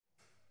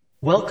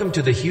Welcome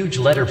to the Huge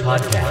Letter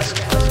Podcast.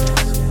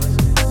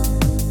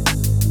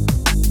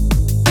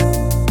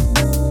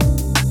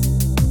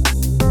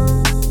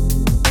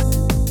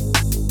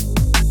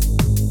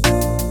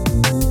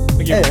 เ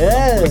มื่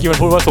อกี้มัน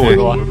พูดว่าศูนย์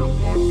วะ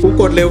กู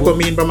กดเร็วกว่า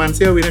มีนประมาณเ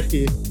สี้ยววินา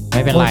ทีไ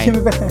ม่เป็นไร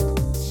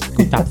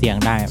กูจับเสียง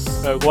ได้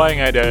กูว่ายัง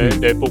ไงเดี๋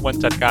ยวปุ๊กมัน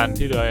จัดการ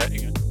ที่เหลืออย่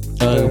างเงี้ย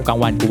กลาง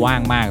วันกูว่า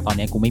งมากตอน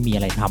นี้กูไม่มีอ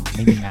ะไรทำไ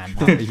ม่มีงาน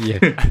ทำไอ้เหี้ย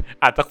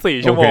อัดสัก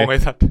4 ชั่วโมงไอ้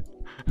สัตว์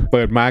เ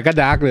ปิดมาก็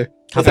ดาร์กเลย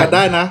จัดไ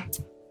ด้นะ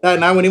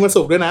วันนี้วัน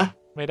ศุกร์ด้วยนะ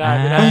ไม่ได้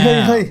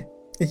เฮ้ย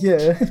ไอ้เหี้ย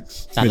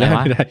จัดอะไรว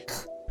ะ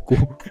กู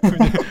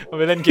มัน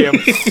ไปเล่นเกม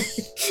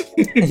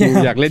กู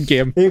อยากเล่นเก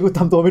มกูท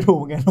ำตัวไม่ถูกเ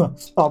หมือนกันว่ะ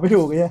ตอบไม่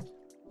ถูกไอ้เหี้ย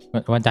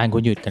วันจันทร์คุ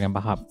ณหยุดกันป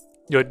ะครับ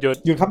หยุด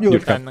ครับหยุ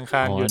ดกันอังค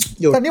ารหยุ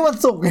ดแต่นี่วัน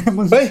ศุกร์ไง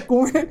มึงกู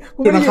ไม่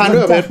อังคารด้ว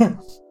ยเหรอ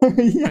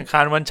อังค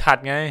ารวันฉัด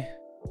ไง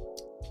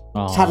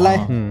ฉัดอะไร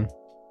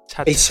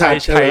ชัด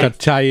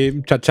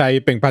ชัย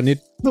เป่งพาณิช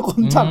ย์ทุกค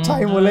นฉัดชั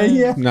ยหมดเลยเ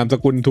ฮียนามส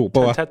กุลถูกป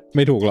ะวะไ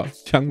ม่ถูกหรอ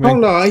ช่างไม่ต้อง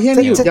หรอเฮีย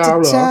นี่หยุดยาว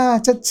หรอ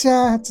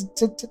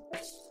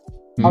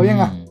เอายัง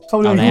ไงเข้า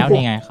เรื่องแล้ว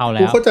นี่ไงเข้าแล้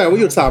วกูเข้าใจว่า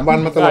หยุด3 วัน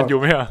มาตลอดอยู่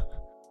ไหมอ่ะ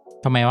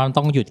ทำไมว่ามัน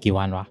ต้องหยุดกี่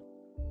วันวะ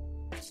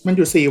มันห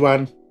ยุด4 วัน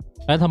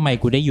แล้วทำไม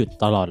กูได้หยุด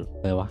ตลอด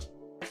เลยวะ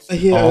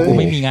อ๋อกู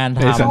ไม่มีงานท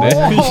ำ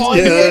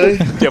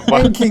เจ็บว่ะ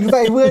ขิงใ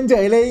ส่เพื่อนเฉ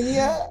ยเลยเ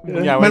งี้ย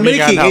มันไม่ได้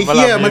ขิงไอ้เ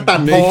หี้ยมันตัด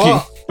พ้อ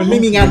มันไม่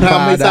มีงานท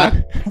ำไอ้สัส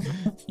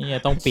นี่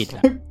ต้องปิดอ่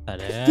ะแต่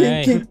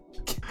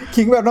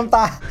ขิงแบบน้ำต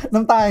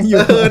าอยู่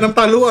น้ำต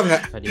าร่วงอ่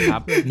ะสวัสดีครั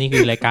บนี่คื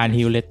อรายการ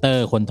ฮิวเลเตอ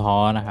ร์คนท้อ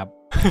นะครับ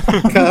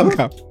ค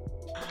รับ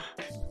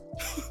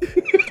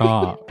ก็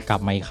กลับ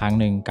มาอีกครั้ง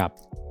นึงกับ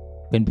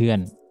เพื่อน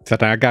ๆส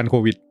ถานการณ์โค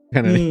วิดข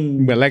นาดนี้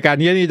เหมือนรายการ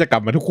นี้นี่จะกลั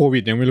บมาทุกโควิ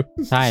ดยังไม่รู้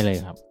ใช่เลย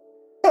ครับ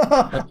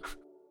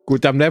กู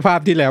จำได้ภาพ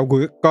ที่แล้ว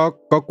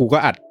กูก็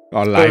อัดอ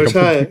อนไลน์ใ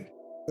ช่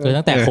คือ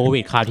ตั้งแต่โควิ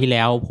ดคราวที่แ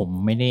ล้วผม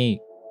ไม่ได้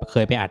เค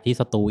ยไปอัดที่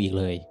สตูอีก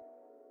เลย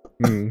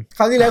ค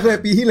ราวที่แล้วเคย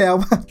ปีที่แล้ว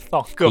ป่ะ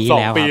เกือบ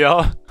2 ปีแล้ว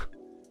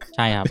ใ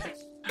ช่ครับ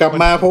กลับ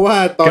มาเพราะว่า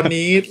ตอน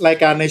นี้ราย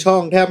การในช่อ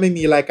งแทบไม่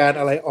มีรายการ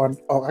อะไร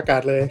ออกอากา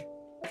ศเลย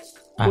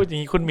พูดอย่า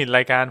งนี้คุณหมิ่นร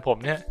ายการผม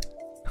เนี่ย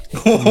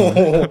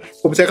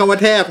ผมใช้คำว่า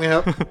แทบไงค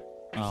รับ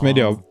ไม่เ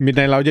ดี๋ยวมิดใ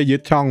นเราจะยึ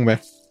ดช่องไป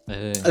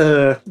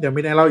เดี๋ยวมิ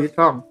ดในเรายึด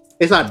ช่องไ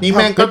อสัตว์นี้แ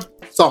ม่งก็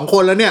2 ค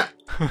นแล้วเนี่ย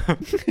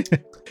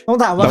ต้อง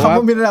ถามว่าคำว่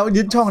ามิดในเรา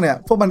ยึดช่องเนี่ย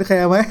พวกมันแค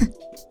ร์ไหม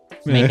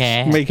ไม่แค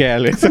ร์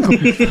เลยสักคน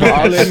เอ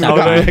าเล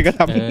ยก็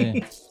ทำ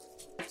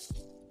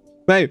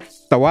ไม่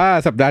แต่ว่า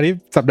สัปดาห์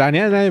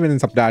นี้ได้เป็น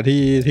สัปดาห์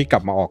ที่กลั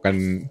บมาออก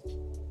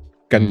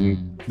กัน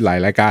หลาย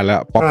รายการแล้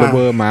วป๊อปเว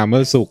อร์มาเมื่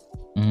อศุกร์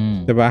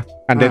ใช่ปะ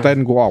อันเดอร์เทน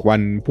กูออกวั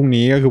นพรุ่ง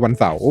นี้ก็คือวัน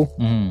เสาร์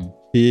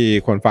ที่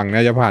คนฟังน่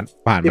าจะผ่าน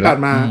มาแล้ว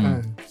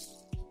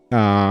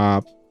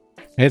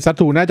เฮดซัต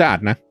ทูน่าจะอัด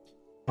นะ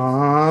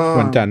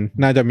วันจันทร์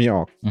น่าจะมีอ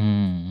อก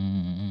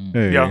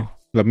เดี๋ยว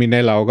แล้วมีใน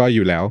เราก็อ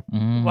ยู่แล้ว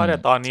ว่าแต่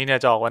ตอนนี้เนี่ย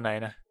จะออกวันไหน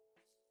นะ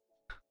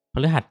พ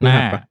ฤหัสหน้า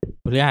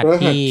พฤหัส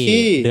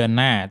ที่เดือน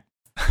หน้า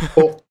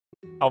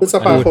พฤษ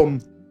ภาคม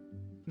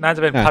น่าจะ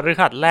เป็นพฤ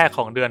หัสแรกข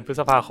องเดือนพฤ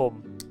ษภาคม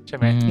ใช่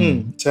ไหม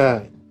ใช่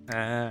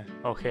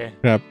โอเค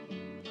ครับ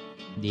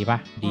ดีป่ะ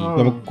ดีเร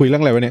ามาคุยเรื่อ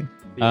งอะไรวะเนี่ย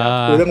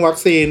คุยเรื่องวัค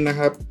ซีนนะค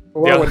รับเพรา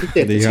ะว่าวันที่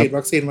7จะฉีด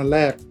วัคซีนวันแร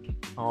ก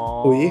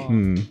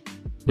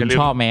คุณ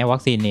ชอบไหมวั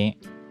คซีนนี้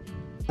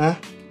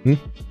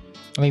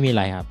ไม่มีอะ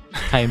ไรครับ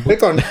ใครพูด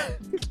ก่อน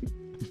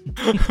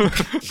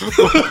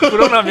กู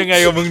ต้องทำยังไง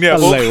กับมึงเนี่ยอะ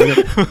ไรวะเนี่ย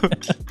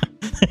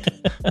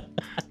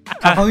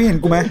เขาเห็น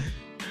กูไหม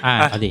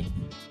เอาดิ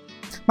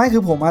ไม่คื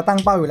อผมมาตั้ง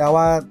เป้าอยู่แล้ว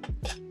ว่า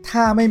ถ้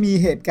าไม่มี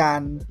เหตุการ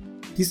ณ์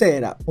พิเศษ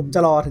อ่ะผมจะ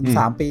รอถึง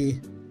3 ปี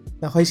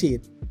แล้วค่อยฉีด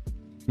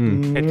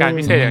เหตุการณ์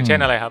พิเศษอย่างเช่น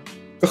อะไรครับ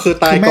ก็คือ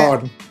ตายก่อน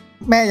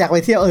แม่อยากไป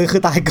เที่ยวคื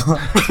อตายก่อ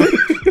น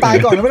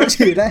แล้วไม่ต้อง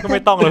ฉีดได้ก็ไ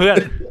ม่ต้องเลยเพื่อน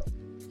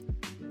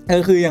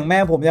คืออย่างแม่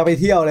ผมอยากไป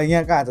เที่ยวอะไรเงี้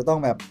ยก็อาจจะต้อง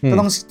แบบก็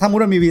ต้องถ้ามุด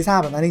มันมีวีซ่า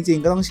แบบนั้นจริง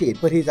ๆก็ต้องฉีด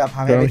เพื่อที่จะพ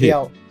าแม่ไปเที่ย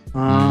ว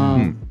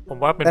ผม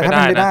ว่าเป็นไปไ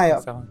ด้น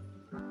ะ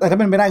แต่ถ้า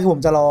เป็นไปได้คือผ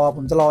มจะร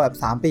อแบบ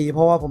3 ปีเพ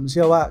ราะว่าผมเ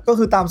ชื่อว่าก็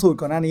คือตามสูตร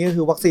ก่อนหน้านี้ก็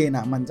คือวัคซีน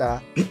อ่ะมันจะ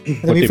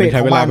มีเฟสข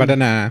องมันพัฒ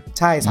นา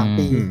ใช่3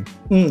 ปี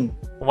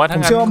ผมว่าผ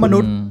มเชื่อว่ามนุ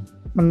ษย์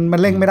มัน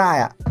เร่งไม่ได้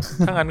อ่ะ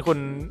ถ้างั้นคุณ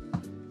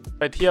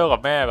ไปเที่ยวกับ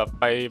แม่แบบ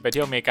ไปเ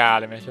ที่ยวอเมริกา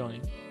เลยไหมช่วง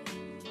นี้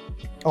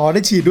ไ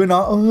ด้ฉีดด้วยเนา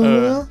ะ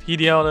ที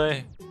เดียวเลย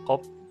ครบ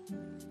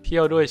เที่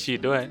ยวด้วยฉีด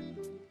ด้วย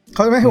เข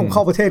าไม่ให้ผมเข้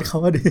าประเทศเขา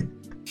ดิ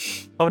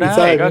เขาได้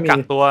ก็กั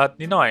กตัว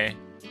นิดหน่อย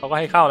เขาก็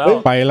ให้เข้าแล้ว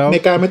ไปแล้วอเม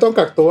ริกาไม่ต้อง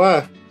กักตัว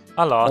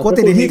เหรอปก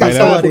ติที่กัก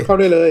ตัวเข้า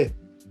ได้เลย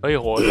เฮ้ย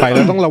โหไปแ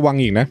ล้วต้องระวัง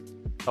อีกนะ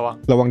ร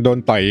ะวังโดน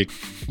ต่อยอีก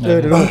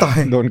โดนต่อย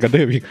โดนกระเ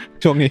ดือบอีก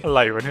ช่วงนี้อะไ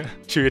รวะเนี่ย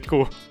ชีวิตกู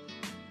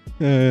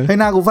ให้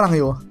หน้ากูฝรั่ง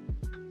อยู่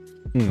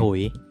โอ้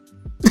ย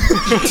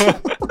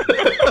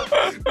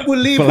บุล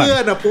ลี่เพื่อ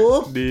นอ่ะปุ๊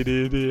บดี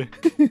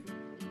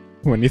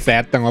วันนี้แซ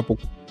ดจังวะปุ๊บ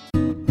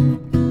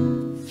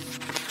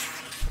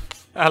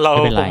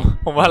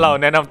ผมว่าเรา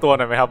แนะนำตัวห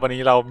น่อยไหมครับวัน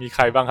นี้เรามีใค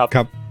รบ้างครับค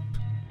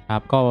รั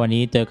บก็วัน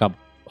นี้เจอกับ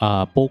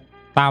ปุ๊ก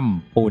ตั้ม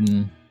ปุณ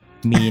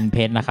มีนเพ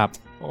ชรนะครับ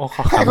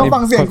ให้เขาฟั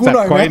งเสียงกูห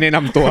น่อยไหมแนะน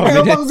ำตัวให้เข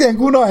าฟังเสียง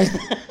กูหน่อย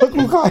ว่า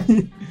กูใคร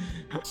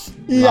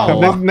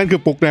นั่นคื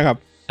อปุ๊กนะครับ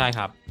ใช่ค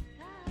รับ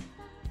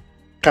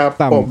ครับ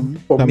ตั้ม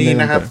ผมมี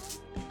นะครับ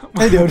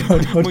เดี๋ยว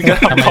มึงจะ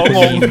ทำเขาง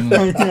ง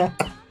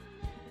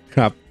ค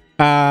รับ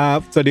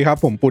สวัสดีครับ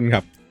ผมปุณค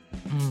รับ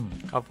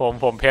ครับ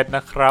ผมเพชรน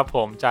ะครับผ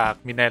มจาก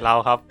มินไนเรา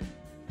ครับ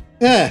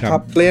ครั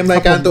บ เคลมรา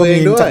ยการตัวเอง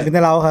ด้วย จัดเป็นใน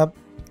เราครับ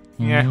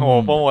ไงโห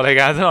โปรโมทราย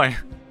การซะหน่อย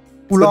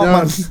กูลอกมั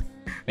น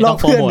ไม่ต้อง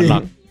โปรโมทหรอ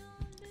ก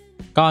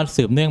ก็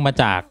สืบเนื่องมา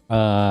จาก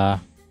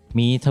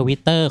มีทวิต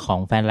เตอร์ของ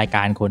แฟนรายก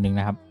ารคนหนึ่ง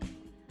นะครับ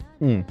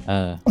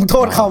มึงโท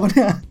ษเขาปะเ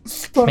นี่ย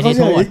โทษ ไม่ เขา ได้ เ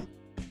ฉ โทษ ย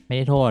ไม่ไ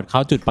ด้โทษเขา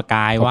จุดประก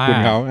ายว่า ขอบคุ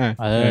ณเขา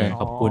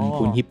ขอบคุณ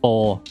คุณฮิปโป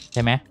ใ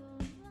ช่ไหม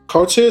เข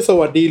าชื่อส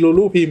วัสดีลู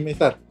ลูพิมพ์ไอ้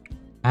สัตว์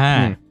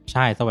ใ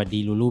ช่สวัสดี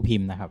ลูลูพิ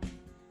มพ์นะครับ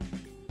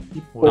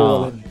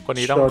คน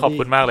นี้ต้องขอบ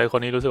คุณมากเลยค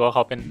นนี้รู้สึกว่าเข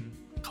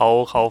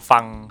าฟั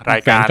งรา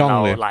ยการเรา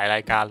หลายร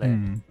ายการเลย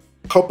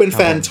เขาเป็นแ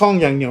ฟนช่อง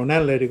อย่างเหนียวแน่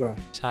นเลยดีกว่า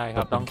ใช่ค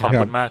รับต้องขอบ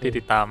คุณมากที่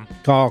ติดตาม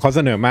ก็เขาเส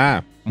นอมา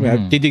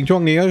จริงๆช่ว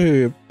งนี้ก็คือ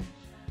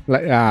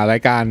รา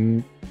ยการ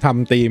ท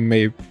ำธีมไป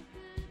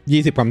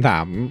20 คำถา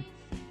ม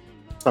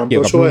เกี่ย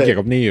วกับนู่นเกี่ยว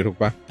กับนี่อยู่ถูก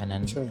ปะ อันนั้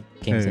น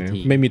เก่งสักที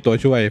ไม่มีตัว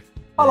ช่วย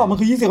หรอมัน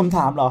คือ20 คำถ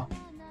ามเหรอ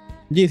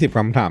 20 ค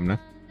ำถามนะ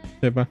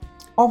ใช่ปะ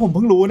ผมเ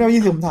พิ่งรู้เนี่ยว่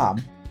า20 คำถาม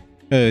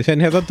เช่น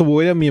แฮปปี้ทู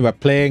จะมีแบบ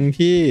เพลง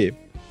ที่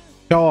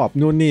ชอบ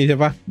นู่นนี่ใช่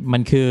ปะมั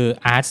นคือ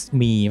Ask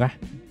Me ป่ะ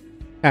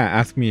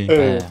Ask Me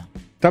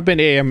ถ้าเป็น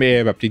AMA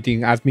แบบจริง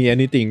ๆ Ask Me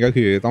Anything ก็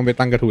คือต้องไป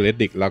ตั้งกระทู้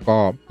Reddit แล้วก็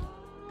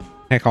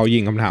ให้เขายิ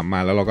งคำถามมา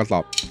แล้วเราก็ต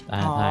อบ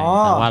ใช่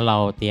แต่ว่าเรา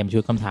เตรียมชุ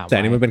ดคำถามแต่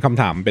นี่มันเป็นค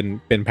ำถามเ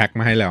ป็นแพ็ค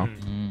มาให้แล้ว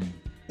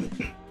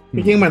จ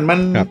ริงๆมั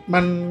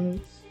น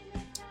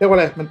เรียกว่าอะ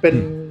ไรมันเป็น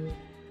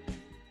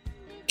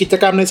กิจ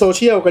กรรมในโซเ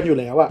ชียลกันอยู่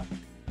แล้วอ่ะ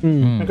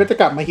มันก็จะ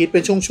กลับมาฮิตเป็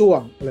นช่วง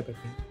ๆอะไรแบบ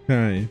นี้ใ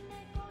ช่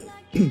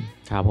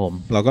ครับผม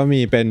เราก็มี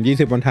เป็น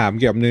20 คำถาม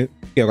เกี่ย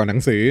วกับหนั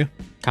งสือ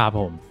ครับ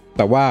ผมแ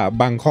ต่ว่า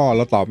บางข้อเ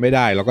ราตอบไม่ไ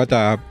ด้เราก็จ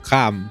ะ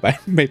ข้ามไป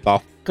ไม่ตอ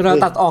บก็เรา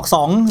ตัดออก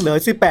2เหลือ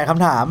18 ค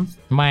ำถาม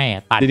ไม่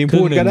ตัดจริงๆ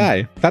พูดก็ได้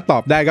ถ้าตอ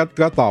บได้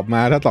ก็ตอบม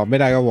าถ้าตอบไม่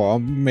ได้ก็บอก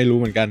ไม่รู้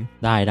เหมือนกัน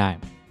ได้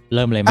เ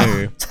ริ่มเลยมั้ย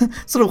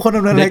สรุปคนด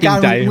ำเนินรายการ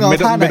ไม่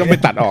ต้องไป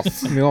ตัดออก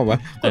นึกออกปะ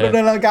คนดำเนิ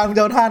นรายการมึงจ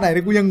ะเอาท่าไหน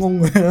นี่กูยังงงอ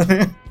ยู่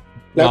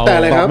แล้วแต่อ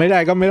ะไรครับไม่ได้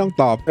ก็ไม่ต้อง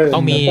ตอบต้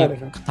องมี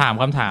ถาม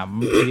คำถาม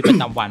ชีวิตปร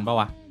ะจำวันป่ะ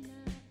วะ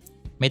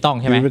ไม่ต้อง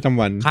ใช่ไหมชีวิตประจำ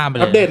วันข้ามไปเ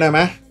ลยอัปเดตหน่อยไหม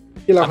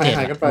ที่เราห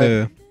ายกันไป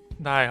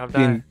ได้ครับไ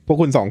ด้พวก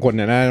คุณ2คนเ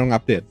นี่ยน่าต้องอั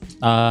ปเดต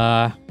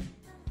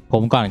ผ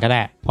มก่อนก็ไ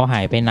ด้เพราะหา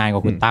ยไปนานกว่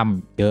าคุณตั้ม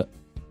เยอะ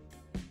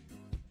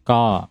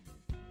ก็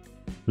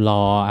ร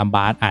ออัมบ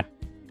าสอัด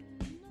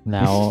แ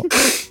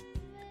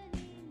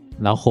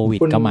ล้วโควิด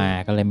ก็มา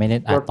ก็เลยไม่ได้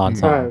อัดตอน2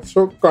ใช่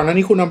ก่อนหน้า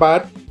นี้คุณอัมบา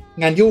ส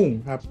งานยุ่ง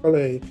ครับก็เล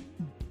ย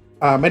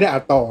ไม่ได้อั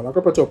ดต่อแล้วก็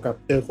ประจบกับ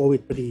เจอโควิ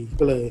ดพอดี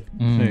ก็เลย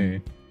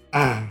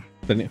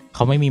ตอนนี้เข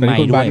าไม่มีไม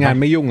ค์ด้วยงาน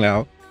ไม่ยุ่งแล้ว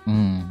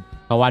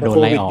เพราะว่าโดน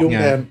ไล่ออกง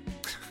าน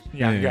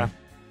อย่าง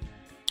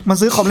มา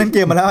ซื้อคอมเล่นเก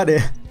มมาแล้วเด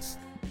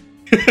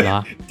เหรอ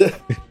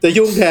จะ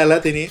ยุ่งแทนแล้ว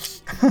ทีนี้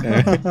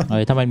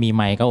ถ้ามันมีไ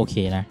มค์ก็โอเค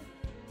นะ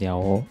เดี๋ยว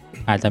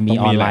อาจจะมี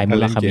ออนไลน์มู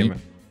ลค่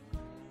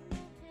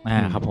า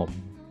ครับผม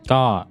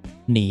ก็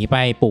หนีไป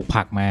ปลูก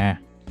ผักมา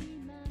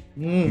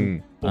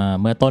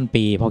เมื่อต้น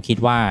ปีเพราะคิด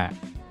ว่า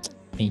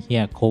ไอ้เหี้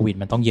ยโควิด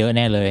มันต้องเยอะแ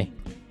น่เลย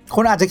ค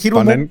นอาจจะคิดว่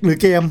ามุกหรือ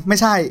เกมไม่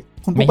ใช่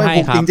คุณปลูกไปป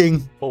ลูกจริง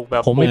ๆปลูกแบ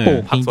บผมไม่ปลู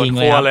กจริงๆ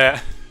เลย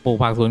ปลูก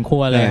ผักสวนครั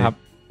วเลยครับ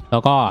แล้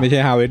วก็ไม่ใช่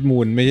Harvest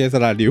Moon ไม่ใช่ส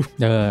ลาดิว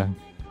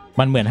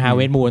มันเหมือน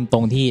Harvest Moon ตร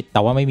งที่แ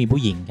ต่ว่าไม่มีผู้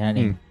หญิงแค่นั้นเ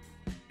อง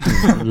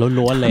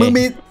ล้วนๆเลย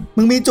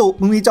มึง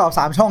มีจอบ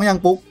3ช่องยัง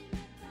ปุ๊ก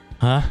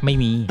ฮะไม่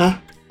มี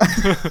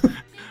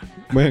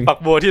ปัก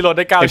บัวที่รถไ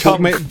ด้9ช่อง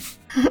ไม่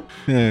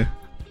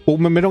ปุ๊ก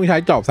มันไม่ต้องใช้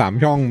จอบ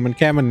3ช่องมัน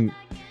แค่มัน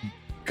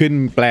ขึ้น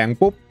แปลง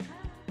ปุ๊บ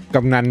ก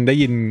ำนันได้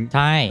ยินใ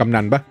ช่กำ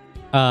นันปะ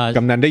ก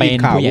ำนันได้ยิน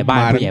ข่าวผู้ใหญ่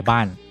บ้า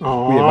น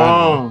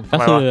ก็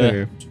คือ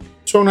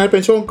ช่วงนั้นเป็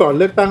นช่วงก่อน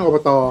เลือกตั้งอบ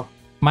ต.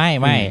ไม่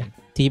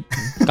ที่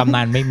กำ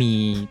นันไม่มี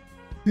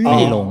ไม่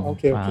ได้ลง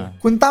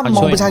คุณตั้มม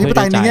องประชาธิปไ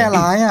ตยในแง่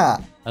ร้ายอ่ะ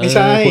ไม่ใ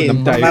ช่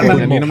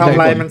มันทำอะ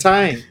ไรมันใช่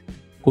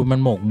คุณมัน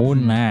หมกมุ่น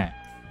นะ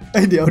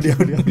เดี๋ยว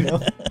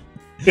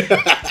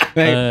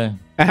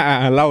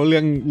เล่าเรื่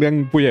อง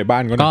ผู้ใหญ่บ้า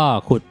นก็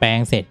ขุดแปลง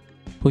เสร็จ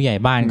ผู้ใหญ่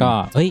บ้านก็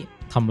เฮ้ย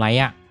ทำไร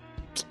อ่ะ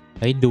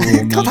เฮ้ยดู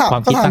มีควา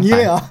มคิดสร้างสรรค์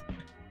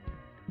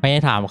ไม่ได้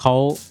ถามเ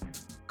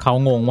ขา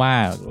งงว่า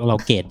เรา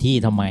เกตที่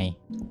ทำไม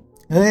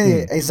เฮ้ย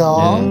ไอ้สอ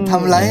งท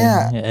ำไรอ่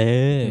ะ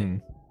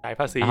จ่าย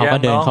ภาษีเขาก็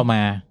เดินเข้าม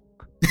า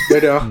เ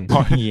ดี๋ยว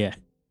เฮีย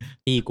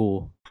ตีกู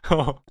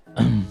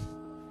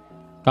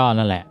ก็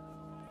นั่นแหละ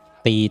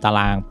ตีตาร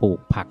างปลูก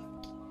ผัก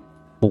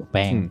ปลูกแป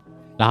ลง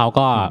แล้วเขา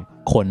ก็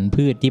ขน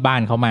พืชที่บ้า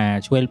นเขามา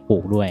ช่วยปลู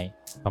กด้วย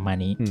ประมาณ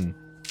นี้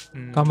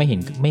ก็ไม่เห็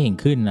น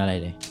ขึ้นอะไร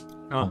เลย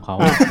ของเขา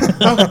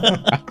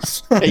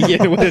ไอ้เหี้ย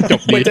ว่าจะจ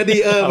บดีมันจะดี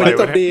มันจะ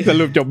จบดีส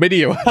รุปจบไม่ดี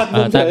วะ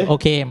แต่โอ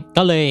เค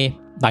ก็เลย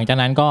หลังจาก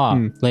นั้นก็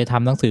เลยท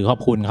ำหนังสือขอบ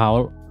คุณเขา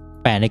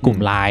แปะในกลุ่ม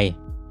ไลน์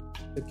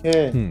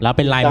แล้วเ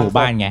ป็นไลน์หมู่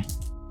บ้านไง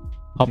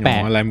พอแปะ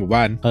ไลน์หมู่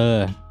บ้าน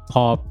พ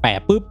อแปะ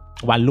ปุ๊บ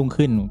วันรุ่ง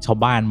ขึ้นชาว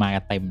บ้านมา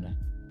กันเต็มเลย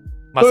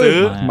มาซื้อ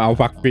มาเอา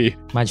ฝักปี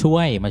มาช่ว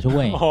ยมาช่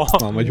วย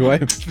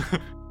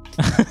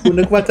คุณ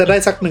นึกว่าจะได้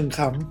สัก1 ค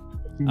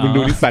ำมึงดู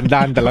ดิสันด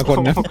านแต่ละคน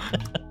นะ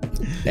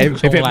ไอ้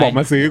เพชรบอก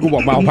มาซื้อกูบ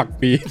อกมาเอาผัก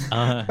ปี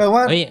แปลว่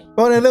า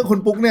ในเรื่องคุณ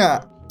ปุ๊กเนี่ย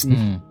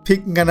พลิก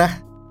กันนะ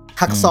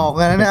หักศอก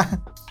กันนะเนี่ย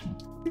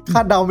ค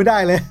าดเดาไม่ได้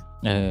เลย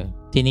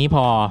ทีนี้พ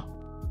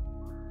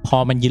อ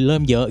มันเริ่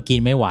มเยอะกิน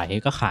ไม่ไหว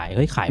ก็ขา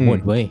ยหมด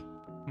เว้ย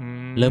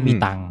เริ่มมี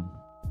ตังค์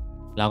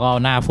แล้วก็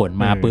หน้าฝน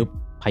มาปุ๊บ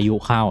พายุ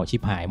เข้าชิ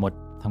บหายหมด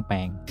ทั้งแปล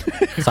ง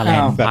สแล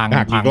นพัง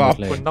หมด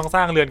เลยคุณต้องส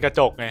ร้างเรือนกระ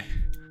จกไง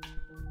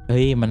เ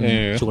ฮ้ยมัน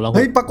ฉุกละหุก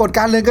ปรากฏก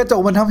ารณ์เรือนกระจ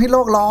กมันทำให้โล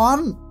กร้อน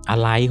อะ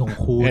ไรของ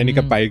คุณอันนี้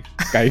ก็ไป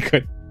ไกลเกิ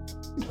น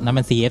นั่น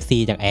มัน CFC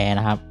จากแอร์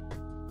นะครับ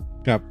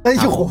ครับไอ้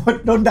โห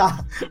โดนด่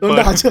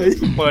าเฉย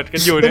เปิดกั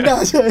นอยู่เนี่ยโดนด่า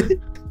เฉย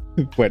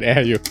เปิดแอ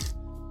ร์อยู่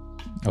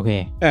โอเค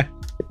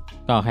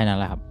ก็แค่นั้น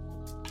แหละครับ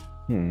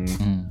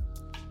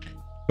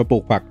ก็ปลู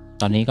กผัก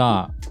ตอนนี้ก็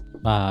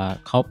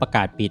เขาประก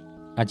าศปิด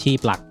อาชีพ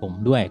หลักผม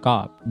ด้วยก็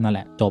นั่นแห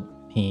ละจบ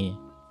เฮ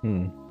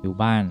อยู่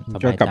บ้านสบา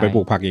ยใจจะกลับไปป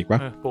ลูกผักอีกปะ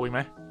ปลูกอีกไห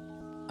ม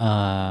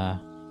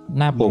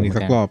หน้าปลูกอีก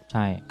สักรอบใ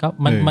ช่ก็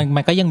มั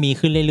นก็ยังมี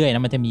ขึ้นเรื่อยๆน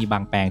ะมันจะมีบา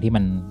งแปลงที่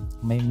มัน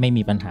ไม่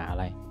มีปัญหาอะ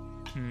ไร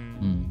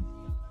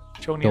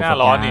ช่วงนี้หน้า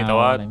ร้อนนี่แต่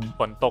ว่า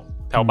ฝนตก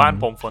แถวบ้าน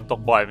ผมฝนตก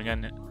บ่อยเหมือนกัน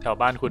เนี่ยแถว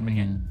บ้านคุณเป็นไ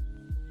ง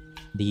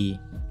ดี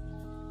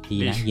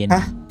นะเย็น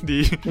ดี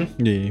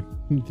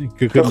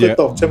คือเยอะ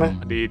ตกใช่ไหม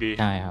ดี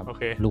ใช่ครับ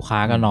ลูกค้า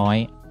ก็น้อย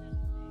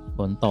ฝ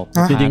นตก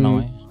จริงน้อ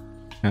ย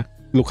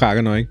ลูกค้า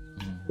ก็น้อย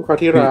ลูกค้า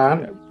ที่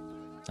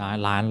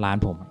ร้าน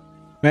ผม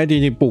แม่จ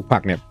ริงๆปลูกผั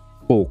กเนี่ย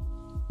ปลูก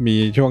มี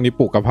ช่วงนี้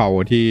ปลูกกะเพรา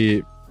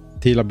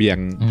ที่ระเบียง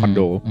คอนโด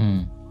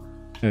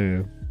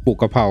ปลูก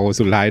กะเพรา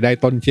สุดท้ายได้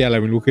ต้นเชี่ยอะไร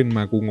ไม่รู้ขึ้นม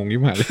ากูงงยิ่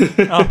งมากเลย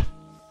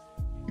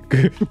คื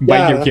อใบ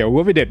เขียวๆ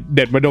ก็ไปเ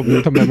ด็ดมาดม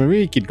ทำไมมันไม่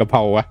มีกลิ่นกะเพร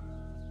าวะ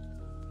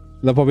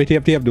แล้วพอไปเ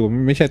ทียบดู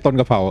ไม่ใช่ต้น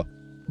กะเพรา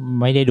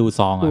ไม่ได้ดู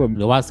ซองห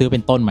รือว่าซื้อเป็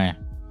นต้นมา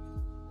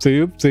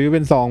ซื้อเป็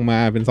นซองมา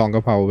เป็นซองก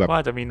ะเพราแบบว่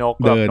าจะมีนก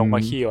เดินนกม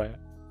าขี้ไว้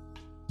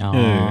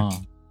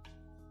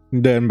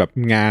เดินแบบ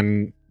งาน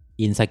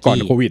ก่อน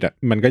โควิด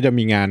มันก็จะ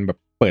มีงานแบบ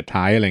เปิด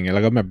ท้ายอะไรเงี้ยแ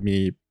ล้วก็แบบมี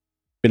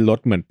เป็นรถ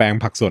เหมือนแปลง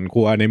ผักสวนค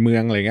รัวในเมือ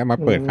งอะไรเงี้ยมา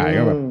เปิดขาย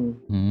ก็แบบ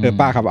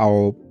ป้าครับเอา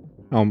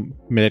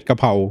เมล็ดกะ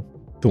เพรา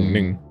ถุงห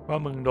นึ่งว่า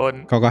มึงโดน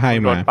เขาก็ให้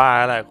มาโดนป้า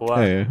อะไรกูว่า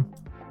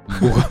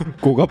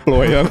กูก็โปร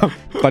ยแล้วครับ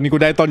ตอนนี้กู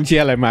ได้ต้นเชีย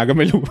อะไรมาก็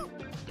ไม่รู้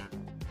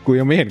กู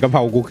ยังไม่เห็นกะเพร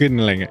ากูขึ้น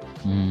อะไรเงี้ย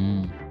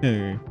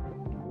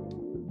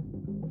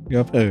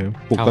ก็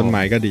ปลูกต้นไ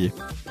ม้ก็ดี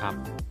ครับ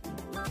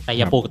แต่อ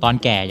ย่าปลูกตอน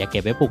แก่อย่าเก็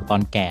บไว้ปลูกตอ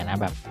นแก่นะ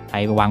แบบใคร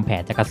วางแผ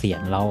นจะเกษีย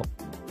ณแล้ว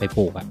ไปป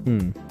ลูก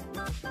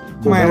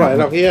ไม่ไหว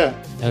หรอกพี่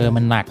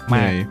มันหนักม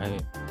าก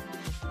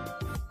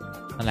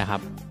นั่นแหละครั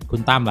บคุ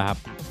ณตั้มเหรอครับ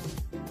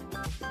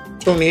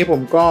ช่วงนี้ผ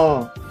มก็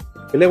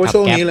เรียกว่าช่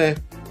วงนี้เลย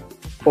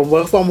ผม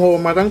work from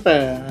home มาตั้งแต่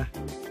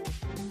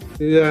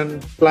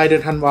ปลายเดือ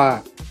นธัน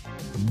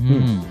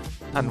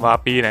วา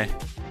ปีไหน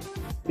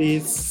ปี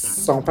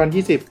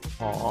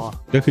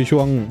2020ก็คือ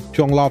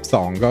ช่วงรอบ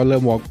2ก็เริ่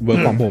ม work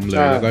from home เลย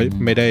แล้วก็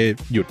ไม่ได้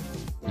หยุด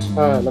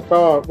แล้วก็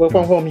work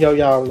from home ยา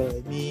วๆเลย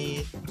มี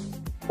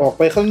ออกไ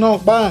ปข้างนอก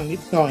บ้างนิ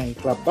ดหน่อย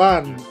กลับบ้า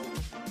น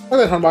ตั้ง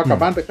แต่ธันวากลับ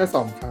บ้านไปแค่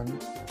2ครั้ง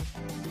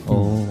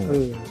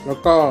แล้ว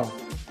ก็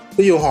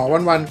คืออยู่หอ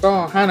วันๆก็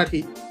5นาที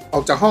อ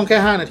อกจากห้องแค่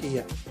5นาที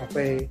ออกไป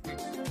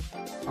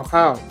เอา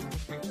ข้าว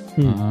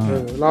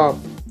รอบ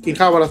กิน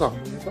ข้าววันละ2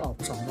มื้อก็ออกไป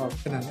2รอบ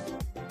แค่นั้น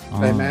ใ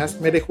ส่แมส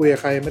ไม่ได้คุยกับ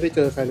ใครไม่ได้เจ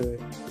อใครเลย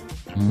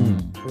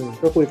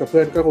ก็คุยกับเพื่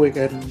อนก็คุย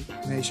กัน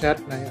ในแชท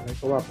ในอะไร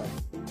ก็ว่าไป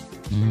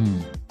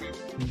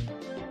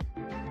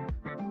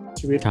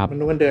ชีวิตม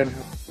นุษย์เดิน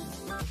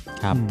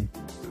ครับ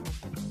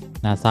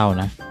น่าเศร้า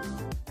นะ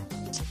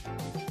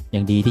อย่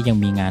างดีที่ยัง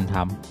มีงานท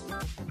ำ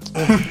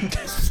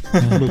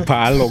มึงพ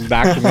าลง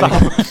ดัก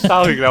เศร้า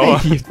อีกแล้วอ่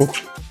ะ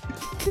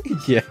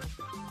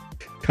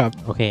ครับ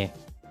โอเค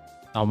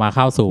เรามาเ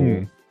ข้าสู่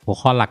หัว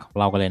ข้อหลักของ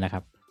เรากันเลยนะค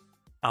รับ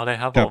เอาเลย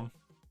ครับผม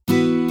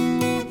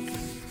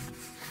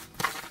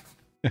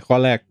ข้อ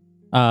แรก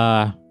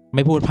ไ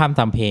ม่พูดพร่ำ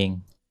ทำเพลง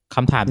ค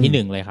ำถามที่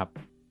1เลยครับ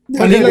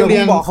อันนี้เราเรี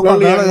ยงบอกเขาก่อน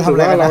ว่าเราจะทำอะไ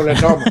รกัน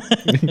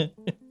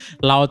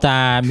เราจะ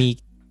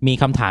มี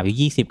คำถามอ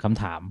ยู่20ค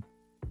ำถาม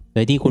โด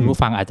ยที่คุณผู้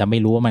ฟังอาจจะไม่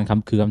รู้ว่ามัน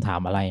คือคำถาม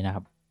อะไรนะค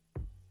รับ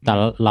แต่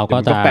เราก็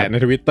จะแปะใน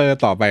Twitter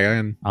ต่อไปกั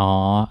น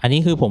อันนี้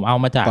คือผมเอา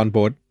มาจาก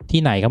ที่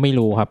ไหนก็ไม่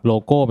รู้ครับโล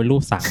โก้เป็นรู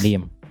ปสามเหลี่ย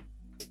ม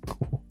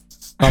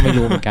ก็ไม่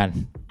รู้เหมือนกัน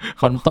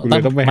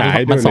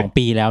มัน2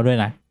 ปีแล้วด้วย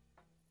นะ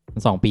มั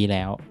น2 ปีแ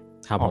ล้ว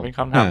ครับผมเป็นค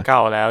ำถามเก่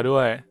าแล้วด้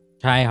วย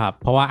ใช่ครับ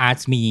เพราะว่า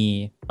Arch มี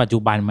ปัจจุ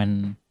บันมัน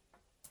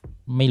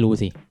ไม่รู้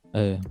สิ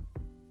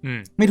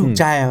ไม่ถูก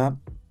ใจครับ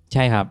ใ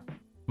ช่ครับ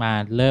มา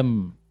เริ่ม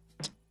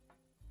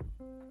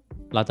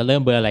เราจะเริ่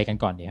มเบอร์อะไรกัน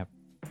ก่อนดีครับ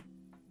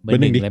เบอร์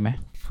 1เลยไหม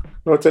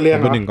เราจะเรียง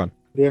เบอร์ 1ก่อน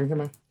เรียงใช่ไ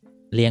หม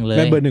เรียงเลยเ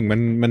บอร์ 1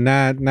มัน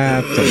น่า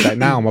สนใจ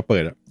หน้าออกมาเปิ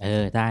ด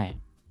ได้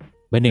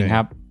เบอร์ 1ค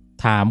รับ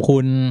ถาม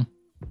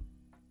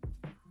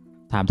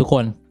ทุกค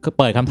นก็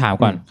เปิดคำถาม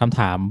ก่อนคำ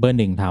ถามเบอร์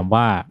 1ถาม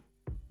ว่า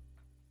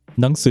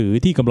หนังสือ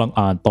ที่กำลัง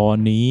อ่านตอน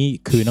นี้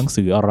คือหนัง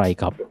สืออะไร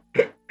ครับ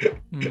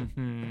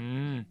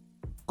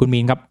คุณมี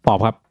นครับตอบ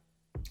ครับ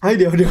ให้เ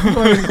ดี๋ยวไ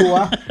ม่กลัว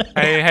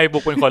ให้บุ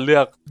กเป็นคนเลื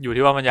อกอยู่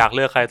ที่ว่ามันอยากเ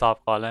ลือกใครตอบ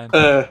ก่อนแล้ว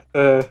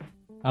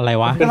อะไร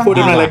วะเป็นผู้ด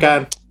ำเนินรายการ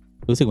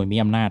รู้สึกเหมือนมี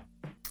อำนาจ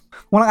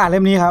ผมกำลังอ่านเ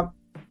ล่มนี้ครับ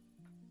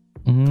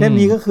เล่ม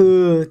นี้ก็คือ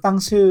ตั้ง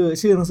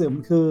ชื่อหนังสือมั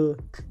นคือ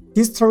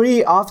History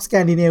of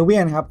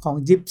Scandinavian ครับของ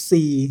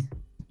Gypsy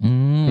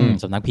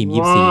สำนักพิมพ์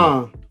Gypsy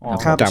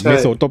ครับจากเม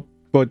โส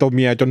โตเ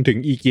มียจนถึง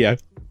อีเกีย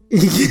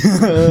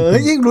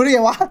ยิ่งรู้ได้ไ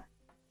งวะ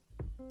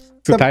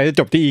สุดท้ายจะ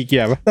จบที่อีเกี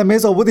ยป่ะแต่เม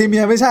โสโปเตเมี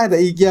ยไม่ใช่แต่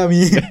อีเกีย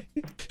มี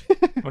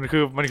มัน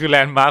คือแล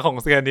นด์มาร์คของ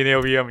สแกนดิเน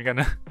เวียเหมือนกัน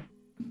นะ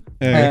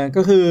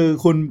ก็คือ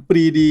คุณป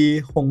รีดี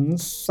หง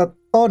ส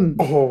ต้น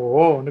โอ้โห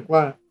นึก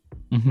ว่า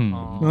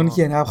นนเ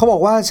ขียนครับเขาบอ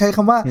กว่าใช้ค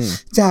ำว่า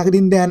จาก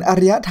ดินแดนอา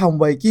รยธรรม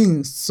ไวกิ้ง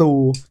สู่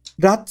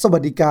รัฐสวั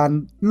สดิการ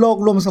โลก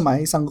ร่วมสมัย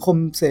สังคม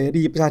เส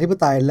รีประชาธิป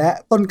ไตยและ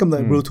ต้นกำเนิ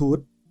ดบลูทูธ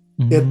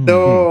เดดโด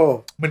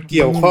มันเ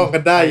กี่ยวข้องกั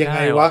นได้ยังไง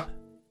วะ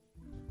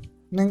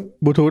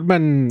บลูทูธมั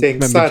น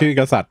เป็นชื่อ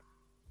กษัตริย์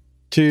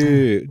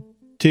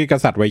ชื่อก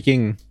ษัตริย์ไวกิ้ง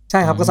ใช่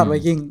ครับกษัตริย์ไว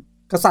กิ้ง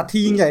กษัตริย์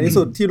ที่ยิ่งใหญ่ที่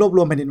สุดที่รวบร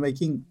วมแผ่นดินไว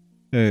กิ้ง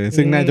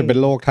ซึ่งน่าจะเป็น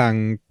โลกทาง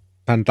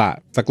ทันตะ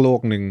สักโลก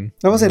หนึ่ง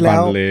แล้วก็เสร็จแล้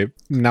วเลย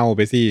เน่าไ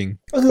ปซิ่ง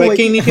ก็คือไว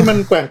กิ้งนี่ที่มัน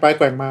แกว่งไปแ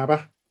กว่งมาปะ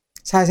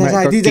ใช่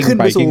ที่จะขึ้น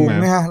ไปสูง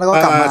นะฮะแล้วก็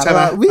กลับมาใช่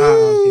ป่ะวิ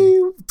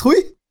วทุย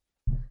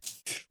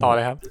ต่อเ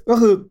ลยครับก็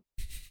คือ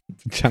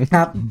ค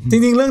รับจ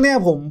ริงๆเรื่องเนี้ย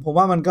ผม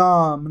ว่ามัน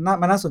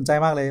น่าสนใจ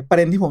มากเลยประเ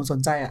ด็นที่ผมสน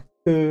ใจอ่ะ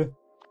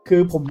คื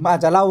อผมอา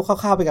จจะเล่าค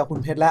ร่าวๆไปกับคุณ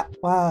เพชรแล้ว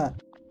ว่า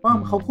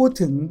เขาพูด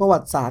ถึงประวั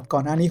ติศาสตร์ก่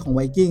อนหน้านี้ของไ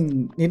วกิ้ง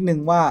นิดนึง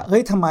ว่าเฮ้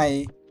ยทำไ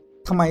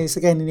มส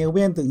แกนดิเนเ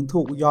วียนถึง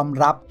ถูกยอม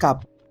รับกับ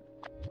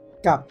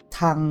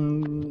ทาง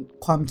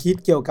ความคิด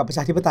เกี่ยวกับประช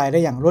าธิปไตยได้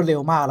อย่างรวดเร็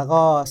วมากแล้ว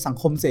ก็สัง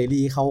คมเส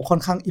รีเขาค่อ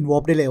นข้างอินวอ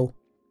ล์ฟได้เร็ว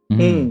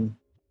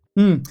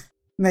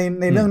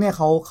ในเรื่องเนี้ย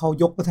เขา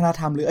ยกวัฒน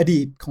ธรรมหรืออ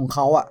ดีตของเข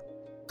าอ่ะ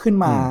ขึ้น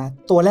มา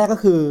ตัวแรกก็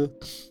คือ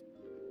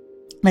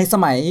ในส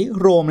มัย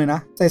โรมเลยน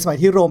ะในสมัย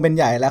ที่โรมเป็น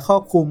ใหญ่และครอ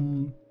บคลุม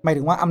หมาย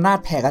ถึงว่าอำนาจ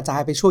แผ่กระจา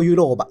ยไปทั่วยุ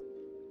โรปอ่ะ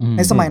ใ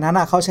นสมัยนั้น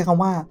อ่ะเขาใช้ค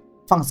ำว่า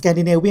ฝั่งสแกน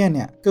ดิเนเวียนเ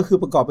นี่ยก็คือ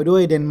ประกอบไปด้ว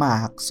ยเดนมา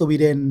ร์กสวี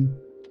เดน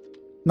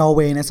นอร์เว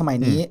ย์ในสมัย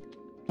นี้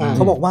เข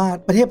าบอกว่า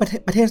ประ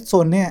เทศโซ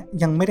นเนี่ย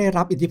ยังไม่ได้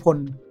รับอิทธิพล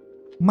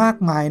มาก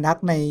มายนัก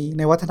ใ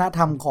นวัฒนธ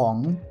รรมของ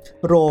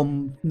โรม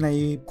ใน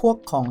พวก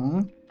ของ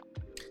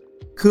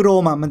คือโร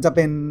มอ่ะมันจะเ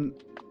ป็น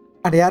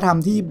อารยธรรม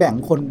ที่แบ่ง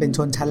คนเป็นช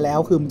นชั้นแล้ว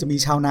คือมันจะมี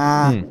ชาวนา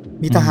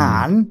มีทหา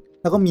ร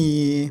แล้วก็มี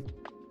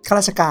ข้า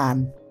ราชการ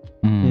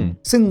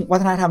ซึ่งวั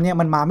ฒนธรรมเนี่ย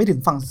มันมาไม่ถึง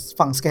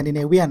ฝั่งสแกนดิเน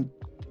เวียน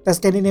แต่ส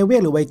แกนดิเนเวีย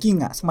นหรือไวกิ้ง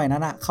อ่ะสมัยนั้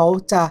นอ่ะเขา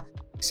จะ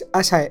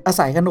อา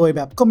ศัยกันโดยแ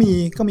บบก็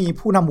มี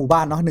ผู้นำหมู่บ้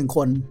านเนาะ1ค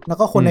นแล้ว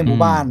ก็คนในหมู่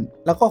บ้าน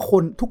แล้วก็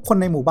ทุกคน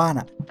ในหมู่บ้าน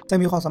อ่ะจะ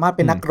มีความสามารถเ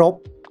ป็นนักรบ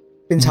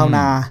เป็นชาวน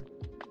า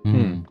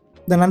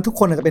ดังนั้นทุก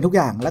คนจะเป็นทุกอ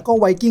ย่างแล้วก็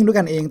ไวกิ้งด้วย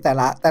กันเองแ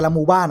ต่ละห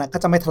มู่บ้านอ่ะก็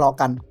จะไม่ทะเลาะ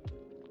กัน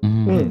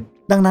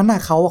ดังนั้นน่ะ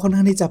เขาค่อน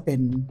ข้างที่จะ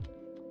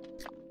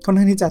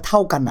เท่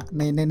ากันอ่ะ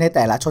ในแ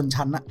ต่ละชน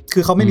ชั้นอ่ะคื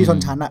อเขาไม่มีชน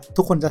ชั้นอ่ะ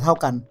ทุกคนจะเท่า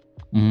กัน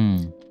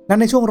นั้น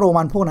ในช่วงโร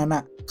มันพวกนั้นอ่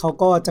ะเขา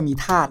ก็จะมี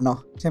ทาสเนาะ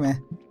ใช่ไหม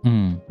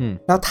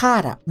แล้วทา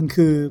สอ่ะมั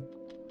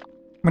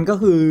นก็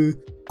คือ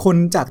คน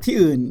จากที่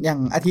อื่นอย่าง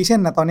อาทิเช่น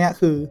นะตอนเนี้ย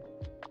คือ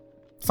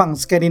ฝั่ง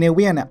สแกนดิเนเ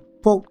วียนเนี่ย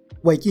พวก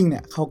ไวกิ้งเนี่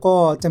ยเขาก็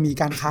จะมี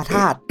การค้าท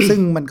าส ซึ่ง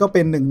มันก็เ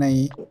ป็นหนึ่งใ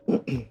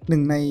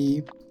น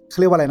เขา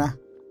เรียกว่าอะไรนะ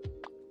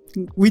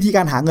วิธีก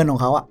ารหาเงินของ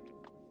เขาอ่ะ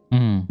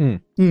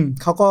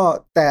เขาก็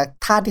แต่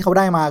ทาสที่เขาไ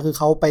ด้มาคือ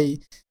เขาไป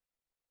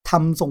ท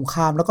ำสงคร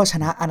ามแล้วก็ช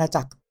นะอาณา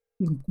จักร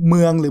เ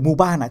มืองหรือหมู่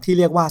บ้านอ่ะที่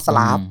เรียกว่าสล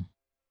าฟ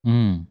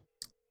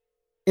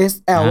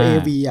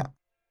SLAV อ่ะ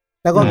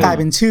แล้วก็กลาย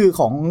เป็นชื่อ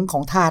ขอ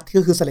งทาสที่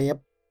ก็คือสเลฟ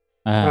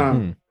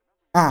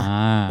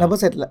แล้วพอ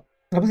เสร็จ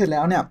แ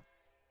ล้วเนี่ย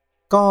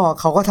ก็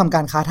เขาก็ทำก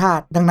ารค้าทาส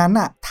ดังนั้น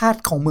น่ะทาส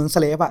ของเมืองส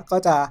เลฟอ่ะก็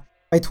จะ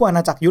ไปทั่วอาณ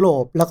าจักรยุโร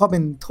ปแล้วก็เป็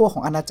นทั่วข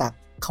องอาณาจักร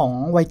ของ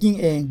ไวกิ้ง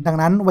เองดัง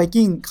นั้นไว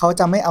กิ้งเขา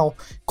จะไม่เอา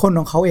คนข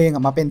องเขาเองอ่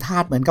ะมาเป็นทา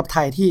สเหมือนกับไท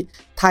ยที่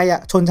ไทยอ่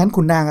ะชนชั้น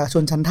ขุนนางกับช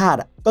นชั้นทาส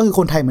อ่ะก็คือค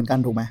นไทยเหมือนกัน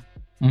ถูกไหม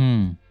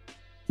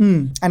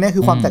อันนี้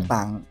คือความแตกต่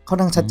างค่อน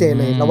ข้างชัดเจน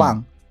เลยระหว่าง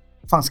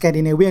ฝั่งสแกน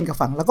ดิเนเวียนกับ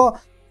ฝั่งแล้วก็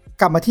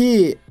กลับมาที่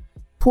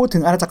พูดถึ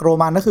งอาณาจักรโร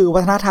มันก็คือวั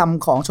ฒนธรรม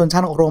ของชน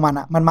ชั้นของโรมัน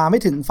อ่ะมันมาไม่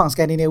ถึงฝั่งสแ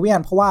กนดิเนเวียน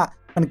เพราะว่า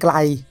มันไกล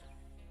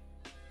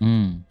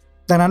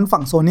ดังนั้น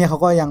ฝั่งโซนเนี่ยเขา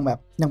ก็ยั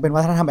งเป็น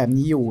วัฒนธรรมแบบ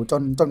นี้อยู่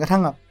จนกระ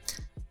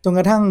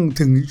ทั่ง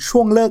ถึงช่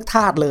วงเลิกท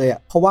าสเลยอ่ะ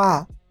เพราะว่า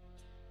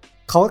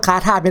เขาค้า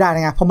ทาสไม่ได้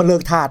ไงเพราะมันเลิ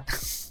กทาส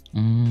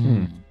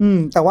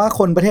แต่ว่าค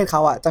นประเทศเข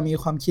าอ่ะจะมี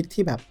ความคิด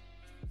ที่แบบ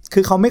คื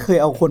อเขาไม่เคย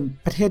เอาคน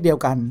ประเทศเดียว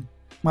กัน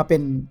มาเป็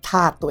นท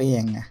าสตัวเอ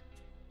งไง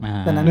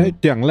ดังนั้น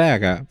อย่างแ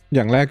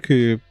รกคื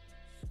อ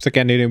สแก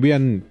นดิเนเวีย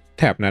น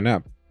แถบนั้นอ่ะ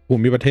ภู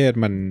มิประเทศ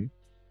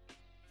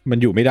มัน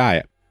อยู่ไม่ได้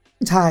อ่ะ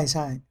ใช่ใ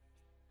ช่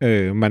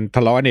มันท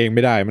ะเลาะกันเองไ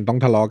ม่ได้มันต้อง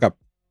ทะเลาะกับ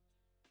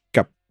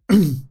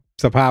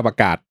สภาพอา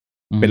กาศ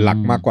เป็นหลัก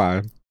มากกว่า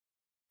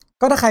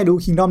ก็ถ้าใครดู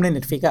Kingdom ใน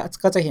Netflix อ่ะ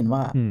ก็จะเห็นว่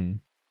า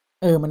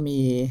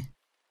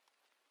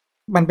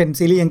มันเป็น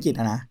ซีรีส์อังกฤษ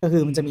นะก็คื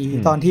อมันจะมี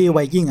ตอนที่ไว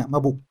กิ้งอ่ะมา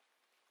บุก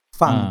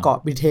ฝั่งเกาะ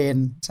บริเตน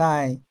ใช่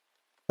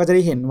ก็จะไ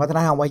ด้เห็นวัฒน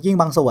ธรรมไวกิ้ง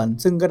บางส่วน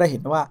ซึ่งก็ได้เห็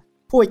นว่า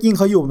ผู้ไวกิ้งเ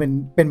ขาอยู่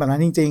เป็นแบบนั้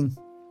นจริง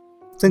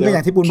ๆซึ่งก็อย่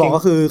างที่ปูนบอก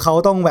ก็คือเขา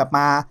ต้องแบบ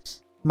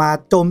มา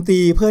โจมตี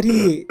เพื่อ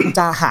ที่จ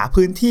ะหา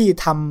พื้นที่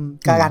ท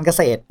ำการเก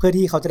ษตรเพื่อ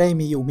ที่เขาจะได้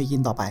มีอยู่มีกิ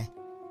นต่อไป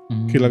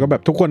คือเราก็แบ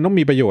บทุกคนต้อง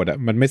มีประโยชน์อ่ะ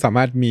มันไม่สาม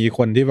ารถมีค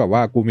นที่แบบว่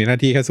ากูมีหน้า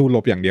ที่แค่สู้ร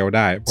บอย่างเดียวไ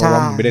ด้เพราะว่า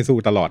มันไม่ได้สู้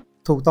ตลอด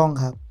ถูกต้อง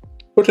ครับ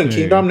พูดถึง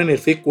Kingdom ใน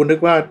Netflix กูนึก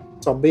ว่า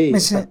ซอมบี้ไ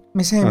ม่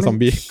ใช่ซอม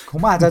บี้ผ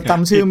มอาจจะจ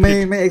ำชื่อไ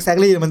ม่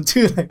exactly มัน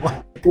ชื่ออะไรวะ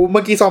กูเ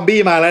มื่อกี้ซอมบี้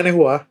มาแล้วใน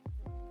หัว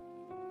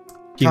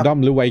Kingdom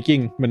หรือ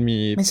Viking มันมี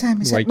ไม่ใช่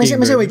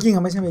Viking ค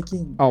รับไม่ใช่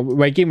Viking อ๋อ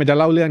Viking มันจะ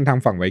เล่าเรื่องทาง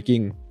ฝั่ง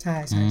Viking ใช่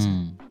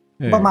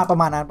ประ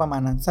มาณ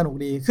นั้นสนุก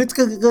ดีคื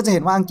อจะเ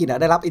ห็นว่าอังกฤษ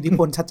ได้รับอิทธิพ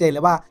ลชัดเจนเล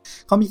ยว่า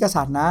เขามีก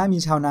ษัตริย์นะมี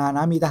ชาวนาน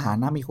ะมีทหาร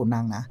นะมีขุนน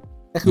างนะ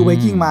แต่คือ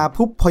Viking มา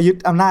ปุ๊บพอยึด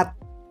อำนาจ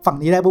ฝั่ง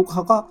นี้ได้ปุ๊บเข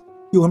าก็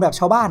อยู่กันแบบ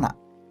ชาวบ้าน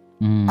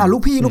ลู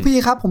กพี่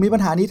ครับผมมีปั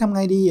ญหานี้ทำไ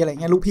งดีอะไรเ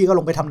งี้ยลูกพี่ก็ล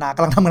งไปทำนาก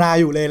ำลังทำนา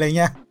อยู่เลยอะไร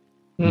เงี้ย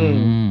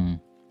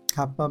ค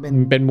รับก็เ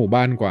ป็นหมู่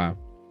บ้านกว่า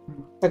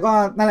แต่ก็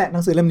นั่นแหละหนั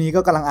งสือเล่มนี้ก็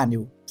กำลังอ่านอ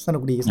ยู่สนุ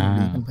กดี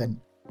เพลิน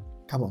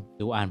ๆครับผม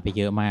ดูอ่านไปเ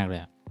ยอะมากเลย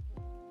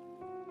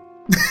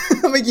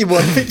ไม่กี่บ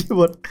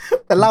ท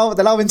แต่เล่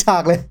าเป็นฉา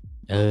กเลย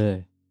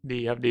ดี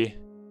ครับดี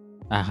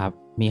ครับ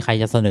มีใคร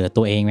จะเสนอ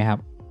ตัวเองไหมครับ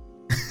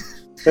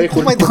คุ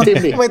ณจิ้ม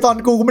ดิทำไมตอน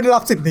กูไม่ได้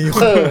รับสิทธิ์นี้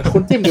คุ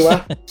ณจิ้มดิวะ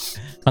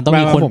มันต้อง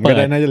มีคนเปิด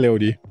ได้น่าจะเร็ว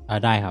ดี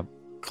ได้ครับ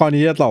ข้อ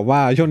นี้จะตอบว่า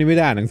ช่วงนี้ไม่ไ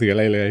ด้อ่านหนังสืออะ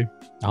ไรเลย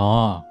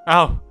อ้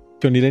าว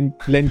ช่วงนี้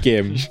เล่นเก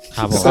มค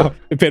รับผม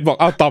เพจบอก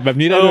เอาตอบแบบ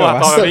นี้ได้ด้วย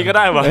ตอบแบบนี้ก็ไ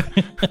ด้วะ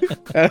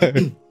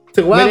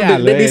ถึงว่า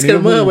เล่น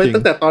disclaimer ไว้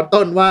ตั้งแต่ตอน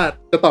ต้นว่า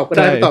จะตอบก็ไ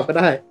ด้ไม่ตอบก็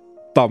ได้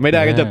ตอบไม่ไ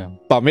ด้ก็จะ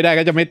ตอบไม่ได้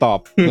ก็จะไม่ตอบ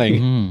อะไรอย่าง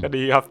งี้ก็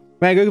ดีครับ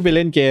แม่ก็คือไปเ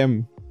ล่นเกม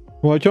เ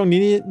พราะช่วงนี้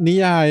นิ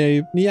ยาย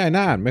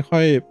น่าอ่านไม่ค่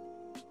อย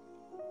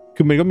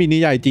คือมันก็มีนิ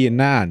ยายจีน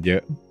น่าอ่านเยอ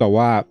ะแต่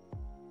ว่า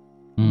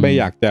ไม่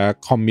อยากจะ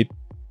คอมมิต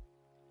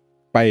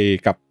ไป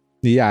กับ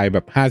นิยายแบ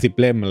บ50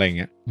เล่มอะไรเ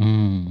งี้ย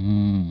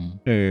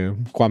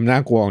ความน่า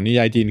กลัวของนิย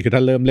ายจีนคือถ้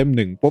าเริ่มเล่ม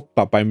1ปุ๊บ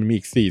ต่อไปมันมี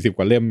อีก40ก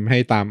ว่าเล่มให้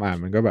ตามอ่าน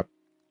มันก็แบบ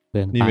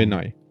นี่ไปหน่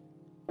อย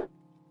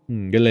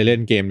ก็เลยเล่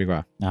นเกมดีกว่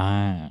า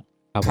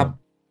ครับ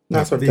น่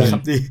าสนใจครั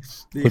บดี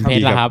คุณเพ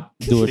ชรล่ะครับ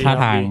ดูท่า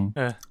ทาง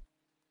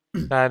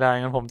ได้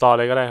งั้นผมต่อเ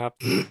ลยก็ได้ครับ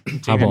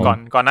จริง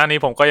ก่อนหน้านี้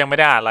ผมก็ยังไม่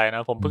ได้อ่านอะไรน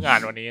ะผมเพิ่งอ่า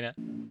นวันนี้นะ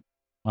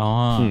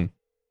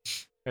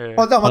พ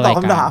อจะมาตอบค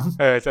ำถาม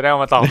จะได้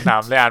มาตอบคำถา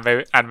มเลยอ่า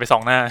นไป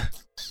2 หน้า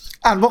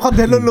อ่านเพราะคอนเ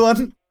ทนต์ล้วน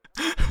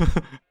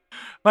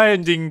ๆไม่จ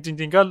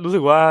ริงก็รู้สึ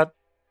กว่า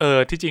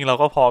ที่จริงเรา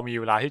ก็พอมี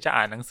เวลาที่จะ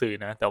อ่านหนังสือ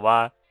นะแต่ว่า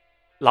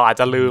เราอาจ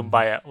จะลืมไป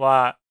ว่า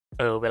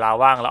เวลา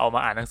ว่างเราเอาม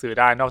าอ่านหนังสือ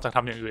ได้นอกจากท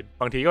ำอย่างอื่น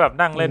บางทีก็แบบ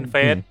นั่งเล่นเฟ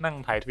ซนั่ง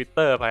ถ่าย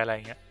Twitter ไปอะไรอ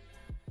ย่างเงี้ย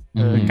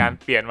การ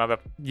เปลี่ยนมาแบ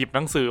บหยิบห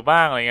นังสือบ้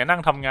างอะไรเงี้ยนั่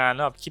งทำงานแ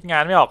ล้วแบบคิดงา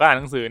นไม่ออกก็อ่าน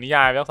หนังสือนิย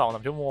ายไปสัก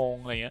 2-3 ชั่วโมง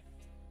อะไรเงี้ย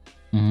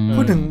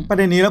พูดถึงประเ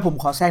ด็นนี้แล้วผม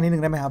ขอแทรกนิดนึ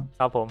งได้ไหมครับ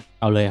ครับผม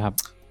เอาเลยครับ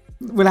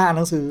เวลาอ่านห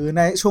นังสือใ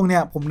นช่วงเนี้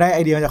ยผมได้ไอ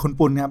เดียจากคุณ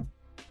ปุณครับ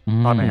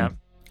ตอนไหนครับ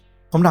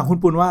ผมถามคุณ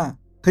ปุณว่า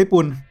เฮ้ยปุ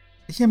ณ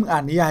ไอ้เหี้ยมึงอ่า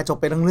นนิยายจบ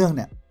ไปเรื่องเ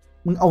นี่ย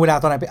มึงเอาเวลา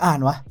ตอนไหนไปอ่าน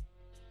วะ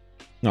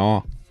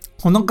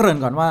ผมต้องเกริ่น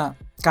ก่อนว่า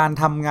การ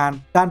ทำงาน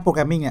ด้านโปรแก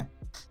รมมิ่งเนี่ย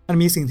มัน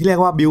มีสิ่งที่เรีย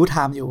กว่า build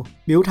time อยู่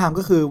build time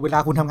ก็คือเวลา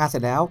คุณทำงานเสร็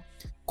จแล้ว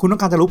คุณต้อ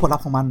งการจะรู้ผลลัพ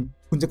ธ์ของมัน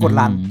คุณจะกด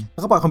รันแล้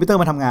วก็ปล่อยคอมพิวเตอร์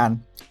มาทำงาน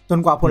จน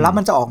กว่าผลลัพธ์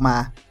มันจะออกมา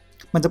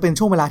มันจะเป็น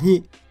ช่วงเวลาที่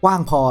ว่า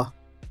งพอ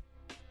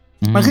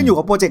มันขึ้นอยู่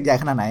กับโปรเจกต์ใหญ่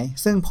ขนาดไหน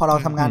ซึ่งพอเรา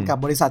ทำงานกับ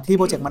บริษัทที่โ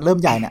ปรเจกต์มันเริ่ม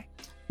ใหญ่เนี่ย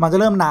มันจะ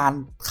เริ่มนาน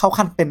เข้า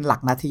ขั้นเป็นหลั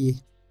กนาที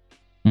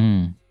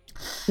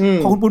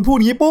พอคุณปุณพูด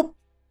งี้ปุ๊บ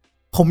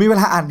ผมมีเว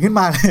ลาอ่านขึ้น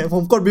มาเลยผ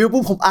มกดบิว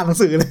ปุ๊บผมอ่านหนัง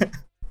สือเลย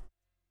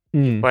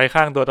ไว้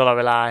ข้างตัวตลอด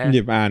เวลาห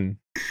ยิบอ่าน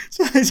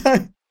ใช่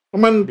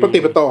มันปฏิ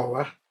ปต่อว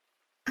ะ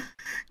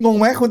งง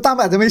ไหมคุณตั้ม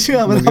อาจจะไม่เชื่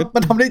อมั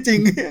นทำได้จริง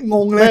ง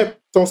งเลย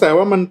สงสัย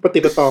ว่ามันปฏิ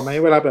ปต่อไหม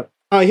เวลาแบบ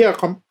เฮีย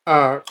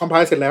คอมไพ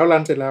ล์เสร็จแล้วรั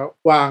นเสร็จแล้ว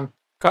วาง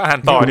ก็อ่าน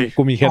ต่อดิ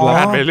กูมีเคล็ดลับ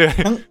อ่านไปเรื่อย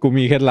กู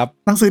มีเคล็ดลับ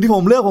หนังสือที่ผ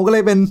มเลือกผมก็เล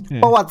ยเป็น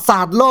ประวัติศา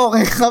สตร์โลกไง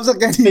ครับส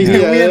แกนดิเน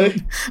เวียน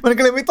มัน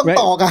ก็เลยไม่ต้อง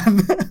ต่อกัน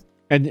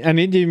อัน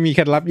นี้จะมีเค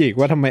ล็ดลับอีก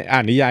ว่าทำไมอ่า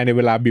นนิยายในเ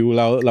วลาบิว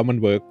แล้วมัน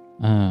เวิร์ก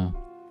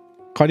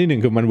ข้อที่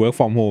1คือมัน work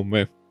from home เ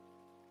ว้ย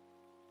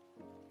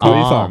ข้อ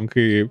ที่2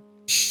คือ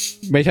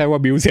ไม่ใช่ว่า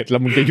บิวเสร็จแล้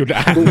วมึงจะหยุด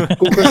อ่าน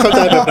กูก็เข้าใ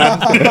จแบบนั้น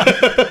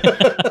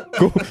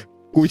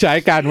กูใช้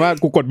การว่า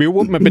กูกดบิว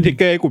ปุ๊บมันเป็นทริก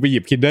เกอร์ให้กูไปหยิ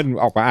บ Kindle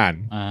ออกมาอ่าน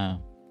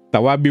แต่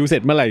ว่าบิวเสร็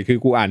จเมื่อไหร่คือ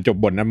กูอ่านจบ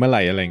บทนั้นเมื่อไห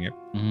ร่อะไรเงี้ย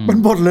เป็น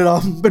บทเลยเหรอ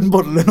เป็นบ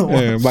ทเลยเหรอ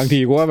บางที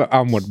กูว่าแบบเอ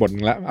าหมดบท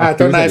แล้วเ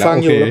จ้านายฟัง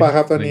อยู่หรือเปล่าค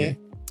รับตอนนี้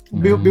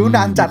บิวน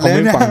านจัดเลย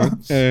เนี่ย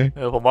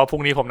ผมว่าพรุ่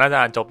งนี้ผมน่าจะ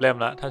อ่านจบเล่ม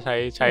แล้วถ้า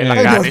ใช้หลัก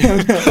การนี้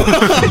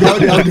เ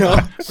ดี๋ยว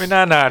ไม่น่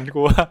านานกู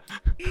ว่า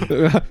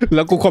แ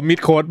ล้วกูคอมมิต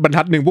โค้ดบรร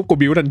ทัด1ปุ๊บกู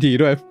บิวทันที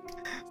ด้วย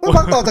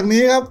ฟังต่อจาก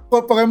นี้ครับ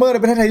โปรแกรมเมอร์ใน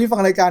ประเทศไทยที่ฟั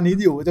งรายการนี้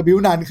อยู่จะบิว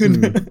นานขึ้น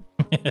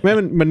ไม่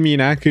มันมี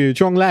นะคือ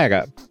ช่วงแรก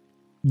อ่ะ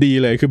ดี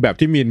เลยคือแบบ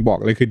ที่มีนบอก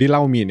เลยคือที่เล่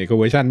ามีนเนี่ยคือ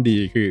เวอร์ชันดี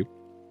คือ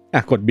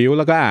กดบิว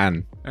แล้วก็อ่าน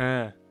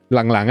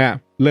หลังๆอ่ะ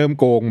เริ่ม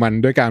โกงมัน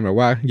ด้วยการแบบ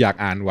ว่าอยาก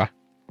อ่านวะ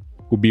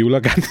กูบิวแล้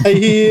วกันไอ้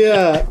เหี้ย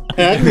แ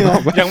ฮกเนี่ย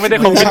ยังไม่ได้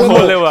คอมพิวโค้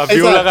ดเลยว่ะ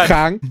บิวแล้วกัน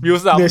ค้างบิว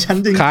ซ้ำเดี๋ยวฉัน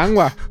จริงค้าง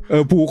ว่ะ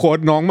ผูโค้ด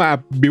น้องมา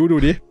บิวดู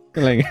ดิ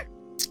อะไรเงี้ย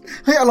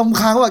ให้อารมณ์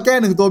ค้างว่ะแก้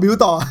1ตัวบิว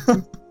ต่อ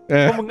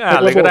พวกมึงอ่าน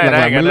เลยก็ได้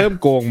มันเริ่ม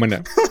โกงมันอ่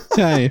ะ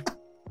ใช่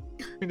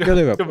ก็เล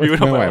ยแบบไ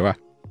ม่ไหวว่ะ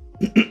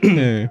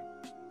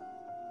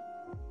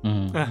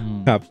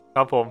ค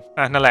รับผม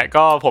นั่นแหละ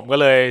ก็ผมก็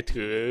เลย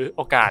ถือโ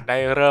อกาสได้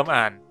เริ่ม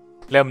อ่าน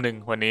เล่ม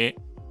1วันนี้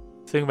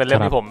ซึ่งเป็นเล่ม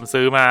ที่ผม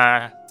ซื้อมา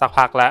สัก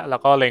พักแล้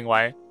วก็เล็งไ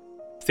ว้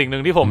สิ่งหนึ่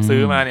งที่ผมซื้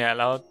อมาเนี่ย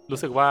แล้วรู้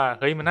สึกว่า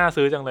เฮ้ยมันน่า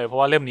ซื้อจังเลยเพราะ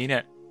ว่าเล่มนี้เนี่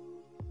ย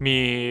มี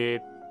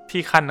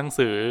ที่ขั้นหนัง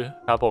สือ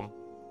ครับผม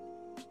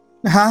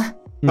ฮะ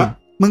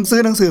มึงซื้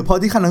อหนังสือเพราะ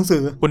ที่ขั้นหนังสื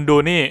อคุณดู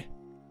นี่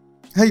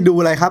ให้ดู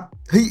อะไรครับ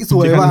เฮ้ยส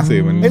วยว่ะ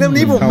ไอ้เล่ม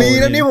นี้ผม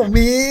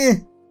มี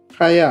ใค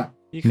รอ่ะ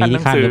ที่ขั้นห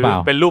นังสือ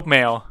เป็นรูปแม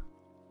ว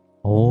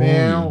โอ้แม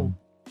ว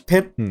เพ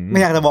ชรไม่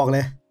อยากจะบอกเล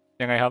ย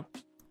ยังไงครับ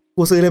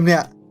กูซื้อเล่มเนี้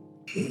ย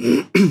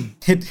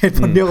เหตุ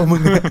ผลเดียวกับมึ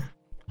ง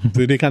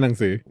ซื้อที่ขั้นหนัง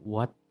สือ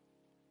what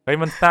เฮ้ย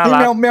มันน่ารัก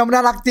แมวมัน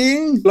น่ารักจริง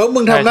แล้วมึ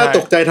งทำหน้าต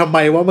กใจทำไม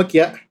วะเมื่อ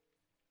กี้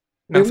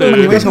หนังสือมัน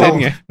ยังไม่โชว์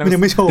ไงมันยั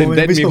งไม่โชว์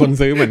มีคน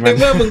ซื้อเหมือนมัน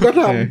เมื่อมึงก็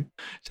ท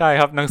ำใช่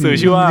ครับหนังสือ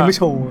ชื่อว่า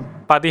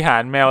ปาฏิหา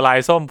ริย์แมวลาย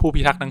ส้มผู้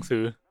พิทักษ์หนังสื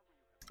อ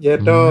เย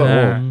โด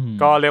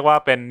ก็เรียกว่า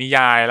เป็นนิย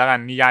ายแล้วกัน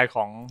นิยายข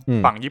อง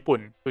ฝั่งญี่ปุ่น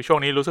คือช่วง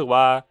นี้รู้สึก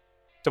ว่า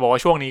จะบอกว่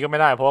าช่วงนี้ก็ไม่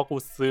ได้เพราะว่ากู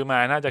ซื้อมา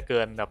น่าจะเกิ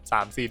นแบบ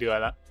 3-4 เดือน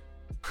แล้ว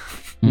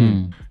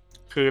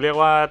คือเรียก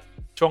ว่า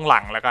ช่วงหลั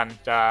งแล้วกัน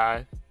จะ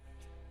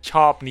ช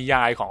อบนิย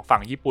ายของฝั่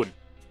งญี่ปุ่น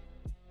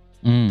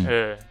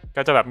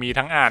ก็จะแบบมี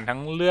ทั้งอ่านทั้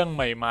งเรื่องใ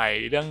หม่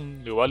ๆเรื่อง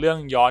หรือว่าเรื่อง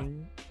ย้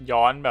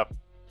อนแบบ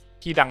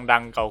ที่ดั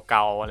งๆเ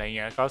ก่าๆอะไรเ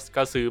งี้ย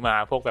ก็ซื้อมา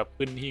พวกแบบ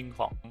ขึ้นหิ้ง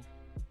ขอ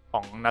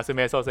งนาซึเม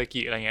ะโซเซ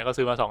กิอะไรเงี้ยก็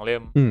ซื้อมา2 เล่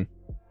ม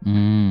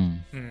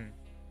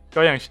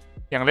ก็อ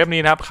ย่างเล่ม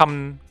นี้นะครับ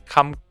ค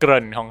ำเก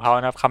ริ่นของเขา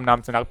นะครับคำน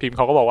ำสำนักพิมพ์เ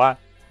ขาก็บอกว่า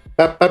แ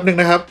ป๊บนึง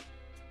นะครับ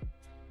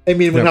ไอ้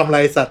มีนมึงทำอะไร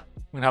สัตว์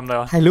มึงทำอะไร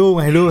วะถ่ายรูป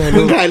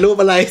มึงถ่ายรูป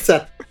อะไรสั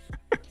ตว์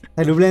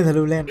ถ่ายรูปเล่นถ่าย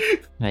รู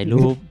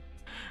ป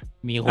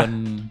มีค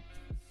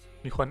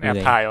นแอบ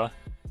ถ่ายวะ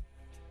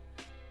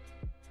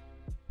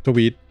ท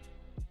วีต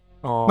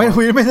ไม่ท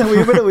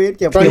วีต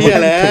เก็บไป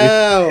แล้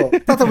ว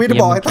ถ้าทวีต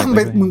บอกให้ตั้งไป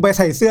มึงไปใ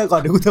ส่เสื้อก่อ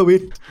นเดี๋ยวกูทวี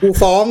ตกู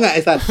ฟ้องไ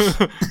อ้สัตว์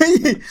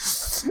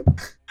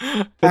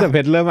แต่เพ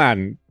ชรเริ่มอ่าน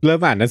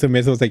นาซึเม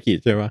ะโซเซกิ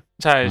ใช่ไหม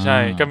ใช่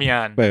ก็มี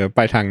อ่านไ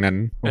ปทางนั้น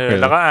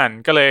แล้วก็อ่าน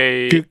ก็เลย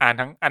อ่าน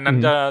ทั้งอันนั้น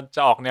จ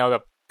ะออกแนวแบ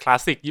บคลาส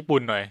สิกญี่ปุ่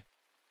นหน่อย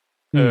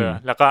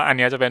แล้วก็อัน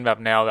นี้จะเป็นแบบ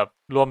แนวแบบ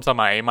ร่วมส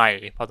มัยใหม่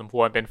พอสมค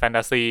วรเป็นแฟนต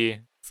าซี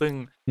ซึ่ง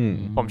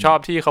ผมชอบ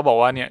ที่เขาบอก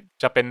ว่าเนี่ย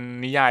จะเป็น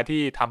นิยาย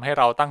ที่ทำให้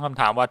เราตั้งคำ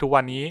ถามว่าทุก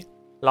วันนี้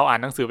เราอ่าน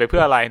หนังสือไปเพื่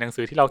ออะไรหนัง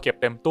สือที่เราเก็บ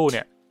เต็มตู้เ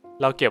นี่ย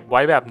เราเก็บไ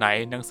ว้แบบไหน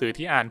หนังสือ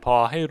ที่อ่านพอ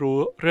ให้รู้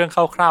เรื่อง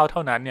คร่าวๆเท่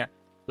านั้นเนี่ย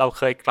เราเ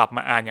คยกลับม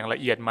าอ่านอย่างละ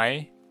เอียดไหม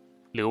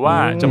หรือว่า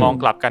จะมอง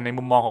กลับกันใน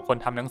มุมมองของคน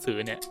ทำหนังสือ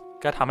เนี่ย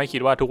ก็ทำให้คิ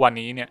ดว่าทุกวัน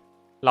นี้เนี่ย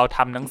เราท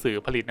ำหนังสือ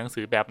ผลิตหนัง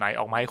สือแบบไหน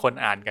ออกมาให้คน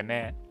อ่านกันแ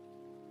น่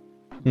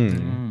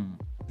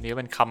นี่เ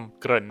ป็นคำ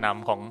เกริ่นน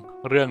ำของ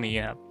เรื่องนี้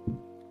ครับ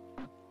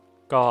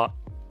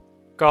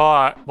ก็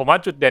ผมว่า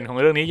จุดเด่นของ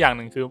เรื่องนี้อย่างห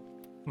นึ่งคือ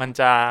มัน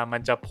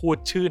จะพูด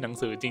ชื่อหนัง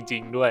สือจริ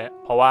งๆด้วย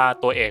เพราะว่า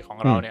ตัวเอกของ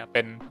เราเนี่ยเ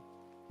ป็น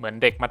เหมือน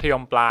เด็กมัธย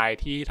มปลาย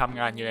ที่ทำ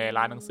งานอยู่ใน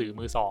ร้านหนังสือ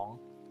มือสอง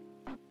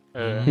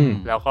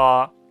แล้ว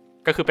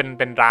ก็คือ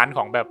เป็นร้านข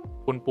องแบบ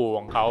คุณปู่ข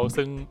องเขา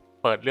ซึ่ง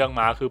เปิดเรื่อง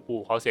มาคือปู่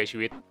เขาเสียชี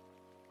วิต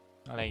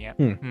อะไรเงี้ย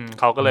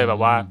เขาก็เลยแบ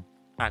บว่า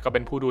ก็เป็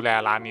นผู้ดูแล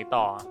ร้านนี้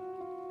ต่อ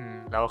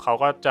แล้วเขา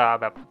ก็จะ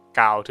แบบ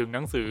กล่าวถึงห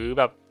นังสือ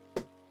แบบ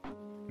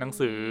หนัง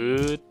สือ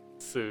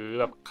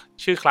แบบ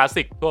ชื่อคลาส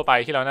สิกทั่วไป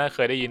ที่เราน่าเค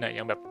ยได้ยินอ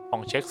ย่างแบบขอ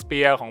งเชคสเปี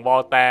ยร์ของวอ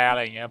ลแตร์อะไ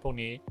รอย่างเงี้ยพวก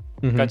นี้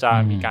ก็จะ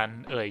มีการ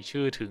เอ่ย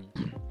ชื่อถึง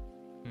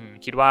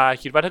คิดว่า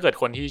ถ้าเกิด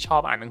คนที่ชอ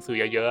บอ่านหนังสือ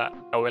เยอะ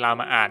ๆเอาเวลา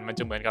มาอ่านมัน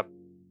จะเหมือน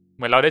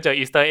เราได้เจอ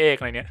อีสเตอร์เอ็ก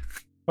อะไรเนี้ย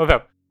ว่าแบ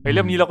บเฮ้ยเ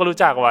ล่มนี้เราก็รู้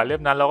จักว่ะเล่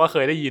มนั้นเราก็เค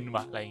ยได้ยิน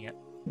ว่ะอะไรเงี้ย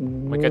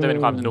มันก็จะเป็น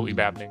ความสนุกอีก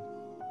แบบนึง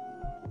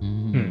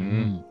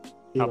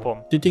ครับผม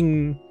จริง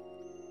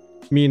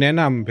ๆมีแนะ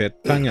นำเพจ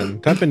ตั้งอย่าง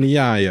ถ้าเป็นนิ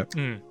ยายอ่ะ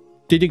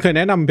จริงๆเคยแ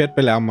นะนำเพชรไป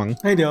แล้วมั้ง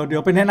เดี๋ย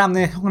วไปแนะนำเ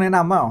นี่ยต้องแนะน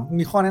ำเปล่า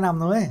มีข้อแนะนำ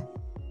นะเว้ย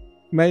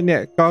ไม่เนี่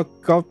ย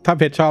ก็ถ้า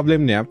เพชรชอบเล่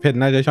มเนี้ยเพชร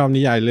น่าจะชอบ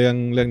นิยายเรื่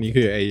องนี้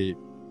คือไอ้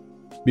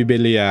บิเบ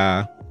เลีย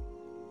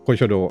โคโ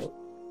ชโด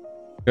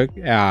ก็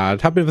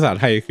ถ้าเป็นภาษา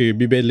ไทยคือ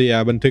บิเบเลีย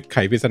บันทึกไข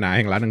ปริศนาแ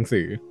ห่งร้านหนัง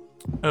สือ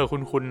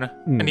คุ้นๆนะ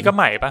อันนี้ก็ใ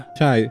หม่ปะ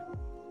ใช่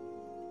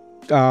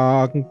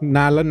น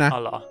านแล้วนะ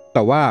แ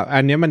ต่ว่าอั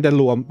นนี้มันจะ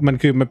รวมมั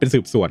นเป็นสื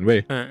บสวนเว้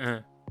ย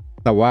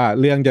แต่ว่า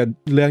เรื่อง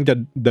จะ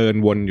เดิน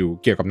วนอยู่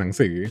เกี่ยวกับหนัง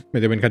สือมัน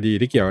จะเป็นคดี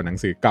ที่เกี่ยวกับหนัง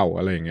สือเก่า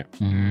อะไรอย่างเงี้ย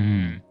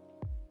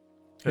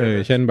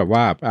เช่นแบบ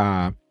ว่า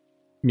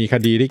มีค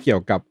ดีที่เกี่ย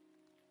วกับ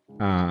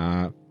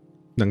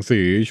หนังสื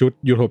อชุด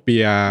ยูโทเปี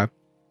ย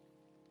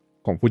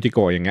ของฟูจิโก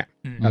ะอย่างเงี้ย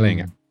อะไรอย่าง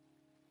เงี้ย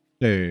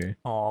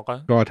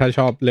ก็ถ้าช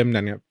อบเล่ม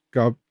นั้นเนี่ย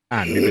ก็อ่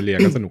านบิเบเลีย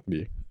ก็สนุก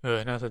ดี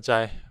น่าสนใจ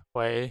ไ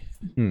ว้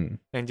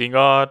จริงๆ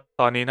ก็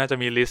ตอนนี้น่าจะ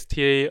มีลิสต์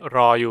ที่ร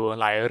ออยู่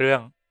หลายเรื่อ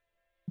ง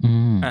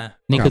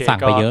นี่คือสั่ง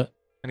ไปเยอะ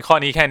เป็นข้อ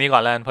นี้แค่นี้ก่อ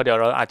นแล้วเพราะเดี๋ยว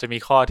เราอาจจะมี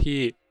ข้อที่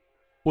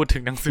พูดถึ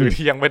งหนังสือ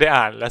ที่ยังไม่ได้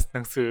อ่านและห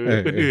นังสือ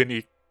อื่นๆ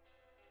อีก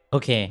โอ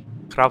เค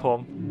ครับผม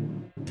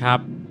ครับ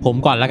ผม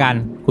ก่อนละกัน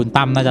คุณ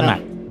ตั้มน่าจะหนัก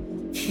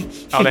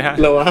เอาเลยฮะ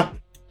แล้ววะ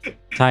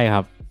ใช่ค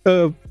รับ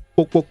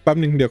ปุ๊กแป๊บ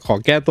นึงเดี๋ยวขอ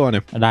แก้ตัวหน่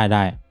อยไ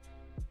ด้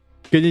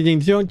คือจริง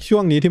ๆช่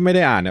วงนี้ที่ไม่ไ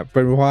ด้อ่านเนี่ยเป็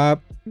นเพราะว่า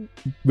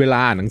เวลา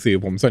อ่านหนังสือ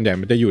ผมส่วนใหญ่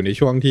มันจะอยู่ใน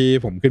ช่วงที่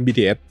ผมขึ้น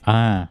BTS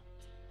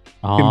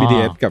ขึ้น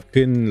BTS กับ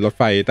ขึ้นรถไ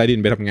ฟใต้ดิน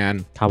ไปทำงาน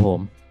ครับผม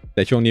แ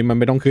ต่ช่วงนี้มัน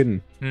ไม่ต้องขึ้น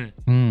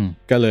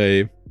ก็เลย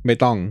ไม่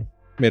ต้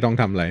อง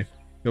ทำอะไร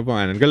ก็ประม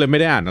าณนั้นก็เลยไม่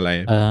ได้อ่านอะไร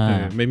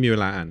ไม่มีเว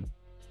ลาอ่าน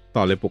ต่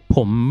อเลยปุ๊บผ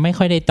มไม่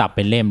ค่อยได้จับเ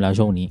ป็นเล่มแล้ว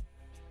ช่วงนี้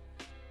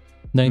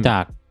เนื่องจา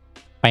ก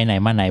ไปไหน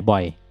มาไหนบ่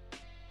อย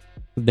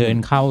เดิน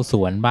เข้าส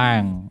วนบ้าง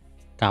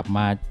กลับม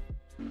า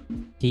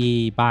ที่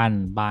บ้าน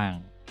บ้าง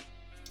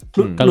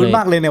ก็ลุ้นม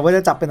ากเลยเนี่ยว่าจ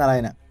ะจับเป็นอะไร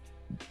เนี่ย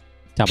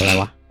จับอะไร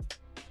วะ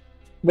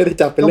ไม่ได้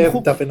จับเป็นเล่ม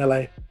จับเป็นอะไร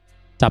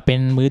จับเป็น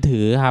มือถื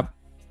อครับ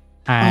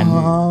อ่าน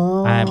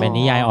เป็น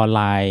นิยายออนไ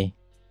ลน์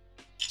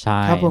ใช่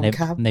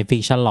ในฟิ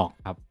กชั่นล็อก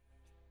ครับ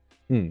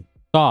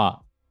ก็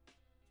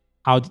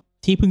เอา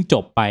ที่เพิ่งจ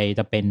บไปจ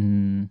ะเป็น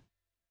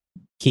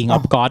King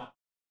of God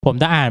ผม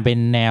จะอ่านเป็น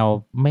แนว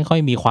ไม่ค่อย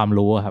มีความ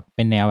รู้ครับเ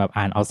ป็นแนวแบบ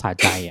อ่านเอาสะ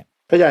ใจอ่ะ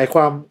ขยายคว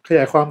า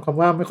มคำ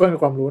ว่าไม่ค่อยมี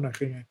ความรู้หน่อย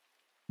คือไง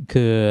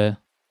คือ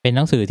เป็นห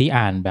นังสือที่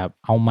อ่านแบบ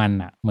เอามัน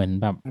อ่ะเหมือน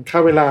แบบฆ่า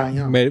เวลาอย่างเ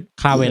งี้ย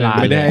ฆ่าเวลา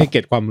ไม่ได้ให้เ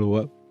ก็บความรู้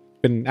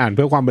เป็นอ่านเ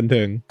พื่อความบันเ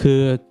ทิงคื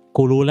อ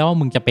กูรู้แล้วว่า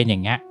มึงจะเป็นอย่า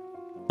งเงี้ย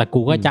แต่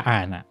กูก็จะอ่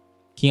านอ่ะ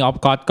King of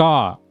God ก็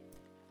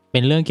เป็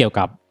นเรื่องเกี่ยว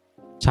กับ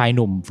ชายห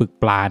นุ่มฝึก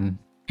ปราณ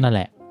นั่นแห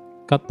ละ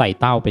ก็ไต่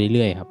เต้าไปเ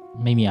รื่อยๆครับ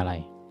ไม่มีอะไร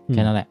แ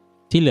ค่นั้นแหละ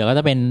ที่เหลือก็จ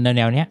ะเป็นแ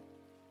นวเนี้ย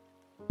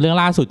เรื่อง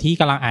ล่าสุดที่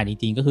กำลังอ่านจ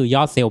ริงๆก็คือย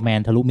อดเซลแม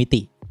นทะลุมิ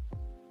ติ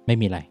ไม่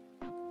มีอะไร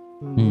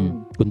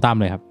คุณตั้ม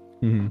เลยครับ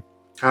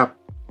ครับ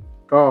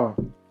ก็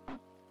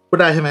พูด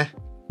ได้ใช่ไหม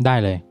ได้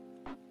เลย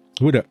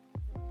พูดเถอะ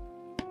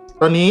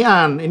ตอนนี้อ่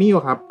านไอ้นี่อ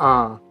ยู่ครับ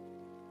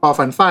พอ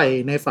ฝันใฝ่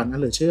ในฝันอัน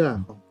เหลือเชื่อ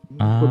ของ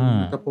คุณ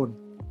ณัฐพล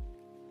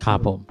ครับ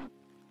ผม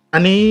อั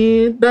นนี้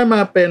ได้ม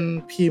าเป็น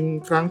พิมพ์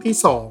ครั้งที่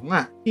2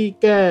อ่ะที่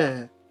แก้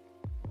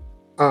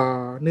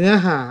เนื้อ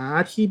หา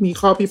ที่มี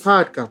ข้อพิพา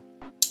ทกับ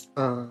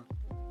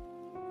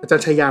อาจาร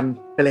ย์ชยัน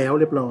ไปแล้ว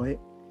เรียบร้อย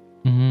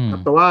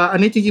แต่ว่าอัน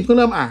นี้จริงๆเพิ่ง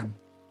เริ่มอ่าน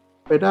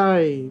ไปได้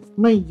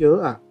ไม่เยอะ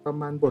อ่ะประ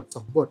มาณบท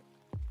2บท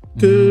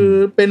คือ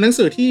เป็นหนัง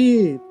สือที่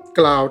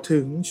กล่าวถึ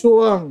งช่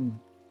วง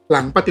ห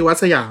ลังปฏิวัติ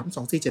สยาม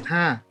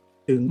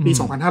2475ถึงปี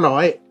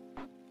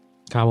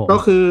2500ครับก็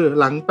คือ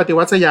หลังปฏิ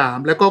วัติสยาม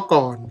แล้วก็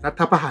ก่อนรั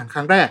ฐประหารค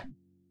รั้งแรก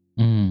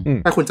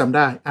ถ้าคุณจำไ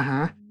ด้ฮ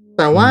ะแ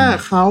ต่ว่า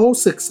เขา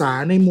ศึกษา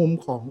ในมุม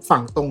ของฝั่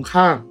งตรง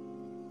ข้าม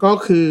ก็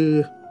คือ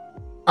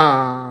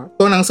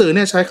ตัวหนังสือเ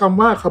นี่ยใช้คำ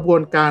ว่าขบว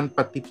นการป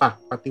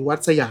ฏิวั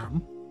ติสยาม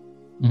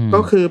ก็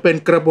คือเป็น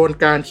กระบวน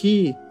การที่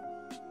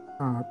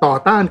ต่อ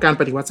ต้านการ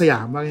ปฏิวัติสยา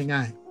มว่า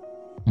ง่าย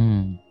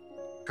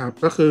ๆครับ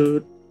ก็คือ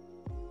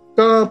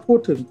ก็พูด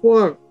ถึงพว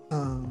ก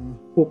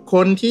บุคค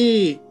ล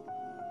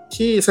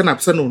ที่สนับ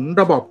สนุน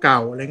ระบอบเก่า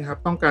อะไรเงี้ยครั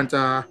บต้องการจ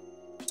ะ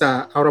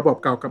เอาระบอบ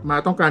เก่ากลับมา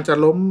ต้องการจะ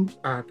ล้ม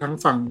ทาง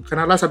ฝั่งคณ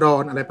ะราษฎ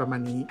รอะไรประมา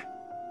ณนี้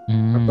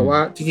แต่ว่า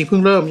จริงๆเพิ่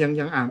งเริ่ม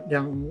ยังอ่าน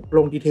ยังล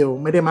งดีเทล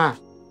ไม่ได้มาก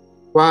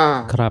ว่า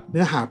เ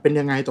นื้อหาเป็น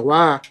ยังไงแต่ว่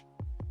า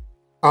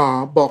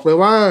บอกเลย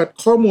ว่า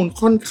ข้อมูล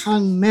ค่อนข้า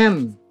งแน่น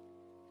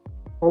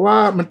เพราะว่า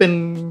มันเ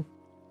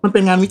ป็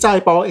นงานวิจัย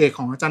ป.เอกข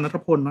องอาจารย์ณัฐ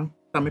พลมั้ง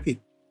จำไม่ผิด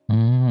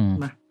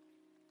นะ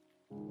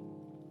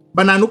บ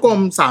รรณานุกรม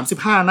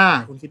35 หน้า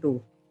คุณคิดดู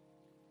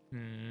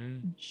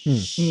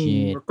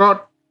แล้วก็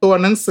ตัว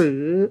หนังสื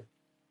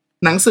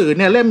อเ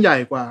นี่ยเล่มใหญ่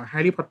กว่าแฮ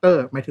ร์รี่พอตเตอ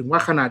ร์หมายถึงว่า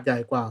ขนาดใหญ่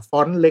กว่าฟ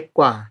อนต์เล็ก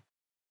กว่า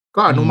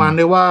ก็อนุมานไ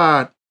ด้ว่า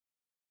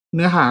เ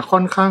นื้อหาค่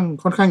อน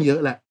ข้างเยอะ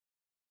แหละ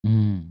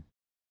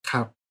ค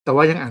รับแต่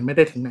ว่ายังอ่านไม่ไ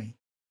ด้ถึงไหน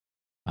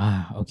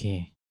โอเค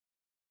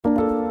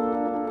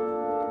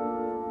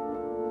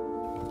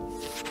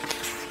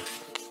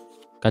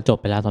ก็จบ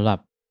ไปแล้วสำหรับ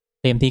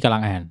เล่มที่กำลั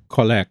งอ่านข้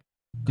อแรก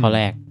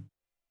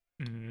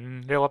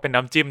เรียกว่าเป็น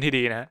น้ำจิ้มที่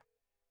ดีนะ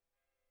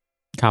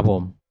ครับผ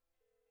ม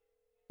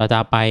เราจะ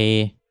ไป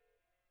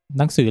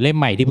หนังสือเล่ม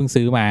ใหม่ที่เพิ่ง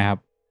ซื้อมาครับ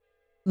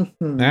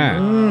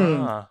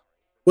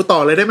กูต่อ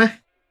เลยได้ไหม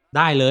ไ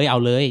ด้เลยเอา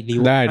เลยรี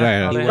วิวได้ก็ได้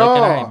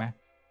ไหม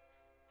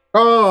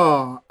ก็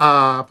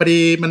พอดี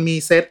มันมี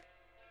เซ็ต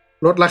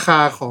ลดราคา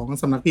ของ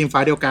สำนักพิมพ์ฟ้า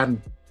เดียวกัน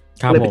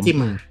เลยไปจิ้ม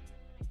มา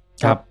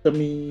ครับจะ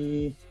มี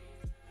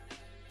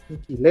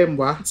กี่เล่ม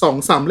วะ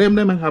 2-3 เล่มไ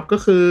ด้มั้งครับก็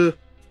คือ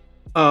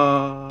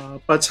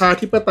ประชา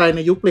ธิปไตยใน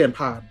ยุคเปลี่ยน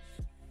ผ่าน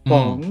ข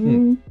อง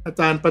อา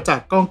จารย์ประจัก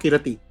ษ์ก้องกีร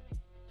ติ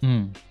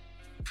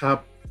ครับ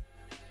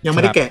ยังไ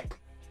ม่ได้แกะ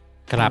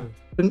ครับ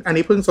อัน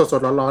นี้เพิ่งส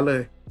ดๆร้อนๆเล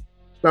ย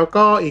แล้ว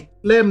ก็อีก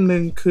เล่มห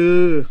นึ่งคือ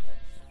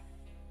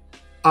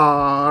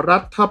รั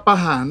ฐประ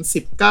หาร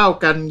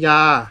19 กันย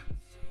า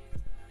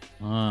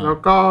แล้ว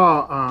ก็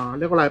เ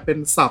รียกว่าอะไรเป็น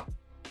ศัพท์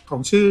ขอ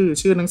ง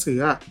ชื่อหนังสือ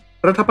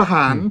รัฐประห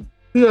าร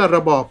เพื่อร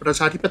ะบอบประ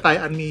ชาธิปไตย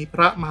อันมีพ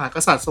ระมหาก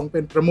ษัตริย์ทรงเป็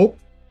นประมุข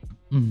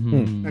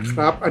นะค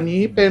รับอัน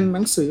นี้เป็นห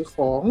นังสือข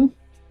อง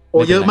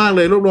เยอะมากเ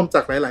ลยรวบรวมจ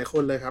ากหลายๆค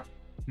นเลยครับ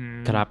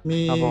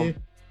มี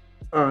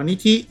นิ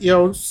ธิเอีย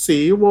วศรี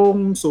วง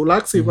ศ์สุรั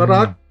กษ์ศิว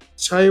รักษ์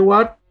ชัย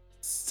วัฒน์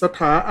สถ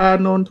าอา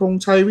นนท์ธง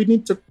ชัยวินิ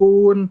จ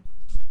กูล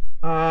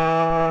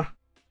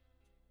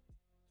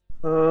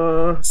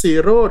ศรี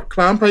โรจน์ค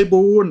ล้ามไพ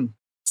บูลย์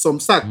สม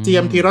ศักดิ์เจีย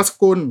มธีรส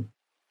กุล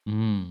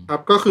ครั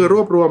บก็คือร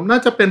วบรวมน่า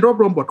จะเป็นรวบ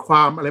รวมบทคว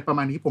ามอะไรประม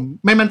าณนี้ผม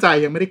ไม่มั่นใจ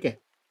ยังไม่ได้แกะ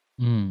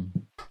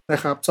นะ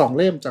ครับ2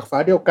 เล่มจากฟ้า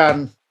เดียวกัน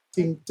จ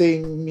ริง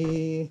ๆมี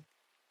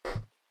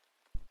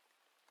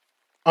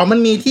มัน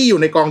มีที่อยู่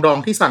ในกองดอง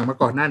ที่สั่งมา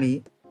ก่อนหน้านี้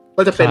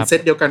ก็จะเป็นเซต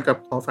เดียวกันกับ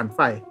ขอฝันใ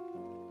ฝ่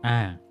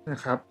นะ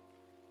ครับ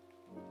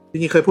จ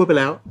ริงๆเคยพูดไป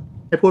แล้ว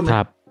ให้พูดไหม ค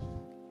รับ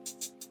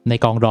ใน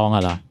กองดอง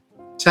เหรอ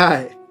ใช่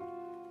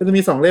ก็จะ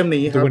มี2เล่ม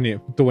นี้ค ตั รับ ว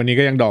นี้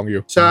ก็ยังดองอ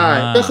ยู่ ใช่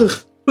ก็คือ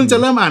เพิ่งจะ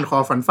เริ่มอ่านขอ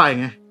ฝันไฟ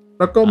ไง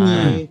แล้วก็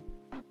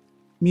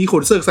มีขุ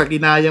นศึกศักดิ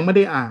นายังไม่ไ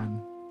ด้อ่าน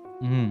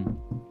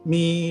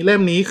มีเล่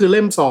มนี้คือเ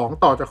ล่ม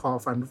2ต่อจากขอ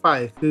ฝันไฟ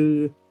คือ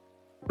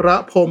พระ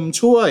พรหม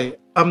ช่วย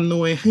อำน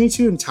วยให้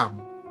ชื่นฉ่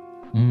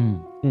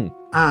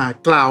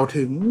ำกล่าว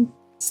ถึง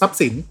ทรัพย์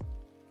สิน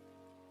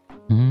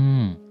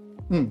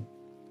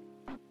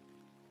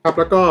ครับ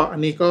แล้วก็อัน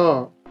นี้ก็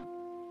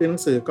เป็นหนั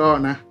งสือก็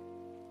นะ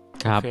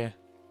ครับ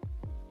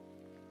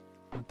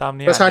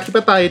ประชาธิป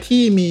ไตย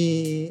ที่มี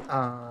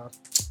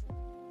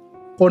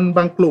คนบ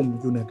างกลุ่ม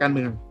อยู่เหนือการเ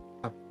มือง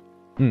ครับ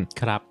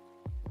ครับ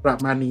ประ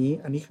มาณนี้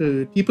อันนี้คือ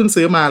ที่เพิ่ง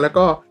ซื้อมาแล้ว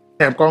ก็แ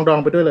ถมกองดอง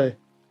ไปด้วยเลย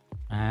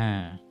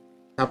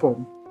ครับผม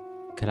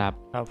ค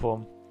รับผม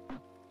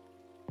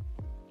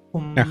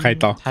ใคร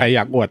ต่อใครอย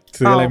ากอวด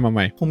ซื้ออะไรมาให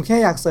ม่ผมแค่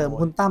อยากเสริม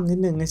คุณตั้มนิด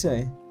นึงเฉ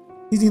ย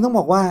ๆจริงๆต้องบ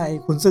อกว่าไอ้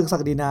ขุนศึกศั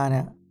กดินาเ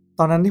นี่ย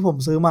ตอนนั้นที่ผม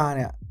ซื้อมาเ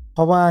นี่ยเพ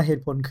ราะว่าเห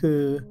ตุผลคือ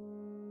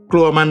ก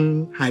ลัวมัน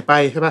หายไป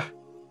ใช่ปะ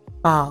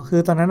เปล่าคื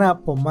อตอนนั้น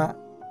ผม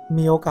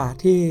มีโอกาส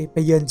ที่ไป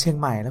เยือนเชียง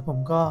ใหม่แล้วผม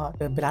ก็เ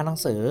ดินไปร้านหนั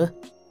งสือ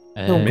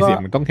ไม่เสีย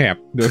งมันต้องแหบ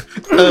ดู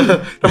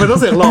ทำไมต้อง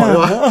เสียงหล่อเลย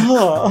วะ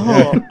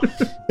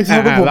คื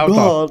อผม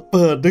ก็เ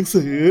ปิดหนัง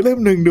สือเล่ม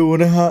หนึ่งดู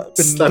นะฮะเ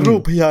ป็นรู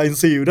ปพญาอิน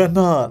ทรีอยู่ด้านห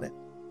น้าเนี่ย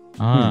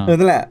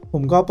นั่นแหละผ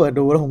มก็เปิด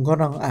ดูแล้วผมก็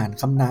ลองอ่าน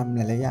คำนำห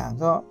ลายๆอย่าง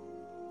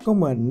ก็เ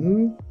หมือน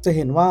จะเ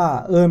ห็นว่า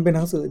มันเป็นห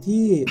นังสือ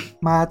ที่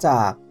มาจ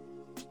าก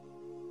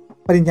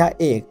ปริญญา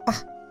เอกป่ะ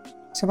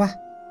ใช่ป่ะ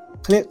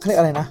เขาเรียก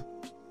อะไรนะ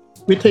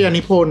วิทยา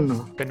นิพนธ์เหร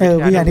อ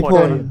วิทยานิพ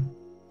นธ์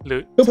หรือ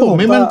ก็ผม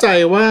ไม่มั่นใจ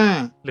ว่า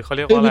หรือเขาเ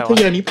รียกว่าอะไรวิท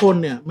ยานิพน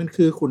ธ์เนี่ยมัน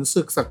คือขุน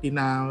ศึกศักดิน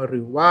าห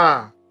รือว่า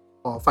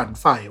ขอฝัน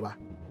ไฟวะ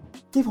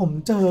ที่ผม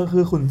เจอคื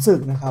อขุนศึ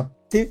กนะครับ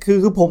ที่คื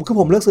อ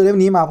ผมเลือกซื้อเล่ม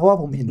นี้มาเพราะว่า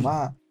ผมเห็นว่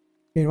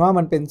า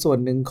มันเป็นส่วน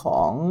หนึ่งข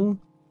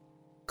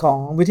อง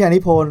วิทยานิ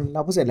พนธ์แล้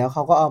วพอเสร็จแล้วเข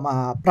าก็เอามา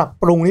ปรับ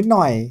ปรุงนิดห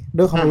น่อย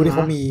ด้วยความรู้ที่เข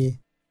ามี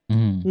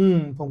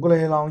ผมก็เล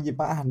ยลองหยิบ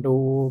มาอ่านดู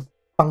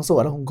บางส่ว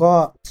นแล้วผมก็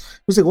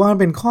รู้สึกว่ามัน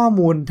เป็นข้อ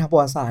มูลทางประ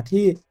วัติศาสตร์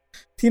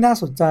ที่น่า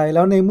สนใจแ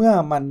ล้วในเมื่อ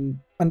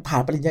มันผ่า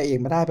นปริญญาเอก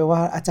มาได้แปลว่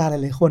าอาจารย์ห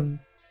ลายๆคน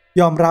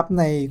ยอมรับ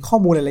ในข้อ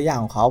มูลหลายๆอย่าง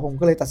ของเขาผม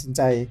ก็เลยตัดสินใ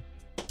จ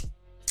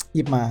ห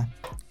ยิบมา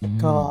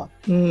ก็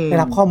ได้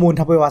รับข้อมูลท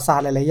างประวัติศาสต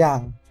ร์หลายๆอย่าง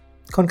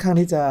ค่อนข้าง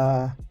ที่จะ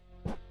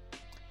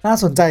น่า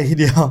สนใจที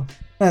เดียว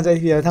น่าสนใจ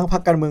ทีเดียวทั้งพร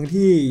รคการเมือง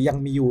ที่ยัง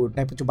มีอยู่ใ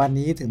นปัจจุบัน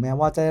นี้ถึงแม้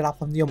ว่าจะได้รับ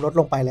ความนิยมลด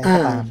ลงไปแล้วก็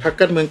ตามพรรค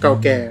การเมืองเก่า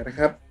แก่นะค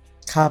รับ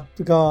ครับ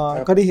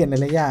ก็ได้เห็นห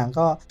ลายๆอย่าง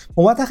ก็ผ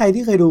มว่าถ้าใคร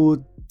ที่เคยดู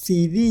ซี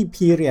รีส์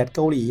พีเรียดเก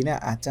าหลีเนี่ย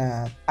อาจจะ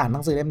อ่านห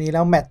นังสือเล่มนี้แ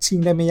ล้วแมทชิ่ง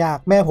ได้ไม่ยาก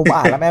แม่ผม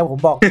อ่านแล้วแม่ผม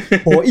บอก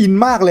โหอิน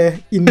มากเลย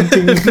อินจ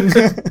ริง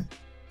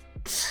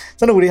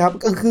สนุกดีครับ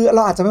คือเร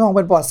าอาจจะไม่มองเ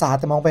ป็นประวัติศาสตร์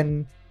แต่มองเ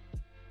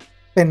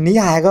ป็นนิ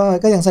ยาย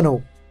ก็ยังสนุก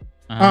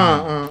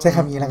ใช้ค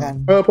ำนี้แล้วกัน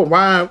ผม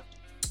ว่า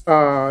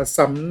ส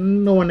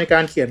ำนวนในกา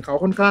รเขียนเขา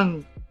ค่อนข้าง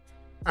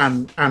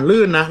อ่าน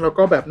ลื่นนะแล้ว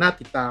ก็แบบน่า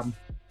ติดตาม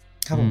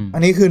ครับผมอั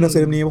นนี้คือหนังสื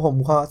อเล่มนี้ผม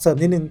ขอเสริม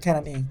นิดนึงแค่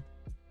นั้นเอง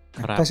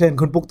ก็เชิญ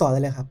คุณปุ๊กต่อไ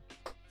ด้เลยครับ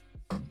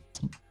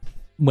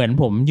เหมือน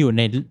ผมอยู่ใ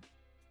น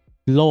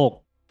โลก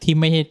ที่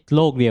ไม่ใช่โ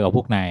ลกเดียวกับพ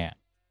วกนายอ่ะ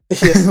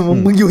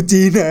มึงอยู่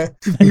จีนเหรอ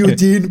มึงอยู่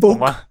จีนปุ๊ก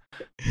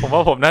ผมว่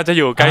าผมน่าจะอ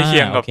ยู่ใกล้เคี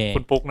ยงกับ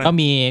คุณปุ๊กนะก็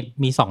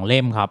มี2เ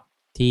ล่มครับ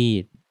ที่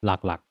ห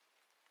ลัก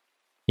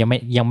ๆยัง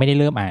ไม่ได้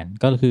เริ่มอ่าน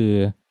ก็คือ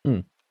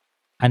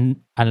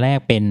อันแรก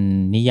เป็น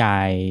นิยา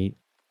ย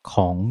ข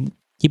อง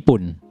ญี่ปุ่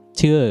น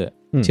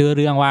ชื่อเ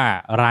รื่องว่า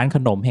ร้านข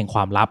นมแห่งคว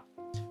ามลับ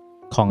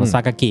ของซา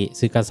กากิ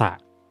ซึกาสะ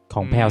ข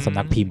องแพลสำ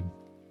นักพิมพ์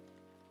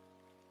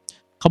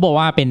เขาบอก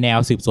ว่าเป็นแนว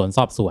สืบสวนส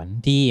อบสวน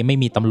ที่ไม่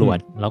มีตำรวจ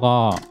แล้วก็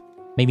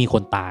ไม่มีค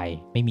นตาย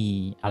ไม่มี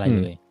อะไร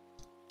เลย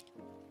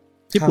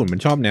ญี่ปุ่นมัน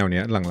ชอบแนวเ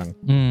นี้ยหลัง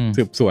ๆ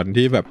สืบสวน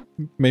ที่แบบ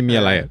ไม่มี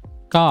อะไร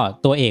ก็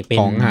ตัวเอกเป็น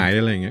ของหาย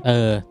อะไรอย่างเงี้ย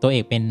ตัวเอ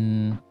กเป็น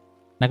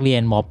นักเรีย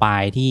นม.ปลา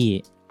ยที่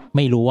ไ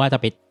ม่รู้ว่าจะ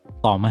ไป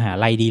ต่อมหา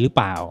ลัยดีหรือเ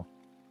ปล่า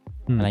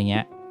อะไรเ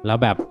งี้ยแล้ว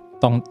แบบ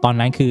ตอน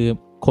นั้นคือ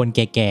คนแ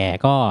ก่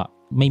ๆก็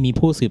ไม่มี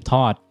ผู้สืบท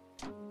อด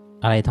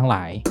อะไรทั้งหล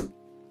าย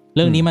เ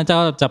รื่องนี้มัน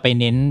จะไป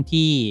เน้น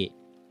ที่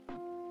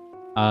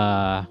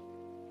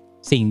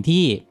สิ่ง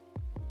ที่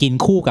กิน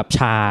คู่กับช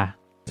า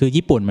คือ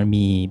ญี่ปุ่นมัน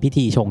มีพิ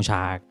ธีชงช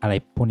าอะไร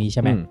พวกนี้ใ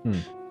ช่ไหม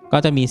ก็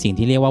จะมีสิ่ง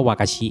ที่เรียกว่าวา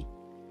กาชิ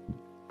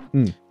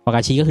วาก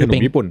าชิก็คือเป็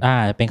น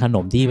เป็นขน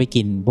มที่ไว้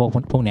กิน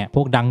พวกเนี้ยพ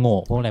วกดังโง่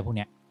พวกอะไรพวกเ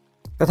นี้ย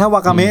แต่ถ้าวา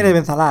กาเมะเลยเ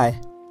ป็นสาหร่าย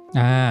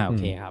โอ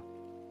เคครับ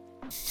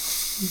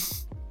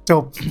จ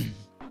บ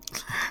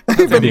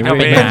เป็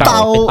นเตา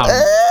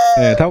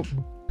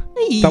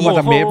ถ้าวาก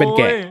าเมะเป็นแ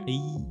กะ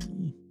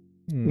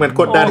เหมือน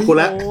กดดันกู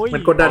แล้ว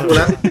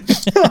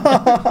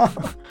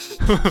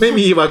ไม่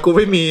มีว่ะกูไ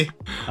ม่มี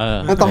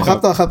ต่อครับ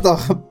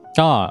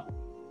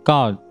ก็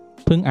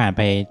เพิ่งอ่านไ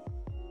ป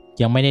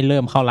ยังไม่ได้เริ่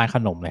มเข้าร้านข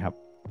นมเลยครับ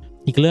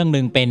อีกเรื่องนึ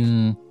งเป็น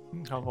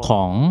ข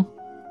อง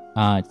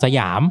สย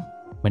าม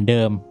เหมือนเ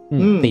ดิม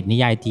ติดนิ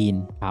ยายจีน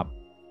ครับ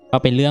ก็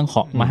เป็นเรื่องข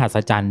องมหัศ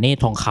จรรย์เนตร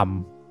ทองค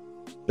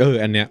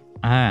ำอันเนี้ย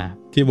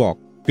ที่บอก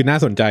คือน่า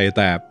สนใจแ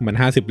ต่มัน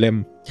50 เล่ม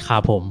ครั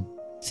บผม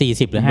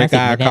40หรือ50ไม่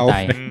แน่ใจ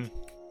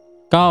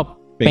ก็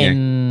เป็น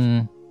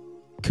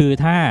คือ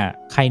ถ้า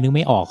ใครนึกไ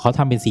ม่ออกเขาท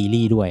ำเป็นซี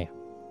รีส์ด้วย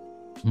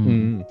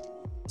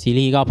ซี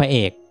รีส์ก็พระเอ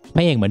ก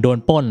เหมือนโดน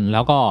ปล้นแ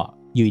ล้วก็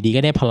อยู่ดี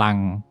ก็ได้พลัง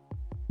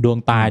ดวง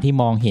ตาที่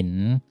มองเห็น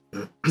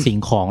สิ่ง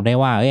ของได้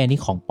ว่าอันนี้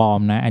ของปลอม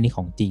นะอันนี้ข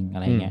องจริงอะ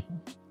ไรเงี้ย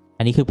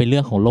อันนี้คือเป็นเรื่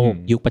องของโลก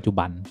ยุคปัจจุ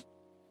บัน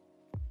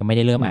ก็ไม่ไ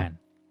ด้เริ่มอ่าน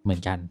เหมือ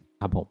นกัน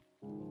ครับผม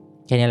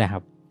แค่นี้แหละครั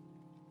บ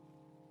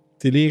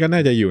ซีรีส์ก็น่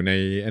าจะอยู่ใน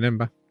อันนั้น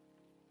ปะ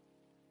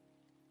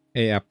แอ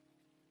ป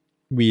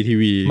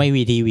VTV ไม่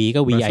VTV ก็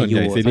VIU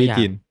ซีรีส์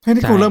จีนให้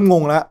ที่กูเริ่มง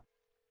งแล้ว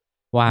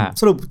ว่า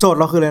สรุปโจทย์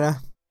เราคืออะไรนะ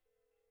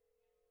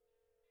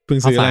เพิ่ง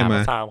ซื้ออะไรมา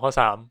ข้อ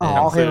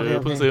3โอเค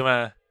เพิ่งซื้อมา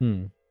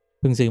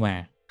เพิ่งซื้อมา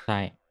ใช่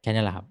แค่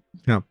นี้แหละครับ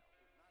ค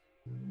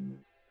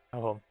รั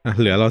บผม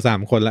เหลือเรา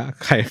3คนละ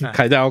ใค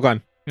รจะเอาก่อน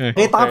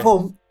ตามผม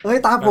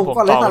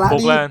ก่อนเลยสาระ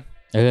ดี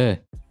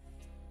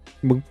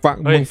มึง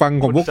ฟัง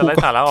ผมพวกจะไร้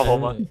สาระกว่าผม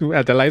อ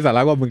าจจะไร้สาร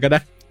ะกว่ามึงก็ได้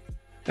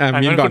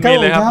มีก่อนมี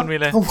เลยครับมี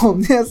เลยของผม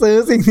เนี่ยซื้อ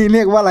สิ่งที่เ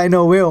รียกว่าไลท์โน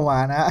เวลมา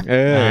นะ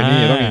นี่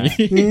ต้องอย่างนี้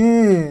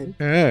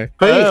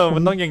เฮ้ยมั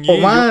นต้องอย่างนี้ผม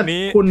ว่า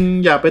คุณ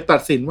อย่าไปตั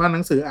ดสินว่าห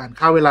นังสืออ่าน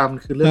ค่าเวลามัน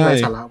คือเรื่องไร้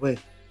สาระเว้ย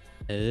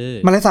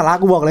มันไร้สาระ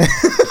กูบอกเลย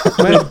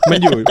มัน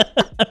อยู่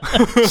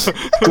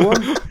กูว่า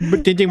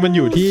จริงๆมันอ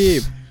ยู่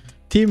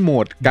ที่โหม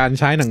ดการ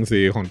ใช้หนังสื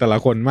อของแต่ละ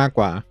คนมากก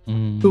ว่า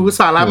คือ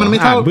สาระมันไม่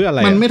เ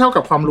ท่า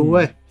กับความรู้เ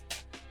ว้ย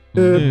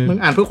คือมึง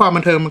อ่านเพื่อความ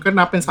บันเทิงมันก็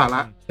นับเป็นสาระ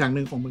อย่างห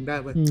นึ่งของมึงได้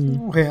เว้ย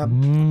โอเคครับ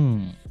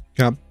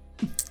ครับ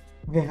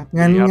โอเคครับ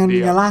งั้น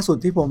ล่าสุด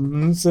ที่ผม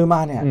ซื้อมา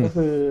เนี่ยก็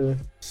คือ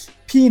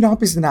พี่น้อง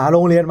ปริศนาโร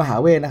งเรียนมหา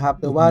เวทนะครับ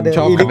หรือว่า The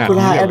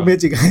Irregular at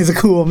Magic High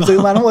School ผมซื้อ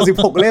มาทั้งหมด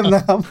16เล่มน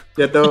ะครับเ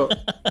ดี๋ยว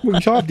มึง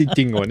ชอบจ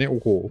ริงๆเหรอเนี่ยโ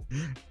อ้โห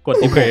กด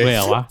16เลยเ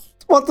หรอวะ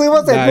พอซื้อม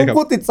าเสร็จปุ๊บ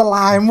กูติดสไล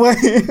ม์เว้ย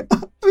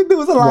ไปดู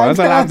สไลม์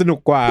สไลม์สนุก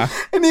กว่า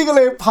ไอ้นี่ก็เ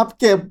ลยพับ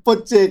เก็บโปร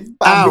เจกต์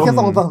อ่านไปแค่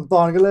2 ต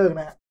อนก็เลิก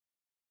นะ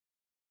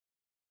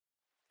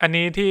อัน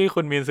นี้ที่คุ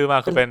ณมีนซื้อมา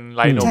คือเป็นไ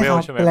ลท์โนเวล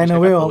ใช่ไหมเป็นไลท์โน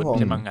เวลครับผม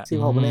ใช่มั้งอ่ะ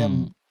16เล่ม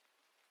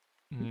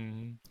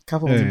ครับ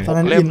ผมตอน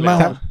นั้นอินมาก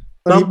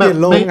ตอนนี้เปลี่ยน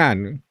โลก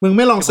มึงไ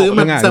ม่ลองซื้อ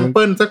มันแซมเ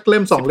ปิลสักเล่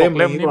ม2เล่ม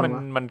นี้ก่อน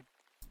มัน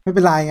ไม่เ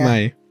ป็นไรไงไม่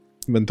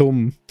มันทุ่ม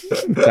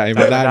ใจม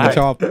าได้มัน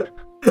ชอบ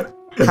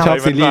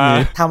ซีรีส์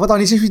นี้ถามว่าตอน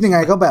นี้ชีวิตยังไง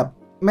ก็แบบ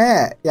แม่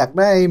อยาก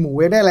ได้หมู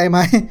ได้อะไรไหม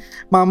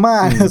มาม่า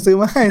ซื้อ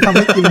มาให้ทำใ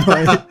ห้กินหน่อ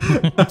ย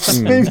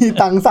ไม่มี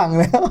ตังค์สั่ง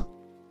แล้ว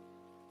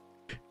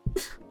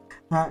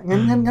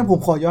งั้นผม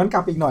ขอย้อนก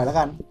ลับอีกหน่อยแล้ว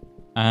กัน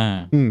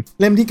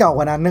เล่มที่เก่าก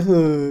ว่านั้นก็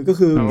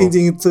คือจ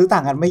ริงๆซื้อต่า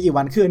งกันไม่กี่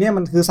วันคือเนี่ย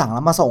มันคือสั่งแ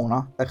ล้วมาส่งเน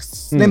าะแต่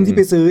เล่มที่ไ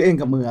ปซื้อเอง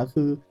กับมือ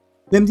คือ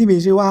เล่มที่มี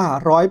ชื่อว่า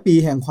100 ปี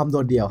แห่งความโด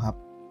ดเดี่ยวครับ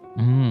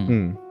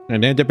อั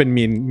นนี้จะเป็น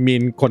มี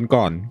นคน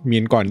ก่อนมี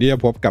นก่อนที่จะ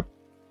พบกับ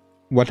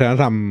วัฒน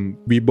ธรรม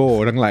วีโบ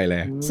ทั้งหลายเล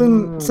ย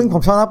ซึ่งผ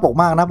มชอบหน้าปก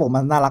มากนะปกมั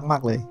นน่ารักมา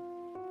กเลย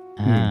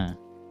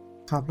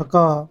ครับแล้ว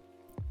ก็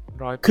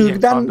คือ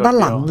ด้าน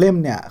หลังเล่ม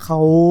เนี่ยเข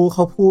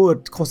าพูด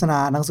โฆษณา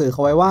หนังสือเข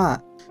าไว้ว่า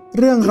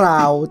เรื่องร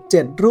าว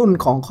7รุ่น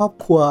ของครอบ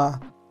ครัว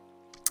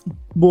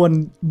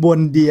บวน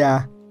เดีย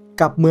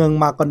กับเมือง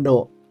มาคอนโด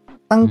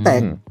ตั้ง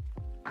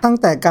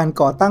แต่การ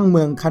ก่อตั้งเ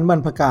มืองคันบัน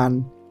พการ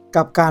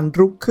กับการ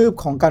รุกคืบ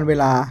ของการเว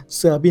ลาเ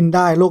สือบินไ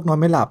ด้โลกนอน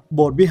ไม่หลับโ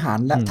บสถ์วิหาร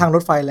และทางร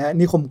ถไฟและ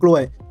นิคมกล้ว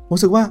ยผม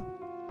รู้สึกว่า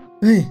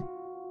เฮ้ย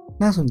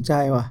น่าสนใจ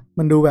ว่ะ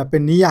มันดูแบบเป็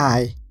นนิยาย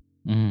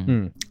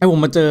ไอ้ผม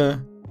มาเจอ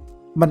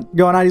มัน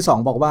ย่อหน้าที่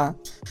2บอกว่า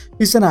ป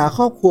ริศนาค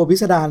รอบครัวพิ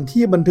สดาร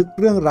ที่บันทึก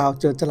เรื่องราว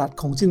เจิดจรัส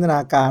ของจินตนา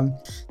การ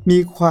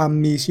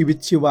มีชีวิต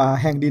ชีวา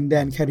แห่งดินแด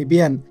นแคริบเบี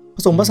ยนผ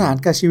สมผสาน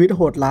กับชีวิตโ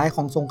หดร้ายข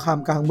องสงคราม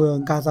กลางเมือง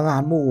การสังหา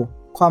รหมู่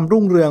ความ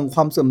รุ่งเรืองคว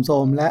ามเสื่อมโทร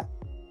มและ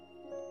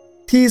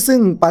ที่ซึ่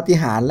งปาฏิ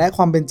หาริย์และค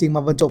วามเป็นจริงม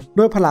าบรรจบ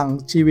ด้วยพลัง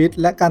ชีวิต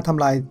และการท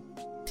ำลาย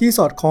ที่ส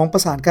อดคล้องปร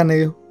ะสานกันใน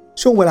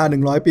ช่วงเวลา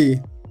100 ปี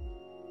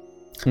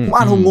ผม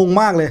อ่านผมงง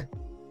มากเลย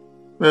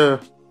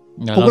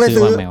ผมก็เลย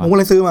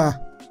ซื้อมา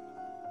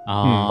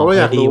เพราะว่า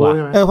อยากรู้ใ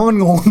ช่ไหมเพราะมัน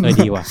งง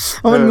ดีว่ะ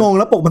เพราะมันงงแ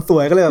ล้วปกมันส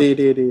วยก็เลย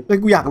ดีแล้ว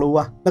กูอยากรู้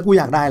ว่ะแล้วกู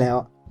อยากได้แล้ว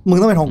มึง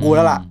ต้องเป็นของกูแ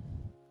ล้วล่ะ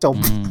จบ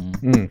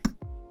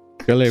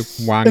ก็เลย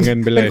วางเงิน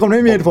ไปเลยเป็นคนไ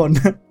ม่มีเหตุผล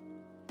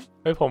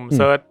ผมเ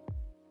ซิร์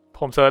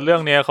ชเรื่อ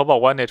งนี้เขาบอ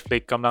กว่า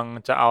Netflix กำลัง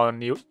จะเอา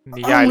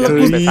นิยายเรื่อง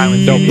นี้ไปสร้างเป็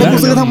นจบแล้วกู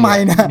ซื้อทำไม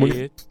นะ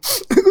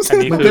อัน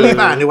นี้คือรีบ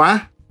อ่านดิวะ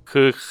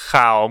คือ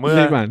ข่าวเมื่อ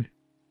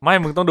ไม่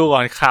มึงต้องดูก่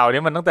อนข่าว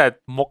นี้มันตั้งแต่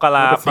มกร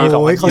าปี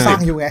2020เขาสร้า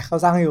งอยู่ไงเขา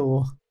สร้างอยู่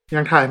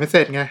ยังถ่ายไม่เส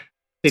ร็จไง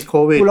ติดโค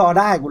วิดกูรอ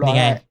ได้กู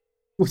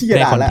ที่จะ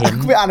ด่าแล้ว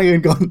กูไปอ่านอื่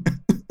นก่อน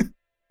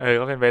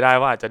ก็เป็นไปได้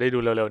ว่าอาจจะได้ดู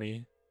เร็วๆนี้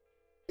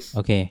โอ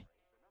เค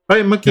เฮ้ย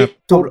เมื่อ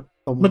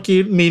กี้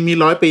มี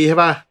100 ปีใช่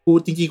ป่ะกู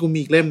จริงๆกูมี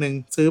อีกเล่มนึง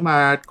ซื้อมา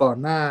ก่อน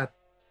หน้า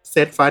เซ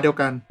ตไฟล์เดียว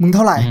กันมึงเ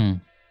ท่าไหร่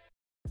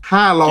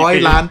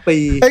500 ล้านปี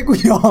กู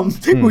ยอม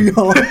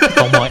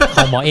ขอ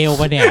งหมอเอล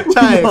ป่ะเนี่ยใ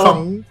ช่ข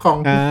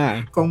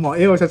องหมอเ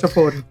อลชัชพ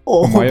ลโอ้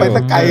ไปต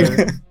ะไกล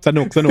ส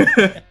นุก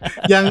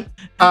ยัง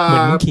เหมื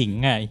อนขิง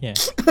ไงเหี้ย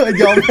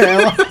ยอมแพ้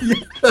ว่ะ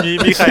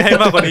มีใครให้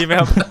มากกว่านี้ไหม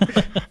ครับ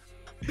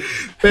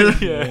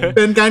เ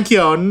ป็นการเขี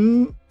ยน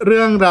เ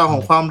รื่องราวขอ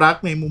งความรัก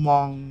ในมุมม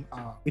อง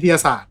วิทยา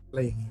ศาสตร์อะไ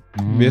รอย่างงี้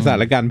วิทยาศาสตร์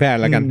และการแพทย์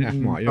แล้วกัน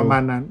หมอประมา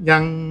ณนั้นยั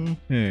ง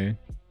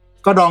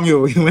ก็ดองอยู่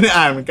ยังไม่ได้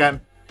อ่านเหมือนกัน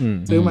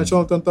ซื้อมาช่ว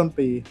งต้น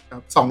ปีครั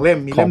บ2เล่ม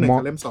มีเล่ม1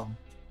กับเล่ม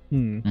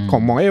2ขอ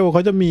งหมอเอลเข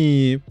าจะ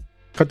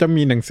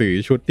มีหนังสือ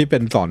ชุดที่เป็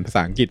นสอนภาษ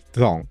าอังกฤษ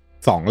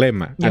2เล่ม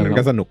อ่ะอันนั้น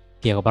ก็สนุก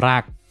เกี่ยวกับรา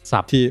กศั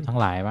พท์ทั้ง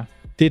หลายปะ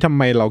ที่ทำไ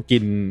มเรา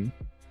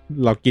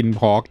กิน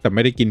พอกแต่ไ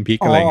ม่ได้กินพริก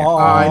อะไรเงี้ย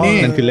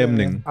นั่นคือเล่ม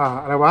นึง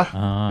อะไรวะ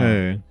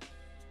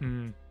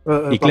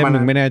อีกเล่มนึ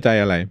งไม่แน่ใจ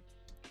อะไร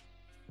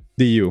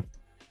ดีอยู่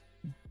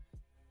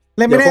เ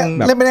ล่มไม่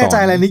แน่ใจ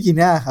อะไรนี่กี่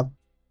หน้าครับ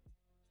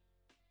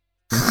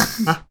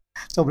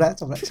จบแล้ว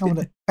ช่องเ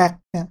ลยแป๊ก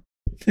เนี่ย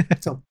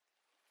จบ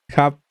ค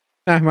รับ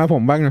มาผ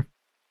มบ้างนะ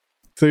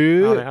ซื้อ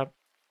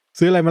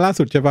อะไรมาล่า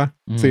สุดใช่ปะ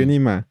ซื้อนี่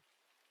มา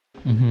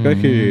ก็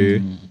คือ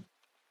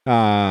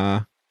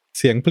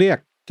เสียงเพลียก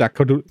จากค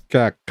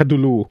าดู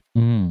ลู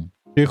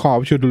คือคอ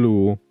ฟชูดูลู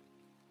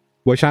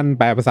เวอร์ชันแ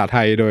ปลภาษาไท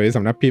ยโดยส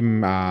ำนักพิมพ์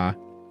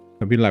สำ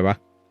นักพิมพ์อะไรวะ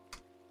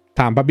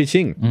Time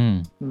Publishing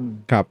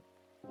ครับ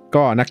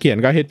ก็นักเขียน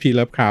ก็ HP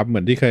Lovecraft เหมื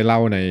อนที่เคยเล่า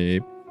ใน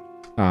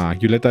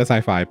You Letter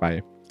Sci-Fi ไป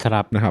ค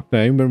รับนะครับแต่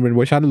มันเป็นเว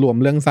อร์ชันรวม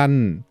เรื่องสั้น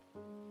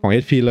ของ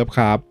HP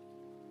Lovecraft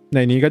ใน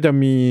นี้ก็จะ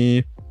มี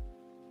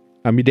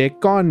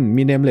Dagon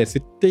มี Nameless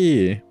City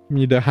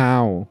มี The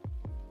Hound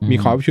มี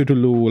Call of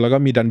Cthulhu แล้วก็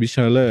มี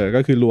Dunwich-Horror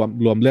ก็คือ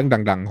รวมเรื่อง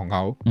ดังๆของเข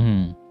า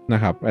นะ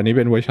ครับอันนี้เ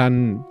ป็นเวอร์ชัน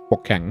ป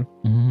กแข็ง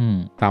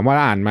ถามว่า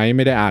อ่านไหมไ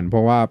ม่ได้อ่านเพร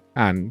าะว่า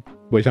อ่าน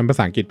เวอร์ชันภาษ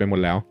าอังกฤษไปหมด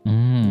แล้ว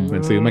เหมื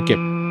อนซื้อมาเก็บ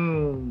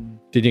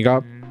จริงๆก็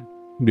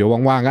เดี๋ยว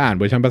ว่างๆก็อ่าน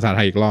เวอร์ชันภาษาไท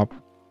ยอีกรอบ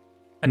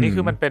อันนี้คื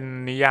อมันเป็น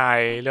นิยาย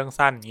เรื่อง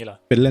สั้นอย่างนี้เหรอ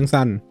เป็นเรื่อง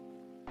สั้น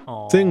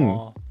ซึ่ง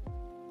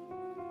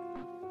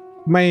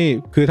ไม่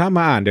คือถ้าม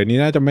าอ่านเดี๋ยวนี้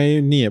น่าจะไม่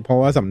นี่เพราะ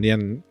ว่าสำเนี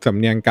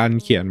ยงการ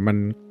เขียน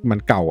มัน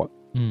เก่าอ่ะ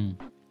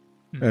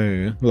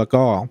แล้ว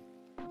ก็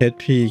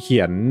HP เขี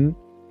ยน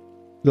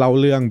เล่า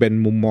เรื่องเป็น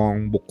มุมมอง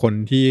บุคคล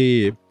ที่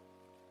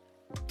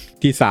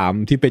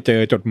3ที่ไปเจอ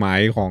จดหมาย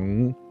ของ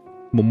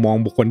มุมมอง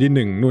บุคคลที่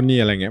1นู่นนี่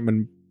อะไรเงี้ยมัน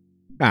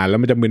อ่านแล้ว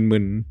มันจะมึ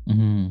นๆ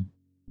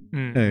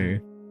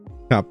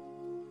ครับ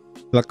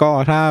แล้วก็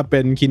ถ้าเป็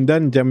น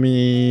Kindle จะมี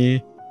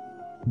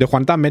The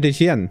Quantum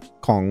Magician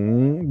ของ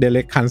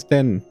Derek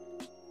Kansten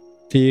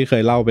ที่เค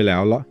ยเล่าไปแ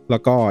ล้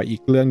วก็อี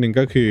กเรื่องนึง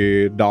ก็คือ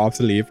Door of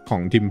Sleep ขอ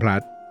ง Tim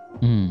Pratt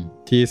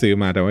ที่ซื้อ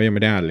มาแต่ว่ายังไ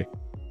ม่ได้อ่านเลย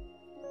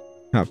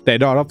ครับแต่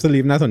Door of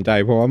Sleep น่าสนใจ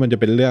เพราะว่ามันจะ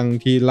เป็นเรื่อง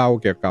ที่เล่า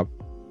เกี่ยวกับ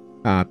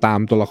ตาม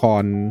ตัวละค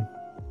ร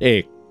เอ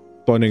ก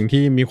ตัวหนึ่ง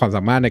ที่มีความส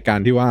ามารถในการ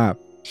ที่ว่า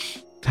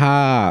ถ้า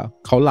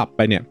เขาหลับไ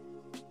ปเนี่ย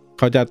เ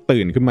ขาจะ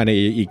ตื่นขึ้นมาใน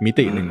อีกมิ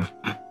ติหนึ่ง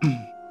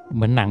เห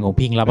มือนหนังของ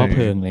พิงค์รับเพ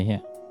ลิงเลยเฮี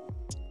ย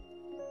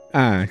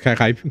คล้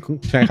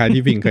าย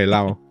ที่พิงค์เคยเ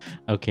ล่า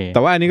โอเคแ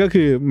ต่ว่าอันนี้ก็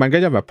คือมันก็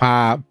จะแบบ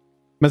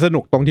มันสนุ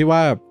กตรงที่ว่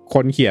าค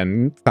นเขียน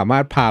สามา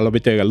รถพาเราไป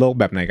เจอกับโลก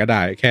แบบไหนก็ไ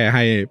ด้แค่ใ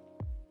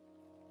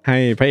ห้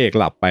พระเอก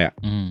หลับไป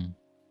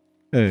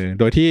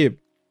โดยที่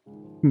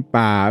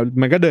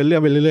มันก็เดินเรื่อ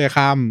งไปเรื่อยๆ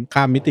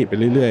ข้ามมิติไป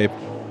เรื่อย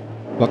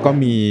ๆแล้วก็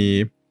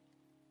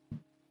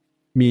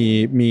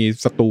มี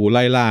ศัตรูไ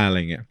ล่ล่าอะไร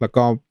เงี้ยแล้ว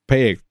ก็พระ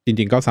เอกจ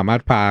ริงๆก็สามาร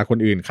ถพาคน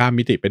อื่นข้าม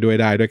มิติไปด้วย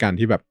ได้ด้วยการ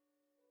ที่แบบ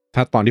ถ้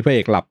าตอนที่พระเอ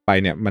กหลับไป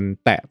เนี่ยมัน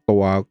แตะตั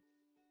ว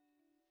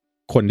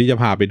คนที่จะ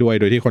พาไปด้วย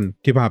โดยที่คน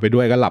ที่พาไปด้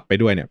วยก็หลับไป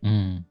ด้วยเนี่ย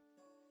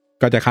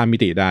ก็จะข้ามมิ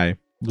ติได้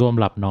ร่วม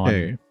หลับนอน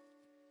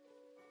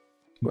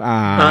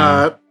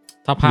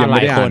ถ้าพาหลา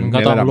ยคนก็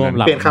ต้องร่วม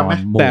หลับนอน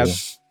แต่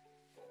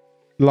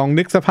ลอง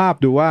นึกสภาพ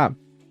ดูว่า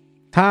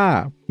ถ้า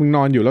มึงน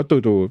อนอยู่แล้ว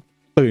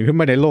ตื่นขึ้น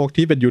มาในโลก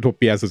ที่เป็นยูโทเ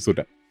ปียสุดๆ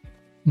อ่ะ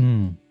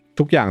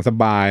ทุกอย่างส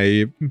บาย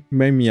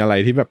ไม่มีอะไร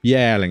ที่แบบแ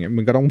ย่อะไรเงี้ย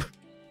มึงก็ต้อ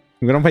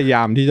งพยาย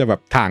ามที่จะแบ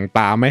บถ่างต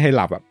าไม่ให้ห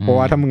ลับอ่ะเพราะ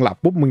ว่าถ้ามึงหลับ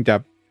ปุ๊บมึงจะ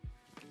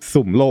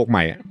สุ่มโลกให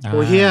ม่อ่ะโอ้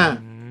เหี้ย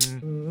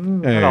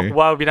บอก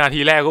ว่าวินาที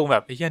แรกก็แบ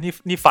บไอ้เหี้ย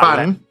นี่ฝันแ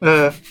หละ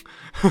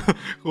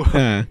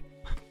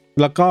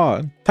แล้วก็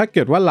ถ้าเ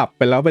กิดว่าหลับไ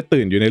ปแล้วไป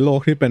ตื่นอยู่ในโลก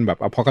ที่เป็นแบบ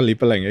อพอลิป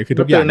ส์อะไรเงี้ยคือ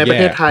ทุกอย่างแย่ในปร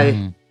ะเทศไทย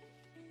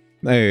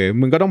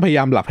มึงก็ต้องพยาย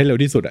ามหลับให้เร็ว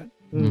ที่สุดอ่ะ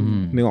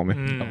นึกออกไหม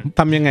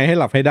ทำยังไงให้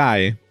หลับให้ได้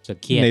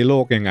ในโล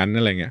กอย่างนั้น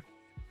อะไรเงี้ย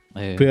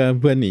เ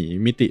พื่อหนี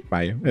มิติไป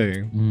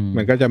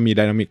มันก็จะมีได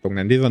นามิกตรง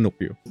นั้นที่สนุก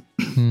อยู่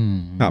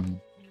ครับ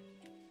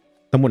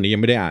ทั้งหมดนี้ยั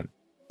งไม่ได้อ่าน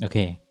โอเค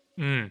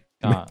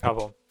ก็ครับ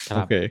ผมโอ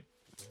เค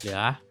เหลื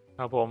อค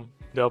รับผม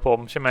เดี๋ยวผม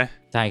ใช่ไหม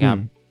ใช่ครับ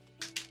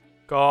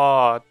ก็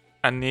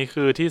อันนี้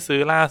คือที่ซื้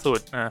อล่าสุด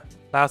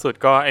ล่าสุด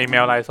ก็ไอแม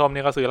วลายส้ม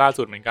นี่ก็ซื้อล่า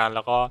สุดเหมือนกันแ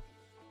ล้วก็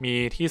มี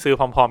ที่ซื้อ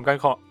พร้อมๆกัน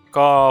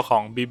ก็ขอ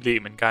งบิบลิ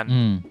เหมือนกัน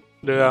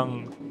เรื่อง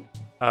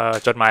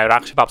จดหมายรั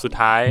กฉบับสุด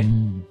ท้าย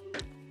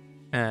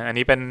อัน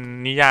นี้เป็น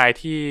นิยาย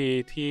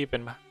ที่เป็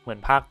นเหมือน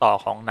ภาคต่อ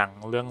ของหนัง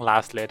เรื่อง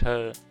Last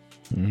Letter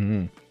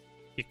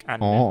อีกอัน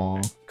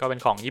ก็เป็น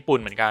ของญี่ปุ่น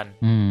เหมือนกัน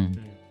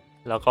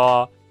แล้วก็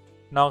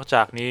นอกจ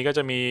ากนี้ก็จ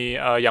ะมี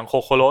อย่างโค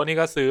โคโร่นี่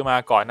ก็ซื้อมา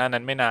ก่อนหน้านั้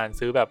นไม่นาน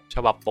ซื้อแบบฉ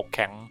บับปกแ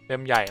ข็งเล่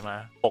มใหญ่มา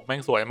ปกแม่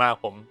งสวยมาก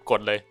ผมก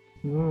ดเลย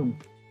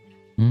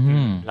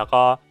แล้ว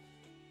ก็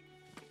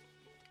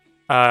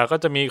ก็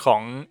จะมีขอ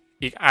ง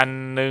อีกอัน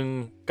นึง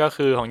ก็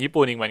คือของญี่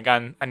ปุ่นอีกเหมือนกัน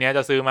อันนี้จ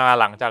ะซื้อมา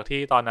หลังจากที่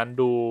ตอนนั้น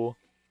ดู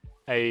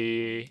ไอ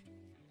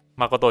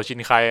มาโกโตะชิน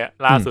ไค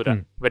ล่าสุด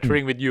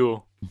Weathering with You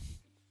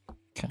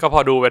ก็พอ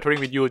ดู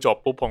Weathering with You จบ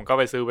ปุ๊บผมก็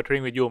ไปซื้อ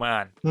Weathering with You มา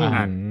อ่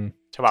าน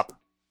ฉบับ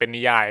เป็น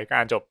นิยายก็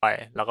อ่านจบไป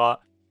แล้ว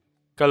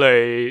ก็ ก็เล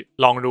ย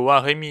ลองดูว่า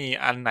เฮ้ยมี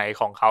อันไหน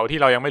ของเขาที่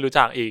เรายังไม่รู้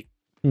จักอีก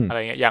อะไร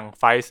เงี้ยอย่าง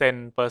ไฟเซน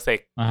เปอร์เซก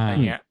อะไร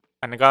เงี้ย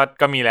อันนั้น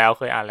ก็มีแล้วเ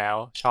คยอ่านแล้ว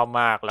ชอบ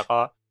มากแล้ว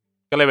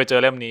ก็เลยไปเจ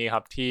อเล่มนี้ค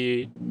รับที่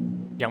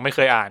ยังไม่เค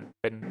ยอ่าน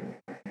เป็น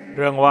เ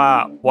รื่องว่า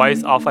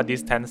Voice of a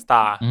Distant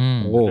Star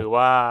หรือ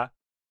ว่า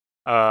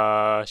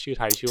ชื่อไ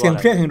ทยชื่อว่าเสียง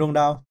เพรียกแห่งดวง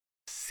ดาว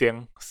เสี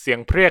ยง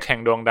เพรียกแห่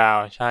งดวงดาว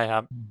ใช่ครั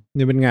บ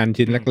นี่เป็นงาน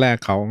ชิ้นแรก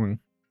ๆเขามั้ง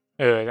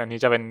อันนี้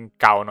จะเป็น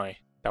เก่าหน่อย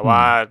แต่ว่า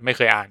ไม่เ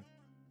คยอ่าน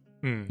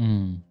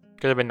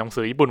ก็จะเป็นหนัง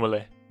สือญี่ปุ่นหมดเล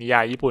ยนิย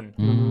ายญี่ปุ่น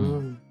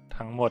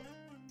ทั้งหมด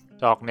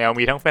จอกแนว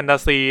มีทั้งแฟนตา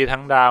ซีทั้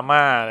งดราม่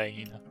าอะไรอย่าง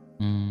งี้นะ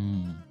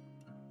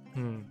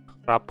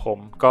ครับผม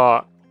ก็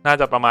น่า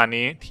จะประมาณ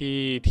นี้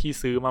ที่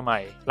ซื้อมาใหม่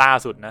ล่า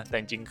สุดนะแต่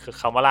จริงๆ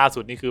คำว่าล่าสุ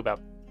ดนี่คือแบบ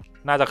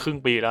น่าจะครึ่ง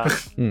ปีแล้ว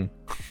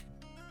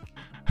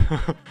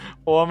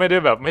เพราะว่าไม่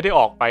ได้อ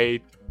อกไป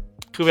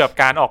คือแบบ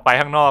การออกไป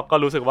ข้างนอกก็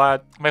รู้สึกว่า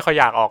ไม่ค่อย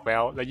อยากออกแล้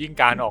วยิ่ง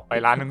การออกไป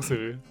ร้านหนังสื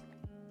อ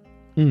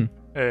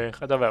เข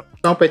าจะแบบ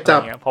ต้องไปจั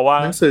บเพราะว่า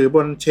หนังสือบ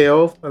นเชล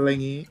ฟ์อะไรอย่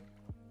างงี้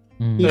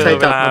ที่ใคร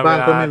จับมาบ้าง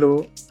ก็ไม่รู้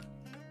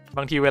บ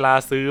างทีเวลา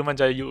ซื้อมัน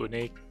จะอยู่ใน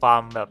ควา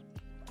มแบบ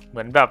เห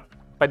มือนแบบ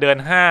ไปเดิน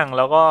ห้างแ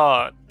ล้วก็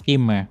จิ้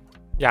ม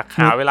อยากห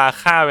าเวลา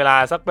ฆ่าเวลา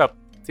สักแบ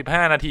บ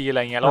15นาทีอะไร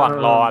เงี้ยระหว่าง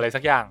รออะไรสั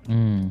กอย่าง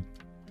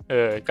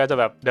ก็จะ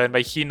แบบเดินไป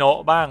คีโนะ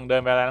บ้างเดิ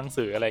นไปร้านหนัง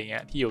สืออะไรเงี้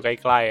ยที่อยู่ใก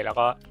ล้ๆแล้ว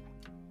ก็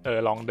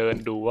ลองเดิน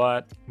ดูว่า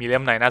มีเล่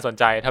มไหนน่าสน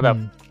ใจถ้าแบบ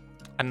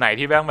อันไหน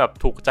ที่แบบ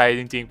ถูกใจ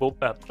จริงๆปุ๊บ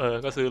แบบ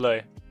ก็ซื้อเลย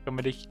ก็ไ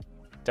ม่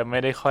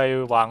ได้ค่อย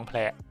วางแผ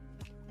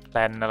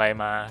นอะไร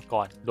มาก่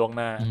อนล่วงห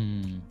น้า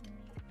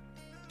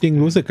จริง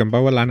รู้สึกกันป่ะ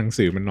ว่าร้านหนัง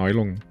สือมันน้อย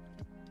ลง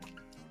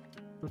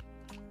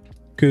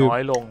คือน้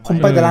อยลงผม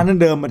ไปแต่ร้าน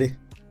เดิมๆมาดิ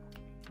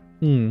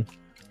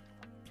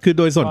คือโ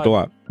ดยส่วนตัว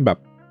แบบ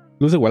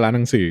รู้สึกว่าร้านห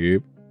นังสือ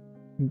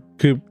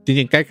คือจ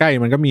ริงๆใกล้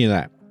ๆมันก็มีแห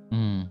ละ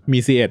มี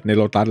C1 ในโ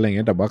ลตัสอะไรเ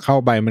งี้ยแต่ว่าเข้า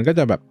ไปมันก็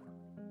จะแบบ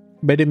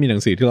ไม่ได้มีหนั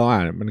งสือที่เราอ่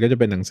านมันก็จะ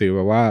เป็นหนังสือแ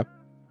บบว่า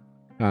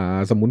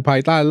สมุนไพร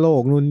ต้านโร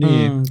คนู่นนี่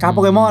การ์ดโป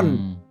เกมอน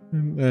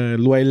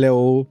รวยเร็ว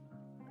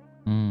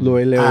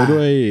ด้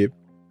วย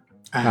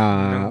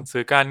หนังสื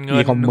อการเงิน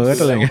อีคอมเมิร์ซ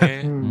อะไรเงี้ย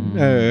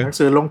หนัง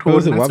สือลงทุน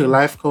หนังสือไล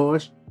ฟ์โค้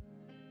ช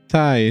ใ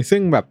ช่ซึ่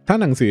งแบบถ้า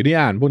หนังสือที่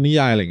อ่านพวกนิ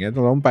ยายอะไรเงี้ยเร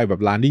าต้องไปแบ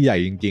บร้านที่ใหญ่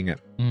จริงๆอ่ะ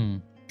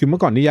คือเมื่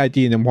อก่อนนิยาย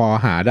จีนยังพอ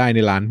หาได้ใน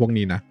ร้านพวก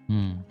นี้นะ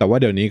แต่ว่า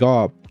เดี๋ยวนี้ก็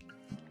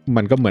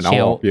มันก็เหมือนเอา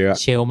ออกเยอะ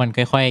เชลมัน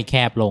ค่อยๆแค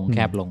บล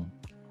ง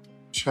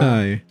ใช่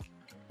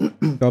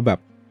ก็แบบ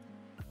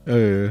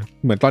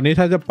เหมือนตอนนี้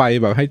ถ้าจะไป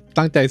แบบให้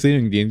ตั้งใจซื้อ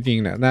จริง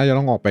ๆเนี่ยน่าจะ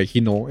ต้องออกไปคี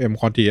โนะ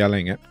คอนทีอะไร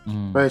เงี้ย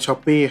ไปช้อป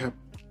ปี้ครับ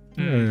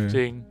จ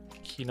ริง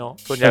คีโนะ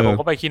ส่วนใหญ่ผม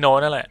ก็ไปคีโนะ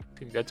นั่นแหละ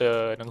ถึงจะเจอ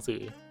หนังสือ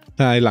ใ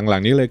ช่หลั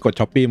งๆนี้เลยกด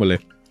ช้อปปี้หมดเล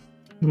ย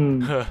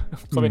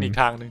ก็เป็นอีก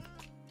ทางนึง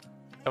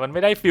แต่มันไ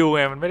ม่ได้ฟิลไ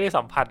งมันไม่ได้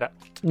สัมผัสอะ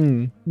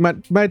มัน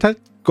ไม่ถ้า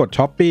กด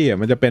ช้อปปี้อ่ะ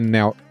มันจะเป็นแน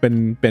วเ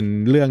ป็น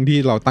เรื่องที่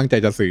เราตั้งใจ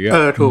จะซื้อ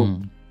ถูก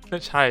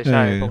ใช่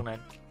พวกนั้น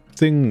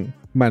ซึ่ง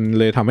มัน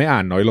เลยทำให้อ่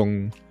านน้อยลง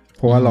เ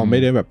พราะว่าเราไม่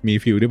ได้แบบมี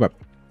ฟิลที่แบบ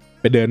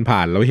ไปเดินผ่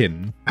านแล้วเห็น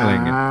อะไร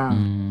เงี้ย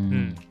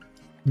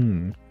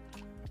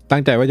ตั้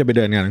งใจว่าจะไปเ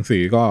ดินงานหนังสื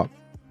อก็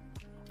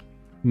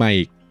ไม่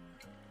อีก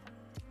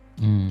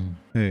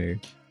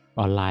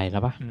ออนไลน์แล้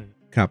วปะ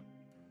ครับ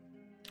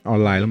ออ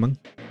นไลน์แล้วมั้ง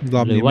ร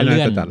อบนี้ไม่น่า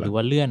จะจัดแล้วหรือ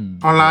ว่าเลื่อน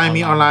ออนไลน์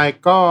มีออนไลน์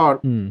ก็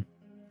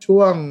ช่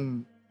วง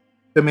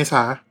เดือนเมษ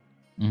า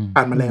ผ่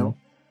านมาแล้ว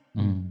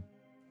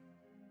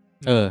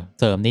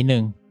เสริมนิดนึ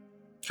ง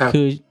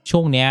คือช่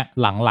วงเนี้ย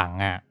หลัง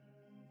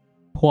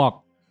ๆพวก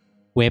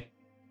เว็บ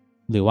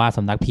หรือว่าส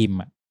ำนักพิมพ์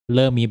เ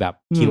ริ่มมีแบบ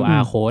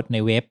QR code ใน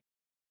เว็บ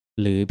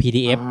หรือ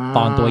PDF ต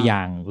อนตัวอย่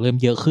างเริ่ม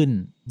เยอะขึ้น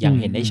อย่าง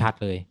เห็นได้ชัด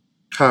เลย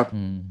ครับ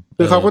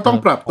คือเขาก็ต้อง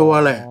ปรับตัว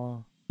แหละ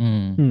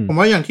ผม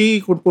ว่าอย่างที่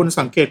คุณปุณ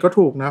สังเกตก็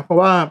ถูกนะเพราะ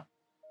ว่า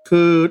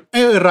คือไ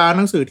อ้ร้านห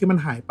นังสือที่มัน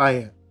หายไป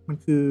มัน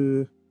คือ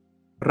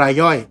ราย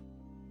ย่อย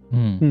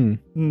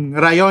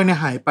รายย่อยเนี่ย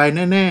หายไป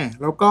แน่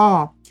ๆแล้วก็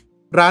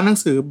ร้านหนัง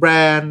สือแบร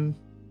นด์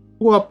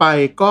ทั่วไป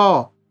ก็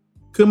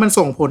คือมัน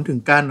ส่งผลถึง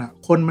กัน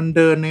คนมันเ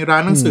ดินในร้า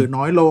นหนังสือ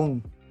น้อยลง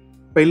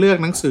ไปเลือก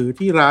หนังสือ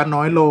ที่ร้าน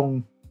น้อยลง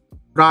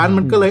ร้าน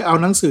มันก็เลยเอา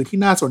หนังสือที่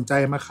น่าสนใจ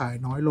มาขาย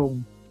น้อยลง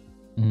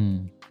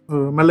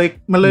มันเ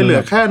ลยเหลื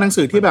อแค่หนัง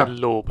สือที่แบบ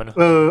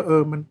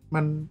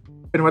มัน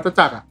เป็นวัฏ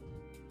จักร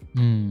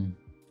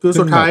คือ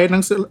สุดท้ายหนั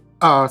งสือ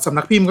สำ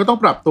นักพิมพ์ก็ต้อง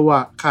ปรับตัว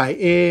ขาย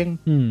เอง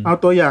เอา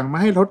ตัวอย่างมา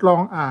ให้ทดลอ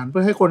งอ่านเพื่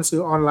อให้คนซื้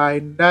อออนไล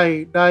น์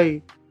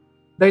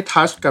ได้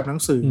ทัชกับหนั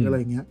งสืออะไร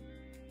เงี้ย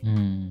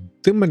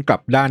ซึ่งมันกลั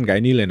บด้านกับไ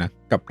อ้นี่เลยนะ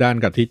กลับด้าน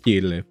กับที่จี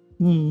นเลย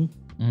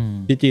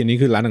ที่จีนนี่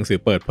คือร้านหนังสือ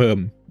เปิดเพิ่ม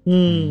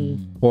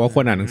เพราะว่าค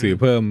นอ่านหนังสือ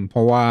เพิ่มเพร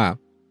าะว่า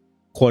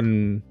คน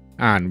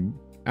อ่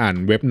าน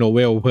เว็บโนเว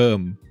ลเพิ่ม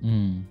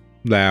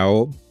แล้ว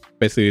ไ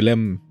ปซื้อเล่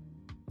ม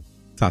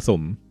สะส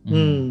ม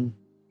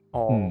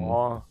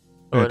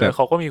แต่เข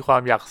าก็มีควา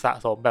มอยากสะ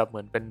สมแบบเห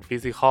มือนเป็นฟิ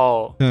สิคอล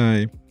ใช่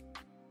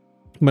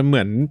มันเห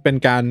มือนเป็น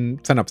การ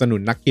สนับสนุ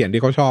นนักเขียน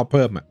ที่เขาชอบเ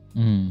พิ่ม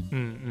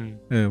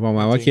ประม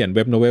าณว่าเขียนเ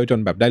ว็บโนเวลจน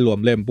แบบได้รวม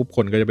เล่มปุ๊บค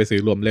นก็จะไปซื้อ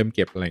รวมเล่มเ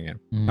ก็บอะไรเงี้ย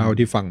เท่า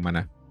ที่ฟังมาน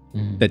ะ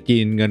แต่จี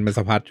นเงินมันส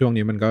ะพัดช่วง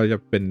นี้มันก็จะ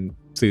เป็น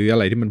ซื้ออะ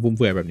ไรที่มันฟุ่มเ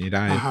ฟือยแบบนี้ไ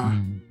ด้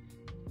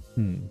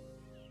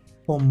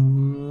ผ ผม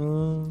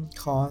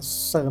ขอ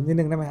เสริมนิด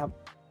นึงได้ไหมครับ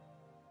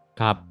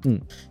ครับ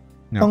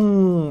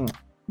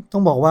ต้อ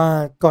งบอกว่า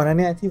ก่อนหน้า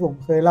นี้ที่ผม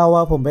เคยเล่าว่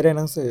าผมไปได้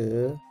หนังสือ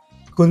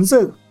ขุน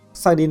ศึก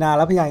ศักดินาแ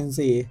ละพญาอินท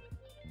รี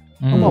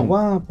ต้องบอกว่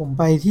าผม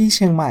ไปที่เ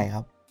ชียงใหม่ค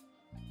รับ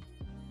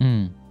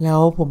แล้ว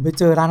ผมไป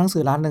เจอร้านหนังสื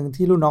อร้านหนึ่ง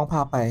ที่รุ่นน้องพ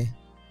าไป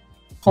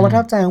ความประ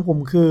ทับใจของผม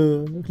คือ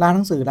ร้านห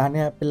นังสือร้านเ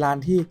นี้ยเป็นร้าน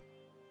ที่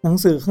หนัง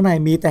สือข้างใน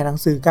มีแต่หนัง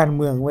สือการเ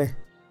มืองเว้ย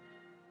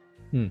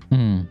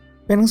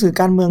เป็นหนังสือ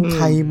การเมืองไท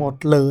ยหมด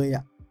เลยอ่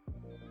ะ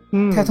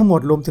แค่ทั้งหม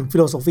ดรวมถึงฟิ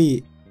โลโซฟี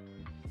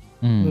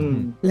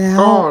แล้ว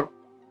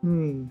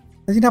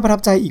ที่น่าประทั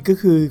บใจอีกก็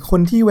คือค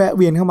นที่แวะเ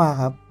วียนเข้ามา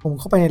ครับผม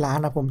เข้าไปในร้าน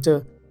นะผมเจอ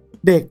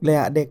เด็กเลย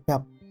อ่ะเด็กแบ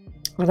บ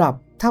ระดับ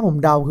ถ้าผม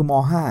เดาคือม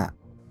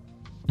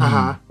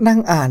.5 นั่ง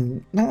อ่าน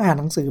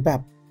หนังสือแบ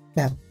บ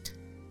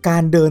กา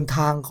รเดินท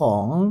างขอ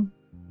ง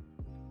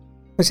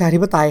ประชาธิ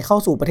ปไตยเข้า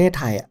สู่ประเทศ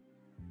ไทยอ่ะ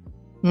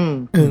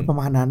ประ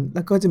มาณนั้นแ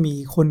ล้วก็จะมี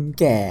คน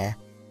แก่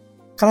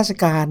ข้าราช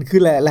การคือ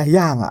หลายอ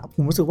ย่างอ่ะผ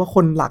มรู้สึกว่าค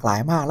นหลากหลาย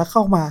มากแล้วเข้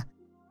ามา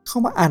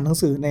อ่านหนัง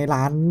สือใน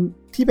ร้าน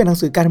ที่เป็นหนัง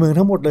สือการเมือง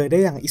ทั้งหมดเลยได้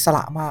อย่างอิสร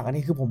ะมากอัน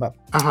นี้คือผมแบบ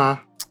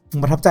ผม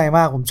ประทับใจม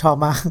ากผมชอบ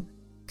มาก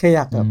แค่อย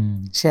ากแบบ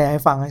แชร์ให้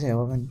ฟังเฉยๆ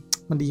ว่า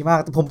มันดีมาก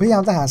แต่ผมพยายา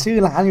มจะหาชื่อ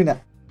ร้านอยู่เนี่ย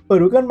เปิด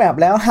Google Map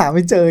แล้วหาไ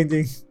ม่เจอจ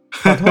ริง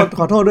ๆข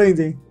อโทษด้วยจ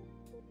ริง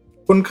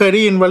ๆคุณเคยได้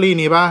ยินวลี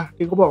นี้ป่ะ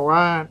ที่เขาบอกว่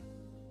า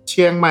เ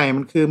ชียงใหม่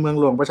มันคือเมือง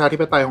หลวงประชาธิ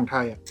ปไตยของไท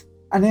ยอ่ะ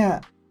อันเนี้ย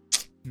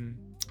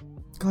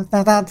ก็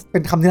น่าเป็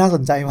นคำที่น่าส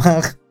นใจมา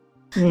ก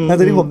แล้วต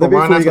อนที่ผมได้ไป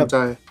คุยกับ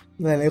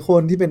หลายๆค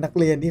นที่เป็นนัก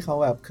เรียนที่เขา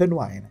แบบเคลื่อนไห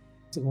วนะ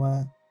รู้สึกว่า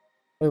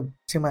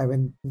เชียงใหม่เป็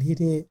นที่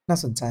ที่น่า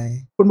สนใจ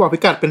คุณบอกพิ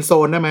กัดเป็นโซ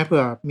นได้ไหมเผื่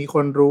อมีค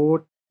นรู้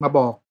มาบ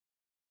อก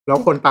แล้ว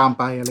คนตาม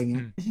ไปอะไรเ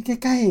งี้ย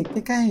ใก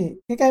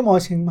ล้มอ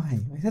เชียงใหม่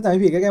ถ้าจำไม่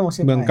ผิดใกล้ๆมอเชี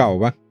ยงใหม่เมืองเก่า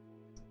ปะ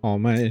อ๋อ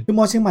ไม่คือม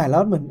อเชียงใหม่แล้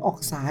วเหมือนออก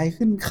ซ้าย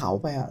ขึ้นเขา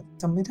ไปอ่ะ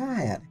จำไม่ได้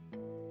อ่ะ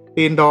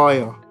ปีนดอยเ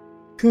หรอ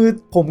คือ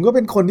ผมก็เ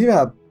ป็นคนที่แบ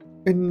บ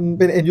เ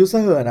ป็น end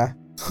user นะ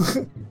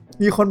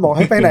มีคนบอกใ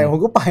ห้ไปไหนผม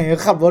ก็ไป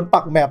ขับรถ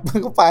ปักแมปมัน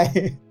ก็ไป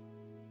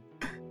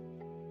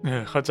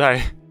เข้าใจ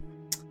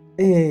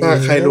ถ้า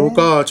ใครรู้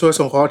ก็ช่วย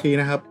ส่งข้อที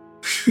นะครับ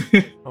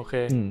โอเค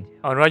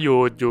เอาเป็นว่าอ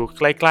ยู่ใ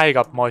กล้ๆ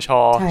กับมช.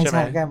ใช่ไหม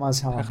ใกล้ม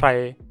ช.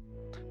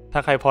ถ้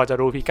าใครพอจะ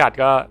รู้พิกัด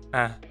ก็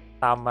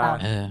ตามมา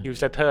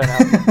newsletter นะครั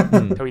บ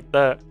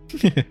Twitter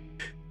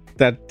แ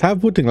ต่ถ้า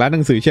พูดถึงร้านห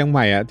นังสือเชียงให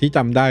ม่อ่ะที่จ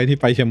ำได้ที่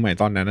ไปเชียงใหม่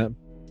ตอนนั้น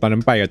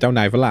ไปกับเจ้าน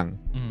ายฝรั่ง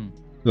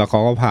แล้วเขา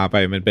ก็พาไป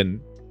มันเป็น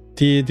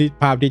ที่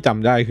ภาพที่จ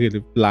ำได้คือ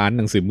ร้านห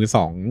นังสือมือส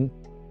อง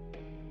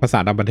ภาษา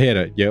ต่างประเทศ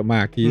อะเยอะม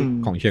ากที่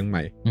ของเชียงให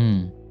ม่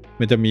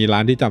มันจะมีร้า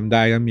นที่จำไ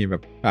ด้ก็มีแบ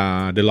บ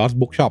The Lost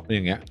Bookshop อ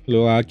ย่างเงี้ยหรื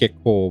อว่า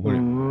Gecko พวก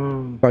นี้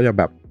ก็จะ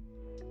แบบ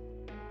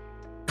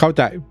เข้าใ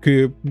จคือ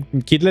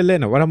คิดเล่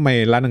นๆว่าทำไม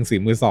ร้านหนังสือ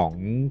มือสอง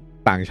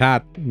ต่างชา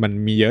ติมัน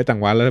มีเยอะจัง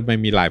วะแล้วทำไม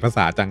มีหลายภาษ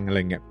าจังอะไร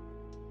เงี้ย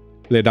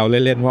เลยเดาเ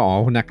ล่นๆว่าอ๋อ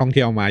นักท่องเ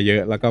ที่ยวมาเยอ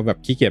ะแล้วก็แบบ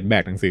ขี้เกียจแบ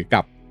กหนังสือก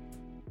ลับ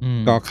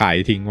ก็ขาย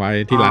ทิ้งไว้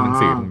ที่ร้านหนัง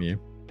สือตรงนี้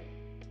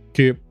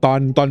คือ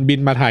ตอนบิน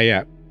มาไทยอ่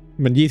ะ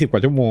มัน20 กว่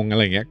าชั่วโมงอะไ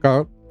รเงี้ยก็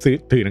ซื้อ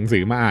ถือหนังสื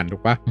อมาอ่านถู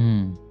กปะ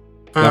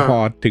แล้วพอ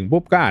ถึง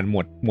ปุ๊บก็อ่านห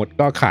มด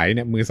ก็ขายเ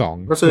นี่ยมือสอง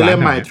ก็ซื้อเล่ม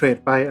ใหม่เทรด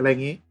ไปอะไรอย่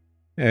างงี้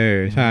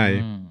ใช่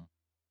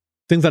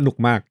ซึ่งสนุก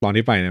มากตอน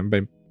ที่ไปนะเป็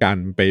นการ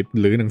ไป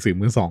ลื้อหนังสือ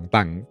มือสอง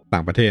ต่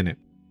างประเทศเนี่ย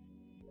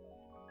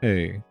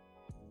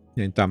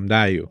ยังจำไ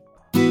ด้อยู่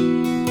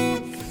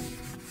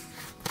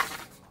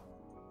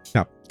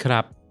ค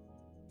รับ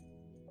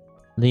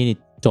นี่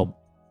จบ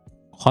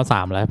ข้อ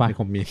3แล้วป่ะ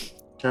ผมมี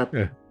ครับ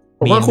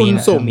ผมว่าคุณ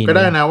สุ่มก็ไ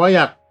ด้นะว่าอ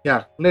ยา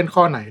กเล่น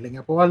ข้อไหนอะไรเ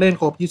งี้ยเพราะว่าเล่น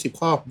ครบ20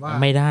 ข้อผมว่า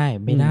ไม่ได้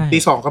ตี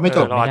 2ก็ไม่จ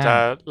บเราอา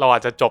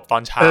จจะจบตอ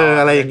นเช้า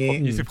อะไรอย่างงี้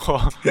20 ข้อ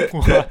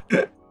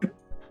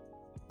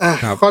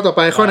ข้อต่อไ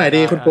ปข้อไหน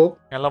ดีคุณปุ๊ก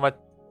งั้นเรามา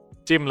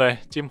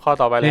จิ้มข้อ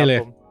ต่อไปเลย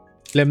ผม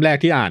เล่มแรก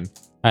ที่อ่าน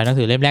หนัง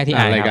สือเล่มแรกที่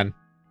อ่านอะไรกัน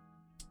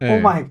โอ้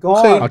my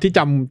god เอาที่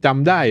จ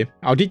ำได้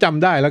เอาที่จ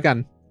ำได้แล้วกัน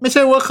ไม่ใ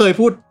ช่ว่าเคย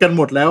พูดกันห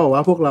มดแล้วว่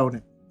าพวกเราเ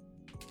นี่ย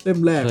เล่ม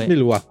แรกไม่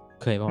รู้อ่ะ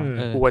เคยป่ะ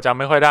กูจำ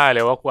ไม่ค่อยได้เล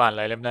ยว่ากูอ่านอะ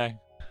ไรเล่มแรก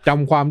จ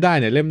ำความได้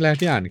เนี่ยเล่มแรก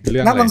ที่อ่านคือเรื่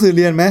องอะไรนับหนังสือเ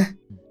รียนไหม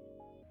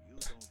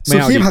สุ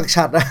กี้ผัก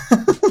ฉัดอะ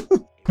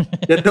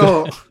เช็ดโด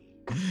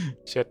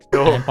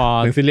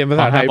หนังสือเรียนภา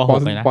ษาไทย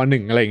ป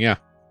.1 อะไรอย่างเงี้ย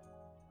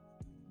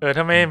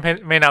ถ้า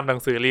ไม่นำหนั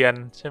งสือเรียน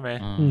ใช่ไหม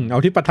เอา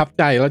ที่ประทับ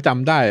ใจแล้วจ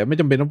ำได้ไม่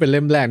จำเป็นต้องเป็นเ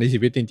ล่มแรกในชี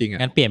วิตจริงๆอ่ะ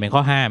งั้นเปลี่ยนเป็นข้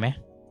อ5ไหม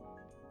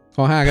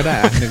ข้อ5ก็ได้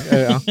เ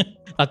อา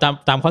เรา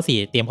ตามข้อ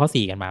4เตรียมข้อ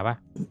4กันมาป่ะ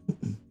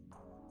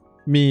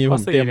มีผ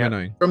มเตรียมมาห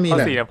น่อยก็มีข้อ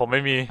4เนี่ยผมไ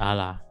ม่มี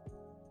ล่ะ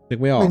นึก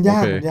ไม่ออกมันย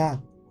าก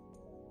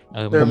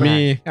ผมมี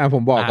ผ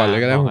มบอกก่อนเลย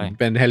ก็ได้ผม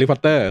เป็นแฮร์รี่พอต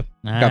เตอร์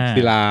กับ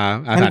ศิลา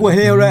อาถรรพ์กูแฮ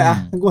ร์รี่ด้วย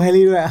กูแฮร์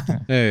รี่ด้วย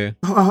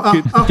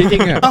จริ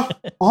งๆอ่ะ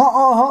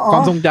ควา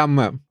มทรงจำ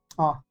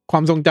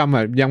อ่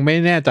ะยังไม่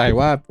แน่ใจ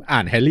ว่าอ่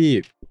านแฮร์รี่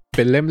เ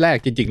ป็นเล่มแรก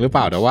จริงๆหรือเป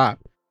ล่าแต่ว่า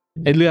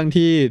ไอ้เรื่อง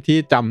ที่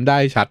จำได้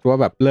ชัดว่า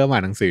แบบเริ่มอ่า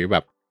นหนังสือแบ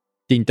บ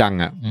จริงจัง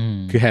อ่ะ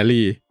คือแฮร์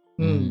รี่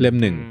เล่ม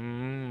 1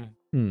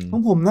ขอ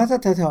งผมน่าจะ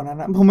แถวๆนั้น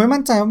นะผมไม่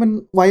มั่นใจว่ามัน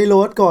ไวโร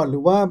ดก่อนหรื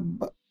อว่า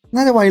น่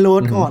าจะไวโร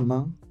ดก่อน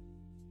มั้ง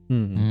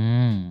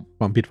ค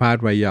วามผิดพลาด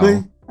ไวยาว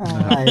อ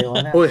ะไรวะ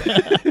เนี่ย อุ้ย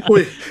อุ้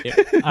ย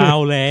เอา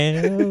แล้ว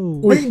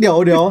เฮ้ยเดี๋ยว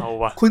เอา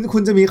วะ คุ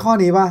ณจะมีข้อ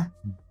นี้ป่ะ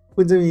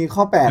คุณจะมีข้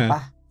อ8ป่ะ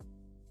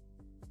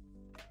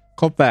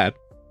ข้อ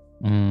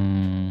8 อื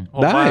ม ผ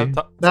มว่า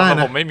ได้ สำหรับ น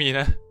ะ ผมไม่มี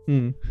นะ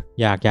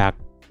อย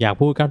าก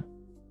พูดก็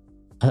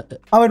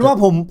เอาเป็นว่า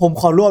ผม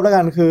ขอรวบแล้ว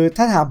กันคือ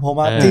ถ้าถามผม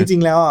อะจริ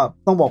งๆแล้วอะ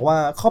ต้องบอกว่า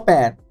ข้อ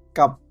8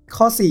กับ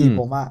ข้อ4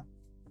ผมอะ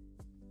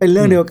เป็นเ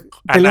รื่องเดียว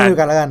กันแล้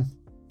วกัน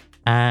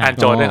อ่านโ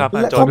จทย์ด้วยครับอ่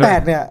านโจ ข้อ ทย์ด้วย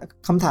 8เนี่ย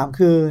คำถาม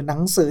คือหนั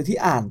งสือที่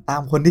อ่านตา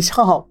มคนที่ช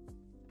อบ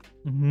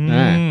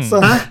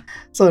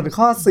ส่วน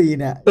ข้อ4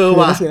เนี่ยคือ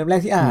หนังสือเล่มแร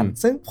กที่อ่าน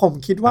ซึ่งผม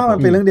คิดว่ามัน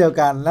เป็นเรื่องเดียว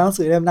กันแล้วหนัง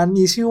สือเล่มนั้น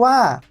มีชื่อว่า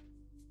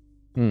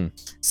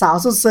สาว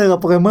สุดเซอร์กับ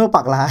โปรแกรมเมอร์ป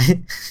ากร้าย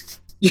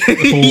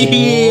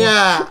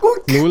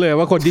รู้เลย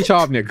ว่าคนที่ชอ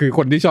บเนี่ยคือค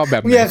นที่ชอบแบ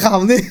บไหน เนี่ยค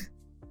ำนี่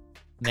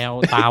แนว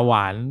ตาหว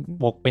าน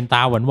บกเป็นต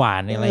าหวา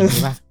นอะไรอย่าง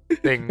นี้ป่ะ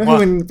เจ๋ง ก็คือ ว่า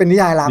เป็นนิ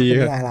ยายรักเป็น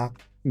นิยายรัก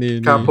นี่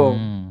ครับผม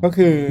ก็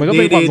คือ มันก็เ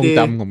ป็นความทรงจ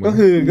ำของมัน ก็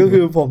คื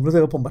อผมรู้สึ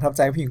กว่าผมประทับใ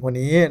จผู้หญิงคน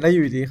นี้แล้วอ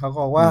ยู่ดีเขาก็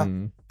บอกว่า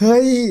เฮ้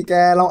ยแก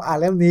เราอ่าน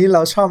เล่มนี้เร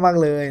าชอบมาก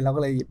เลยเราก็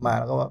เลยหยิบมา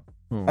แล้วก็แบบ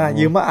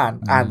ยืมมา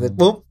อ่านเสร็จ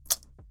ปุ๊บ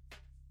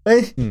เฮ้ย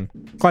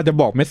ก็จะ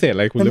บอกไม่เสร็จอะ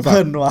ไรคุณหรือเป เพ ล่า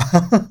ลินว่ะ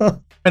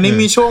อันนี้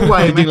มีช่วงวั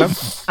ย จริงๆแล้ว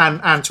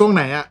อ่านช่วงไ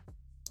หนอ่ะ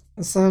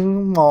ซึ่ง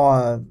ม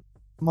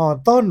อ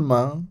ต้น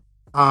มั้ง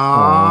อ๋อ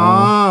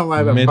วั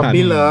ยแบบ ไม่ ป๊อ ทั ป น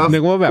ปี้เลิฟ นึ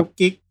กว่าแบบ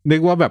กิ๊ก นึ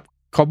กว่าแบบ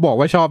เขาบอก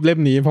ว่าชอบเล่ม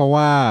นี้เพราะ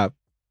ว่า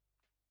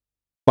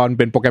ตอนเ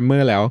ป็นโปรแกรมเมอ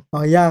ร์แล้ว อ๋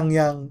อ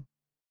ยัง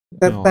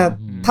แต่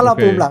ถ้าเรา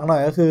ปูมหลังหน่อ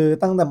ยก็คือ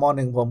ตั้งแต่ม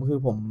.1ผมคือ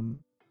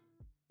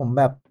ผม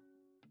แบบ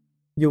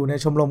อยู่ใน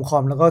ชมรมคอ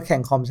มแล้วก็แข่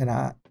งคอมชนะ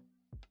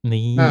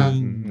นี่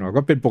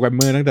ก็เป็นโปรแกรมเ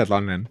มอร์ตั้งแต่ตอ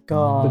นนั้น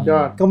ก็ สุดย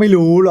อด ก็ไม่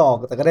รู้หรอก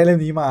แต่ก็ได้เล่ม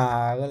นี้มา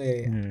ก็เลย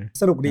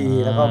สนุกดี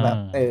แล้วก็แบบ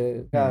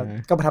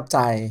ก็ประทับใจ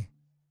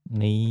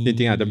นี่ จ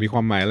ริงๆอาจจะมีคว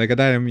ามหมายอะไรก็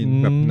ได้นะมี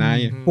แบบนาย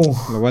โอ้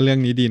หรือว่าเรื่อง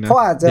นี้ดีนะ เขา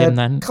อาจ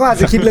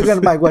จะคิดเรื่องกัน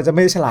ไปกว่าจะไ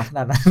ม่ฉลาดขน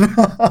าดนั้น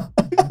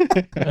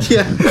เชี่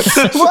ย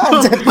ว่าอ่าน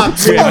เสร็จ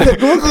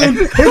กูก็คือ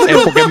ไอ้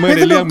โปรแกรมเมอร์ใ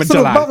นเรื่องมันฉ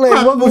ลาด สนุกมากเลย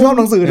ว่ากูชอบ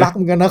หนังสือรักเห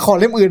มือนกันนะขอ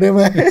เล่มอื่นได้ไห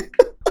ม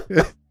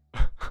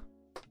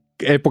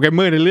ไอ้โปรแกรมเม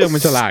อร์ในเรื่องมั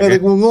นฉลาด แต่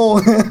กูโง่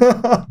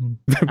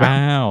อ้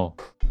าว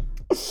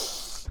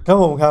ครับ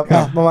ผมครับ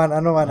ประมาณนั้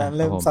นเ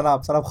ริ่ม ครับผม สำ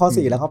หรับข้อ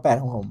4และข้อ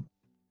8ของผม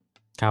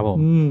ครับผม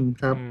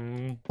ครับ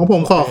ของผ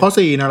มขอข้อ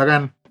4นะแล้วกั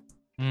น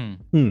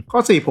ข้อ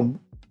4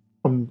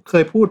ผมเค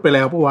ยพูดไปแ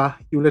ล้วปะวะ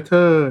You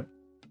Letter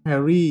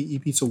Harry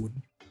EP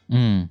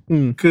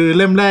 0คือ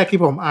เล่มแรกที่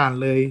ผมอ่าน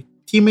เลย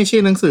ที่ไม่ใช่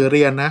หนังสือเ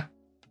รียนนะ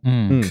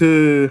คื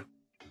อ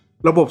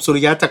ระบบสุ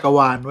ริยะจักรว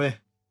าลเว้ย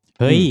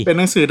เฮ้ย เป็น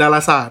หนังสือดาร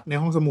าศาสตร์ใน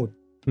ห้องสมุด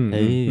เ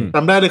ฮ้ย จ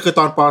ำได้เลยคือ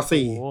ตอนป .4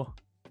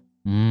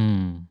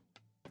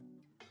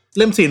 เ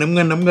ล่มสีน้ำเ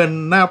งิน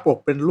หน้าปก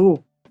เป็นรูป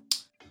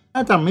ถ้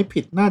าจำไม่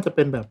ผิดน่าจะเ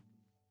ป็นแบบ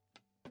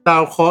ดา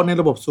วเคราะห์ใน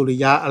ระบบสุริ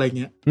ยะอะไร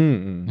เงี้ย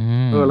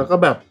แล้วก็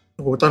แบบโ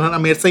อ้โหตอนนั้น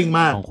Amazing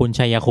มาก ของคุณ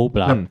ชัยคุปเ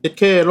หรอ แบบเอ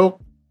เคโลก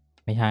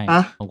ไม่ใช่ อ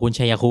ะ ของคุณ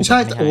ชัยคุป ใช่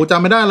โอ้จ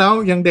ำไม่ได้แล้ว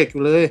ยังเด็กอ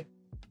ยู่เลย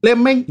เล่ม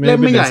ไม่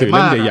ใหญ่ม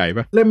าก ใหญ่ๆป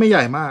ะ เล่มไม่ให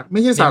ญ่มากไ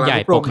ม่ใช่สาระ ใหญ่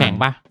นุก ป ร ก ม แข็ง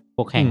ปะป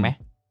กแข็งไหม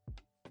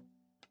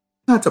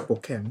น่าจะปก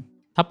แข็ง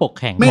ถ้าปก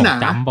แข็ง ไม่ ขอ หนา ง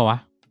จำปะวะ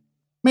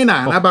ไม่หนา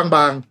นะบาง บ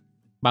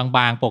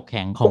างปกแ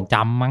ข็งของจ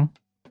ำมั้ง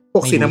ๆป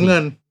กสีน้ำเงิ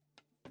น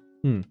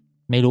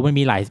ไม่รู้มัน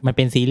มีหลายมันเ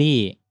ป็นซีรี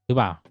ส์หรือเ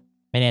ปล่า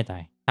ไม่แน่ใจ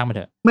ตั้งมาเถ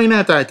อะ ไม่ แน่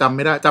ใจจำไ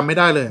ม่ไ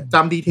ด้เลยจ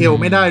ำดีเทล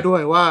ไม่ได้ด้ว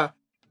ยว่า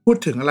พูด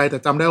ถึงอะไรแต่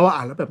จำได้ว่าอ่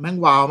านแล้วแบบแม่ง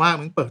ว้าวมาก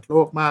มันเปิดโล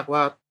กมากว่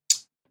า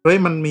เฮ้ย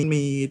มัน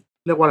มี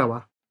เรียกว่าอะไรว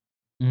ะ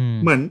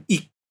เหมือนอี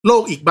กโล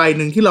กอีกใบห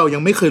นึ่งที่เรายั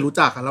งไม่เคยรู้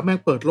จักแล้วแม่ง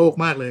เปิดโลก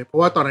มากเลยเพราะ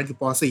ว่าตอนนั้นอยู่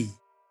ป .4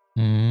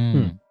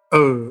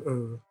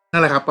 นั่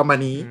นแหละครับประมาณ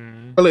นี้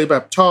ก็เลยแบ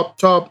บ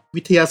ชอบ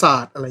วิทยาศา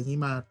สตร์อะไรนี้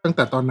มาตั้งแ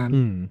ต่ตอนนั้น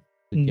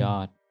สุดยอ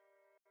ด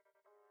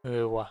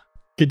ว่ะ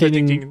จ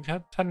ริง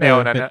ๆถ้าแนว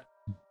นั้นนะ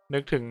นึ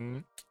กถึง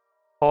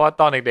เพราะว่า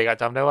ตอนเด็ก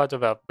ๆจำได้ว่าจะ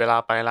แบบเวลา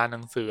ไปร้านห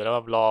นังสือแล้วแบ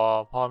บรอ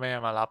พ่อแม่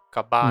มารับก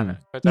ลับบ้าน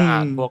ก็จะอ่า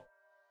นพวก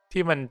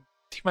ที่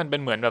มันเป็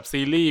นเหมือนแบบ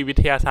ซีรีส์วิ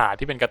ทยาศาสตร์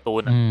ที่เป็นการ์ตู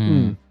น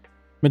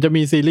มันจะ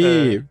มีซีรี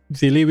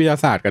ส์วิทยา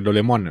ศาสตร์กับโดเร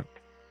มอน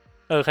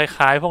ค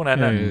ล้ายๆพวกนั้น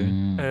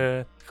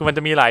คือมันจ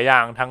ะมีหลายอย่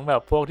างทั้งแบ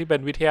บพวกที่เป็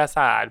นวิทยาศ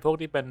าสตร์พวก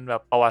ที่เป็นแบ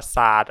บประวัติศ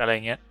าสตร์อะไร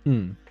เงี้ย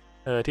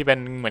ที่เป็น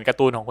เหมือนการ์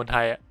ตูนของคนไท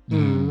ย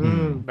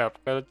แบบ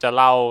ก็จะ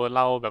เล่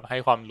าแบบให้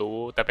ความรู้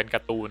แต่เป็นก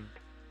าร์ตูน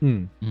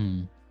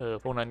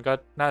พวกนั้นก็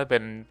น่าจะเ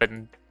ป็น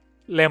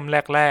เล่ม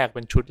แรกๆเ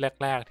ป็นชุด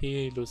แรกๆที่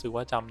รู้สึก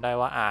ว่าจำได้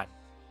ว่าอ่าน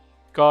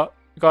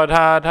ก็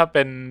ถ้าเ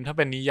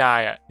ป็นนิยา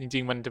ยจริ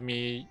งๆมันจะมี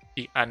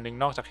อีกอันนึง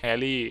นอกจากแฮ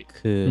ร์รี่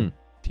คือ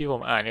ที่ผ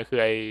มอ่านก็คือ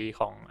ไอ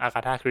ของอาค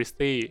าธาคริส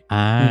ตี้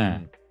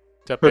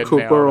จะเป็น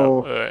แนวแบบ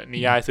นิ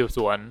ยายสืบส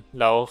วน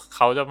แล้วเข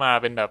าจะมา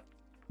เป็นแบบ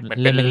เหมือน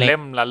เป็นเล่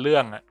มละเรื่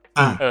อง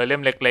เล่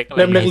มเล็กๆ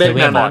เล่มเล็กๆ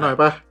หนาๆหน่อย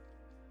ปะ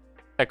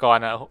แต่ก่อน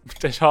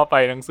จะชอบไป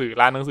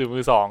ร้านหนังสือมื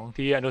อสอง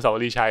ที่อนุสาว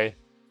รีย์ชัย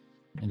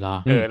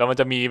แล้วมัน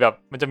จะ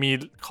มี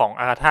ของ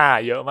อาคาธา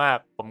เยอะมาก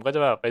ผมก็จะ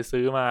แบบไป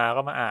ซื้อมา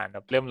ก็มาอ่านแบ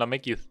บเล่มละไม่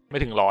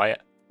ถึง100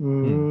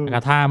อาค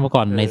าธาเมื่อก่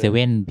อนในเซเ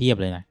ว่นเพียบ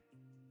เลยนะ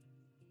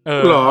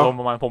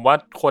ประมาณผมว่า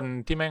คน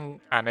ที่แม่ง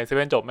อ่านในเซเ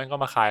ว่นจบแม่งก็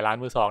มาขายร้าน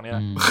มือสองเนี่ย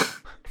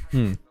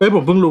เฮ้ยผ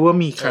มเพิ่งรู้ว่า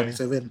มีขายในเ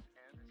ซเว่น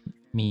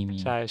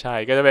ใช่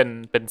ก็จะเ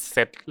ป็นเซ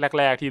ต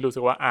แรกๆที่รู้สึ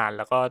กว่าอ่านแ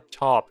ล้วก็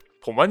ชอบ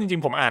ผมว่าจริ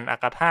งๆผมอ่านอา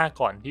กาธา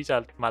ก่อนที่จะ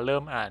มาเริ่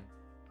มอ่าน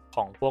ข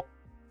องพวก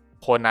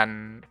โคนั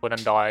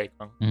นดอยข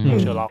อง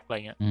เชอร์ล็อกอะไร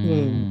เงี้ย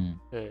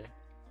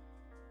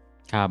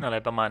ครับอะไร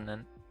ประมาณนั้น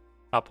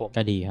ครับผม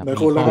ก็ดีครับแล้ว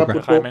คุณล่ะครับ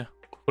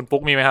คุณปุ๊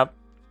กมีไหมครับ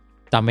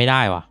จำไม่ไ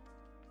ด้ว่ะ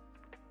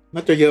น่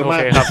าจะเยอะมาก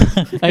ครับ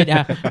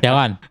เดี๋ยว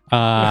ก่อน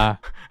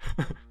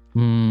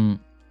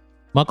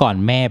เมื่อก่อน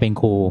แม่เป็น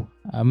ค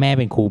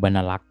รูบรรณ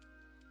ลักษ์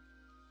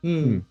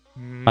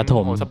ประถ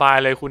มสบาย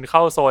เลยคุณเข้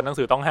าโซนหนัง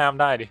สือต้องห้าม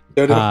ได้ดิ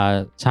ใช่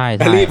ใช่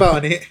รีบเปล่า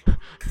อันนี้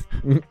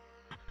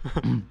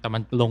แต่มั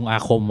นลงอา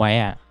คมไว้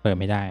อ่ะเปิด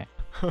ไม่ได้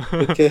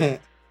โอเค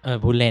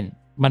พูดเล่น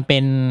มันเป็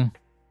น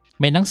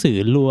หนังสือ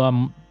รวม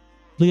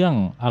เรื่อง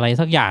อะไร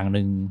สักอย่างห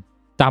นึ่ง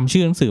จำ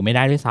ชื่อหนังสือไม่ไ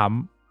ด้ด้วยซ้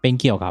ำเป็น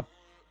เกี่ยวกับ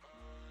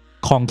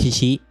คองคิ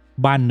ชิ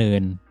บ้านเนิ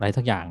นอะไร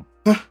สักอย่าง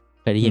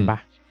เคยได้ยินปะ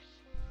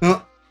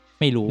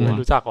ไม่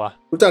รู้จักวะ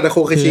รู้จักแต่โค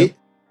เคชิ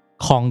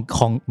ค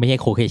องไม่ใช่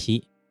โคเคชิ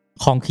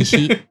คองคิ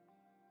ชิ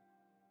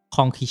ค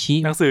องคิชิ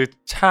หนังสือ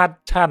ช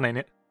าติไหนเ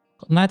นี่ย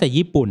น่าจะ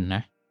ญี่ปุ่นน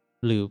ะ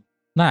หรือ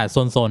น่า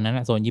โซนนั้นน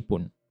ะโซนญี่ปุ่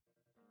น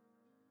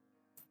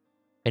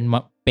เ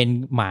ป็น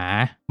ห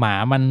มา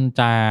มัน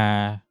จะ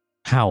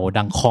เห่า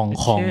ดังคอง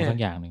สัก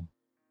อย่างหนึ่ง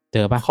เจ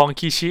อปะคอง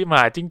คิชิหม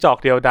าจิ้งจอก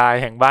เดียวดาย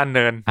แห่งบ้านเ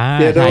นิน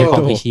ใช่คอ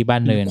งคิชิบ้า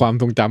นเนินความ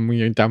ทรงจำมึง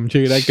ยังจำ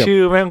ชื่อได้เกือบชื่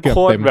อแม่งโค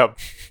ตรแบบ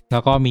แล้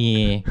วก็มี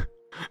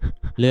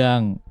เรื่อง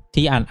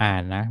ที่อ่า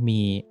นนะ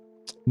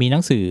มีหนั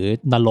งสือ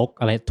นรก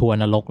อะไรทัวร์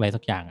นรกอะไรสั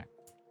กอย่างอ่ะ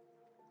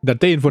ดัต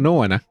เต้อินโฟโน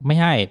อ่ะนะไม่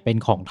ใช่เป็น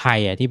ของไทย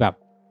อ่ะที่แบบ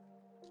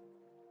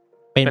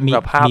เป็นมี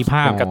ภ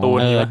าพการ์ตูน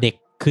เด็ก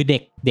คือเ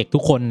ด็กทุ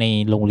กคนใน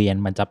โรงเรียน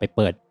มันจะไปเ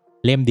ปิด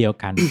เล่มเดียว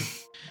กัน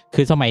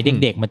คือสมัย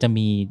เด็กๆมันจะ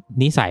มี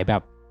นิสัยแบ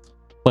บ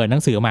เปิดหนั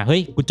งสือมาเฮ้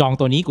ยกูจอง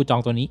ตัวนี้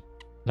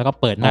แล้วก็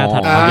เปิดหน้าถั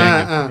ดมา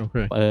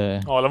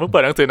แล้วมึงเปิ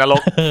ดหนังสือนร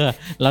ก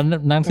แล้ว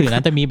หนังสือนั้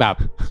นจะมีแบบ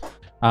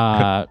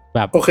แบ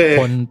บ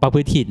คนประพฤ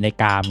ติผิดใน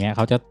กามเงี้ยเ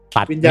ขาจะ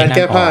ตัดวิญญาณแ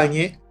ก้ผ้าอย่าง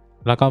งี้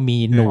แล้วก็มี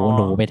ห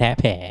นูไปแทะ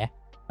แผล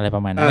อะไรปร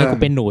ะมาณนั้นกู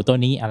เป็นหนูตัว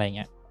นี้อะไรเ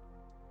งี้ย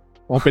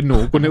เป็นหนู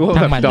กูนึกว่าแบ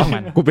บ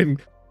กู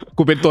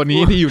เป็นตัวนี้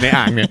ที่อยู่ใน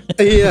อ่างเนี่ยไ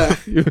อ้เหี้ย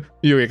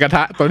อยู่ในกระท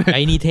ะตัวนี้ไ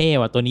อ้นี่เท่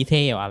ว่ะตัวนี้เ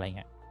ท่ว่ะอะไรเ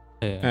งี้ย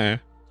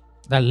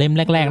แต่เล่ม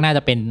แรกๆน่าจ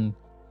ะเป็น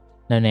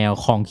แนว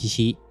คองคิ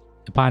ชิ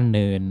บ้านเ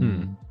นิน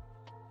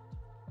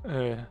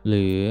ห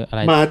รืออะไ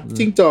รมา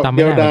จิ้งจอกเ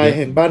ดียวดายแ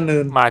ห่งบ้านเนิ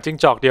นมาจิ้ง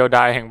จอกเดียวด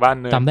ายแห่งบ้าน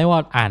เนินจำได้ว่า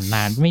อ่านน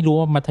านไม่รู้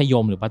ว่ามัธย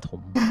มหรือประถม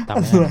จำ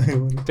ไม่ได้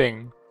เจ๋ง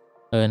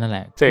นั่นแห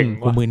ละเจ๋ง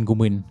กู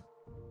มึน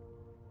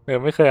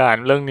ไม่เคยอ่าน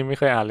เรื่องนี้ไม่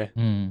เคยอ่านเลย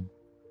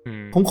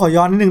ผมขอ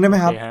ย้อนนิดนึงได้ไหม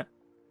ครับ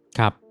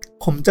ครับ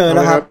ผมเจอแ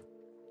ล้วครับ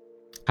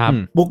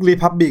บุ๊กรี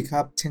พับบิกค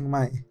รับเชียงให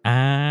ม่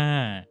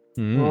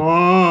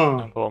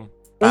ผม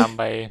ตาม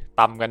ไป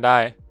ตำกันได้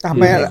ตามไ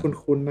ปอะไร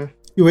คุณนะ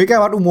อยู่ใกล้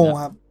วัดอุโมงค์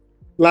ครับ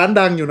ร้าน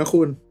ดังอยู่นะ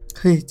คุณ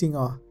เฮ้ยจริงเห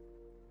รอ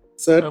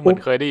เซิร์ชปุ๊บ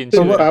เคยได้ยิน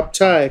ชื่อครับ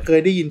ใช่เคย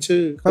ได้ยิน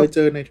ชื่อเคยเจ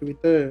อใน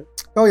Twitter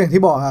ก็อย่าง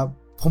ที่บอกครับ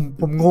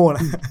ผมโง่แหล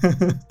ะ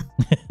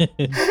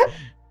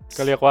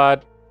ก็เรียกว่า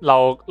เ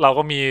รา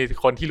ก็มี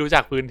คนที่รู้จั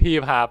กพื้นที่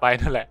พาไป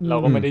นั่นแหละเรา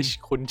ก็ไม่ได้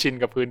คุ้นชิน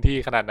กับพื้นที่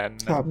ขนาดนั้น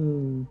ครับ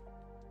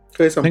เค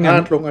ยสัมภา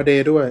ษณ์ลงอเด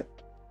ด้วย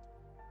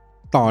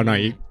ต่ออีกหน่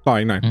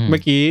อยเมื่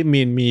อกี้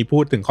มีพู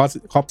ดถึง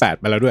ข้อ8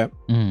ไปแล้วด้วย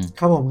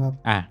ครับผมครับ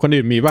คน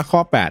อื่นมีว่าข้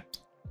อ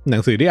8หนั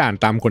งสือที่อ่าน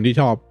ตามคนที่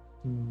ชอบ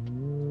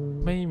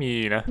ไม่มี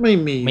นะไม่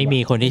มี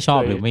คนที่ชอ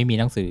บหรือไม่มี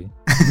หนังสือ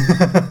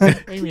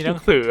ไม่มีหนัง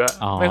สือ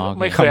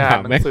ไม่เคยอ่าน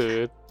หนังสือ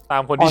ตา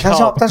มคนที่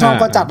ชอบถ้าชอบ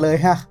ก็จัดเลย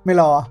ฮะไม่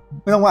รอ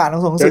ไม่ต้องอ่านหนั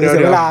งสือเสี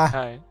ยเวลา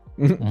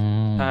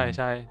ใ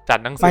ช่จัด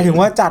หนังสือหมายถึง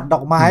ว่าจัดด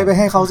อกไม้ไปใ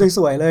ห้เขาส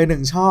วยๆเลย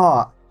1ช่อ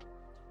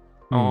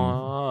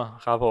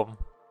ครับผม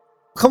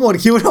ขมวด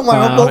คิ้วทำไม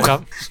วะปุ๊ก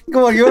ข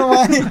มวดคิ้วทำไม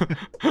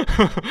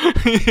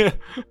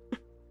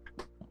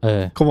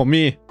ผม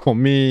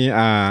มี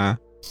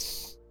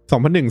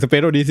2001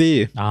 Space Odyssey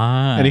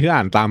อันนี้คืออ่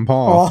านตามพ่อ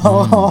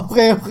โอเค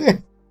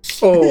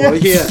โอ้ย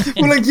เหี้ย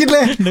กูเลยคิดเล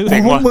ย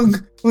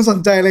มึงสน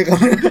ใจเลยกัน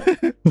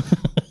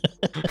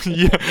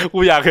กู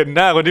อยากเห็นห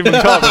น้าคนที่มึง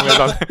ชอบมึงเลย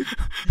ตอน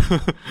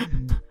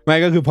ไม่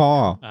ก็คือพ่อ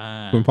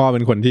คุณพ่อเป็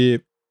นคนที่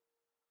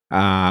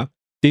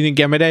จริงๆแ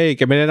กไม่ไ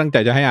ด้ตั้งใจ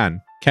จะให้อ่าน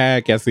แค่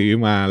แกซื้อ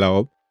มาแล้ว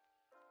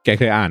แก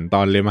เคยอ่านต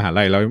อนเรียนมหา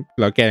ลัยแ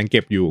ล้วแกยังเ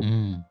ก็บอยู่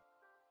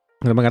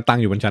แล้วมันก็ตั้ง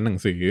อยู่บนชั้นหนัง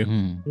สือ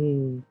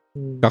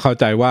ก็เข้า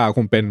ใจว่าค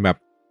งเป็นแบบ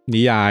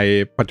นิยาย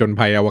ผจญ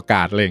ภัยอวก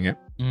าศอะไรอย่างเงี้ย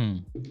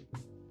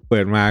เปิ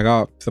ดมาก็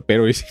สเปซ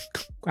โอดิซี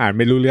อ่านไ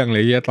ม่รู้เรื่องเล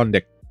ยตอนเ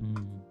ด็ก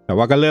แต่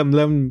ว่าก็เ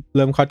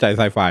ริ่มเข้าใจไ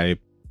ซไฟ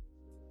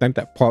ตั้งแ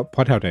ต่พ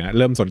อแถวไหนนะ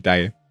เริ่มสนใจ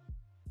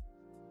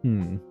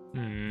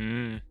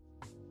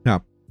ครั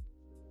บ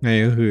ไง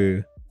ก็คือ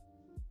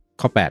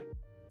ข้อ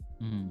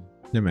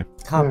8ใช่ไหม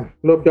ครับ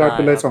รวบยอดไป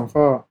เลย2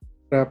ข้อ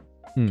ครับ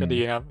ก็ดี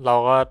ครับเรา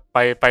ก็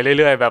ไป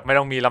เรื่อยๆแบบไม่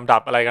ต้องมีลำดั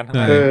บอะไรกันทั้ง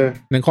นั้น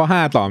หนึ่งข้อ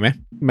5ต่อไหม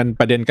มัน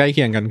ประเด็นใกล้เ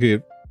คียงกันคือ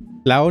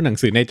แล้วหนัง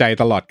สือในใจ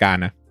ตลอดกาล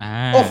นะ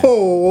โอ้โห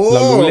เร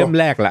ารู้เล่ม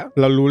แรกละ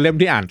เรารู้เล่ม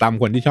ที่อ่านตาม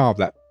คนที่ชอบ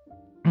ละ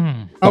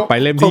ต่อไป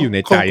เล่มที่อยู่ใน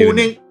ใจของกู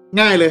นี่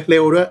ง่ายเลยเร็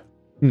วด้วย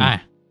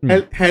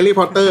แฮร์รี่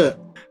พอตเตอร์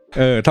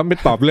ถ้าไม่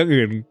ตอบเรื่อง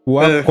อื่นกู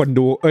ว่าคน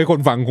ดูคน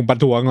ฟังคงประ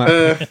ท้วงละ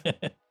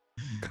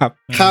ครับ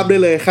ข้ามได้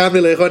เลย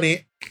ข้อนี้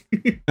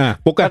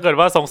ปุ๊กถ้าเกิด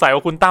ว่าสงสัยว่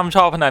าคุณตั้มช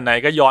อบขนาดไหน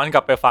ก็ย้อนก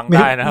ลับไปฟังไ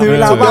ด้นะครับเว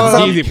ลาบ้าง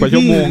20 กว่า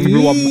ชั่วโมงร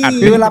วมอัด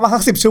มีเวลาบ้างสั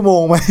ก10 ชั่วโม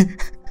งไหม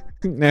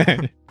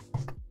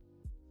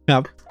ครั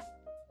บ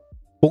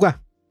ปุ๊ก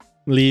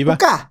ลีป่ะ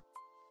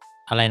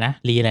อะไรนะ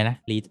ลีอะไรนะ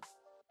ลี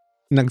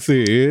หนังสื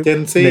อ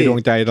ในดวง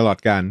ใจตลอด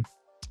กาล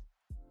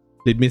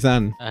ลิมิซั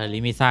นลิ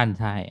มิซัน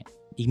ใช่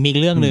มี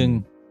เรื่องนึง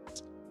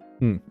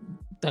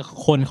แต่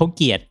คนเขาเ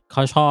กลียดเข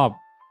าช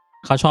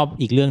อบ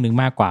อีกเรื่องนึง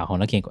มากกว่าของ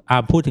นักเขียน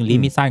พูดถึงลิ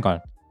มิซันก่อน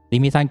ลิ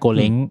มิซันโกเ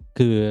ล้ง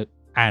คือ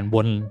อ่านว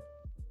น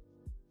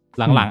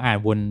หลังๆอ่าน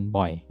วน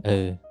บ่อย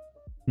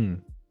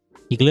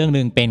อีกเรื่อง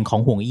นึงเป็นขอ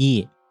งห่วงอี้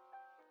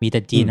มีแต่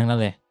จีนทั้งนั้น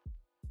เลย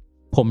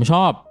ผมช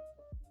อบ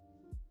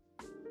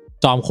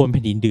จอมคนแ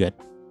ผ่นดินเดือด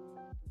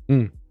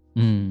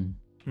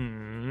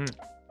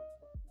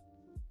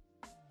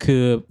คื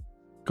อ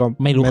ก็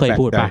ไม่รู้เคย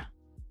พูดป่ะ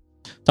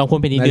จอมคน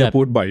แผ่นดินเดือด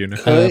พูดบ่อยอยู่นะ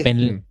เ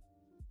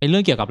ป็นเรื่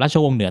องเกี่ยวกับราช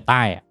วงศ์เหนือใ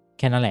ต้อะแ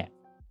ค่นั้นแหละ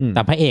แ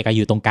ต่พระเอกอ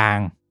ยู่ตรงกลาง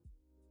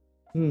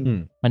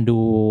มันดู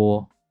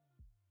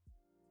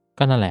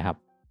ก็นั่นแหละครับ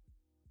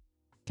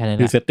แค่นั้นแห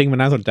ละคือเซตติ้งมัน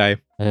น่าสนใจ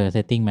เซ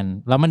ตติ้งมัน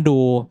แล้วมันดู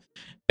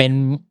เ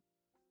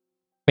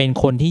ป็น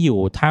คนที่อยู่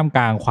ท่ามก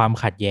ลางความ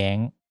ขัดแย้ง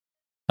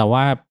แต่ว่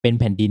าเป็น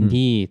แผ่นดิน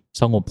ที่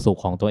สงบสุข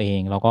ของตัวเอ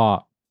งแล้วก็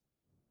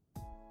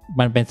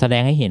มันเป็นแสด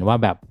งให้เห็นว่า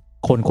แบบ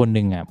คนห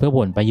นึ่งเพื่อผ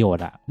ลประโยช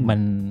น์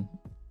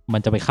มัน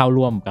จะไปเข้า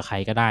ร่วมกับใคร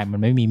ก็ได้มัน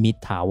ไม่มีมิต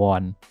รถาว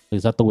รหรื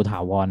อศัตรูถา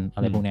วรอะ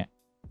ไรพวกเนี้ย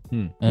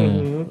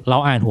เรา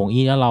อ่านห่วง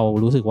อี้แล้วเรา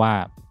รู้สึกว่า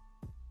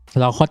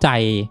เราเข้าใจ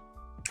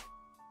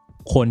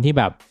คนที่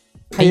แบบ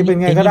ใครเป็น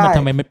ไงก็ได้ท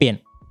ำไมไม่เปลี่ยน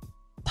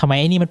ทำไม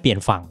ไอ้นี่มันเปลี่ยน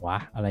ฝั่งวะ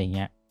อะไรเ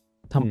งี้ย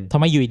ทำ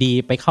ไมอยู่ดี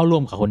ไปเข้าร่ว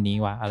มกับคนนี้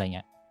วะอะไรเ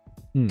งี้ย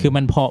คือ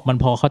มัน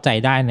พอเข้าใจ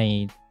ได้ใน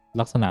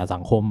ลักษณะสั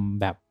งคม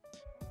แบบ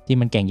ที่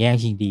มันแข่งแย่ง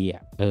ชิงดี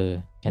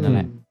แค่นั้นแห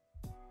ละ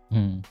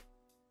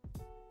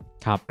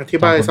ครับอธิ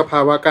บายสภา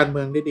วะการเ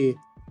มืองได้ดี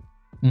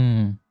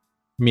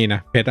มีนะ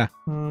เพชร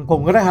ผม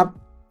ก็ได้ครับ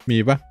มี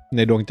ปะใน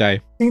ดวงใจ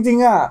จริง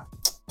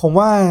ๆผม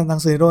ว่าหนั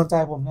งสือดวงใจ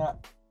ผมเนี่ย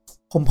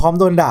ผมพร้อม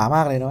โดนด่าม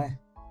ากเลยนะ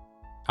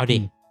เอาดิ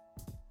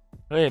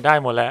เฮ้ยได้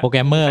หมดแล้วโปรแกร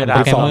มเมอร์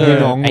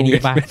น้องไอ้นี่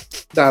ป่ะ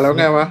ด่าแล้ว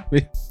ไงวะ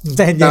ใ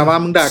จเย็นด่ามา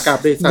มึงด่ากลับ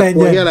ดิสัตว์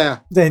ตัวที่อะไร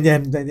ใจเย็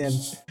น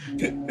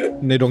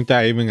ในดวงใจ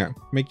มึง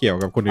ไม่เกี่ยว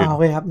กับคนอื่นโอ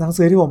เคครับหนัง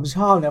สือที่ผมช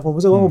อบเนี่ยผม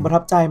รู้สึกว่าผมประ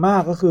ทับใจมา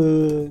กก็คือ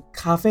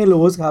คาเฟ่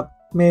รูสครับ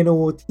เมนู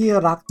ที่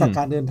รักจากก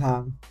ารเดินทาง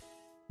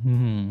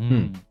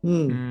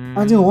จ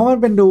ริงๆผมว่ามัน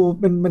เป็น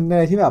อะ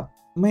ไรที่แบบ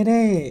ไม่ไ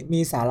ด้มี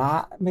สาระ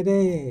ไม่ได้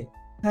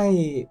ให้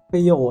ปร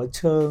ะโยชน์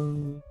เชิง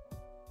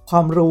คว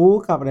ามรู้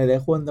กับหลา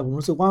ยๆคนแต่ผม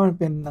รู้สึกว่ามัน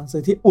เป็นหนังสื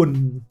อที่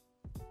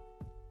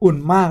อุ่น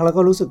มากแล้ว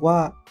ก็รู้สึกว่า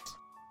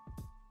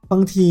บา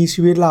งที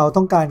ชีวิตเรา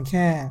ต้องการแ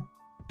ค่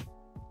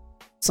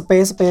สเป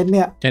ซเ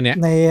นี่ย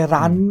ใน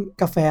ร้าน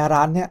กาแฟ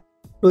ร้านเนี่ย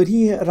โดย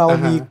ที่เรา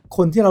มีค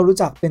นที่เรารู้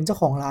จักเป็นเจ้า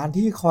ของร้าน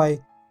ที่คอย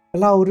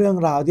เล่าเรื่อง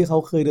ราวที่เขา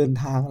เคยเดิน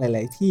ทางหล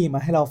ายๆที่มา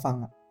ให้เราฟัง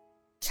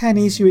แค่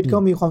นี้ชีวิตก็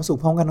มีความสุข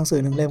พร้อมกันหนังสือ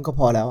1 เล่มก็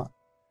พอแล้ว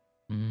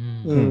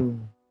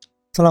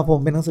สำหรับผม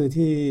เป็นหนังสือ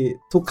ที่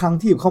ทุกครั้ง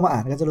ที่หยิบเข้ามาอ่า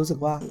นก็จะรู้สึก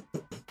ว่า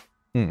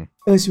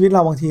ชีวิตเร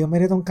าบางทีก็ไม่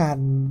ได้ต้องการ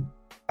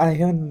อะไร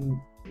ที่มัน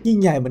ยิ่ง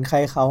ใหญ่เหมือนใคร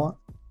เขา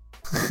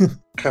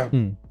ครับ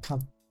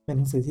เป็นห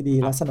นังสือที่ดี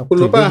และสนุกคุณ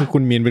รู้ป่ะคุ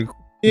ณมีนเป็น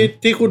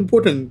ที่คุณพู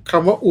ดถึงค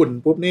ำว่าอุ่น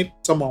ปุ๊บนี่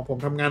สมองผม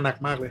ทำงานหนัก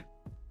มากเลย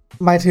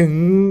หมายถึง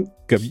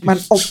เกือบมัน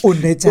อบอุ่น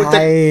ในใจ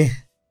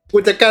กู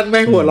จะกั้นไม่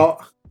หัวเราะ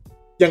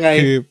ยังไง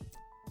คือ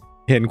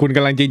เห็นคุณก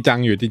ำลังจริงจัง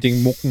อยู่จริง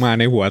ๆมุกมา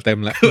ในหัวเต็ม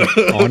แล้ว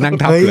นั่ง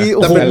ทับเลย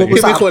แต่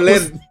ไม่ควรเล่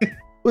น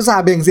อุตส่า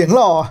ห์เบ่งเสียงห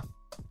ล่อ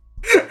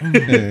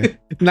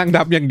นั่ง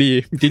ทับอย่างดี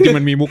จริงๆ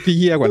มันมีมุกที่เ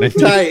หี้ยกว่านั้น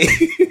ใช่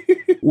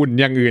อุ่น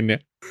อย่างอื่นเนี่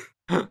ย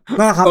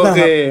นะครับโอเ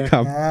คค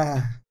รับ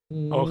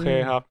โอเค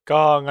ครับ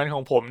ก็งั้นข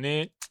องผมนี่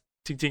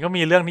จริงๆก็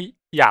มีเรื่องนี้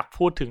อยาก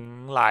พูดถึง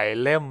หลาย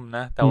เล่มน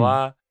ะแต่ว่า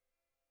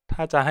ถ้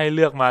าจะให้เ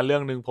ลือกมาเรื่อ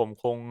งนึงผม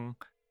คง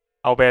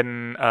เอาเป็น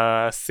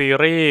ซี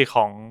รีส์ข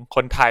องค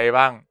นไทย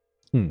บ้าง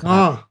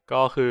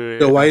ก็คือ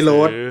The White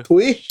Lotus ถุ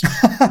ย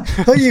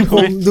เฮ้ยผ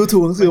มดูถู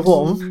กหนังสือผ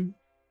ม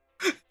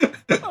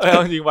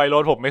จริงไวโร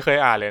ดผมไม่เคย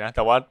อ่านเลยนะแ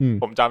ต่ว่า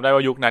ผมจำได้ว่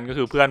ายุคนั้นก็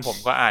คือเพื่อนผม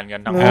ก็อ่านกั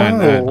นทั้งอ่าน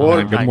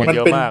กันหมดเย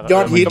อะมากย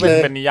อดฮิตเล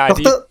ยเป็นนิยาย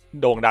ที่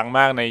โด่งดังม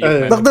ากในยุค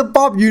นั้นดร.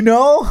ป๊อบ you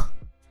know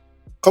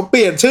เขาเป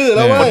ลี่ยนชื่อแ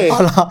ล้วเว้ย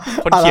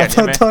คนเขียนใ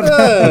ช่ไหม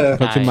เ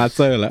ขาชื่อมาสเ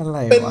ตอร์แล้ว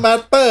เป็นมา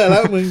สเตอร์แล้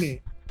วมึงนี่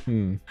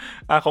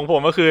ของผ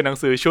มก็คือหนัง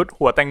สือชุด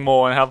หัวแตงโม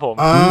นะครับผม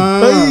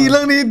เฮ้ยเ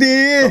รื่องนี้ดี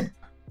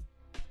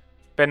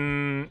เ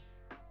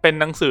ป็น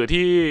หนังสือ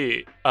ที่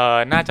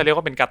น่าจะเรียก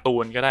ว่าเป็นการ์ตู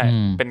นก็ได้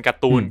เป็นกา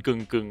ร์ตูน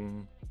กึ่ง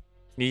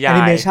นิยายแอ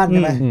นิเมชั่นใ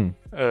ช่ไหม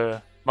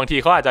บางที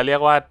เขาอาจจะเรีย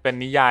กว่าเป็น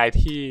นิยาย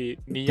ที่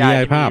มี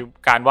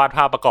การวาดภ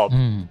าพประกอบ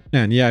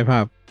นิยายภา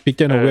พ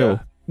picture novel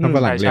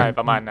ใช่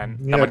ประมาณนั้น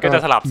แต่มันก็จะ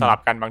สลับ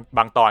กันบ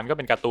างตอนก็เ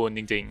ป็นการ์ตูนจ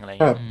ริงๆอะไรอย่า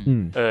งเงี้ย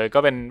ก็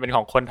เป็นข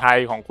องคนไทย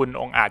ของคุณ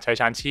องค์อาจชัย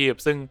ชาญชีพ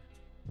ซึ่ง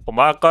ผม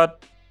ว่าก็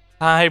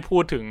ถ้าให้พู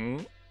ดถึง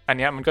อันเ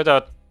นี้ยมันก็จะ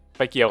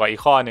ไปเกี่ยวกับอี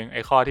กข้อนึงไ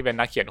อ้ข้อที่เป็น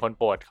นักเขียนคน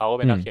โปรดเขาก็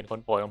เป็นนักเขียนคน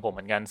โปรดของผมเห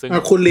มือนกันซึ่ง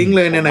คุณลิงก์เ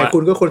ลยไหนๆคุ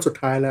ณก็คนสุด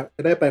ท้ายแล้วจ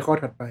ะได้ไปข้อ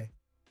ถัดไป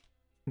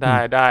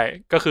ได้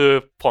ก็คือ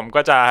ผม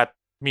ก็จะ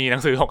มีหนั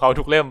งสือของเขา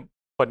ทุกเล่ม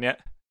คนเนี้ย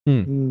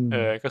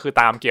ก็คือ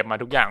ตามเก็บมา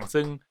ทุกอย่าง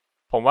ซึ่ง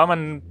ผมว่า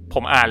ผ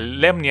มอ่าน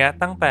เล่มเนี้ย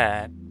ตั้งแ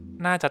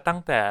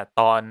ต่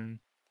ตอน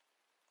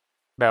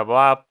แบบ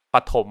ว่าปร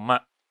ะถมอ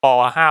ะป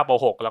.5 ป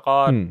.6 แล้วก็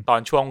ตอน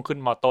ช่วงขึ้น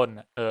ม.ต้น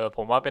ผ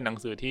มว่าเป็นหนัง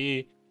สือที่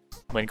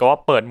เหมือนกับว่า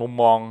เปิดมุม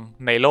มอง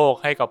ในโลก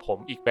ให้กับผม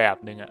อีกแบบ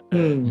นึงอะ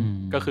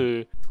ก็คือ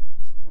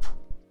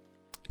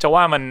จะ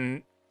ว่า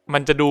มั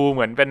นจะดูเห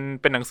มือนเ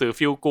ป็นหนังสือ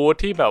ฟีลกู๊ด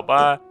ที่แบบว่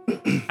า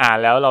อ่าน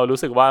แล้วเรารู้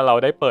สึกว่าเรา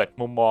ได้เปิด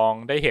มุมมอง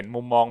ได้เห็น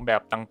มุมมองแบ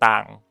บต่า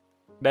ง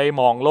ๆได้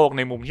มองโลกใ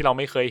นมุมที่เรา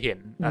ไม่เคยเห็น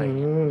อะไรอย่างเ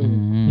งี้ย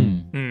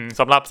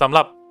สำห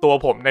รับตัว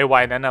ผมในวั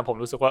ยนั้นนะผม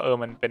รู้สึกว่า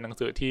มันเป็นหนัง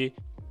สือที่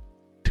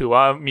ถือ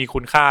ว่ามีคุ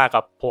ณค่า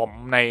กับผม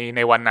ใน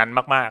วันนั้น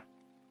มาก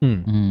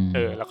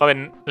ๆแล้วก็เป็น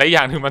และอ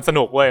ย่างนึงมันส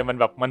นุกเว้ยมัน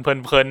แบบมันเ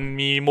พลิน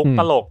มีมุก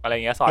ตลกอะไร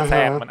เงี้ยสอดแทร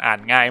กมันอ่าน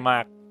ง่ายมา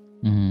ก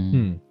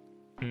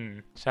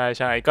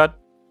ใช่ก็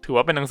ถือ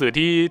ว่าเป็นหนังสือ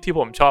ที่ผ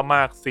มชอบม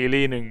ากซี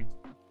รีส์นึง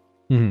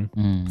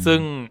ซึ่ง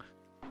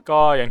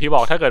ก็อย่างที่บ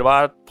อกถ้าเกิดว่า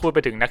พูดไป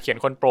ถึงนักเขียน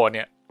คนโปรดเ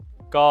นี่ย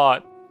ก็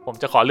ผม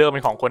จะขอเลือกเป็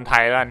นของคนไท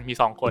ยกันมี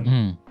2คน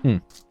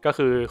ก็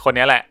คือคน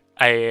นี้แหละ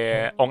ไอ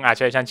องค์อาจ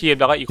ชัยชันชีพ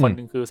แล้วก็อีกคน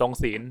นึงคือทรง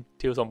ศิลป์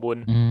ทิวสมบูร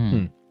ณ์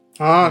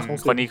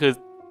คนนี้คือ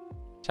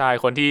ใช่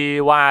คนที่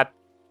วาด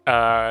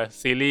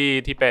ซีรีส์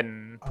ที่เป็น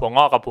ถั่วง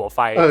อกกับหัวไฟ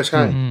ใ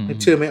ช่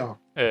ชื่อไม่ออก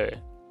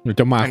หนู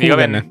จะมาคู่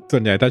กันนะส่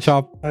วนใหญ่ถ้าชอ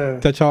บ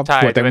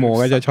ถั่วแตงโม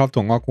ก็จะชอบ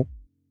ถั่วงอก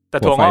แต่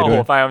ถั่วงอกหั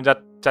วไฟมัน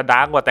จะด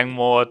าร์กกว่าแตงโ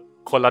ม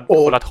คนละ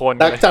โทน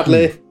ดาร์กจัดเล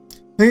ย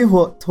เฮ้ย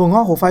ถั่วง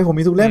อกหัวไฟผม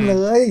มีทุกเล่มเล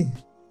ย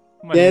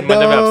มัน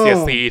จะแบบเสีย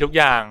สีทุก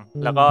อย่าง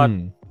แล้วก็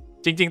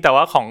จริงๆแต่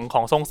ว่าข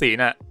องทรงศิล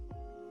ป์น่ะ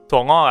ถั่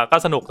วงอกก็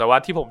สนุกแต่ว่า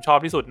ที่ผมชอบ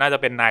ที่สุดน่าจะ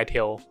เป็นนายเท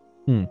ล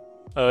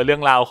เรื่อ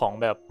งราวของ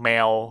แบบแม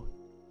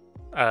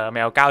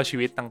ว9ชี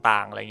วิตต่า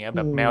งๆอะไรเงี้ยแ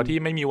บบแมวที่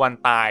ไม่มีวัน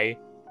ตาย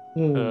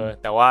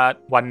แต่ว่า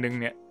วันนึง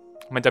เนี่ย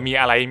มันจะมี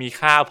อะไรมี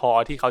ค่าพอ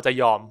ที่เขาจะ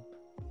ยอม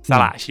ส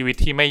ละชีวิต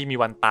ที่ไม่มี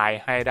วันตาย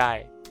ให้ได้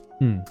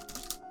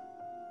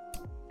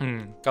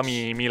ก็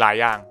มีหลาย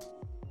อย่าง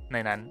ใน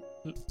นั้น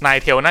นาย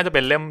เทลน่าจะเ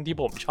ป็นเล่มที่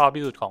ผมชอบ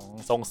ที่สุดของ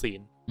ทรงศิ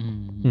ลป์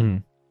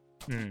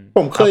ผ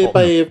มเคยไป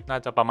น่า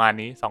จะประมาณ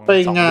นี้ไป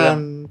งาน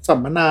สัม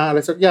มนาอะไร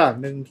สักอย่าง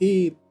นึงที่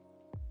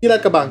ลา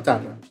ดกระบังจัด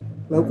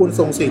แล้วคุณ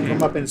ทรงศิลป์เขา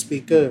มาเป็นสปี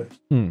กเกอร์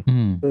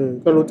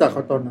ก็รู้จักเข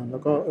าตอนนั้นแล้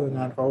วก็ง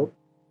านเ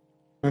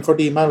ขา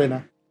ดีมากเลยน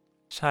ะ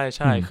ใ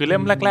ช่คือเล่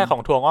มแรกๆขอ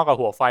งถั่วงอกกับ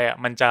หัวไฟอ่ะ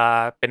มันจะ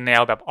เป็นแน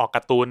วแบบออกก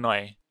าร์ตูนหน่อ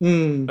ย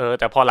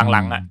แต่พอห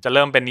ลังๆอ่ะจะเ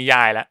ริ่มเป็นนิย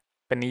ายแล้ว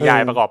เป็นนิยาย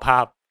ประกอบภา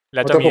พแ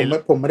ล้วจะมี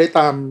ผมไม่ได้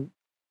ตาม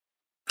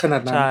ขนา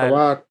ดนั้นแต่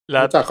ว่า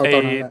รู้จักเขาตอ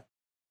นนั้นแหละ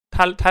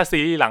ถ้าซี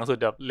รีส์หลังสุด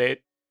แบบ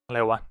อะไร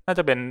วะน่าจ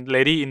ะเป็น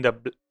Lady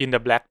in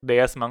the Black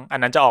Dress มั้งอัน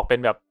นั้นจะออกเป็น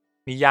แบบ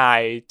นิยาย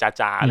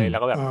จ๋าๆเลยแล้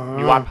วก็แบบ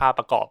มีวาดภาพ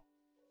ประกอบ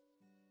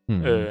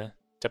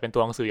จะเป็นตั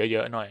วหนังสือเย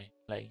อะๆหน่อย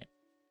อะไรอย่างเงี้ย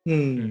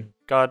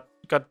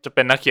ก็จะเ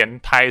ป็นนักเขียน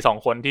ไทย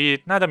2คนที่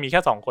น่าจะมีแค่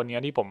2คน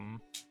นี้ที่ผม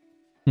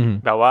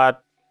แบบว่า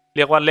เ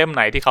รียกว่าเล่มไห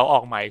นที่เขาอ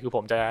อกใหม่คือผ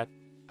มจะ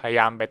พยาย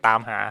ามไปตาม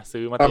หา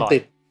ซื้อมาตลอด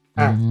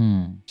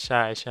ใ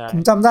ช่ผ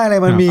มจำได้เล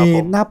ยมันมี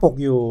หน้าปก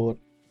อยู่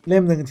เล่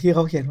มนึงที่เข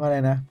าเขียนว่าอะไร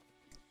นะ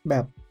แบ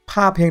บภ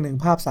าพเพียงหนึ่ง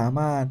ภาพสาม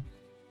ารถ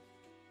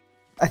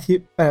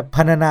แบบพ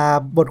รรณนา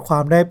บทควา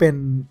มได้เป็น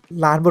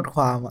ล้านบทค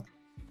วามอ่ะ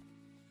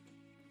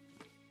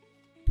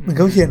มันเ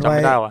ขาเขียนไว้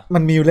มั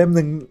นมีอยู่เล่ม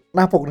นึงห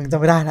น้าปกนึงจำ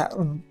ไม่ได้ละ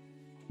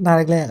หน้า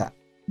แรกๆอ่ะ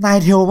นาย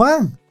เทลบ้า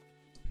ง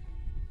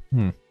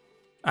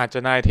อาจจะ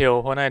นายเทล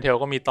เพราะนายเทล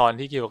ก็มีตอน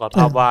ที่เกี่ยวกับภ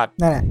าพวาด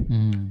นั่นแหละ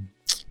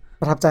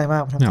ประทับใจมา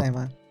ก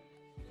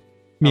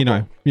มีหน่อ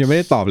ยยังไม่ไ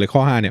ด้ตอบเลยข้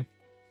อ5เนี่ย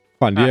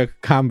ก่อนที่จะ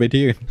ข้ามไป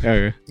ที่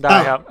ได้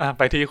ครับไ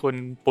ปที่คุณ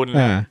ปุณเ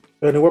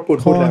ลยนึกว่าปุณ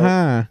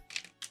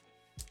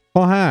ข้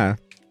อ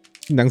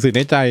5หนังสือใน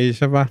ใจใ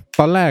ช่ป่ะ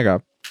ตอนแรกอ่ะ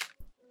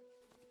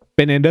เ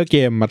ป็น Ender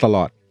Game มาตล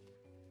อด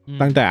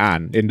ตั้งแต่อ่า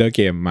น Ender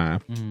Game มา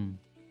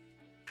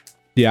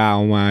ยาว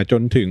มาจ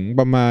นถึง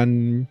ประมาณ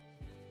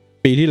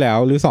ปีที่แล้ว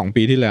หรือ2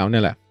ปีที่แล้วเนี่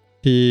ยแหละ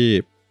ที่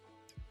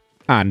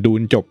อ่านดู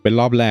นจบเป็น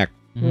รอบแรก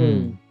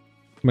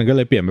มันก็เ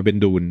ลยเปลี่ยนมาเป็น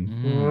ดูน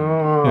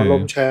ล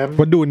มแชมป์เพ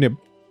ราะดูนเนี่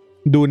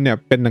ย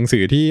เป็นหนังสื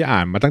อที่อ่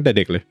านมาตั้งแต่เ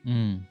ด็กเลย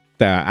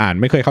แต่อ่าน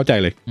ไม่เคยเข้าใจ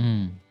เลย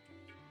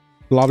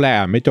รอบแรก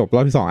อ่านไม่จบร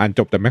อบที่2อ่าน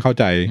จบแต่ไม่เข้า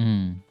ใจ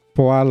เพ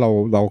ราะว่าเ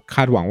ราค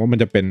าดหวังว่ามัน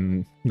จะเป็น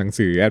หนัง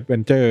สือแอดเว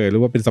นเจอร์หรื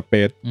อว่าเป็นสเป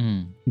ซ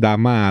ดรา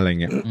ม่าอะไร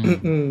เงี้ย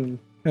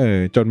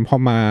จนพอ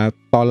มา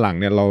ตอนหลัง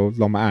เนี่ย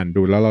เรามาอ่าน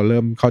ดูแล้วเราเ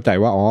ริ่มเข้าใจ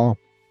ว่าอ๋อ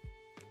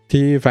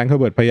ที่แฟรงค์ เฮอร์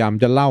เบิร์ตพยายาม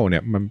จะเล่าเนี่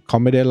ยมันเขา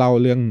ไม่ได้เล่า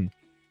เรื่อง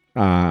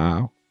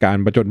การ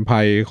ประจน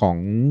ภัยของ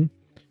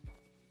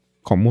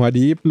มูฮัด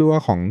ดีฟหรือว่า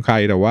ของใคร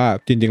แต่ว่า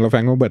จริงๆแล้วแฟร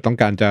งค์ เฮอร์เบิร์ตต้อง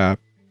การจะ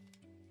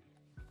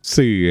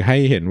สื่อให้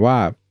เห็นว่า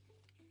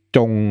จ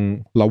ง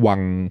ระวั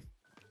ง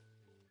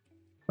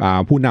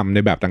ผู้นำใน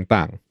แบบ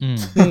ต่าง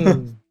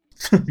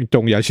ๆจ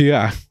งอย่าเชื่อ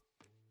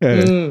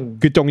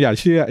คือจงอย่า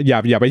เชื่ออ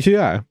ย่าไปเชื่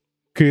อ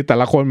คือแต่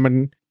ละคน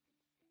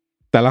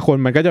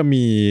มันก็จะ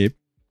มี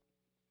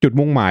จุด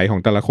มุ่งหมายของ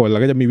แต่ละคนแล้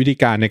วก็จะมีวิธี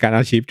การในการ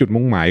achieveจุด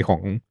มุ่งหมาย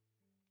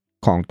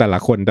ของแต่ละ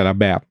คนแต่ละ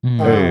แบบ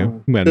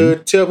เหมือนคือ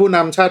เชื่อผู้น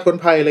ำชาติพ้น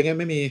ภัยอะไรเงี้ย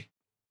ไม่มี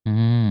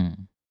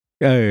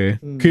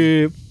คือ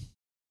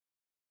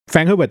แฟร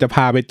งค์เฮอร์เบิร์ตจะพ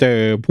าไปเจอ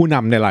ผู้น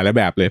ำในหลาย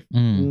แบบเลย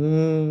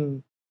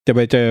จะไป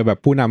เจอแบบ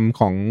ผู้นำ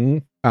ของ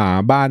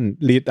บ้าน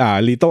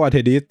ลีโตอาร์เท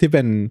ดิสที่เ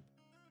ป็น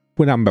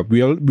ผู้นำแบบ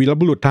วีร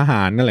บุรุษทห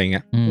ารอะไรเ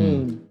งี้ย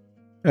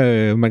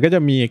มันก็จะ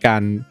มีกา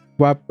ร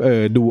ว่า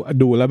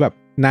ดูแล้วแบบ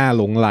น่าห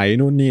ลงไหล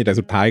นู่นนี่แต่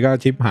สุดท้ายก็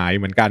ชิปหาย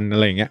เหมือนกันอะ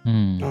ไรเงี้ย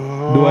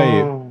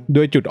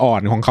ด้วยจุดอ่อ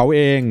นของเขาเอ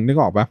งนึก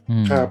ออกปะ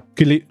ครับ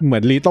คือเหมื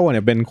อนลีโตเ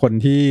นี่ยเป็นคน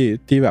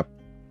ที่แบบ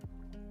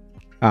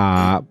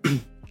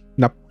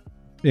นับ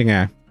ยังไง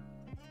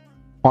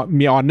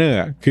มีออเนอร์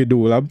คือดู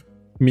แล้ว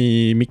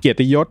มีเกียร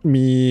ติยศ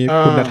มี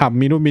คุณธรรม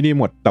มีนู่นมีนี่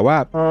หมดแต่ว่า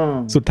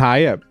สุดท้าย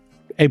อ่ะ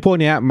ไอ้พวก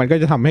เนี้ยมันก็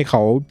จะทำให้เข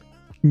า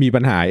มี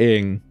ปัญหาเอ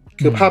ง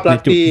คือภาพลัก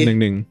ษณ์ดีห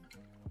นึ่ง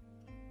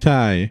ใ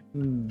ช่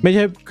ไม่ใ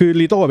ช่คือ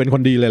ลีโต้เป็นค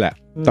นดีเลยแหละ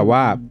แต่ว่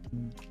า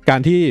การ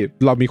ที่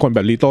เรามีคนแบ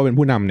บลีโต้เป็น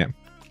ผู้นำเนี่ย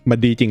มัน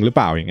ดีจริงหรือเป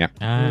ล่าอย่างเงี้ย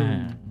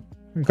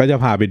ก็จะ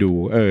พาไปดู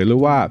หรือ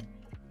ว่า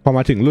พอม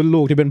าถึงรุ่น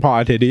ลูกที่เป็นพออ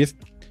าร์เทดิส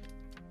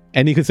อั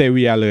นนี้คือเซเ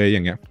วียเลยอ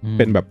ย่างเงี้ยเ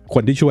ป็นแบบค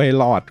นที่ช่วยให้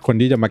รอดคน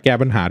ที่จะมาแก้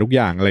ปัญหาทุกอ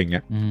ย่างอะไรอย่างเ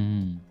งี้ย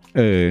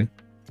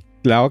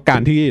แล้วกา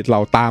รที่เรา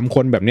ตามค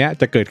นแบบเนี้ย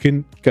จะเ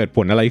กิดผ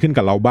ลอะไรขึ้น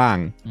กับเราบ้าง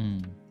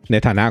ใน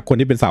ฐานะคน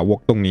ที่เป็นสาวก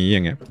ตรงนี้อ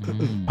ย่างเงี้ย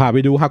พาไป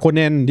ดูฮาโคเ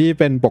นนที่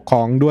เป็นปกคร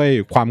องด้วย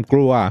ความก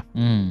ลัว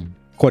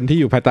คนที่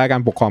อยู่ภายใต้กา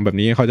รปกครองแบบ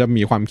นี้เขาจะ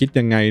มีความคิด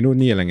ยังไงนู่น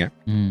นี่อะไรเงี้ย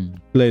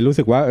เลยรู้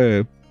สึกว่า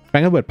แฟร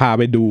งค์เฮอร์เบิร์ตพา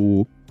ไป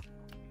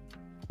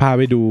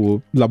ดู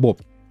ระบบ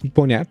พ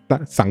วกเนี้ย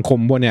สังคม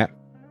พวกเนี้ย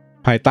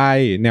ภายใต้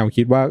แนว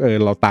คิดว่า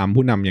เราตาม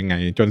ผู้นำยังไง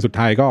จนสุด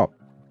ท้ายก็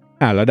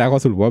แล้วได้ข้อ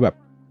สรุปว่าแบบ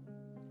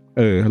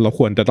เราค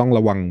วรจะต้องร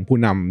ะวังผู้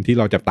นำที่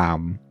เราจะตาม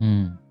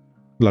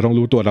เราต้อง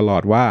รู้ตัวตลอ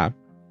ดว่า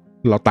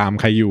เราตาม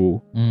ใครอยู่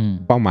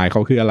เป้าหมายเข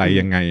าคืออะไร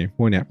ยังไงพ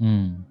วกเนี้ย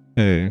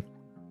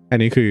อัน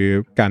นี้คือ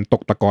การต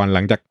กตะกอนห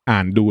ลังจากอ่า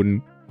นดูน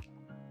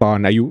ตอน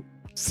อายุ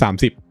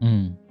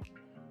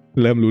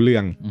30เริ่มรู้เรื่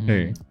อง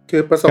คื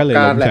อประสบก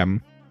ารณ์แหละ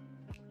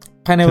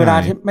ภายในเวลา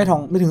ที่ไ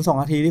ม่ถึง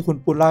2 นาทีที่คุณ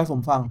ปุณเล่าให้ผ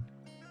มฟัง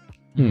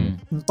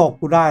คุณตก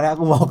กูได้แล้ว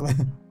กูบอกเลย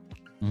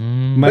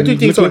มันจ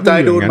ริงๆสนใจ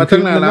ดูมาตั้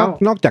งนานแล้ว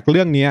นอกจากเ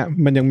รื่องนี้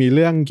มันยังมีเ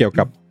รื่องเกี่ยว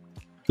กับ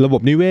ระบ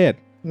บนิเวศ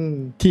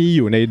ที่อ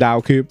ยู่ในดาว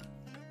คือ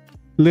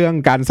เรื่อง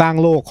การสร้าง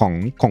โลก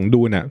ของ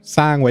ดูน่ะส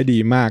ร้างไว้ดี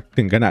มาก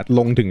ถึงขนาด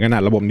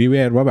ระบบนิเว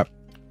ศว่าแบบ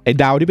ไอ้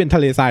ดาวที่เป็นทะ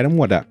เลทรายทั้งห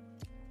มด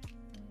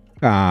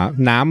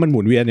น้ำมันหมุ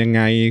นเวียนยังไ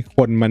งค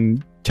นมัน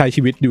ใช้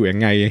ชีวิตอยู่ยัง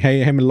ไง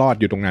ให้มันรอด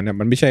อยู่ตรงนั้น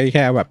มันไม่ใช่แ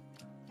ค่แบบ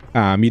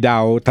มีดา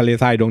วทะเล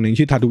ทรายดวงหนึ่ง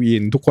ชื่อทาทูอิ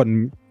นทุกคน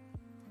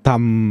ทำ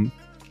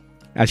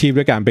อาชีพ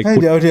ด้วยการไปขุ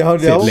ด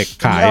เศษเหล็ก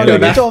ขายอะไร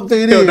ไม่โจมตี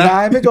ดินา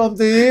ยไม่โจม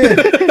ตี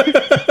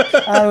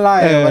อะไร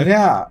วะเนี่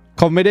ยเ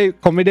ขาไม่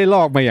ได้ล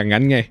อกมาอย่างนั้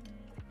นไง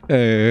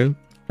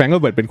แฟรงค์เฮอ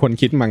ร์เบิร์ตเป็นคน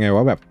คิดมาไง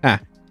ว่าแบบ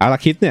อารา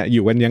คิดเนี่ยอ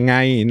ยู่กันยังไง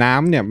น้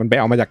ำเนี่ยมันไป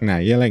เอามาจากไหน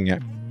อะไรเงี้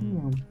ย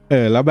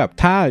แล้วแบบ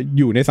ถ้า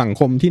อยู่ในสัง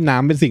คมที่น้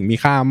ำเป็นสิ่งมี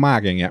ค่ามาก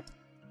อย่างเงี้ย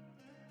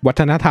วั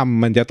ฒนธรรม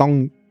มันจะต้อง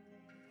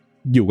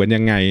อยู่กัน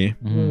ยังไง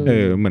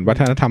เหมือนวั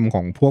ฒนธรรมข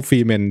องพวกฟรี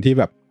เมนที่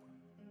แบบ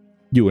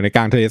อยู่ในก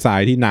ลางทะเลทรา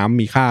ยที่น้ำ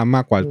มีค่าม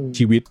ากกว่า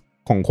ชีวิต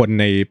ของคน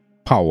ใน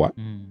เผ่า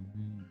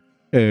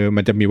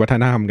มันจะมีวัฒ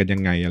นธรรมกันยั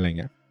งไงอะไร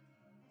เงี้ย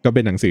ก็เ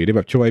ป็นหนังสือที่แ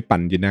บบช่วยปั่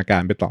นจินตนากา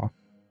รไปต่อ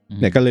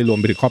เนี่ยก็เลยรวม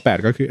ไปถึงข้อ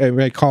8ก็คือ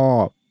ข้อ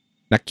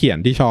นักเขียน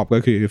ที่ชอบก็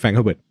คือแฟรงค์เฮ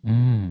อร์เบิร์ต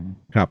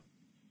ครับ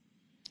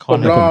ผม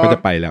ก็จะ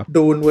ไปแล้ว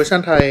ดูเวอร์ชั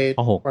นไทย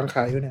วางข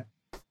ายอยู่เนี่ย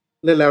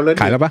เล่นแล้ว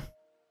ขายแล้วปะ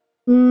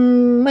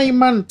ไม่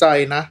มั่นใจ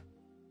นะ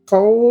เข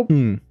า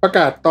ประก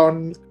าศตอน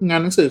งาน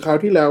หนังสือคราว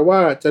ที่แล้วว่า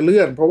จะเลื่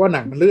อนเพราะว่าห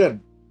นังมันเลื่อน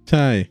ใ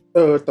ช่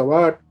แต่ว่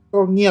าก็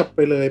เงียบไป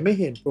เลยไม่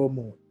เห็นโปรโม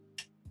ท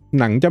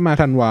หนังจะมา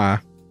ธันวา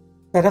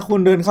แต่ถ้าคุณ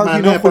เดินเข้า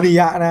ที่โนคุริ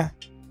ยะนะ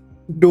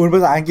ดูภ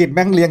าษาอังกฤษแ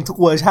ม่งเรียงทุก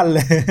เวอร์ชันเล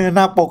ยห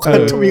น้าปก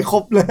จะมีคร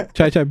บเลยใ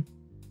ช่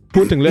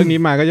พูดถึงเรื่องนี้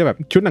มาก็จะแบบ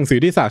ชุดหนังสือ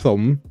ที่สะสม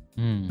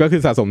ก็คื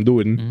อสะสมดู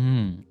น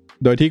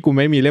โดยที่กูไ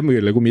ม่มีเล่มอื่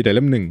นเลยกูมีแต่เ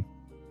ล่ม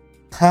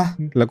1ฮะ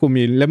แล้วกู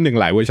มีเล่ม1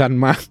หลายเวอร์ชัน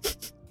มาก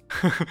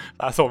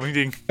สะสมจ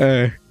ริง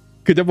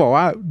ๆคือจะบอก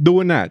ว่าดู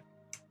น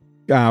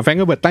แฟรงค์เ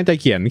ฮอร์เบิร์ตตั้งใจ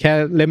เขียนแค่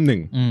เล่ม1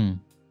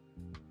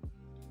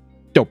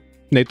จบ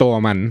ในตัว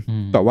มัน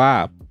แต่ว่า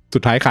สุ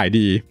ดท้ายขาย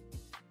ดี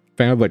แฟ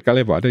รงค์เฮอร์เบิร์ตก็เล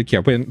ยบอกเขีย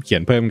น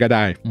เพิ่มก็ไ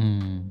ด้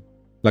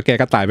แล้วแก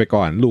ก็ตายไป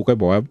ก่อนลูกก็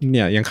บอกว่าเ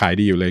นี่ยยังขาย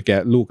ดีอยู่เลย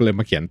ลูกก็เลย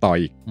มาเขียนต่อ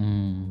อีก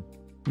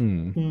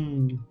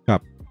ครั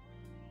บ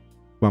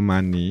ประมา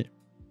ณนี้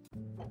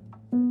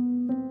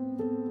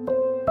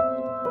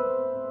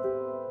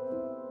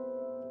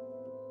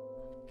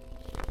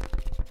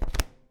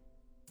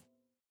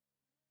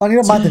ตอนนี้เ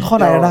รามาถึงข้อไ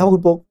หนแล้วนะครับคุ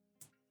ณปุ๊ก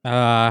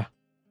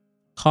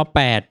ข้อ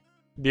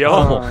8เดี๋ยวข้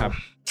อ6ครับ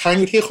ค้าง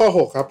อยู่ที่ข้อ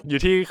6ครับอยู่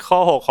ที่ข้อ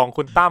6ของ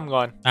คุณตั้ม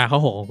ก่อนข้อ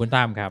6ของคุณ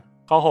ตั้มครับ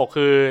ข้อ6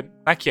คือ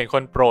นักเขียนค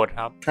นโปรดค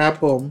รับครับ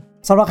ผม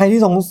สำหรับใคร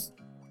ที่ส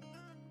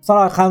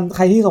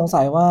ง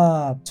สัยว่า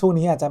ช่วง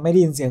นี้อาจจะไม่ได้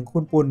ยินเสียงคุ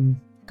ณปุณ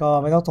ก็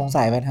ไม่ต้องสง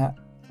สัยไปฮะ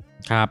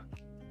ครับ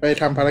ไป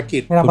ทำภารกิ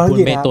จคุณปุณ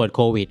ไปตรวจโ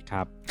ควิดค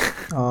รับ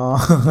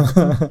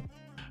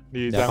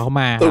ดีจังเขา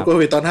มาตรวจโค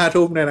วิดตอน 5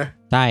 ทุ่มเนี่ยนะ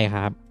ใช่ค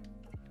รับ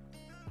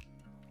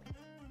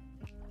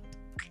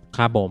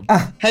ครับผม อ่ะ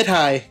ให้ท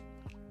าย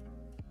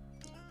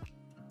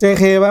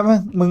JK ป่ะ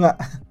มึงอ่ะ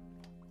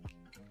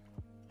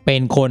เป็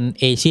นคน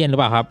เอเชียนหรือ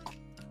เปล่าครับ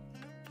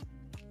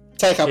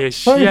ใช่ครับ เอเ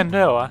ชียนด้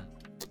วยเหรอวะ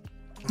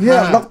เนี่ย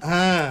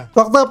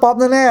ด็อกเตอร์ป๊อป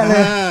แน่ๆเล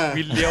ย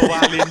วิลเลียววา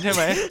ลินใช่ไ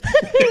หม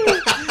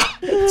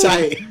ใช่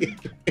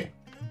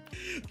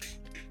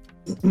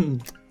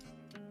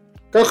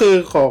ก็คือ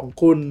ของ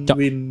คุณ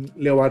วิน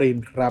เลียววาริน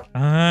ครับ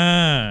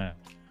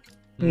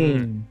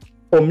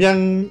ผมยัง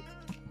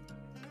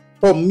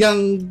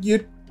ยึ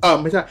ด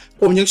ไม่ใช่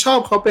ผมยังชอบ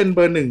เขาเป็นเบ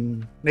อร์หนึ่ง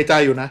ในใจ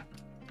อยู่นะ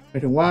หมา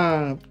ยถึงว่า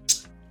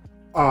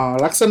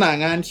ลักษณะ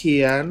งานเขี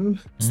ยน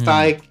สไต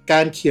ล์กา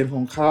รเขียนข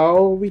องเขา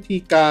วิธี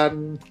การ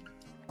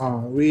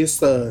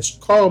research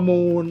ข้อ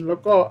มูลแล้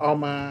วก็เอา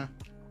มา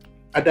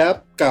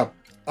adapt กับ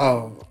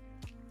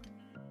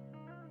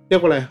เรีย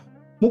กว่าอะไร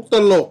มุกต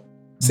ลก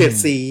เสียด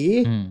สี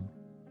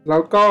แล้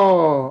วก็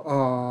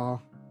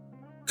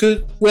คือ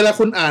เวลา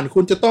คุณอ่านคุ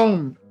ณจะต้อง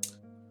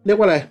เรียก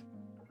ว่าอะไร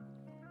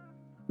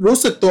รู้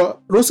สึกตั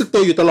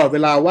วอยู่ตลอดเว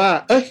ลาว่า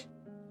เอ้ย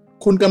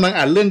คุณกำลัง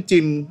อ่านเรื่องจริ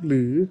งห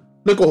รือ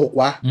เรื่องโกหก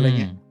วะอะไร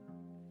เงี้ย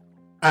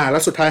แล้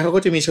วสุดท้ายเขาก็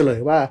จะมีเฉล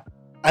ยว่า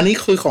อันนี้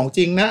คือของจ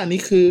ริงนะอันนี้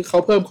คือเขา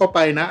เพิ่มเข้าไป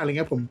นะอะไรเ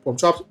งี้ยผม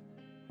ชอบ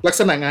ลัก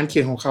ษณะงานเขี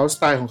ยนของเขาส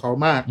ไตล์ของเขา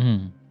มาก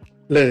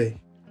เลย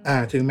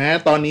ถึงแม้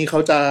ตอนนี้เขา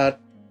จะ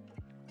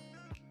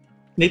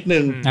นิดนึ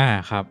ง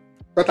ครับ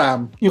ก็ตาม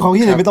อยู่ของ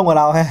ที่อื่นไม่ตรงกับ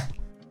เราฮะ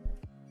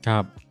ครั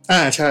บ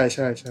ใช่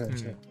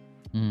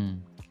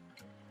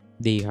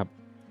ดีครับ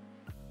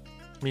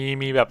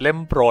มีแบบเล่ม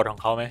โปรดของ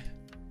เขาไหม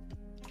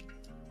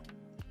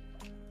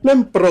เล่ม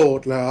โปร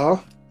ดเหรอ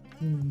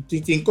จ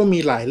ริงๆก็มี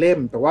หลายเล่ม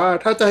แต่ว่า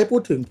ถ้าจะให้พู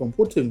ดถึงผม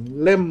พูดถึง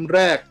เล่มแร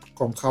ก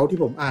ของเขาที่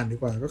ผมอ่านดี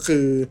กว่าก็คื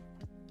อ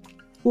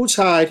ผู้ช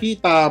ายที่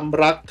ตาม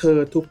รักเธอ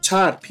ทุกช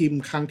าติพิม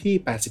พ์ครั้งที่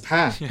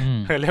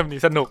85เล่ม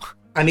นี้สนุก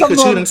อันนี้คือ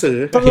ชื่อหนังสือ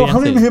ตำรวจเขา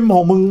เล่นพิมพ์ข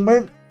องมึง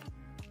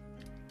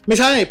ไม่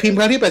ใช่พิมพ์ค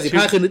รั้งที่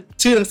85คือ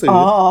ชื่อหนังสือ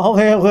โอเ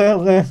ค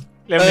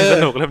เล่มนี้ส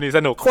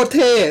นุกโคตรเ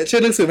ท่ชื่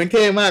อหนังสือแม่งเ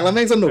ท่มากแล้วแ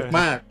ม่งสนุก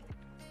มาก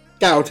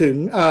กล่าวถึง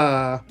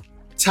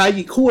ชายห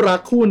ญิงคู่รัก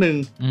คู่หนึ่ง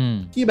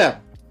ที่แบบ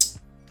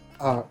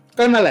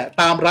ก็นั่นแหละ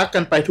ตามรักกั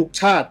นไปทุก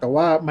ชาติแต่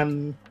ว่า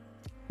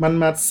มัน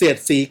มาเสียด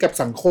สีกับ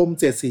สังคม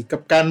เสียดสีกั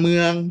บการเมื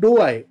องด้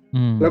วย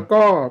แล้ว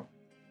ก็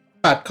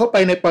ตัดเข้าไป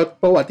ใน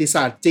ประวัติศ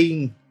าสตร์จริง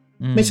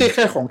ไม่ใช่แ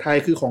ค่ของไทย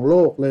คือของโล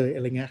กเลยอ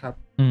ะไรเงี้ยครับ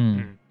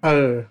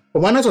ผ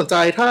มว่าน่าสนใจ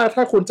ถ้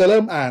าคุณจะเ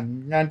ริ่มอ่าน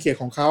งานเขียน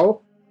ของเขา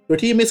โดย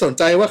ที่ไม่สน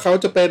ใจว่าเขา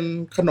จะเป็น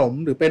ขนม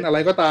หรือเป็นอะไร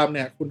ก็ตามเ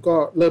นี่ยคุณก็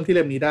เริ่มที่เ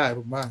ล่มนี้ได้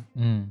ผมว่า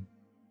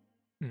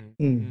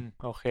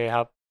โอเคค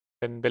รับ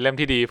เป็นเล่ม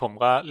ที่ดีผม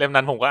ก็เล่ม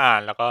นั้นผมก็อ่า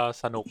นแล้วก็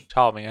สนุกช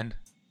อบเหมือนกัน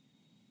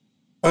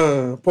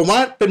ผมว่า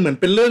เป็นเหมือน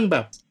เป็นเรื่องแบ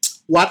บ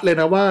วัดเลย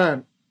นะว่า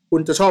คุ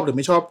ณจะชอบหรือไ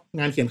ม่ชอบ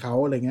งานเขียนเขา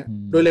อะไรเงี้ย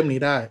ด้วยเล่มนี้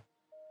ได้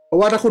เพราะ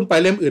ว่าถ้าคุณไป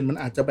เล่มอื่นมัน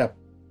อาจจะแบบ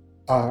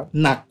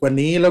หนักกว่า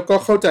นี้แล้วก็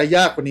เข้าใจย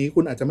ากกว่านี้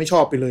คุณอาจจะไม่ชอ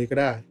บไปเลยก็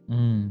ได้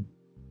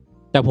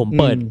แต่ผม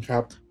เ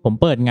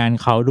ปิดงาน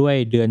เขาด้วย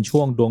เดือนช่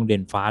วงดวงเด่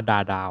นฟ้า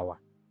ดาว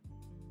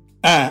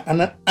อัน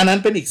นั้น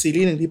เป็นอีกซี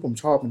รีส์นึงที่ผม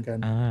ชอบเหมือนกัน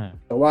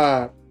แต่ว่า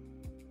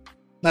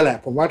นั่นแหละ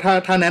ผมว่า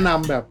ถ้าแนะน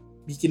ำแบบ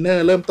beginner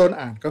เริ่มต้น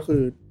อ่านก็คื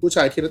อผู้ช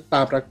ายที่ต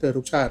ามรักเธอ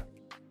ทุกชาติ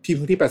พิม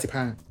พ์ที่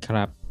85ค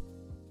รับ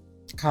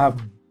ค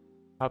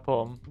รับผ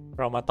ม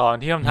เรามาตอน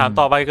ที่คำถาม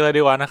ต่อไปกันเลย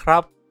ดีกว่านะครั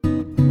บ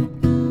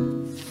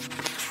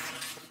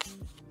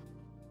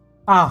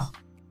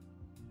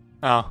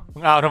มึ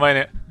งทำไมเ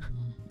นี่ย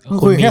มึง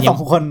คุยแค่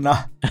2คนนะ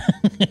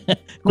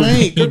ไม่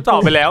กูตอบ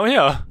ไปแล้วไม่เ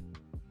หรอ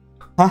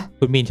ฮะ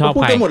คุณมีนชอบใคร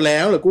พูดกันหมดแล้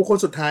วเหรอกูคน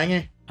สุดท้ายไง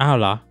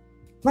เหรอ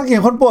นักเขีย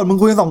นคนโปรดมึง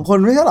คุย2คน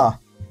ไม่ใช่เหรอ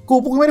กู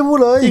ไม่ได้พูด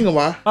เลยจริงเหรอ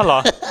วะเหรอ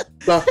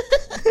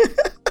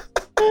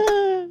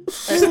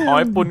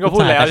ปุณก็พู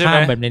ดแล้วใช่ไหม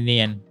แบบเนี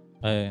ยน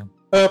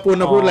ปุณ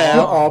พูดแล้ว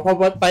พอ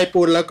ไป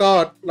ปุณแล้ว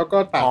ก็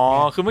ตัด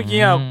คือเมื่อกี้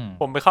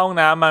ผมไปเข้าห้อง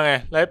น้ำมาไง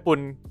แล้วปุณ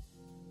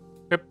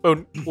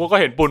กูก็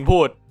เห็นปุณพู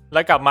ดแล้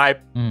วกลับมา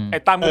ไอ้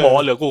ตั้มกูบอก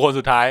ว่าเหลือกูคน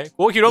สุดท้ายกู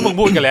ก็คิดว่ามึง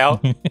พูดกันแล้ว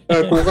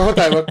กูก็เข้าใ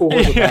จว่ากูค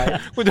นสุดท้าย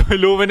กูจะไม่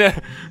รู้ไหมเนี่ย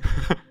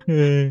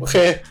โอเค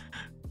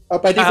เอา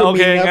ไปที่คุณมี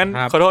นครับงั้น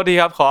ขอโทษที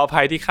ครับขออ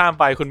ภัยที่ข้าม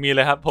ไปคุณมีเล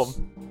ยครับผม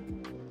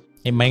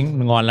ไอ้แม่ง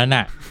งอนแล้ว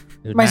น่ะ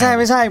ไม่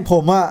ใช่ผ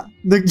มอะ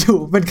นึกอยู่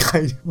เป็นใคร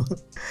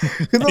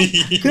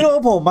คือว่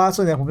าผมมา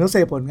ส่วนใหญ่ผมจะเส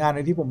พผลงานใน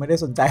ที่ผมไม่ได้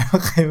สนใจว่า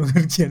ใครเป็นค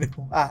นเขียนให้ผ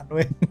มอ่านด้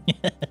วย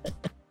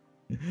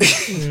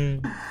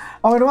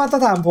เอาเป็นว่าถ้า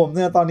ถามผมเ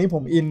นี่ยตอนนี้ผ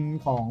มอิน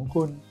ของ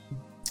คุณ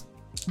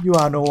ยูอ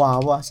าโนวา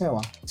วะใช่ว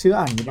ะชื่อ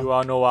อ่านยูอา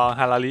โนวา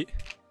ฮาราริ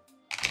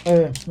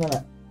นั่นแหล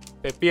ะ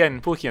เซเปียน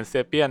ผู้เขียนเซ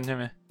เปียนใช่ไ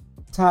หม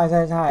ใช่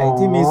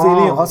ที่มีซี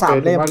รีส์ของเขา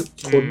3เล่ม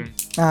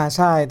ใ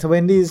ช่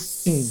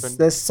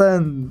20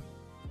 lesson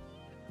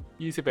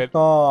 21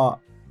ก็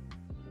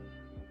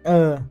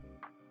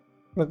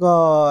แล้วก็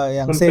อ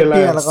ย่างเซเ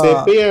ปียนแล้วก็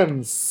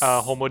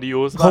โฮโมดิ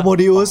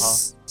อุส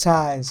ใ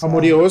ช่โฮโม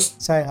ดิอุส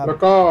ใช่ครับแล้ว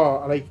ก็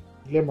อะไร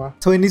เรียกว่า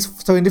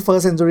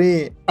 21st century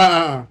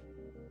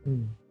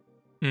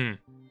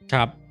ค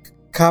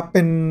รับเ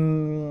ป็น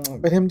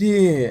เทมที่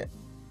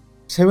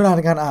ใช้เวลาใน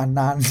การอ่าน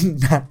นานเห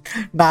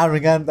มื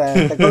อนกัน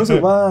แต่ก็รู้สึ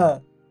กว่า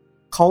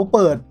เขาเ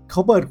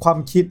ปิดความ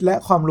คิดและ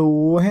ความ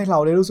รู้ให้เรา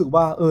ได้รู้สึก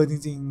ว่าจ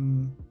ริง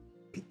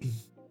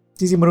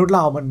จริงๆมนุษย์เร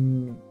า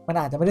มัน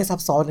อาจจะไม่ได้ซับ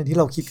ซ้อนอย่างที่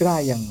เราคิดก็ได้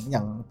อย่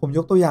างผมย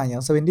กตัวอย่าง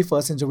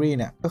71st Century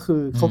เนี่ยก็คื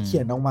อเขาเขี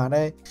ยนออกมาไ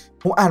ด้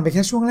ผมอ่านไปแ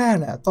ค่ช่วงแรก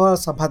เนี่ยก็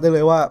สัมผัสได้เล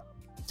ยว่า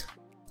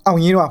เอา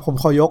งี้ดีกว่าผม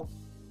ขอยก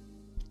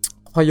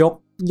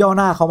ย่อห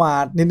น้าเขามา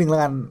นิดนึงแล้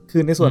วกันคื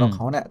อในส่วนของเข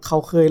าเนี่ยเขา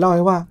เคยเล่าใ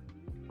ห้ว่า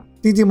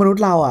จริงๆมนุษ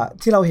ย์เราอ่ะ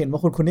ที่เราเห็นว่า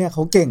คนเนี้ยเข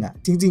าเก่งอ่ะ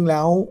จริงๆแล้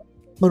ว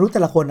มนุษย์แ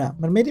ต่ละคนอ่ะ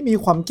มันไม่ได้มี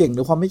ความเก่งห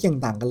รือความไม่เก่ง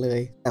ต่างกันเลย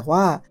แต่ว่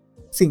า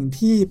สิ่ง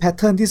ที่แพทเ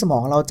ทิร์นที่สมอ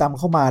งเราจำเ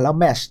ข้ามาแล้ว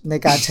แมทช์ใน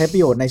การใช้ประ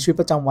โยชน์ในชีวิต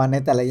ประจำวันใน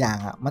แต่ละอย่าง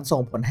อ่ะมันส่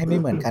งผลให้ไม่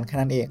เหมือนกันแค่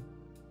นั้นเอง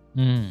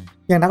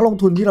อย่างนักลง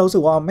ทุนที่เรารู้สึ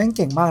กว่าแม่งเ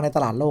ก่งมากในต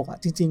ลาดโลกอ่ะ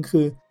จริงๆคื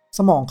อส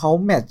มองเขา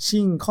แมท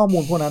ชิ่งข้อมู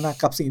ลพวกนั้น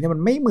กับสิ่งที่มัน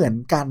ไม่เหมือน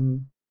กัน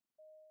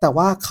แต่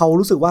ว่าเขา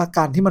รู้สึกว่าก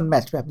ารที่มันแม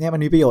ทช์แบบนี้มั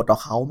นมีประโยชน์ต่อ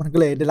เขามันก็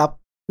เลยได้รับ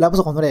และประ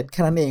สบความสำเร็จแ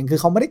ค่นั้นเองคือ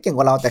เขาไม่ได้เก่งก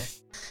ว่าเราแต่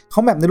เขา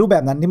แมปในรูปแบ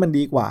บนั้นที่มัน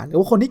ดีกว่าหรือ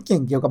ว่าคนที่เก่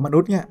งเกี่ยวกับมนุ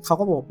ษย์เนี่ยเขา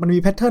ก็บอกมันมี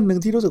แพทเทิร์นนึง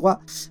ที่รู้สึกว่า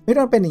เฮ้ย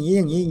มันเป็นอย่าง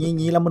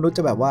นี้แล้วมนุษย์จ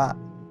ะแบบว่า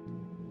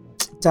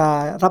จะ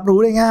รับรู้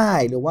ได้ง่าย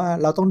หรือว่า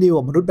เราต้องดีล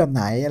กับมนุษย์แบบไ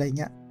หนอะไร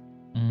เงี้ย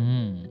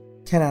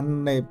แค่นั้น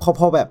เลย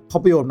พอแบบพอ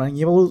ประโยชน์มันอย่าง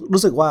นี้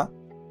รู้สึกว่า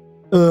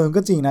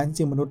ก็จริงนะจ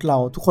ริงมนุษย์เรา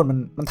ทุกคน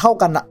มันเท่า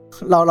กันอะ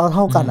เราเ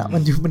ท่ากันอะ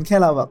มันแค่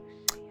เราแบบ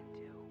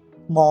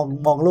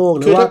มองโลกห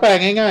รือว่าถ้าแปล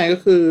ง่ายๆก็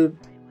คือ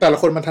แต่ละ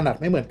คนมันถนัด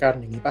ไม่เหมือนกัน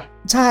อย่างนี้ปะ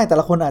ใช่แต่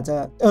ละคนอาจจะ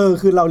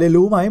คือเราเรียน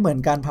รู้มาไม่เหมือน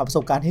กันผ่านประส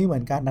บการณ์ที่ไม่เหมื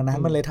อนกันดังนั้น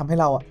มันเลยทำให้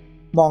เราอะ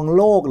มอง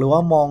โลกหรือว่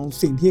ามอง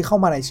สิ่งที่เข้า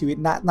มาในชีวิต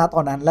ณต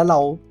อนนั้นแล้วเรา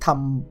ท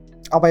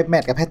ำเอาไปแม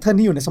ทกับแพทเทิร์น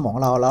ที่อยู่ในสมอง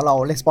เราแล้วเรา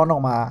レスปอนส์อ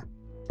อกมา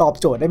ตอบ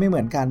โจทย์ได้ไม่เห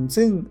มือนกัน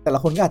ซึ่งแต่ละ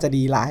คนก็อาจจะ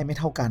ดีร้ายไม่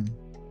เท่ากัน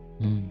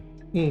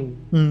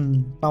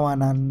ประมาณ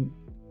นั้น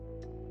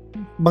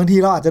บางที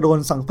เราอาจจะโดน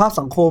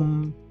สังคม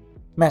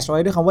แมทช์ไว้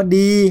ด้วยคำว่า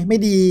ดีไม่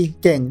ดี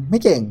เก่งไม่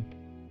เก่ง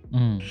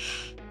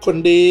คน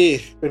ดี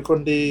เป็นคน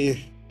ดี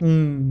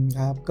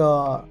ครับก็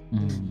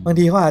บาง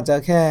ทีเขาอาจจะ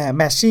แค่แ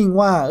มทชิ่ง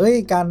ว่า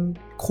การ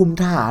คุม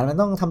ทหารมัน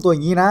ต้องทำตัวอย่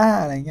างนี้นะ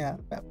อะไรเงี้ย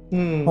แบบ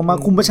พอมา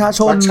คุมประชาช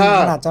น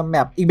มันอาจจะแม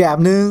ปอีกแบบ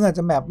นึงอาจจ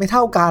ะแมปไม่เท่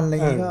ากันอะไร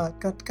เงี้ย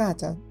ก็อาจ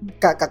จะ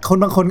กับคน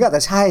บางคนก็อาจจ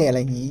ะใช่อะไร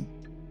อย่างนี้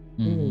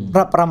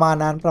ประมาณ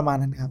นั้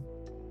นครับ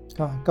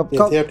ก็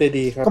เทียบได้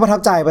ดีครับก็ประทั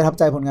บใ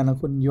จผลงานของ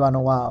คุณยูอาโน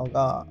วา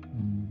ก็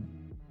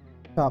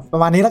ปร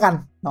ะมาณนี้แล้วกัน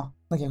เนาะ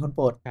นักเขียนคนโ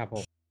ปรดครับผ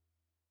ม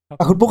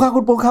คุณปุ๊ก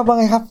ครับว่า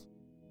ไงครับ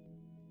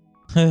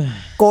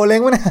โกเล้ง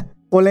มั้ยเนี่ย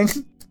โกเล้ง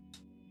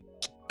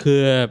คื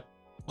อ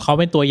เขา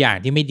เป็นตัวอย่าง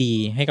ที่ไม่ดี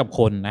ให้กับค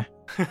นนะ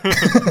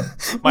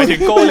หมายถึง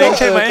โกเล้ง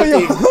ใช่ไหม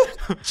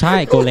ใช่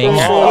โกเล้ง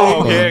โ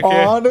อเค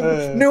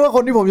นึกว่าค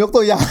นที่ผมยก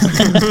ตัวอย่าง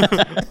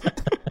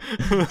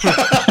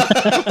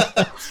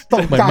ต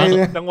กใจเล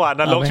ยจังหวะ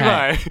นั้นลกใช่ไหม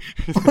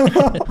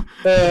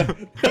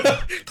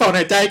ถอนห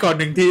ายใจก่อน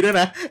1ทีด้วย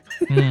นะ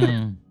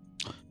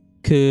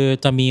คือ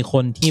จะมีค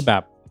นที่แบ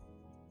บ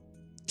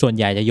ส่วน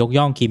ใหญ่จะยก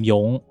ย่องคิมย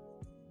ง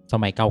ส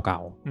มัยเก่า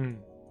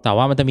ๆแต่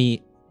ว่ามันจะมี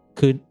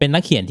คือเป็นนั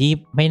กเขียนที่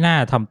ไม่น่า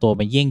ทำตัวเ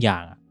ป็นเยี่ยงอย่า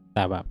งแ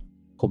ต่แบบ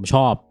ผมช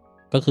อบ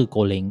ก็คือโก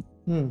เล้ง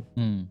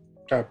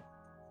ครับ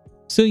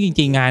ซึ่งจ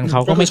ริงๆงานเขา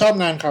ก็ไม่ชอบ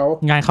งานเ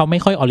ขาไม่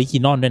ค่อยออริจิ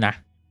นอลด้วยนะ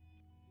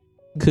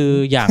คือ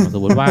อย่างส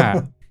มมติว่า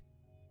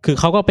คือ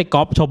เขาก็ไปก๊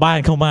อปชาวบ้าน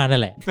เข้ามานั่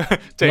นแหละ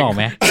รู้หรอไ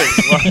หม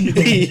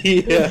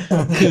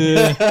คือ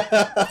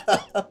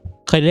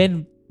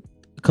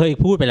เคย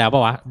พูดไปแล้วป่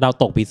าววะดาว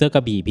ตกผีเสื้อกร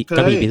ะบี่ผี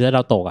เสื้อด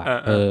าวตก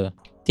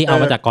ที่เอา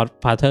มาจาก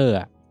Godfather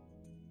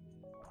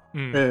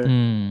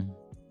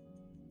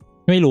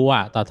ไม่รู้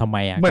แต่ทำไม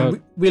เหมือน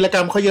วีรกร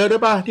รมเขาเยอะด้ว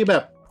ยป่ะที่แบ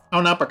บเอา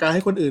นามปากกาใ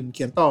ห้คนอื่นเ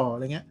ขียนต่ออะไ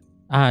รเงี้ย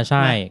ใ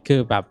ช่คือ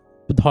แบบ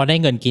พอได้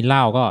เงินกินเหล้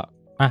าก็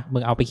มึ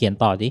งเอาไปเขียน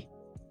ต่อดิ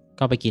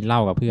ก็ไปกินเหล้า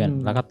กับเพื่อน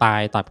แล้วก็ตาย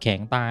ตับแข็ง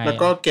ตายแล้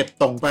วก็เก็บ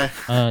ตรงไป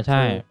ใ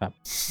ช่แบบ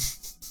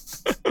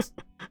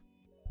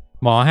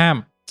หมอห้าม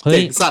เฮ้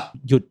ย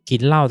หยุดกิ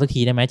นเหล้าสักที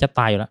ได้ไหมจะ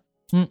ตายอยู่แล้ว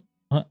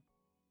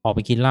ออกไป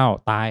กินเหล้า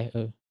ตาย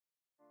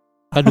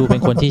ก็ดูเป็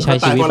นคนที่ใช้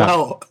ชีวิตแบบ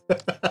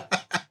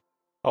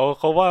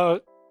เขาว่า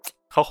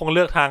เขาคงเ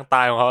ลือกทางต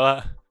ายของเขาละ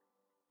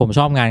ผมช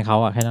อบงานเขา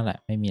แค่นั้นแหละ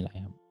ไม่มีอะไร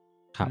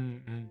ครับ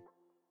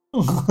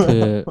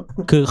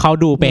คือเขา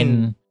ดูเ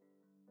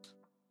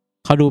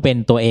ป็น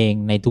ตัวเอง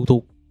ในทุ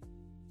ก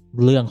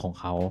ๆเรื่องของ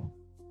เขา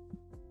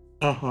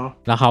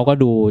แล้วเขาก็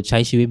ดูใช้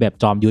ชีวิตแบบ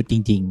จอมยุทธจริ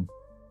งๆ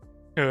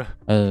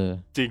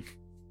จริง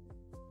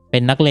เป็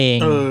นนักเลง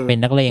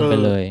ไป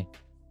เลย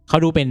เขา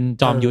ดูเป็น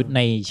จอมยุทธใ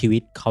นชีวิ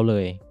ตเขาเล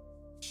ย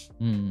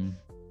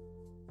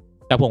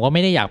แต่ผมก็ไ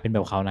ม่ได้อยากเป็นแบ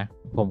บเขานะ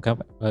ผมก็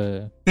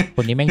ค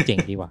นนี้แม่งเจ๋ง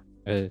ดีว่ะ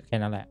แค่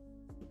นั้นแหละ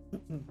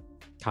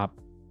ครับ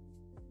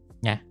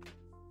ไง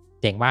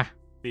เจ๋งป่ะ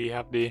ดีค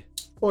รับดี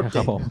ค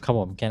รับ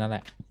ผมแค่นั้นแหล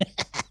ะ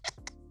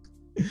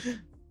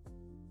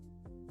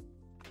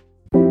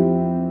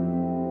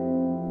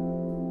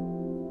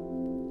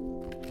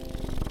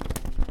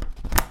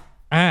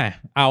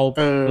เอา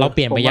เราเป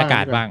ลี่ยนบรรยากา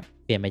ศบ้าง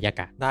เปลี่ยนบรรยา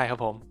กาศได้ครับ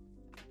ผม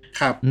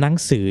ครับหนัง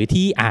สือ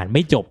ที่อ่านไ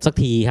ม่จบสัก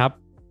ทีครับ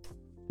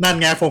นั่น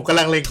ไงผมกำ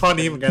ลังเล็งข้อ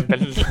นี้เหมือนกันเป็น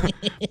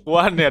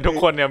ว่าเนี่ยทุก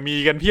คนเนี่ยมี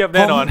กันเพียบแ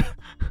น่นอน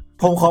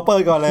ผมขอเปิ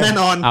ดก่อนเลยแน่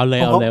นอนเอาเล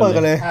ยผมเปิด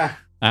กันเลย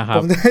ผ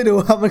มจะให้ดู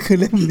ว่ามันคือ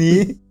เล่มนี้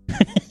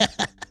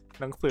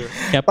หนังสือ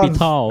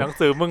Capital หนัง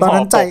สือมึงตอน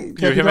นั้นใจ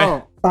อยู่ใช่ไหม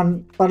ตอ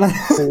นนั้น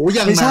โอ้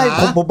ยัง ไม่ใช่ ห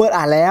นา ผมเปิด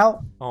อ่านแล้ว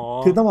อ๋อ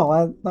คือต้องบอกว่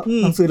า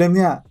หนังสือเล่มเ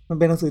นี้ยมัน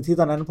เป็นหนังสือที่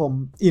ตอนนั้นผม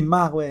อินม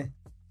ากเว้ย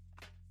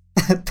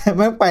แต่แ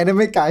ม่งไปได้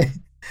ไม่ไกล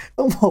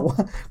ต้องบอกว่า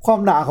ความ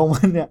หนาของ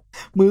มันเนี่ย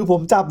มือผ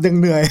มจับยัง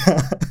เหนื่อย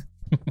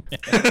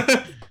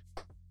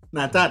หน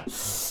าจัด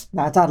หน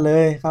าจัดเล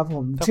ยครับผ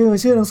ม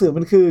ชื่อหนังสือ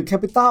มันคือ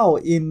Capital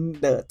in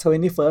the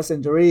 21st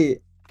Century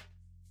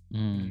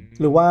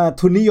หรือว่า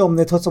ทุนนิยมใ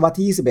นทศวรรษ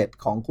ที่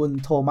21ของคุณ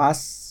โทมัส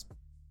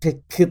เพ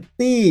คิต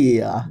ตี้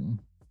เหรอ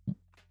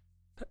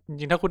จ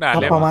ริงๆถ้าคุณอ่าน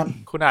เล่ม ประมาณ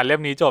คุณอ่านเล่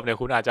มนี้จบเนี่ย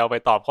คุณอาจจะเอาไป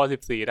ตอบข้อ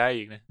14ได้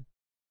อีกนะ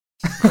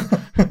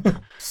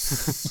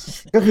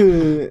ก็คือ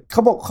เข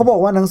าบอก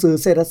ว่าหนังสือ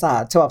เศรษฐศา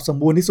สตร์ฉบับสม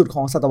บูรณ์ที่สุดข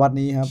องศตวรรษ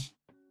นี้ครับ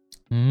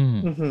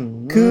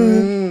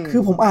คื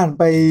อผมอ่าน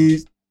ไป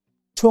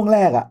ช่วงแร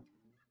กอ่ะ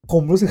ผ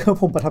มรู้สึกว่า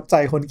ผมประทับใจ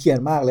คนเขียน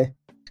มากเลย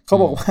เขา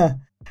บอกว่า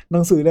หนั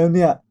งสือเล่มเ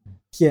นี้ย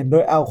เขียนโด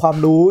ยเอาความ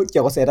รู้เกี่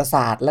ยวกับเศรษฐศ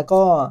าสตร์แล้ว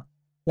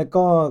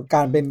ก็ก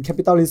ารเป็นแค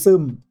ปิตอลิซึ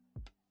ม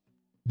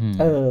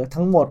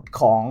ทั้งหมด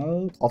ของ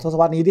ทศ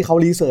วรรษนี้ที่เขา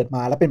รีเสิร์ชม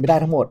าแล้วเป็นไปได้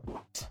ทั้งหมด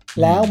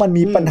แล้วมัน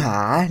มีปัญหา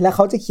แล้วเข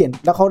าจะเขียน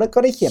แล้วเขาก็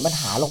ได้เขียนปัญ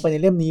หาลงไปใน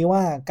เล่มนี้ว่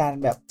าการ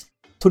แบบ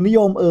ทุนนิย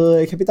ม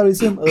แคปิตอลิ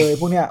ซึม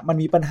พวกเนี้ยมัน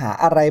มีปัญหา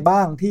อะไรบ้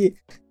าง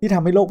ที่ท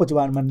ำให้โลกปัจจุ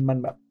บันมัน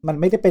แบบมัน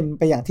ไม่ได้เป็นไ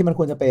ปอย่างที่มันค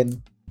วรจะเป็น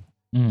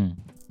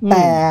แ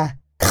ต่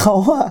เขา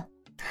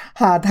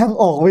หาทาง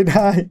ออกไม่ไ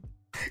ด้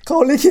เขา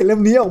เลยเขียนเล่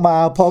มนี้ออกมา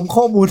พร้อม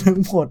ข้อมูลทั้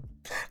งหมด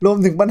รวม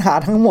ถึงปัญหา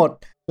ทั้งหมด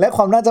และค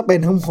วามน่าจะเป็น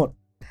ทั้งหมด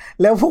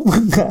แล้วพวกมึ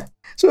งอะ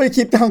ช่วย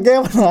คิดทางแก้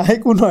ปัญหาให้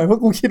กูหน่อยเพราะ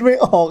กูคิดไม่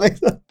ออกไอ้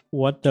สัส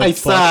ไอ้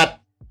สัตว์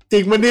จริ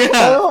งมันเนี่ย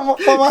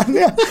ประมาณเ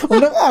นี้ยผม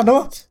นั่งอ่าน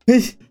ว่าเฮ้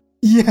ย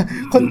เหี้ย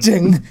คนเจ๋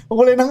งผม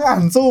ก็เลยนั่งอ่า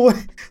นสู้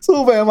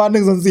ไปประมาณ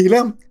1/4เ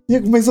ล่มเหี้ย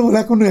กูไม่สู้แ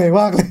ล้วกูเหนื่อย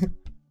มากเลย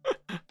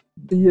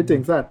เหี้ยเจ๋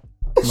งสัตว์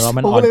มั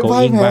น ผม ออ ก็ น เลย โก พ่า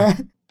ย อิง แพ้ ป่ะ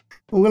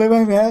ผมก็เลยพ่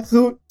ายแพ้คื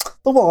อ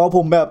ต้องบอกว่าผ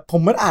ม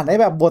มันอ่านได้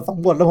แบบบท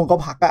2 บทแล้วผมก็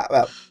พักอะแบ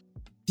บ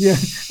เหี้ย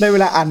ได้เว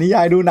ลาอ่านนิย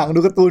ายดูหนังดู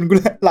การ์ตูนกู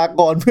แล้วลา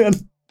ก่อนเพื่อน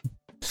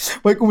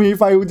ไว้กูมี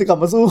ไฟกูจะกลับ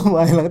มาสู้ให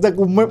ม่หลังจาก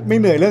กูไม่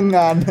เหนื่อยเรื่องง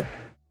าน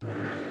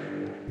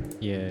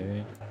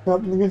ครับ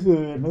นี่ก็คือ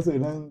หนังสือ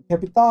เรื่อง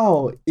Capital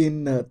in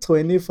the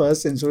 21st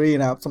Century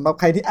นะครับสำหรับ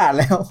ใครที่อ่าน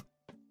แล้ว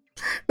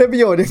ได้ประ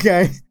โยชน์ยังไง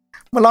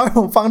มาเล่าให้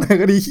ผมฟังหน่อย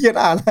ก็ดีเครียด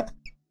อ่านแล้ว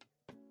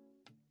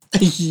ไ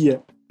อ้เหี้ย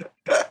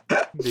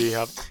ดีค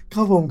รับ ค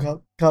รับผมค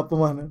รับปร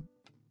ะมาณนั้น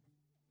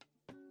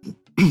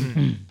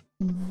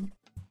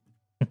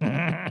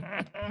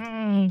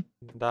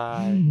ได้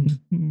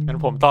งั้น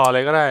ผมต่อเล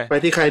ยก็ได้ ไป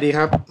ที่ใครดีค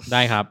รับ ไ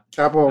ด้ครับ ค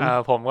รับผม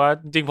ผมก็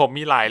จริงผม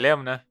มีหลายเล่ม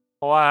นะเ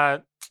พราะว่า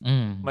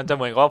มันจะเ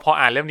หมือนกับว่าพอ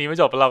อ่านเล่มนี้ไม่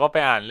จบเราก็ไป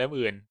อ่านเล่ม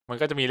อื่นมัน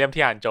ก็จะมีเล่ม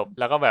ที่อ่านจบ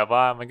แล้วก็แบบ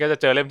ว่ามันก็จะ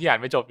เจอเล่มที่อ่าน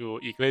ไม่จบอยู่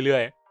อีกเรื่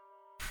อย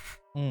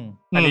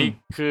ๆอันนี้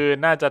คือ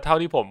น่าจะเท่า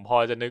ที่ผมพอ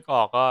จะนึกอ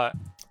อกก็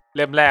เ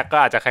ล่มแรกก็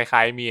อาจจะคล้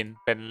ายๆมีน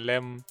เป็นเล่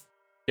ม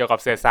เกี่ยวกับ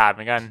เศรษฐศาสตร์เห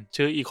มือนกัน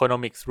ชื่อ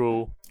Economics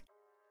Rule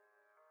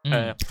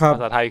ภ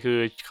าษาไทยคือ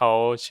เขา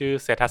ชื่อ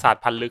เศรษฐศาสต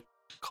ร์พันลึก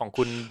ของ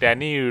คุณแดน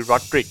นี่โร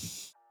ดริก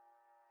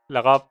แ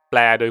ล้วก็แปล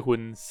โดยคุณ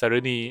สรุ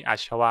ณีอั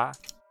ชวะ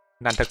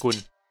นันทกุล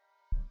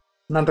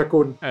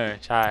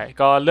ใช่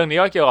ก็เรื่องนี้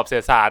ก็เกี่ยวกับเศร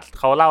ษฐศาสตร์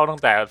เขาเล่าตั้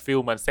งแต่ฟิล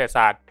เหมือนเศรษฐศ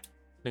าสตร์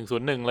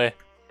101เลย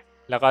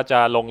แล้วก็จะ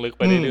ลงลึกไ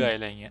ปเรื่อยๆอ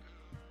ะไรเงี้ย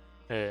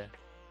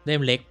เล่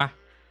มเล็กปะ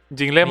จ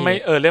ริงเล่มไม่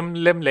เล่ม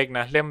เล็กน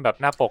ะเล่มแบบ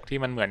หน้าปกที่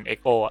มันเหมือน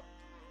XO อ่ะ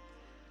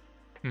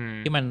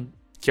ที่มัน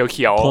เขี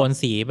ยวโทน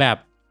สีแบบ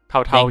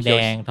เทาๆแด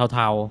งเท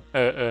า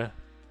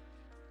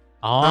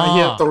อ๋อเ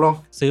หี้ยตกลง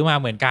ซื้อมา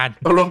เหมือนกัน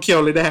ตกลงเขียว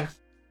หรือแดง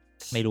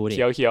ไม่รู้ดิเ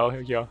ขียว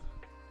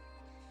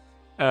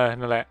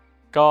นั่นแหละ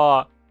ก็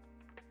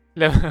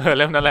เ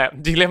ล่มนั่นแหละ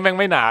จริงเล่มแม่ง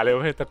ไม่หนาเลย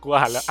แต่กู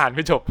อ่านแล้วอ่านไ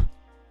ม่จบ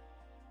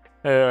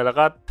แล้ว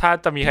ก็ถ้า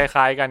จะมีค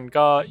ล้ายๆกัน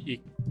ก็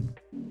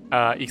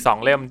อีก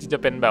2เล่มที่จะ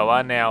เป็นแบบว่า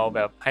แนวแ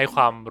บบให้ค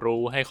วาม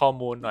รู้ให้ข้อ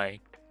มูลหน่อย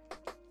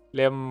เ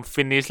ล่ม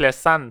Finnish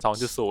Lesson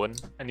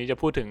 2.0 อันนี้จะ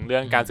พูดถึงเรื่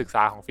องการศึกษ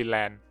าของฟินแล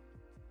นด์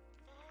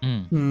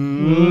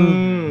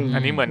อั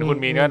นนี้เหมือนคุณ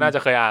มีนก็น่าจะ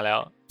เคยอ่านแล้ว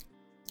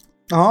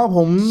อ๋อผ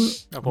ม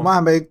อ่า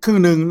นไปครึ่ง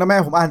นึงแล้วแม่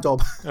ผมอ่านจบ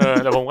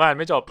แต่ผมก็อ่าน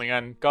ไม่จบเหมือนกั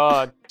นก็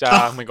จะ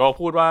เหมือนก็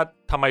พูดว่า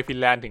ทำไมฟิน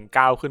แลนด์ถึง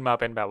ก้าวขึ้นมา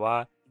เป็นแบบว่า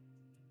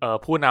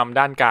ผู้นำ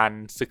ด้านการ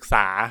ศึกษ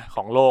าข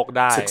องโลก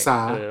ได้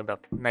แบบ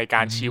ในก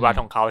ารชี้วัด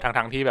ของเขา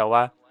ทั้งที่แบบว่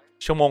า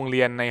ชั่วโมงเ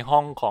รียนในห้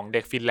องของเ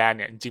ด็กฟินแลนด์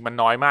เนี่ยจริงๆมัน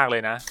น้อยมากเล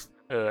ยนะ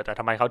แต่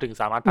ทำไมเขาถึง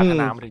สามารถพัฒ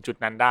นามาถึงจุด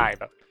นั้นได้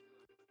แบบ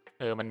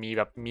มันมีแ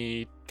บบมี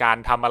การ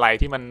ทำอะไร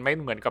ที่มันไม่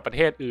เหมือนกับประเ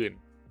ทศอื่น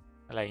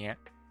อะไรเงี้ย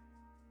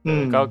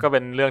ก็เป็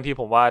นเรื่องที่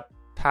ผมว่า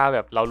ถ้าแบ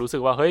บเรารู้สึ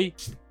กว่าเฮ้ย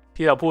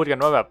ที่เราพูดกัน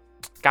ว่าแบบ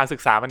การศึ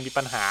กษามันมี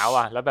ปัญหา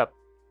ว่ะแล้วแบบ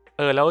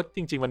แล้วจ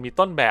ริงๆมันมี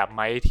ต้นแบบไห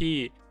ม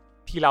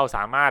ที่เราส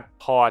ามารถ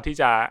พอที่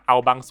จะเอา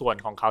บางส่วน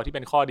ของเขาที่เ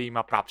ป็นข้อดีม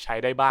าปรับใช้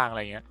ได้บ้างอะไ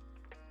รเงี้ย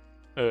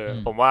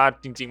ผมว่า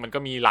จริงๆมันก็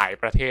มีหลาย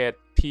ประเทศ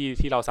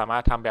ที่เราสามาร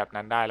ถทำแบบ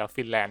นั้นได้แล้ว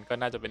ฟินแลนด์ก็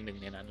น่าจะเป็นหนึ่ง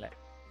ในนั้นแหละ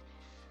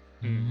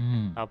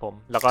ครับผม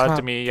แล้วก็จ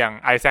ะมีอย่าง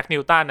ไอแซคนิ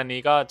วตันอันนี้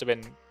ก็จะเป็น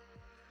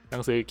หนั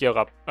งสือเกี่ยว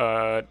กับ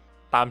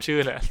ตามชื่อ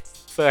เลย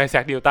เซอร์ไอแซ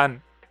คนิวตัน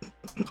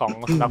ของ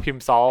นักพิม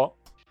พ์ซอล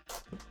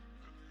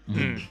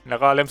แล้ว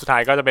ก็เล่มสุดท้า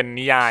ยก็จะเป็น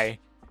นิยาย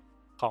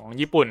ของ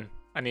ญี่ปุ่น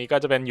อันนี้ก็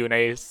จะเป็นอยู่ใน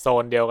โซ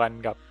นเดียวกัน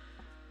กับ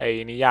ไอ้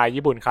นิยาย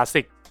ญี่ปุ่นคลาส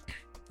สิก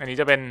อันนี้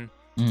จะเป็น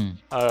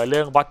เ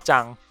รื่องบอสจั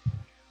ง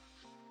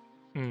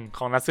ข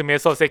องนัตสึเมะ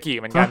โซเซกิ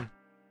เหมือนกัน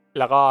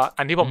แล้วก็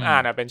อันที่ผมอ่า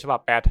นเป็นฉบับ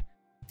แ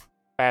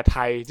ปลไท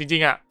ยจริ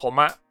งๆผม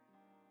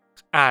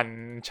อ่าน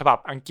ฉบับ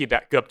อังกฤษ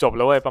เกือบจบแ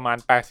ล้วเว้ยประมาณ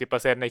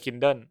 80% ใน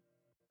Kindle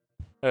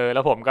แ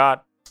ล้วผมก็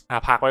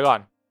พักไว้ก่อน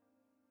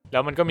แล้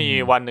วมันก็มี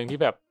วันหนึ่งที่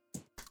แบบ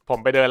ผม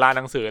ไปเดินร้านห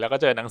นังสือแล้วก็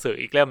เจอหนังสือ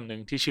อีกเล่มหนึ่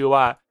งที่ชื่อ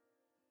ว่า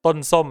ต้น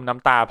ส้มน้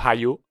ำตาพา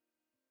ยุ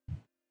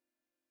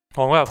ผ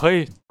มก็แบบเฮ้ย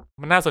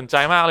มันน่าสนใจ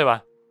มากเลยว่ะ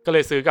ก็เล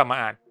ยซื้อกลับมา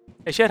อ่าน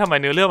ไอ้เชี่ยทำไม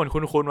เนื้อเรื่องมัน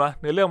คุ้นๆวะ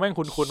เนื้อเรื่องแม่ง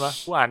คุ้นๆวะ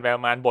กูอ่านไปป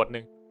ระมาณบทนึ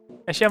ง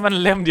ไอ้เชี่ยมัน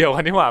เล่มเดียวกั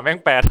นนี่หว่าแม่ง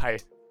แปลไทย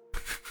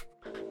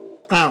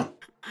อ้าว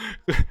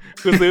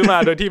คือซื้อมา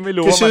โดยที่ไม่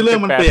รู้ว่าชื่อเรื่อ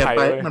งมันเปลี่ยนไ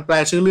ปมันแปล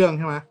ชื่อเรื่องใ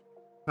ช่ไหม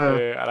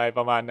อะไรป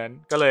ระมาณนั้น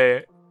ก็เล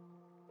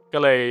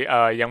ย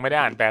ยังไม่ได้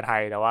อ่านแปลไท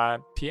ยแต่ว่า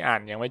ที่อ่า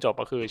นยังไม่จบ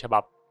ก็คือฉบั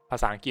บภา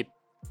ษาอังกฤษ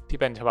ที่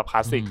เป็นฉบับคล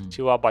าสสิก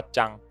ชื่อว่าบอท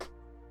จัง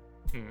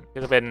ก็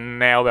จะเป็น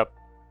แนวแบบ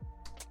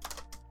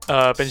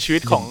เป็นชีวิ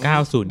ตของ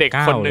เด็ก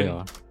คนหนึ่ง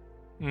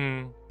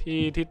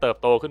ที่เติบ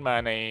โตขึ้นมา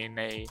ใ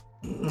น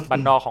บ้า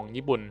นนอกของ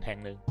ญี่ปุ่นแห่ง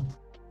หนึ่ง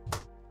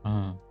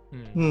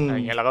อะไรเ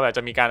งี้ยแล้วก็แบบจ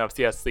ะมีการแบบเ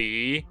สียดสี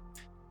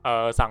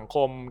สังค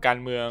มการ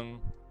เมือง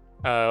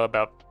แบ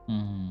บ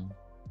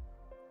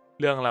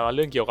เรื่องอะไรวะเ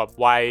รื่องเกี่ยวกับ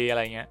วัยอะไ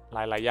รเงี้ยห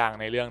ลายๆอย่าง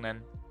ในเรื่องนั้น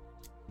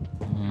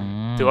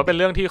ถือว่าเป็น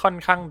เรื่องที่ค่อน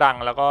ข้างดัง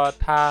แล้วก็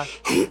ถ้า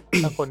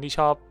คนที่ช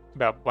อบ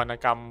แบบวรรณ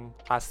กรรม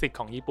คลาสสิก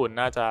ของญี่ปุ่น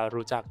น่าจะ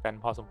รู้จักกัน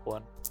พอสมควร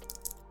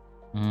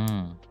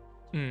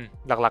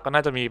หลักๆ ก็น่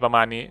าจะมีประม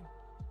าณนี้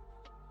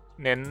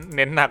เ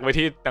น้นหนักไป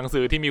ที่หนังสื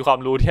อที่มีความ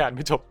รู้ที่อ่านไ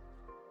ม่จบ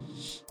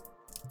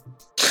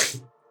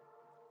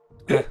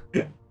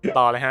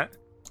ต่อเลยฮะ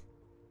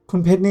คุณ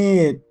เพชรนี่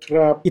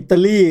อิตา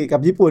ลีกั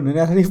บญี่ปุ่นเ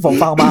นี่ยที่ผม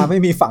ฟังมาไม่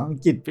มีฝั่งอัง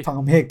กฤษฝั่ง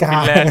อเมริกา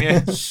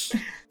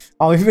เ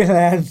อาไปฟินแ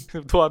ลนด์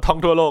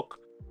ทั่วโลก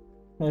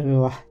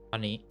วะตอ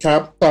นนี้ครั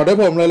บต่อด้วย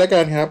ผมเลยแล้วกั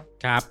นครับ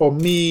ผม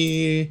มี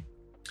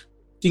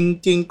จ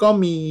ริงๆก็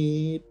มี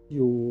อ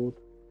ยู่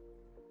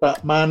ประ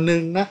มาณนึ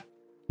งนะ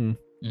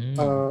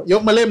ย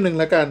กมาเล่มหนึ่ง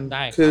แล้วกัน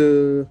คือ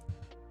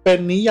เป็น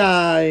นิยา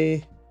ย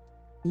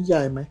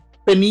ไหม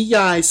เป็นนิย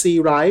ายซี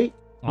ไรท์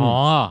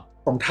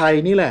ของไทย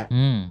นี่แหละ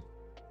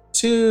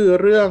ชื่อ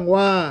เรื่อง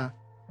ว่า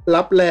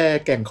ลับแล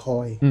แก่งคอ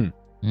ย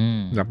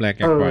ลับแลแ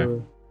ก่งคอย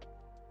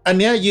อัน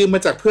เนี้ยยืมม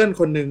าจากเพื่อน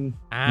คนหนึ่ง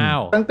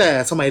ตั้งแต่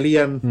สมัยเรี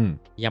ยน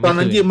ตอน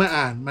นั้นยืมมา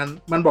อ่าน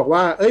มันบอกว่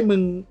าเอ้ย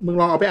มึง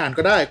ลองเอาไปอ่าน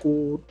ก็ได้กู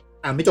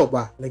อ่านไม่จบ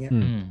ว่ะอะไรเงี้ย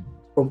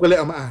ผมก็เลย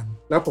เอามาอ่าน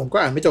แล้วผมก็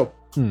อ่านไม่จบ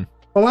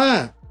เพราะว่า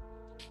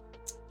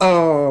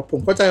ผม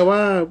เข้าใจว่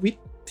าวิ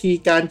ธี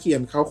การเขีย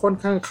นเขาค่อน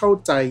ข้างเข้า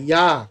ใจย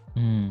าก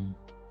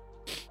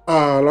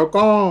แล้ว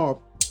ก็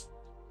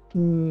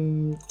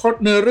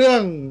เนื้อเรื่อ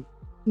ง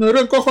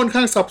ก็ค่อนข้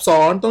างซับซ้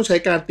อนต้องใช้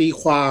การตี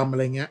ความอะไ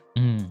รเงี้ย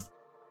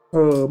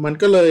มัน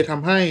ก็เลยท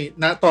ำให้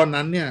ณตอน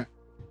นั้นเนี่ย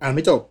อ่านไ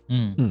ม่จบ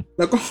แ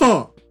ล้วก็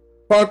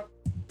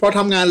พอท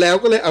ำงานแล้ว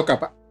ก็เลยเอากลับ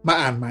มา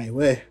อ่านใหม่เ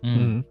ว้ย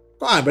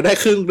ก็อ่านไปได้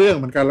ครึ่งเรื่อง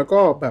เหมือนกันแล้ว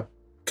ก็แบบ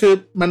คือ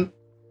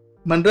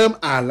มันเริ่ม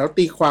อ่านแล้ว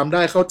ตีความไ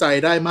ด้เข้าใจ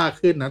ได้มาก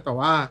ขึ้นนะแต่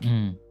ว่า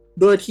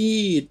ด้วยที่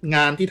ง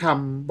านที่ท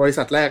ำบริ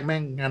ษัทแรกแม่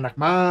งงานหนัก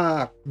มา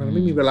กมันไ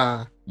ม่มีเวลา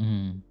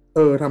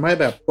ทำให้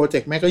แบบโปรเจ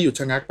กต์แม่ก็หยุด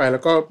ชะงักไปแล้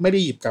วก็ไม่ได้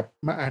หยิบกลับ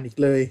มาอ่านอีก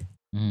เลย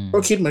ก็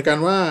คิดเหมือนกัน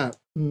ว่า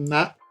ณ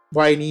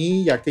วัยนี้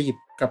อยากจะหยิบ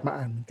กลับมา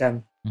อ่านเหมือนกัน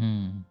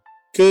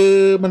คือ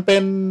มันเ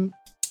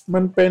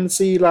ป็น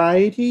ซีรี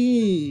ส์ที่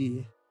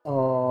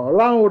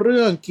เล่าเ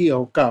รื่องเกี่ย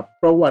วกับ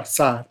ประวัติ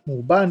ศาสตร์ห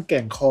มู่บ้านแ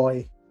ก่งคอย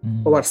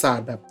ประวัติศาสต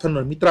ร์แบบถน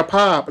นมิตรภ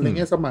าพอะไรเ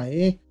งี้ยสมัย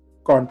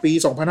ก่อนปี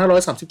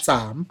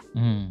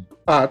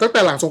2533ตั้งแ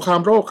ต่หลังสงครา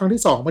มโลกครั้ง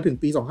ที่2มาถึง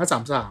ปี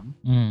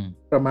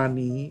2533ประมาณ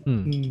นี้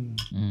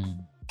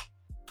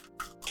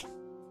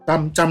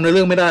จำในเ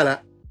รื่องไม่ได้แล้ว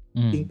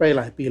ทิ้งไปห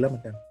ลายปีแล้วเหมื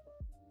อนกัน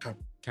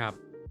ครับ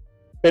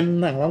เป็น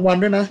หนังรางวัล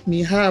ด้วยนะมี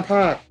5ภ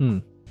าค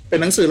เป็น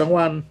หนังสือราง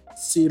วัล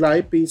ซีไร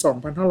ต์ปี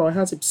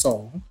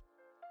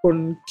2552คน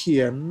เขี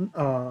ยน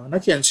นั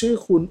กเขียนชื่อ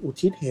คุณอุ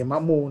ทิศเหม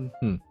มูล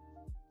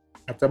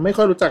อาจจะไม่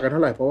ค่อยรู้จักกันเท่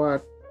าไหร่เพราะว่า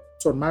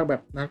ส่วนมากแบ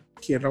บนัก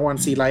เขียนรางวัล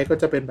ซีไรต์ก็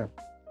จะเป็นแบบ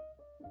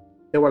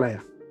เรียกว่าอะไร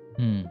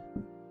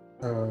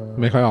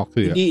ไม่ค่อยออก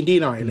สื่ออินดี้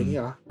หน่อยอะไรอย่างเงี้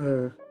ยเหรอ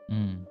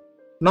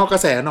นอกกระ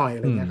แสหน่อยอ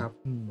ะไรเงี้ยครับ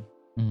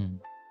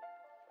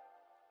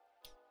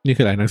นี่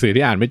คืออะไรหนังสือ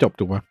ที่อ่านไม่จบ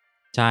ถูกป่ะ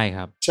ใช่ค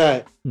รับใช่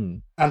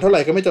อ่านเท่าไหร่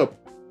ก็ไม่จบ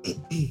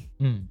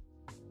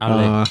เอา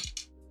เลย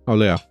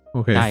เหรอโอ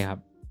เคได้ครับ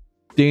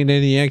จริงใน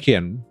นี้เขีย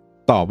น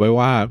ตอบไว้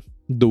ว่า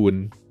ดูน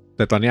แ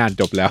ต่ตอนนี้อ่าน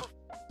จบแล้ว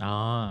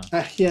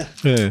เฮีย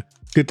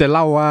คือจะเ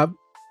ล่าว่า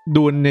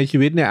ดูนในชี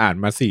วิตเนี่ยอ่าน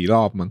มา4 ร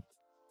อบมั้ง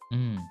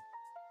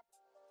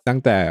ตั้ง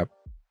แต่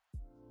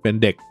เป็น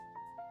เด็ก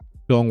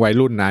ช่วงวัย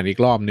รุ่นอ่านอีก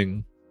รอบนึง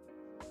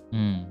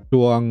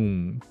ช่ว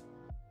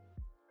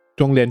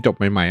งเรียนจบ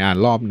ใหม่ๆอ่าน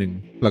รอบนึง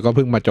แล้วก็เ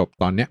พิ่งมาจบ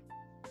ตอนเนี้ย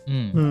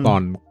ต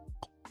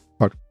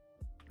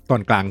อ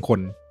นกลางคน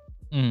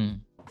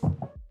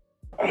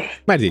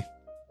ไม่สิ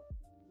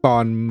ตอ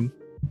น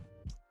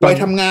ไป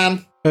ทำงาน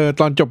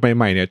ตอนจบใ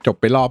หม่ๆเนี่ยจบ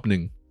ไปรอบนึ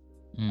ง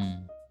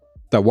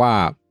แต่ว่า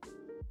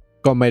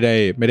ก็ไม่ไ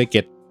ด้เ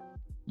ก็ต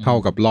เท่า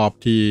กับรอบ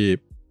ที่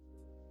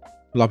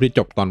รอบที่จ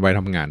บตอนวัย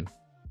ทำงาน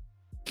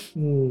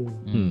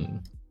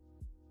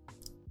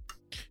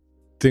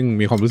ซึ่ง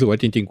มีความรู้สึกว่า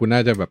จริงๆกูน่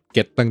าจะแบบเ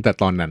ก็ตตั้งแต่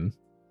ตอนนั้น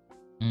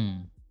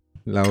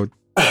แล้ว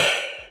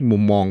มุ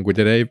มมองกูจ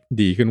ะได้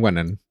ดีขึ้นกว่า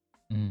นั้น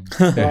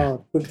ก็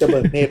เพิ่งจะเบิ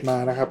กเนตรมา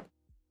นะครับ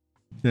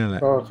นั่นแหละ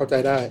ก็เข้าใจ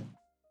ได้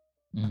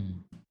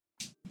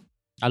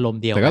อารม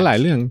ณ์เดียวแต่ก็หลาย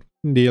เรื่อง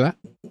ดีละ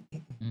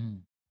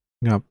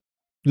ครับ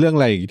เรื่องอ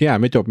ะไรที่อ่าน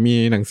ไม่จบมี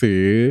หนังสือ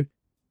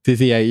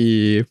CCIE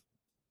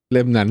เ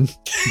ล่มนั้น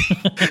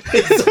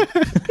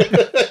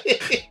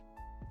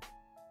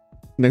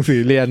หนังสือ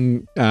เรียน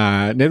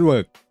เน็ตเวิ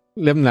ร์ก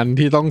เล่มนั้น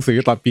ที่ต้องซื้อ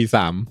ตอนปี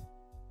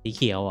3สีเ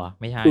ขียวอ่ะ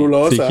ไม่ใช่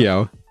สีเขียว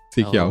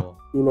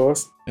ดูโรส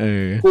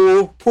กู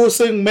ผู้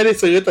ซึ่งไม่ได้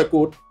ซื้อแต่กู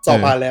สอบ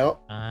ผ่านแล้ว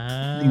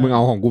มึงเอ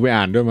าของกูไป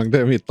อ่านด้วยมั้งถ้า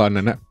ไม่ผิดตอน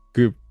นั้นอะ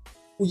คือ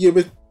กู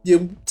ยื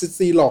ม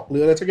ซีหลอกหรื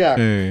ออะไรสักอย่าง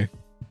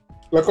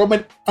แล้วก็ไม่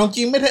เอาจ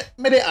ริงไม่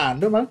ได้อ่าน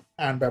ด้วยมั้ง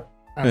อ่านแบบ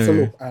อ่านส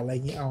รุปอ่านอะไรอ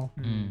ย่างงี้เอา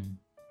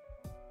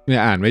เนี่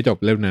ยอ่านไม่จบ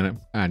เล่มนั้น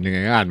อ่านยังไง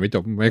ก็อ่านไม่จ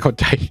บไม่เข้า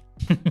ใจ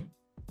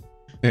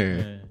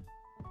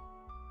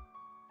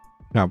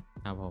ค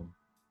รับผม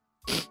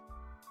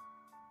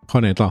ข้อ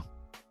ไหนต่อ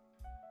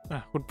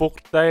คุณปุ๊ก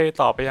ได้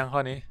ตอบไปยังข้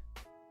อนี้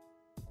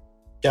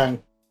ยั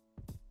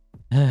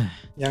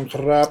งค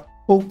รับ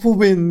ปุ๊กผู้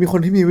เป็นมีค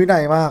นที่มีวินั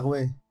ยมากเว้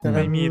ยไ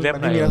ม่มีเล่ม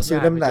ไหนมีหนังสือ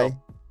เล่มไหน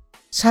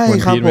ใช่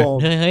ครับผม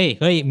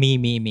เฮ้ยมี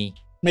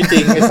ไม่จริ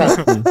งไอ้สัส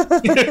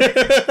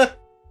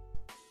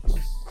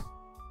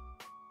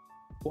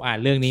กูอ่าน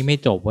เรื่องนี้ไม่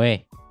จบเว้ย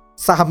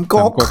3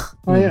ก๊ก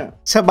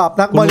ฉบับ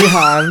นักบริห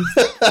าร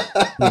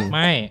ไ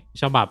ม่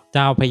ฉบับเ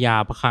จ้าพญา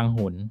พระคลัง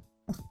หุน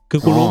คื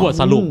อกูรู้บท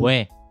สรุปเว้ย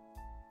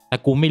แต่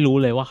กูไม่รู้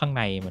เลยว่าข้าง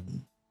ใน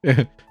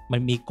มั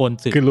นมีกล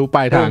ศึกคือรู้ป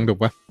ลายทางถูก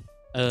ปะ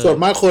ส่วน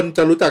มากคนจ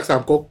ะรู้จัก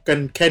3ก๊กกัน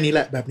แค่นี้แห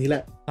ละแบบนี้แหล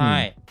ะใช่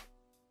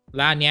แ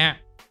ล้วอันเนี้ย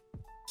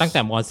ตั้งแต่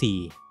ม.4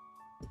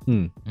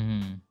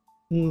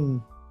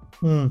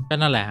ก็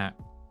นั่นแหละฮะ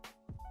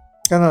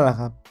ก็นั่นแหละ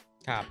ครับ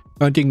ครับ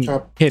จริง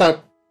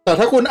แต่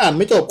ถ้าคุณอ่าน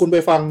ไม่จบคุณไป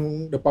ฟัง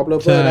The Pop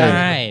Lover ไ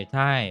ด้ใ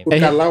ช่คุณ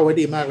การเล่าไว้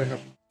ดีมากเลยครั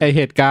บไอเ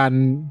หตุการ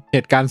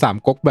ณ์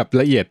3ก๊กแบบ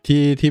ละเอียด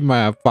ที่มา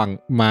ฟัง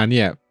มาเ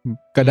นี่ย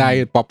ก็ได้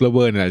Pop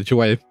Lover น่ะช่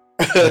วย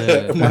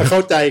มาเข้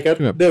าใจกัน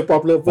ด้วย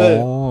Pop Lover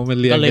มัน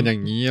เรียนกันอย่า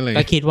งนี้อะไร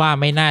ก็คิดว่า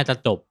ไม่น่าจะ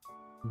จบ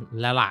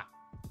แล้วล่ะ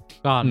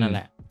ก็นั่นแห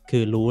ละคื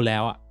อรู้แล้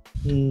วอ่ะ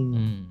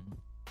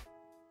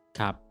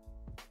ค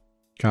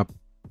รับ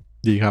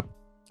ดีครับ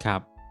ครั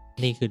บ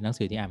นี่คือหนัง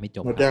สือที่อ่านไม่จ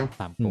บ3ก๊ก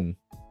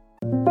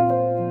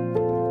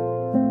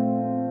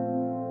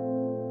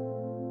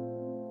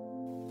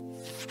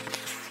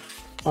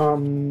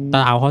ต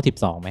าเอาข้อ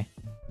12ไหม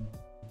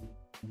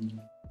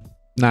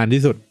นาน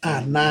ที่สุด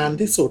นาน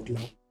ที่สุดเหร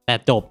อแต่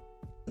จบ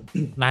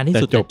นานที่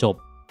สุดแต่จบ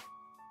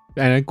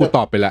อันนั้นกูต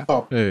อบไปแล้ว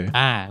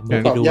มึง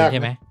ไปดูใ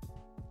ช่ไหม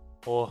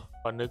โอ้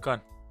ขอนึกก่อน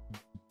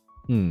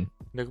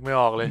นึกไม่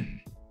ออกเลย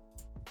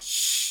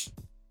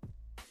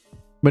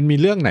มันมี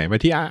เรื่องไหนมา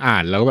ที่อ่า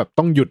นแล้วแบบ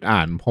ต้องหยุดอ่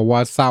านเพราะว่า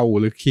เศร้า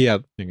หรือเครียด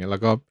อย่างเงี้ยแล้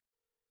วก็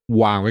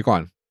วางไว้ก่อ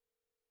น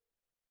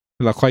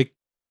แล้วค่อย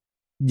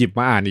หยิบม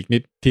าอ่านอีกนิ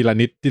ดทีละ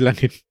นิ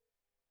ด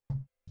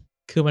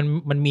คือ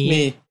มัน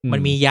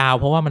มียาว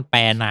เพราะว่ามันแป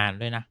ลนาน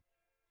ด้วยนะ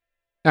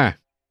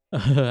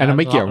อันนั้น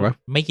ไม่เกี่ยวปะ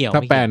ไม่เกี่ยวถ้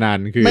าแปลนาน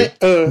คือ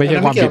ไม่ใช่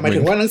ความผิดหมาย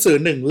ถึงว่าหนังสือ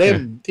1เล่ม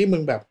ที่มึ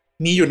งแบบ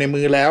มีอยู่ใน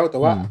มือแล้วแต่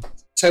ว่า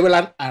ใช้เวลา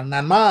อ่านน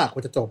านมากกว่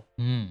าจะจบ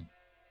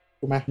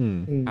ถูกไหม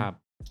ครับ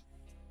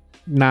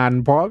นาน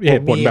เพราะเห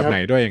ตุผลแบบไหน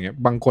ด้วยอย่างเงี้ย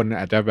บางคน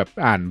อาจจะแบบ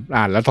อ่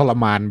านแล้วทร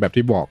มานแบบ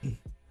ที่บอก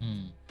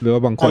หรือว่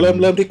าบางคนเ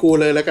ริ่มที่กู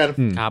เลยแล้วกัน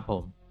ครับผ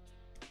ม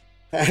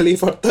แฮร์รี่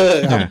พอตเตอร์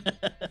ครับ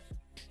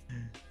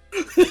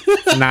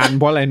นาน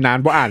เพราะอะไรนาน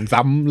เพราะอ่าน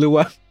ซ้ำหรือ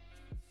ว่า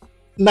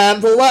นาน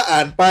เพราะว่าอ่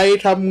านไป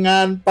ทำงา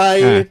นไป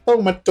ต้อง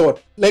มาจด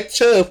เลคเช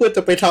อร์เพื่อจ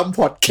ะไปทำพ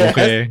อดแคสต์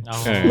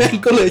แม่ง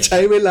ก็เลยใช้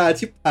เวลา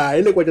ชิบหาย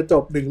เลยกว่าจะจ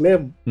บ1เล่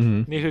ม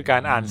นี่คือกา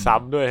รอ่านซ้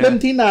ำด้วยเล่ม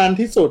ที่นาน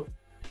ที่สุด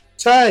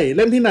ใช่เ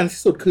ล่มที่นานที่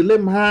สุดคือเล่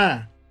ม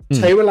5ใ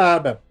ช้เวลา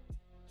แบบ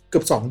เกื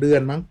อบ2 เดือ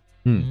นมั้ง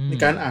ใน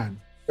การอ่าน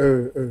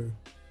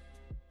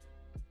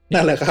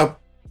นั่นแหละครับ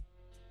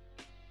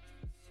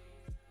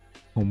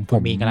ผ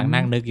มมีกำลัง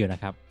นั่งนึกอยู่นะ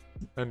ครับ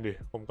นั่นดิ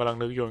ผมกำลัง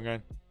นึกอยู่ไง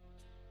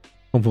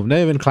ผมได้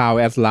เป็น Cloud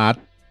Atlas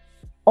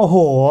โอ้โห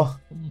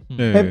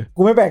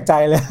กูไม่แปลกใจ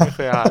เลยไม่เ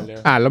คยอ่านเลย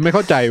อ่านแล้วไม่เ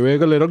ข้าใจเว้ย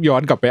ก็เลยต้องย้อ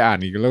นกลับไปอ่าน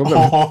อีกแล้วก็แบบ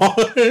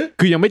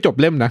คือยังไม่จบ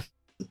เล่มนะ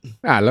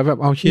อ่านแล้วแบบ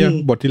เอาเชี่ย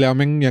บทที่แล้วแ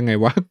ม่งยังไง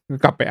วะ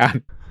กลับไปอ่าน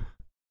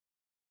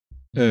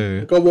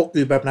ก็วกอ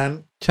ยู่แบบนั้น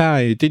ใช่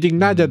จริง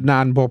ๆน่าจะนา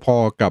นพอ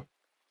ๆกับ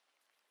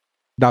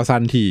ดาวซั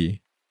นที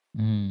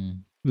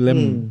เ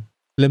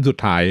ล่มสุด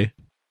ท้าย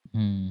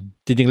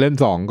จริงๆเล่ม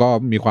2ก็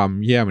มีความ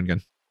เหี้ยเหมือนกัน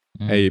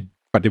ไอ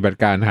ปฏิบัติ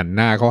การหันห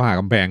น้าเข้าหา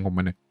กำแพงของ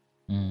มัน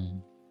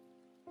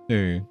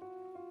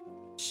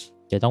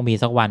จะต้องมี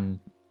สักวัน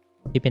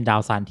ที่เป็นดา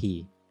วซานที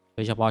โด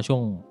ยเฉพาะช่ว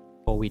ง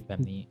โควิดแบ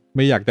บนี้ไ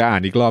ม่อยากจะอ่า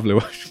นอีกรอบเลย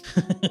ว่า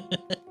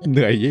เห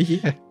นื่อยเหี้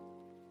ย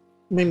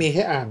ไม่มีใ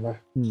ห้อ่านว่ะ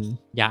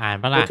อย่าอ่าน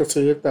ปะล่ะจะ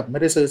ซื้อแต่ไม่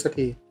ได้ซื้อสัก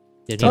ที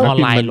เดี๋ยวนี้ออน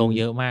ไลน์ลง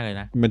เยอะมากเลย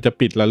นะมันจะ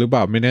ปิดแล้วหรือเปล่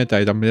าไม่แน่ใจ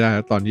จำไม่ได้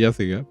ตอนที่จะ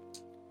ซื้อ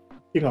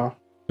จริงเหรอ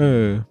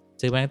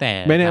ซื้อมาตั้งแต่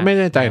ไม่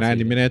แน่ใจนะอัน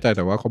นี้ไม่แน่ใจแ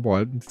ต่ว่าเขาบอก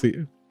ว่าซื้อ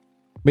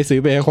ไม่ซื้อ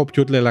ไปให้ครบ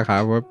ชุดเลยล่ะครั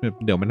บว่า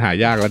เดี๋ยวมันหา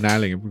ยากแล้วนะอะ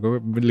ไรเงี้ยมันก็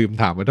ลืม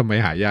ถามว่าทำไม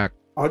หายาก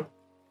อ๋อ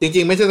จ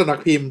ริงๆไม่ใช่สำนัก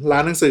พิมพ์ร้า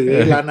นหนังสือ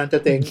ร้านนั้นจะ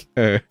เจ๊ง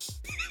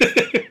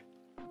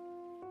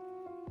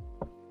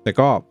แต่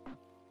ก็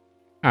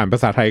อ่านภา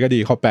ษาไทยก็ดี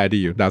เขาแปลดี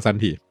อยู่ดาวซัน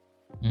ที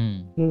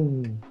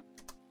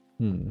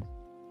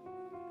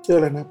ชื่ออ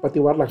ะไรนะปฏิ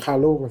วัติราคา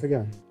โลกอะไรสักอ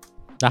ย่าง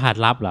รหัส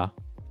ลับเหรอ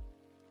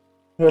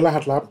รหั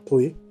สลับถุ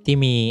ยที่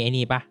มีไอ้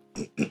นี่ปะ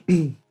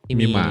ที่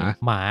มี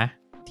หมา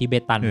ทิเบ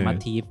ตันมัท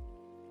ทีฟ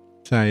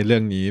ใช่เรื่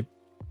องนี้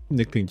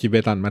นึกถึงทิเบ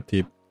ตันมัทที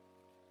ฟ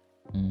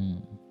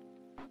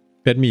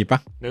เพชรมีปะ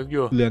นึกอ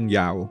ยู่เรื่องย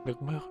าวนึก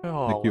ไม่ค่อยอ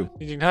อก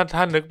จริงๆถ้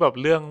านึกแบบ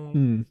เรื่อง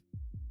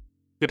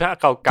คือถ้า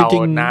เก่า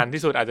ๆนาน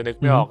ที่สุดอาจจะนึก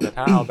ไม่ออกแต่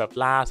ถ้าเอาแบบ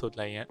ล่าสุดอะ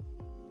ไรเงี้ย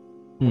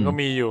มันก็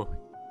มีอยู่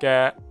แก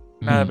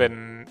น่าจะเป็น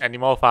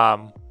Animal Farm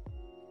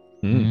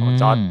ของ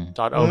จอร์จ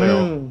ออเวล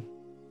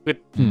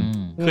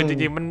คือจ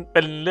ริงๆมันเ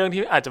ป็นเรื่อง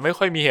ที่อาจจะไม่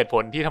ค่อยมีเหตุผ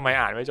ลที่ทำไม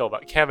อ่านไม่จบอ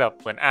ะแค่แบบ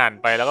เหมือนอ่าน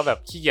ไปแล้วก็แบบ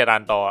ขี้เกียจอ่า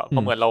นต่อเพร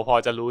าะเหมือนเราพอ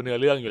จะรู้เนื้อ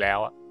เรื่องอยู่แล้ว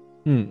อะ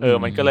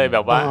มันก็เลยแบ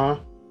บว่า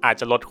อาจ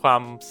จะลดควา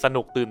มส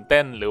นุกตื่นเ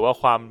ต้นหรือว่า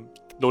ความ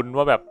ลุ้น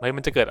ว่าแบบเฮ้ย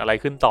มันจะเกิดอะไร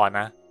ขึ้นต่อ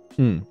นะ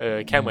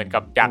แค่เหมือนกั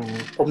บอยาก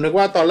ผมนึก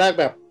ว่าตอนแรก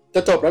แบบจ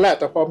ะจบแล้วแหละ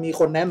แต่พอมี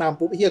คนแนะนำ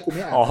ปุ๊บเฮียกูไ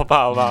ม่อ่านเป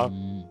ล่า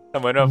แต่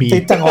เหมือนแบบติ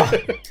ดจังวะ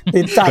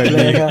ติดจัดเล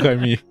ยเคย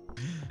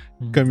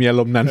มีอา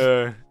รมณ์นั้น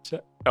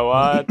แต่ว่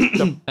า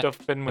จะ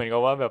เป็นเหมือนกั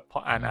บว่าแบบพอ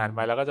อ่านไป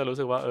แล้วก็จะรู้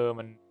สึกว่า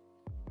มัน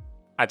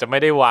อาจจะไม่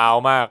ได้ว้าว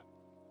มาก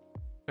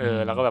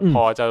แล้วก็แบบพ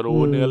อจะรู้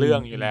เนื้อเรื่อ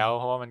งอยู่แล้วเ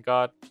พราะว่ามันก็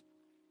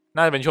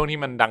น่าจะเป็นช่วงที่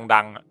มัน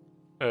ดังๆ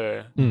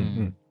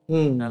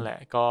นั่นแหละ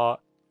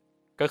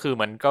ก็คือเ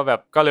หมือนก็แบบ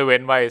ก็เลยเว้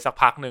นไว้สัก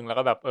พักนึงแล้ว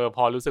ก็แบบพ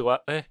อรู้สึกว่า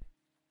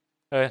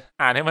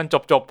อ่านให้มัน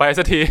จบไป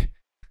สักที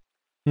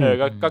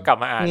ก็กลับ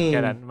มาอ่านแค่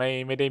นั้น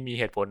ไม่ได้มี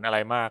เหตุผลอะไร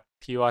มาก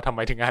ที่ว่าทำไม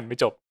ถึงอ่านไม่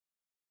จบ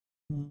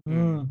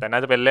แต่น่า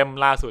จะเป็นเล่ม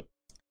ล่าสุด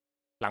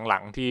หลั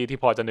งๆที่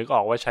พอจะนึกอ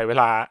อกว่าใช้เว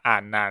ลาอ่า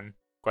นนาน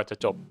กว่าจะ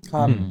จบค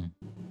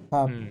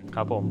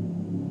รับผม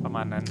ประม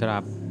าณนั้นครั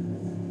บ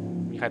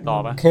มีใครตอ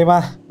บปะโอเคมา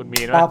คุณมี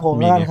ตาผม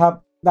แล้วกันครับ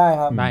ได้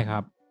ครั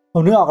บผ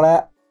มนึกออกแล้ว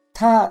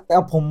ถ้าเอ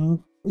าผม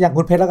อย่าง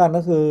คุณเพชรแล้วกัน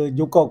ก็คือ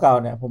ยุคเก่า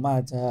ๆเนี่ยผมอา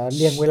จจะเ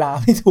รียงเวลา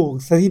ไม่ถูก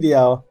ซะทีเดี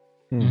ยว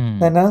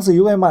แต่หนังสือ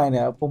ยุคใหม่ๆเ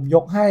นี่ยผมย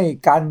กให้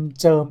การ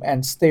เจิมแอน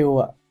ด์สตีล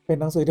อ่ะเป็น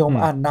หนังสือที่ผม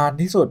อ่านนาน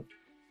ที่สุด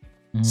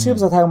ชื่อภ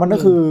าษาไทยมันก็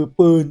คือ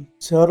ปืน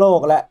เชื้อโร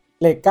คและ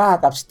เลก้า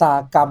กับชะตา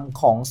กรรม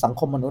ของสัง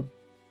คมมนุษย์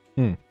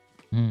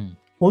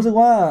ผมรู้สึก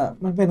ว่า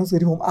มันเป็นหนังสือ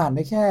ที่ผมอ่านไ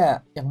ด้แค่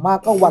อย่างมาก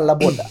ก็วันละ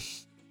บทอ่ะ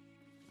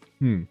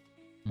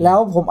แล้ว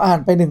ผมอ่าน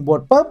ไป1บ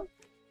ทปุ๊บ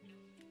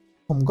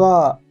ผมก็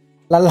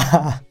ละลา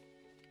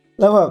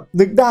แล้วแบบ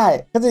นึกได้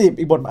ก็จะหยิบ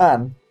อีกบทมาอ่าน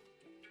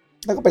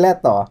แล้วก็ไปแลก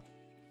ต่อ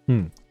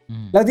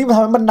แล้วที่ท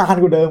ำให้มันนาน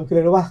กว่าเดิมคืออะไ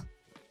รรู้ป่ะ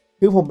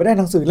คือผมไปได้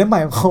หนังสือเล่มใหม่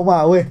ของเขามา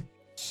เว้ย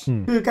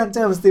คือการเจ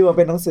อสตีลเ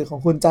ป็นหนังสือของ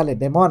คุณจาเร็ต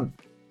ไดมอนด์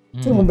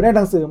ซึ่งผมไปได้ห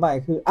นังสือใหม่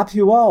คือ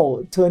Upheaval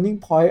Turning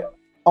Point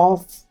of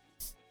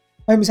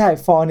ไม่ใช่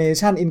For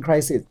Nation in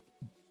Crisis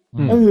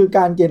ก็คือก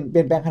ารเป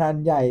ลี่ยนแปลงขนาด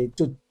ใหญ่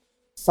จุด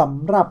ส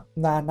ำหรับ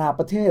นานา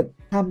ประเทศ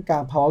ท่ามกลา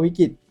งภาวะวิ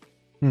กฤต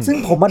ซึ่ง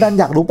ผมมาดัน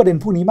อยากรู้ประเด็น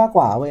พวกนี้มากก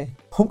ว่าเว้ย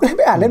ผมก็เลยไ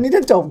ปอ่านเล่มนี้จ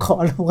นจบก่อ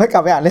นแล้วผมก็กลั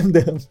บไปอ่านเล่มเ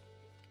ดิม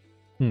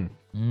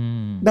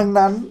ดัง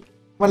นั้น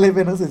มันเลยเ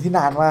ป็นหนังสือที่น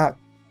านมาก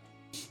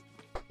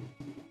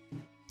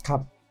ครับ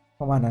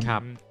ประมาณนั้นครั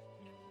บ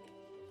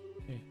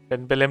เ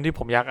ป็นเล่มที่ผ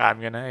มอยากอ่าน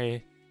กันนะไอ้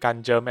การ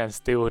เจิมแอนด์ส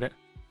ตีลเนี่ย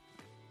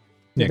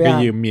ก็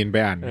ยืมมีนไป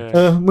อ่าน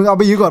มึงเอา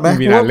ไปยืมก่อนไหม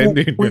มีอ่านเล่ม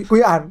อื่นกู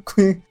อ่าน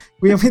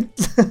กูยังไม่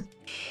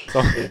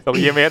ส่ง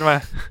EMS มา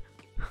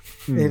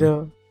เดี๋ยว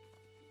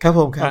ครับผ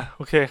มครับโ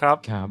อเคครับ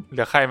เห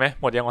ลือใครไหม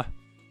หมดยังวะ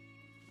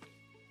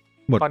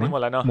หมดตอนนี้หม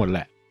ดแล้วเนาะหมดแห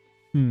ละ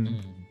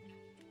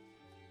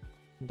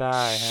ได้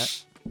ฮะ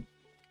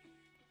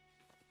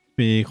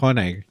มีข้อไ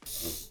หน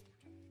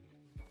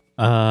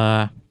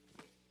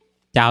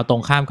จะเอาตร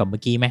งข้ามกับเมื่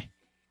อกี้ไหม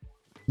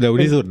เร็ว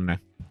ที่สุดนะ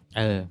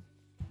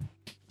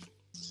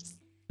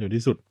เร็ว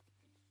ที่สุด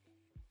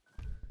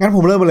งั้นผ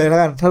มเริ่มไปเลยแล้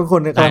วกันถ้าทุกค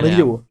นกำลังนึก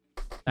อยู่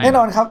แน่น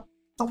อนครับ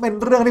ต้องเป็น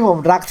เรื่องที่ผม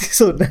รักที่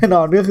สุดแน่น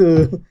อนก็คือ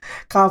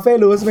คาเฟ่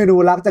รูสเมนู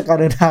รักจากการ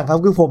เดินทางครับ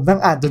คือผมทั้ง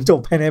อ่านจนจบ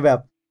ภายในแบบ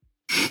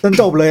จน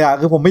จบเลยอ่ะ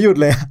คือผมไม่หยุด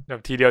เลยแบ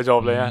บทีเดียวจ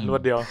บเลยอ่ะรว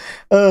ดเดียว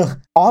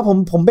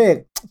ผมเบ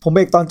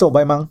รกตอนจบไป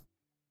มั้ง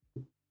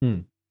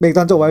เบรกต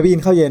อนจบไว้พี่อิ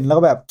นเข้าเย็นแล้ว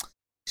ก็แบบ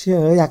เชื่อ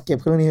อยากเก็บ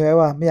เรื่องนี้ไว้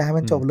ว่ะไม่อยากให้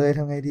มันจบเลยท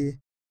ำไงดี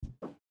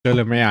ก็เล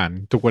ยไม่อ่าน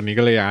ทุกวันนี้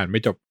ก็เลยอ่านไ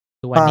ม่จบ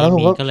ทุกวันนี้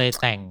มีก็เลย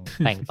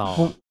แต่งต่อ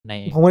ใน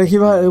ผมก็เลยคิด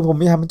ว่าผม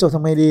ไม่อยากให้มันจบท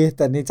ำไงดีแ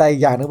ต่ในใจอี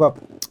กอย่างนึงแบบ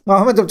ว่าใ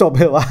ห้มันจบ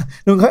เลยว่ะ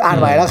ลุงค่อยอ่าน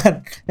ใหม่แล้วกัน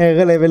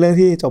ก็เลยเป็นเรื่อง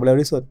ที่จบเร็ว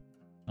ที่สุด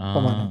ปร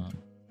ะมาณนั้น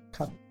ค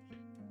รับ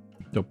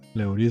จบ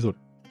เร็วที่สุด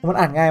มัน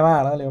อ่านง่ายมาก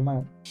แล้วเร็วมา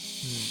ก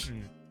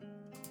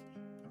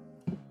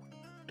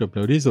จบเ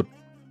ร็วที่สุด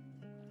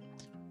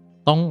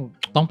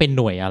ต้องเป็นห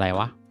น่วยอะไร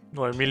วะห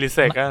น่วยมิลลิเซ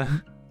กอะ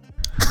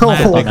โอ้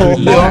โห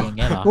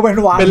กูเป็น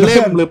วันเป็นเล่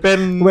มหรือเป็น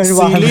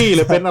ซีรีส์ห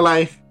รือเป็นอะไร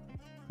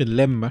เป็นเ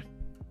ล่มไหม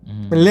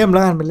เป็นเล่มแ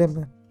ล้วกันเป็นเล่ม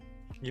นะ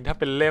ยินถ้า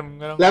เป็นเล่ม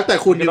ก็ต้องแล้วแต่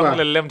คุณต้อง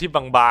เป็นเล่มที่บ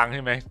างๆใ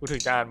ช่ไหมกูถึ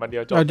งจะอ่านมาเดีย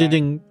วจบเอาจ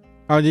ริง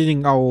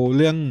เอาเ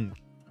รื่อง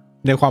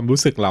ในความรู้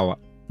สึกเราอะ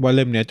ว่าเ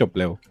ล่มเนี้ยจบ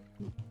เร็ว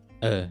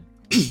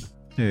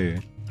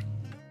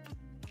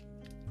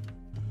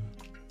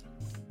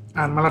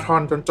อ่านมาราธอ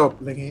นจนจบ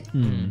อะไรเงี้ย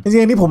จริ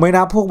งๆนี่ผมไม่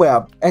นับพวกแบ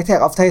บ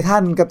Attack of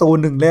Titan การ์ตู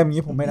น1เล่ม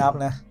นี้ผมไม่นับ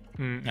นะ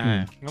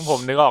งั้นผม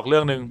นึกออกเรื่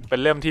องนึงเป็น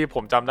เล่มที่ผ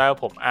มจำได้ว่า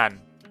ผม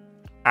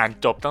อ่าน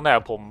จบตั้งแต่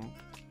ผ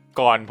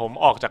ม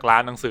ออกจากร้า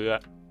นหนังสือ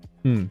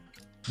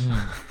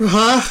ฮ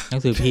ะหนั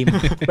งสือพิมพ์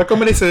แล้วก็ไ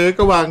ม่ได้ซื้อ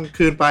ก็วาง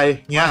คืนไป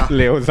เงี้ย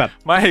เร็วสัตว์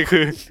ไม่คื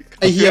อ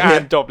ไอ้เหี้ยอ่า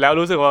นจบแล้ว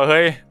รู้สึกว่าเ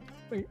ฮ้ย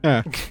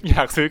อย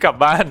ากซื้อกลับ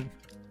บ้าน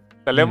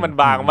แต่เล่มมัน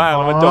บางมากแ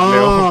ล้วมันจบเ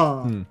ร็ว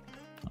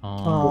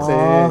โอเค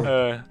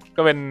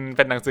ก็เ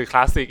ป็นหนังสือคล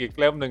าสสิกอีก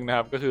เล่มนึงนะค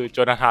รับก็คือโจ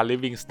นาธานลิฟ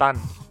วิงสตัน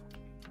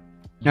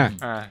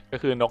ก็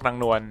คือนกนาง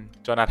นวล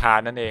โจนาธาน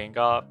นั่นเอง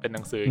ก็เป็นห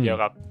นังสือเกี่ยว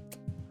กับ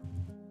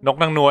นก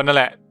นางนวลนั่น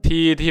แหละ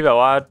ที่แบบ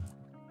ว่า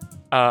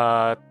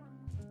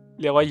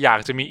เรียกว่าอยาก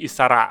จะมีอิส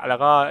ระแล้ว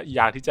ก็อ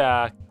ยากที่จะ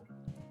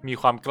มี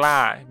ความกล้า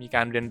มีก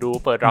ารเรียนรู้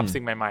เปิดรับ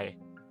สิ่งใหม่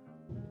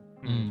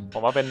ๆผ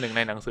มว่าเป็นหนึ่งใ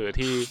นหนังสือ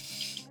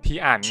ที่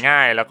อ่านง่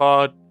ายแล้วก็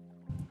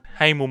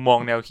ให้มุมมอง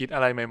แนวคิดอ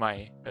ะไรใหม่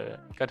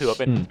ๆก็ถือว่า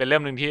เป็นเล่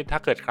มนึงที่ถ้า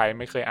เกิดใคร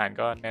ไม่เคยอ่าน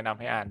ก็แนะนำ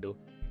ให้อ่านดู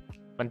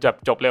มัน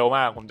จบเร็วม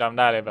ากผมจำ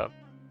ได้เลยแบบ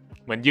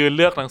เหมือนยืนเ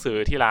ลือกหนังสือ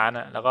ที่ร้านอ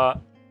ะแล้วก็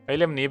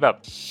เล่มนี้แบบ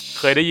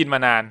เคยได้ยินมา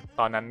นาน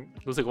ตอนนั้น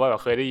รู้สึกว่าแบบ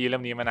เคยได้ยินเล่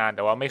มนี้มานานแ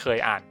ต่ว่าไม่เคย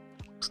อ่าน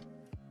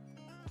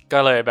ก็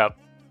เลยแบบ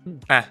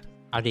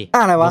เอาดิ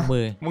อะไรวะ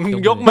มึง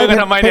ยกมือกัน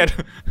ทำไมเนี่ย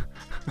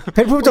เพ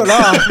ชรพูดจบแล้ว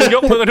มึงย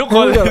กมือกันทุกค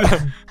น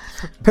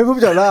เพชรพูด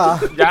จบแล้ว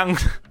ยัง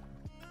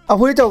เอา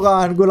พูดจบก่อ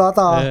นกูรอ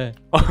ต่อ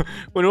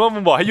กูนึกว่ามึ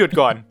งบอกให้หยุด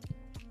ก่อน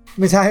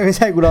ไม่ใ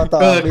ช่กูรอต่อ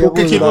กู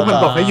คิดว่ามัน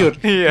บอกให้หยุด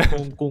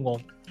กูงง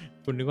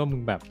กูนึกว่ามึ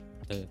งแบบ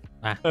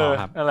ต่อ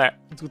ครับนั่นแหละ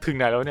ถึงไ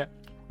หนแล้วเนี่ย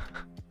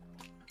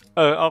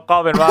ก็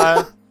เป็นว่า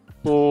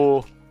กู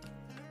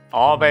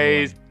ไ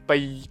ป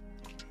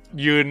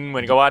ยืนเหมื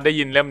อนกับว่าได้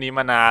ยินเล่มนี้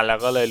มานานแล้ว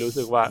ก็เลยรู้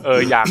สึกว่า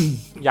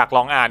อยากล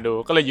องอ่านดู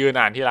ก็เลยยืน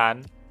อ่านที่ร้าน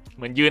เ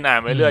หมือนยืนอ่าน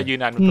ไปเรื่อยยืน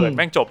อ่านเพลินแ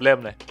ม่งจบเล่ม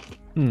เลย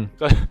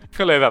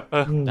ก็เลยแบบ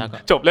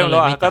จบเล่มแล้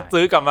วก็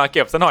ซื้อกลับมาเ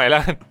ก็บซะหน่อยแล้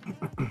ว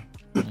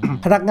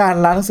พนักงาน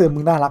ร้านหนังสือมึ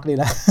งน่ารักดี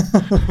นะ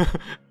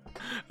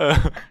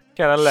แ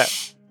ค่นั้นแหละ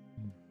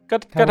ก็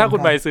ถ้าคุ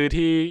ณไปซื้อ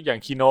ที่อย่าง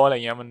คีโนอะไร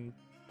เงี้ยมัน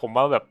ผม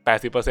ว่าแบ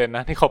บ 80% น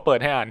ะที่เขาเปิด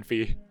ให้อ่านฟรี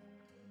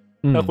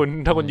ถ้า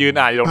คุณยืน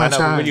อ่านอยู่ตรงนั้น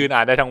คุณก็ยืนอ่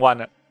านได้ทั้งวัน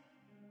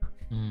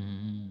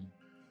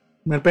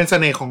เหมือนเป็นเส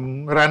น่ห์ของ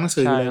ร้านหนัง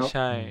สือแล้วใ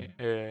ช่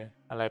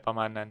อะไรประม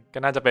าณนั้นก็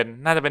น่าจะเป็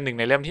นหนึ่ง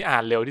ในเล่มที่อ่า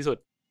นเร็วที่สุด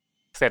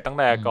เสร็จตั้ง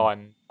แต่ก่อน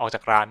ออกจา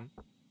กร้าน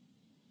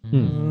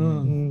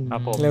ครั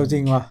บผมเร็วจริ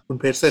งว่ะคุณ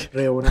เพชรเสร็จ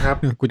เร็วนะครับ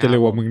กูจะเร็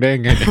วกว่ามึงได้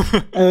ไง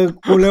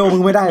กูเร็วมึ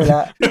งไม่ได้อยู่แล้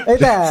ว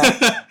แต่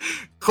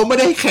เขาไม่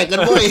ได้แข่งกัน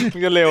ด้วยมึ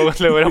งจะเร็ว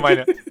ทำไมเ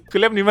นี่ยคือ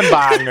เล่มนี้มันบ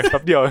างไงแ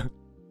ป๊บเดียว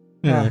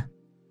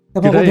แต่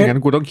พอคุณเพช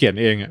รกูต้องเขียน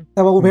เองอ่ะแ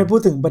ต่พอคุณเพชรพู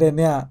ดถึงประเด็น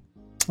เนี่ย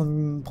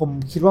ผม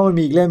คิดว่ามัน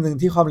มีอีกเล่มนึง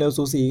ที่ความเร็ว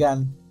สูสีกัน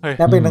แ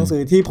ละเป็นหนังสื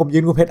อที่ผมยื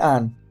นคุณเพชรอ่า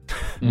น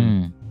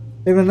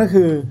เล่มนั้นก็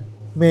คือ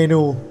เม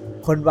นู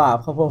คนบาป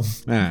ครับผม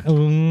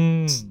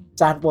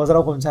จานโปรดสำห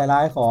รับผมชายร้า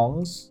ยของ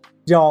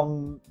ยอง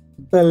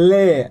เตเ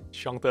ล่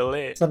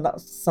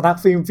สนัก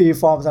ฟิล์มฟรี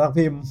ฟอร์มสนัก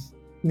พิมพ์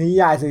นิ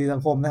ยายสื่อสั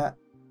งคมนะฮะ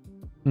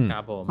ค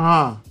รับผม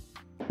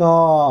ก็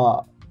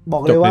บอ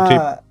กเลยว่า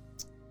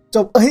จ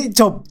บ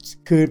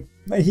คือ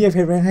ไอ้เฮียเพ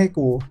ชรไม่ให้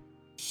กู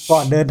ก่อ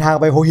นเดินทาง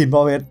ไปหัวหินพ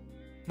อเวส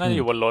น่าจะอ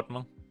ยู่บนรถ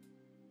มั้ง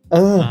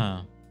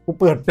กู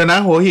เปิดแต่นะ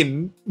หัวหิน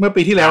เมื่อ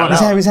ปีที่แล้วไม่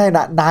ใช่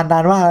นา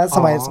นมากแล้วส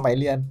มัย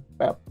เรียน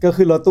แบบก็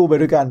ขึ้นรถตู้ไป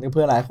ด้วยกันเ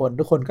พื่อนหลายคน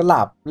ทุกคนก็ห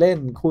ลับเล่น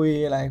คุย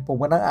อะไรผม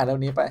ก็นั่งอ่านเรื่อ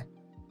งนี้ไป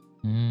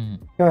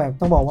ก็แบบ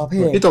ต้องบอกว่า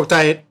พี่ที่ตก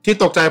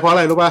ใจเพราะอะไ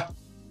รรู้ป่ะ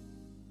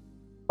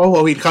เพราะหั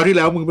วหินคราวที่แ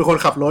ล้วมึงเป็นคน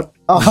ขับรถ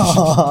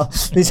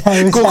ไม่ใช่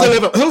กูก็เลย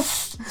แบบ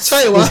ใช่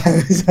วะ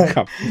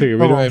ขับถือไ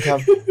ปด้วยครับ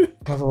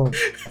ผม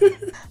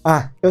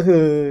ก็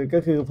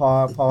คือ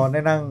พอได้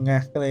นั่งไง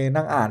ก็เลย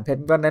นั่งอ่านเพช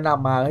รก็แนะน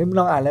ำมามึง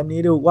ลองอ่านเล่มนี้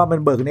ดูว่ามัน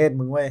เบิกเนตร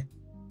มึงเว้ย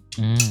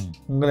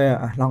มึงก็เลย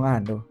ลองอ่า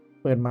นดู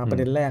เปิดมาประ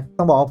เด็นแรก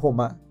ต้องบอกว่าผม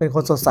เป็นค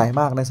นสดใส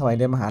มากในสมัยเ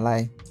รียนมหาลัย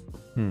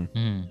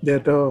เดี๋ยว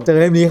เจอ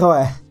เล่มนี้เข้าไป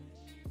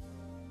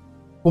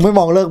ผมไม่ม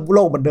องโล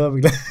กเหมือนเดิมอี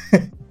กเลย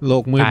โล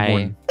กมืดม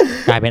น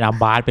กลายเป็นอัม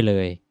บาสไปเล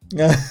ย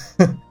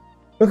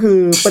ก็คือ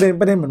ประ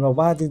เด็นเหมือนแบบ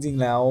ว่าจริง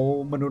ๆแล้ว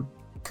มนุษย์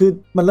คือ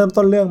มันเริ่ม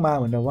ต้นเรื่องมาเ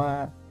หมือนแบบว่า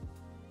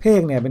เพ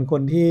กเนี่ยเป็นค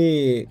นที่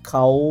เข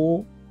า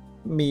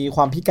มีค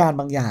วามพิการ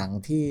บางอย่าง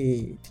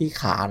ที่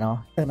ขาเนาะ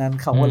ดังนั้น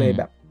เขาก็เลย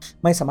แบบ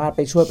ไม่สามารถไ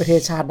ปช่วยประเท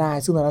ศชาติได้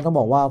ซึ่งตอนนั้นต้อง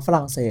บอกว่าฝ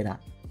รั่งเศส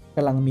ก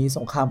ำลังมีส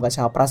งครามกับช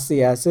าวปรัสเซี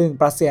ยซึ่ง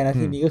ปรัสเซียใน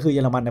ที่นี้ก็คือเย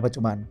อรมันในปัจ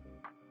จุบัน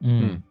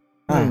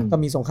ก็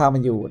มีสงครามมั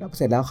นอยู่เ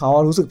สร็จแล้วเขา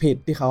รู้สึกผิด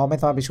ที่เขาไม่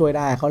สามารถไปช่วยไ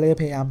ด้เขาเลย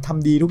พยายามท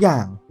ำดีทุกอย่า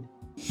ง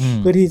เ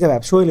พื่อที่จะแบ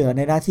บช่วยเหลือใ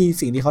นหน้าที่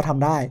สิ่งที่เขาท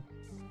ำได้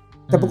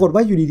แต่ปรากฏว่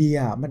าอยู่ดี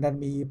ๆมันดัน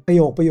มีประโ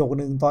ยค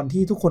นึงตอน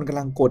ที่ทุกคนกำ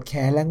ลังโกรธแ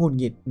ค้นและหงุด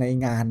หงิดใน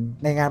ง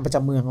านประจ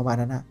ำเมืองประมาณ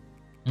นั้น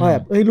ก็แบ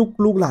บ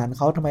ลูกหลานเ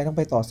ขาทำไมต้องไ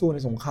ปต่อสู้ใน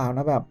สงครามน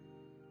ะแบบ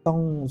ต้อง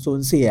สูญ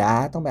เสีย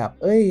ต้องแบบ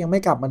ยังไม่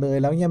กลับมาเลย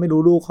แล้วยังไม่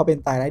รู้ลูกเขาเป็น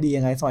ตายได้ดี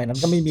ยังไงสมัยนั้น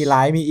ก็ไม่มีไล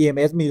น์มี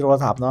EMS มีโทร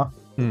ศัพท์เนาะ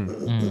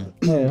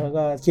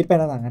ก็คิดไป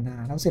ต่างๆกันา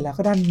แล้วเสร็จแล้ว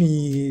ก็ด้านมี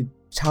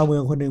ชาวเมื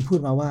องคนนึงพูด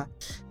มาว่า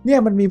เนี่ย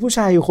มันมีผู้ช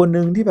ายอยู่คน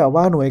นึงที่แบบ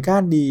ว่าหน่วยก้า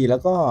นดีแล้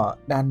วก็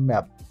ดันแบ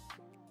บ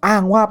อ้า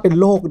งว่าเป็น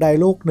โรคใด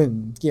โรคหนึ่ง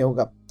เกี่ยว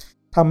กับ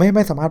ทำให้ไ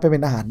ม่สามารถไปเป็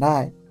นทหารได้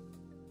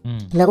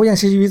แล้วก็ยัง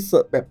ใช้ชีวิต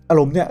แบบอา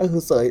รมณ์เนี่ยก็คื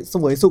อเส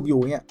วยสุขอยู่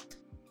เนี่ย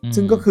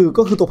ซึ่งก็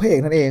คือตัวพระเอก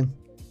นั่นเอง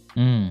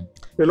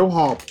เป็นโรคห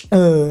อบ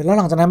แล้วห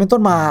ลังจากนั้นเป็นต้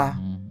นมา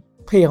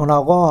พระเอกของเรา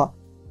ก็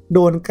โด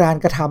นการ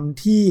กระท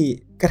ำที่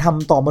กระท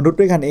ำต่อมนุษย์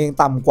ด้วยกันเอง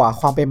ต่ำกว่า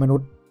ความเป็นมนุ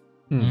ษย์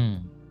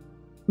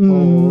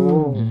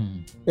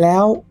แล้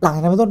วหลังจ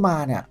ากนั้นเป็นต้นมา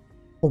เนี่ย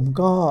ผม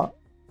ก็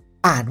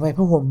อ่านไว้เพ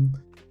ราะผม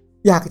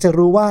อยากจะ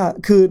รู้ว่า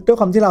คือด้วย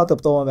ความที่เราเติ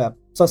บโตมาแบบ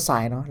สดใส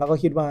เนาะเราก็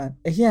คิดว่า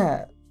ไอ้เหี้ย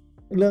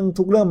เรื่อง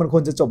ทุกเรื่องมันค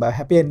วรจะจบแบบแฮ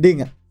ปปี้เอนดิ้ง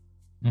อ่ะ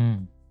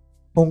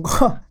ผมก็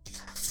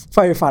ใ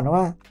ฝ่ฝัน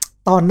ว่า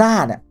ตอนหน้า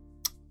เนี่ย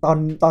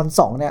ตอน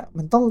2เนี่ย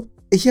มันต้อง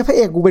ไอ้เหี้ยพระเ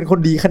อกกูเป็นคน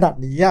ดีขนาด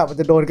นี้อ่ะมัน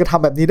จะโดนกระท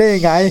ำแบบนี้ได้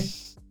ยังไง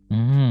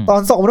ตอ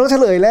น2มันต้องเฉ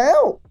ลยแล้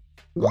ว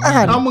ก็อ่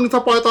านมึงส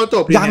ปอยตอนจ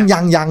บยั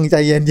งใจ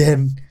เย็น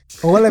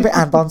ๆผมก็เลยไป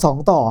อ่านตอน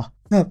2ต่อ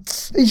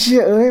ไอ้เหี้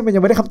ยมันยั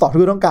งไม่ได้คำตอบที่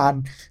กูต้องการ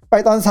ไป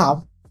ตอน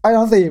3ไปต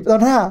อน4ตอ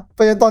น5ไป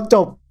จนตอนจ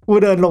บกู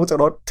เดินลงจาก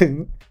รถถึง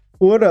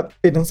กูก็แบบ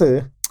ปิดหนังสือ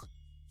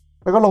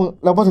แล้วก็ลง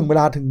แล้วพอถึงเว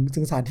ลาถึ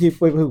งสถานที่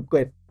ไปผูกเก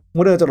ต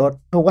กูเดินจากรถ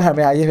ผมก็หันไป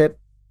หาเพช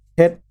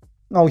ร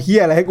เอาเหี้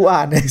ยอะไรให้กูอ่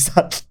านใน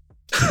สัตว์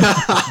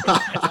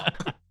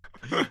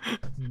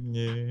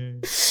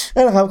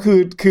นั่นแหละครับ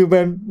คือ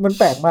มัน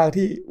แปลกมาก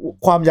ที่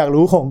ความอยาก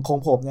รู้ของ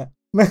ผมเนี่ย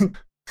แ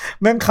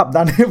ม่งขับ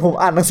ดันให้ผม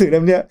อ่านหนังสือเ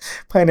ล่มนี้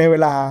ภายในเว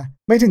ลา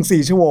ไม่ถึง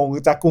4 ชั่วโมง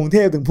จากกรุงเท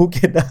พถึงภูเ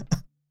ก็ตอะ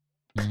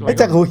ไม่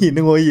จากหัวหิน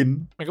ถึงหัวหิน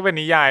มันก็เป็น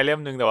นิยายเล่ม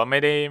นึงแต่ว่าไม่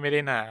ได้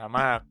หนา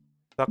มาก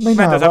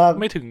น่าจะ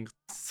ไม่ถึง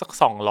สัก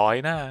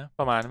200 หน้า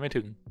ประมาณไม่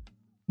ถึง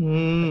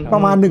ปร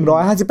ะมาณ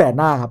158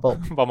 หน้าครับผม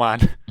ประมาณ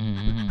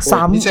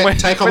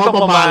ใช้คำว่า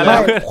ประมาณแล้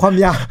วความ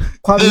ย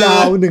า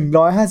ว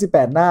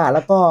158 หน้าแ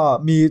ล้วก็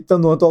มีจ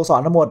ำนวนตัวอักษ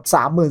รทั้งหมด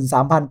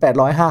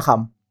 33,805 ค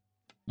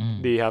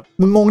ำดีครับ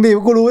มึงงงดิ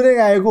กูรู้ได้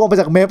ไงกูเอามา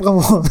จากเมพครับ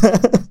ผม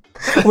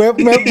เว็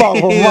บบอก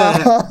ผมว่า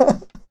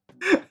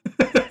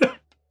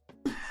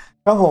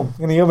ครับผม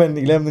อันนี้ก็เป็น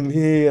อีกเล่มนึง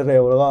ที่เร็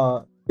วแล้วก็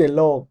เปลี่ยนโ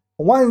ลกผ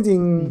มว่าจริง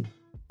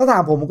ๆถ้าถา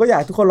มผมก็อยา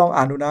กทุกคนลอง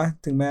อ่านดูนะ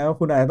ถึงแม้ว่า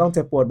คุณอาจจะต้องเ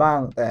จ็บปวดบ้าง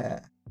แต่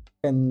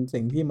เป็น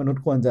สิ่งที่มนุษ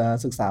ย์ควรจะ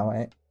ศึกษาไว้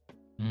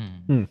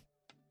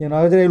อย่างน้อ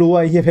ยก็จะได้รู้ว่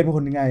าไอ้เฮียเพชรเป็นค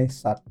นยังไง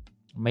สัตว์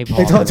ไม่พอ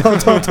โทษ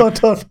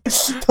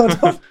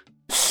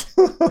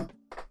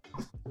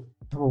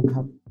ค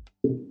รับ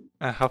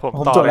ครับผม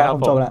จบแล้ว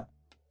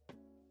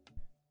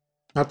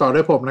ต่อด้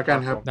วยผมแล้วกัน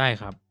ครับได้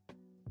ครับ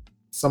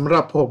สำห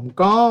รับผม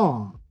ก็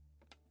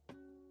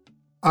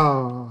เ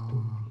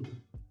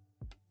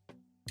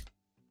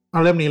อา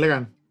เล่มนี้แล้วกั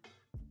น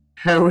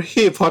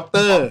Harry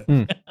Potter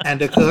and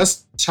the Cursed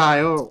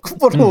Child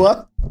ปวดหัว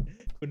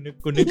คุณ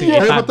นึกถึง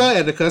Harry Potter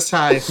and the Cursed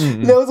Child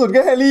เร็วสุด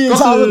ก็แฮร์รี่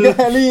ช้าสุดก็แ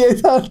ฮร์รี่ไอ้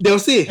สัสเดี๋ยว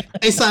สิ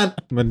ไอ้สัส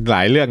มันหล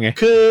ายเรื่องไง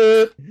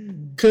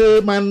คือ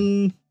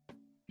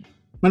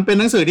มันเป็น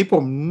หนังสือที่ผ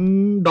ม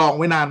ดอง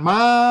ไว้นานม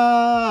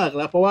ากแ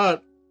ล้วเพราะว่า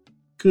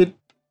คือ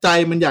ใจ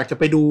มันอยากจะ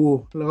ไปดู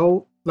แ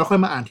ล้วค่อย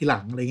มาอ่านทีหลั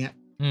งอะไรเงี้ย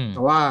แ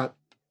ต่ว่า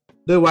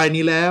ด้วยวัย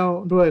นี้แล้ว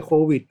ด้วยโค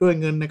วิดด้วย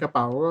เงินในกระเ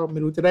ป๋าก็ไม่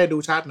รู้จะได้ดู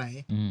ชาติไหน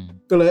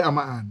ก็เลยเอาม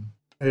าอ่าน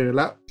แ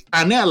ล้ว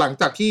อันเนี้ยหลัง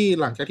จาก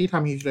ที่ท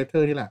ำฮิวเลเตอ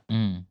ร์นี่แหละ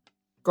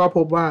ก็พ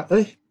บว่า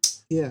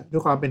เฮียด้ว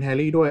ยความเป็นแฮร์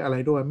รี่ด้วยอะไร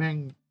ด้วยแม่ง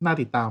น่า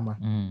ติดตามว่ะ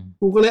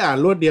กูก็เลยอ่าน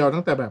รวดเดียว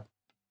ตั้งแต่แบบ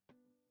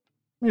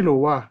ไม่รู้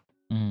ว่า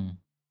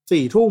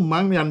4 ทุ่ม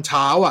มั้งยันเ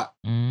ช้าอ่ะ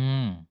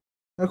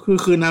ก็คือ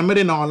คืนนั้นไม่ไ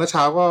ด้นอนแล้วเ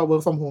ช้าก็เวิร์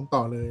กฟอร์มโฮมต่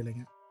อเลยอะไร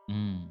เงี้ย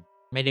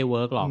ไม่ได้เ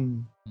วิร์กหรอก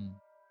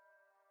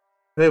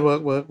ได้เวิร์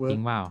กจริ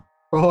งเปล่า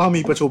เพราะว่า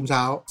มีประชุมเช้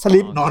าสลิ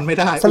ปนอนไม่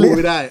ได้อู้ไ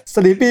ม่ได้ส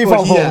ลิปปี้ฟอ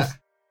ร์มโฮม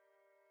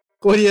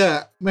กูเฮีย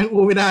แม่ง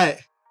อู้ไม่ได้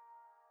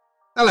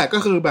นั่นแหละก็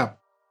คือแบบ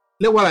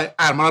เรียกว่าอะไร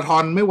อ่านมาราธอ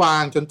นไม่วา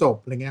งจนจบ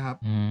อะไรเงี้ยครับ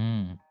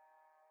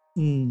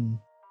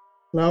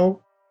แล้ว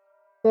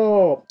ก็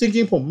จ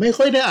ริงๆผมไม่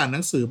ค่อยได้อ่านห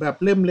นังสือแบบ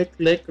เล่มเ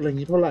ล็กๆอะไรอย่า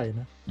งนี้เท่าไหร่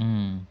นะ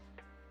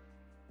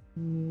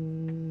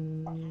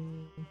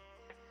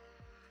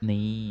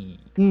นี่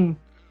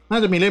น่า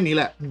จะมีเล่มนี้แ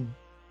หละ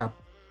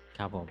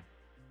ครับผม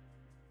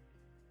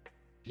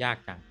ยาก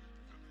จัง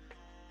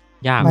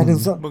ยาก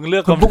มึงเลื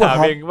อกคำถาม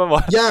เองป่ะว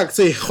ะยาก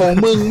สิของ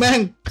มึงแม่ง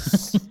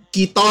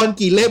กี่ตอน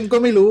กี่เล่มก็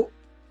ไม่รู้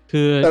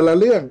คือแต่ละ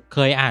เรื่องเค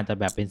ยอ่านแต่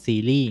แบบเป็นซี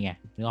รีส์ไง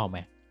นึกออกไหม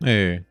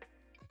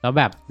แล้ว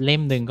แบบเล่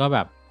มนึงก็แบ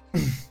บ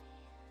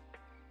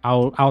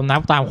เอานั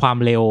บตามความ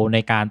เร็วใน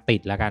การติ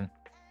ดแล้วกัน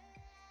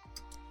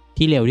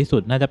ที่เร็วที่สุ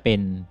ดน่าจะเป็น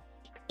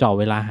จ่อ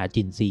เวลาหา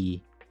จินซี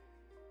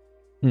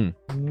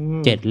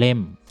7 เล่ม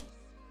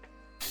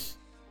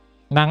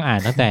นั่งอ่าน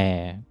ตั้งแต่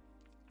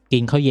กิ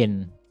นข้าวเย็น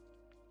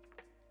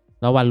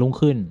แล้ววันรุ่ง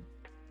ขึ้น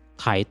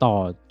ขายต่อ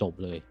จบ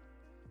เลย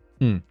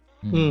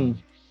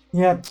เ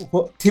นี่ย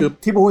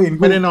ที่โบเห็น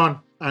ไม่ได้นอน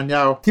อ่านย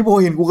าวที่โบ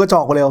เห็นกูก็จ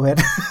อกไปเลยเพชร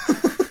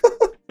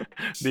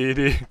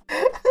ดี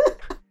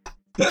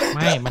ไ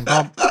ม่มันก็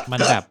มัน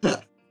แบบ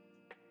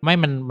ไม่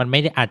มันไม่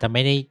ได้อาจจะไ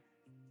ม่ได้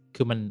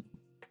คือมั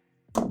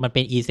นเ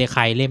ป็นอีเซไค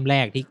เล่มแร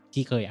ก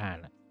ที่เคยอ่าน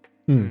อ่ะ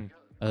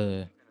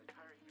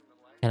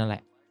แค่นั้นแหล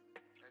ะ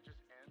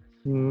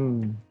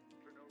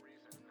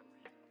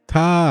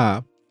ถ้า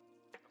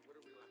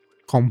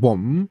ของผม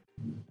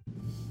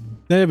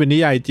น่าจะเป็นนิ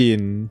ยายจีน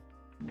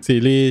ซี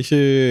รีส์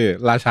ชื่อ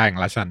ราชาแห่ง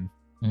ราชัน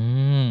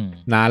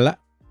นานละ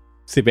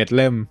11 เ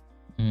ล่ม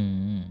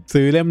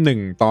ซื้อเล่มหนึ่ง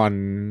ตอน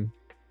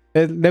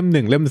เล่มห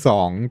นึ่งเล่มสอ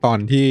งตอน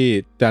ที่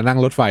จะนั่ง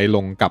รถไฟล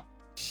งกลับ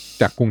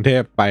จากกรุงเท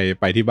พ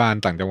ไปที่บ้าน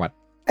ต่างจังหวัด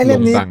ไอเล่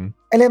ม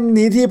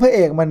นี้ที่พระเอ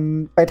กมัน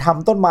ไปท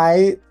ำต้นไม้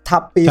ทั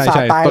บปีศาจ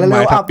ตายแล้วเลเ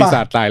วลอัพ ปีศ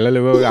าจตายแล้วเล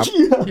เวลอัพ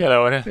อะไร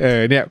วะเนี่ย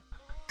เนี่ย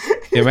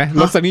เห็นไหม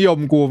รสนิยม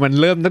กูมัน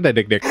เริ่มตั้งแต่เ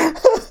ด็ก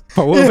ๆ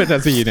Power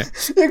Fantasy เนี่ย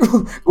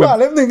กูอ่าน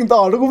เล่มหนึ่งต่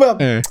อแล้วกูแบบ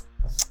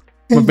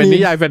มันเป็นนิ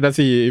ยายแฟนตา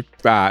ซี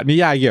นิ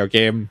ยายเกี่ยวกับเก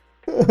ม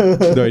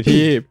โดย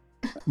ที่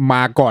ม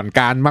าก่อน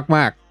การม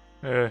าก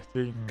จ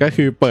ริงก็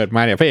คือเปิดม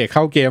าเนี่ยพระเอกเ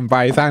ข้าเกมไป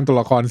สร้างตัว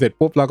ละครเสร็จ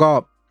ปุ๊บแล้วก็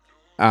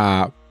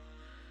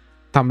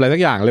ทำอะไรสั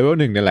กอย่างเลเวล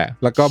1นี่แหละ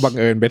แล้วก็บัง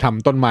เอิญไปท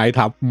ำต้นไม้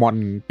ทับมอน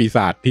ปีศ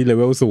าจที่เลเ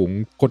วลสูง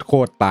โค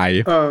ตรตาย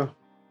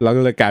แล้วก็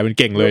เลยกลายเป็น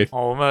เก่งเลยโ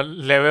อ้มา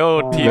เลเวล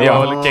ทีเดียว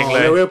เก่งเล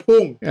ยเลเวล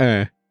พุ่ง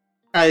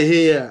ไอเ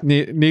ฮีย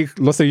นี่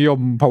รสนิยม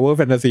Power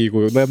Fantasy กู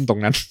เริ่มตร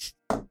งนั้น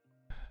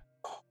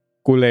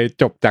กูเลย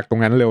จบจากตร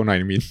งนั้นเร็วหน่อย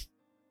มิน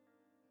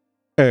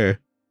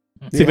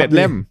11 เ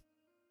ล่ม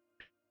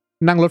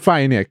นั่งรถไฟ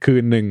เนี่ยคื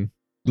นหนึ่ง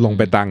ลงไ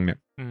ปตังเนี่ย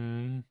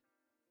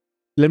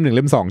เล่ม1เ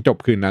ล่ม2จบ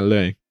คืนนั้นเล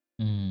ย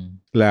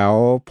แล้ว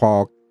พอ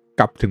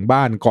กลับถึง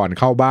บ้านก่อน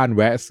เข้าบ้านแ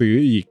วะซื้อ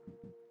อีก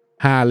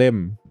5เล่ม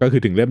ก็คื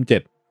อถึงเล่ม7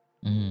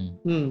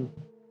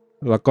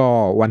แล้วก็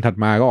วันถัด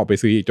มาก็ออกไป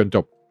ซื้ออีกจนจ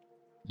บ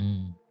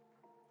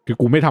คือ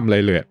กูไม่ทำอะไร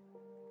เลย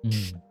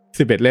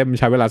11 เล่ม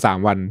ใช้เวลา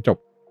3วันจบ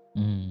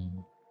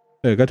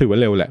ก็ถือว่า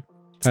เร็วแหละ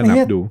ถ้านับ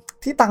ดู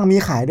ที่ตังมี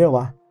ขายด้วย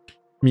วะ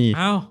มี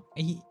อ้าว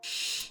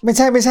ไม่ใ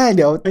ช่เ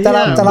ดี๋ยวจะ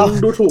เรา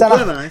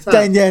ใจ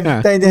เย็น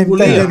เ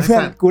พื่อ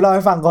นกูเล่าใ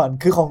ห้ฟังก่อน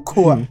คือของ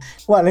กู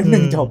ว่าเล่ม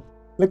1จบ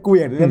แล้วกู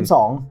อยากเล่ม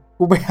2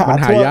กูไปหา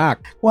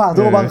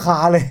ทั่วบางคา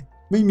เลย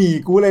ไม่มี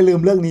กูเลยลืม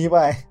เรื่องนี้ไป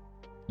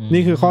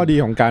นี่คือข้อดี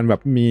ของการแบ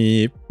บมี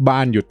บ้า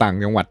นอยู่ต่าง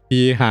จังหวัด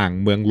ที่ห่าง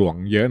เมืองหลวง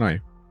เยอะหน่อย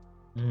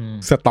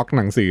สต็อกห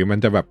นังสือมัน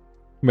จะแบบ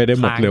ไม่ได้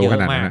หมดเร็วข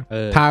นาดนั้น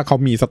ถ้าเขา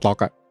มีสต็อก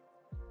อะ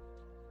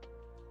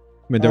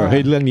มันจะแบบเฮ้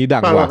ยเรื่องนี้ดั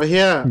งว่ะ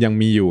ยัง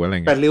มีอยู่อะไรเ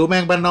งี้ย8 ริ้วแม่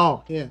งบ้านนอก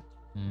เนี่ย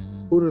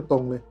พูดตร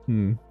งเลย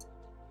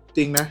จ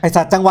ริงนะไอ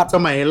สัตว์จังหวัดส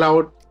มัยเรา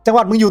จังห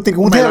วัดมึงอยู่ติด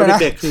กรุงเทพเลยนะ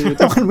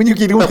จังหวัดมึงอยู่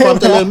กี่กรุงเทพแต่ความ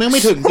เจริญแม่งไ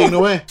ม่ถึงจริงน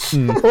ะเว้ย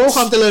โอ้ค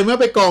วามเจริญแม่ง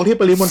ไปกองที่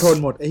ปริมณฑล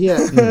หมดไอ้เหี้ย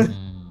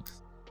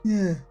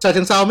ฉะเ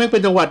ชิงเทราแม่งเป็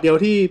นจังหวัดเดียว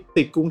ที่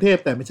ติดกรุงเทพ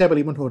แต่ไม่ใช่ป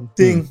ริมณฑล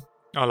จริง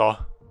อ๋อเหรอ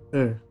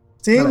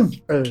จริง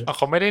เ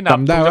ขาไม่ได้นับ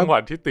จังหวั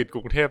ดที่ติดก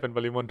รุงเทพเป็นป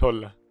ริมณฑล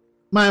เหรอ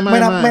ไ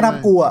ม่นับ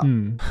กูอ่ะ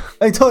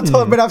โท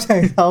ษไม่นับใช่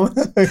เขา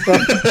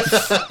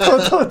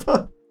โทษ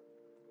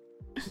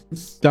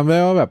จำได้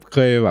ว่าแบบเค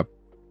ยแบบ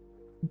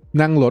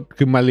นั่งรถ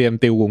คือมาเรียน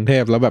ติวกรุงเท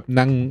พแล้วแบบ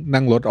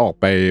นั่งรถออก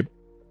ไป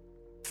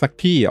สัก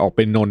ที่ออกไป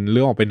นนท์หรื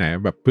อออกไปไหน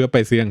แบบเพื่อไป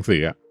ซื้อหนังสื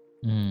อ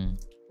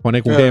เพราะใน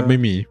กรุงเทพไม่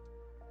มี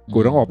กู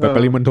ต้องออกไปป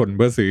ริมณฑลเ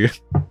พื่อซื้อ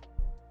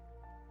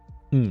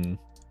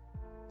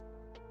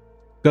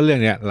ก็เรื่อ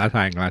งเนี้ยรา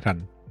ชัน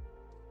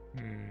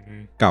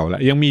เก่าแล้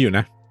วยังมีอยู่น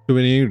ะทุก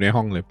วันนี้อยู่ในห้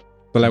องเลย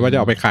ตอนแรกว่าจะ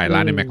เอาไปขายร้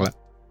านในแม็กแล้ว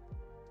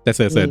แต่เ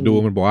สิร์ชดู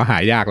มันบอกว่าหา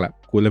ยากแหละ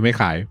กูเลยไม่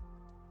ขาย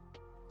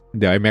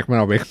เดี๋ยวไอ้แม็กมัน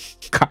เอาไป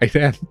ขายแท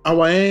นเอา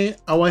ไ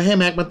ว้ให้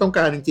แม็กมันต้องก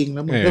ารจริงๆแ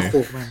ล้วมึงก็โข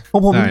กมันข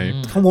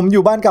องผมอ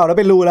ยู่บ้านเก่าแล้ว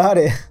เป็นรูแล้วเ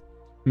ดี๋ยว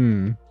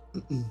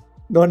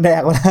โดนแด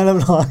กมาแล้วเรียบ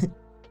ร้อย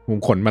ผม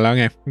ขนมาแล้ว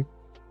ไง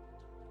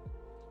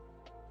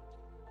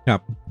ครั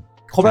บ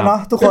ครบแล้วเนาะ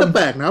ทุกคนแป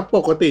ลกนะป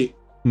กติ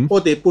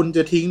ปุณจ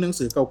ะทิ้งหนัง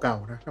สือเก่า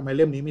ๆนะทำไมเ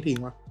ล่มนี้ไม่ทิ้ง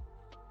วะ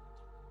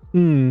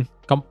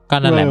ก็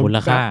นั่นแหละมูล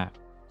ค่า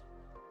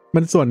มั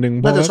นส่วนหนึ่ง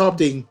น่าจะชอบ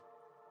จริง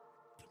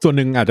ส่วนห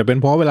นึ่งอาจจะเป็น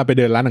เพราะเวลาไปเ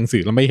ดินร้านหนังสื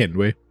อเราไม่เห็น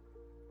เว้ย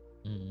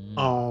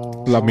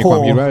เรามีความ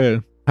คิดว่า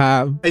ถ้า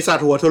ไอศาสต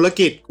ร์หัวธุร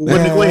กิจกูก็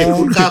นึกว่าเห็น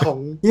คุณค่าของ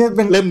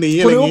เล่มนี้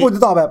อะไรอย่างงี้คุณนึกว่าคุณจ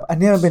ะตอบแบบอัน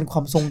นี้มันเป็นคว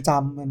ามทรงจ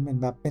ำมันเหมือน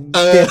แบบเป็น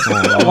เด็ก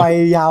วัย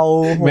เยาว์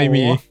ไม่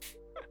มี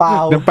เปล่า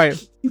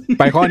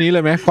ไปข้อนี้เล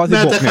ยไหมข้อ16เนี่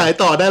ยน่าจะขาย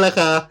ต่อได้รา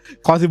คา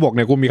ข้อ16เ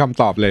นี่ยกูมีค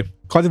ำตอบเลย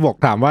ข้อ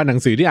16ถามว่าหนัง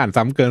สือที่อ่าน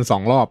ซ้ำเกิน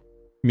2 รอบ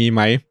มีไห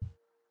ม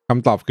ค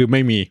ำตอบคือไ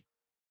ม่มี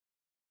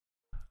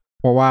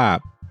เพราะว่า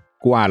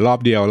กูอ่านรอบ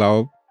เดียวแ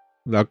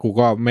ล้วกู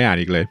ก็ไม่อ่าน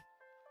อีกเลย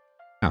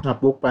หับ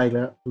บุ๊กไปแ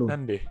ล้วนั่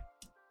นดิ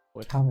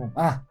ครับผม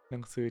หนั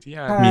งสือที่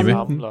อ่านมีไหม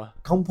เหรอ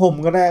ของผม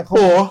ก็ได้โ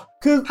อ้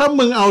คือถ้า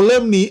มึงเอาเล่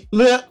มนี้เ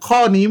ลือกข้อ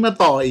นี้มา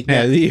ต่ออีกเนี่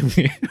ย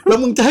แล้ว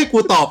มึงจะให้กู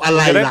ตอบอะไ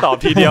รล่ะได้ตอบ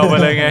ทีเดียวไป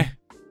เลยไง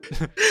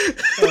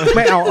ไ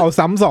ม่เอา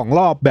ซ้ำ2 ร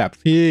อบแบบ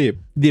ที่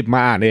หยิบม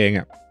าอ่านเอง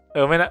อ่ะ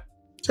ไม่นะ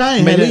ใช่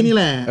แฮร์รี่นี่แ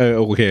หละ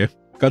โอเค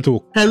ก็ถูก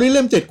แฮร์รี่เ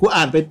ล่ม7กู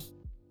อ่านไป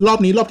รอบ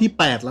นี้รอบที่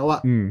8แล้วอ่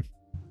ะ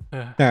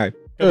ใช่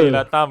ก็ดีแ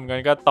ล้วตั้มงั้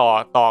นก็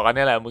ต่อกัน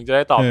นี่แหละมึงจะไ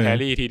ด้ตอบแฮ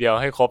ร์รี่ทีเดียว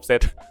ให้ครบเซ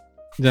ต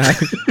ใช่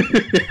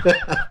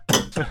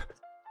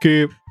คือ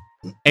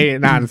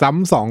อ่านซ้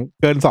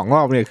ำเกิน2 ร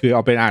อบเนี่ยคือเอ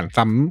าไปอ่าน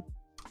ซ้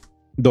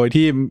ำโดย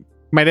ที่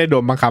ไม่ได้โด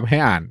นบังคับให้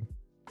อ่าน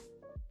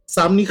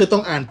ซ้ำนี่คือต้อ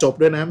งอ่านจบ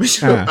ด้วยนะไม่ใ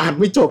ช่อ่าน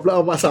ไม่จบแล้วเอ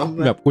ามาซ้ำน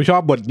ะแบบกูชอ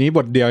บบทนี้บ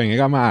ทเดียวอย่างเงี้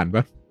ยก็มาอ่านป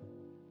ะ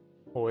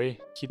โอ้ย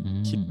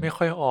คิดไม่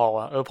ค่อยออก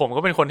อ่ะผมก็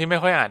เป็นคนที่ไม่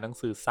ค่อยอ่านหนัง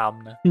สือซ้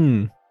ำนะ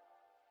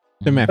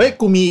ใช่ไหมเฮ้ย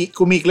กูมี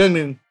อีกเรื่อง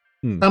นึง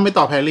ถ้าไม่ต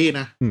อบแฮร์รี่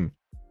นะ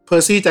เพอ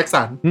ร์ซี่แจ็ค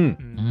สัน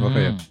โอเค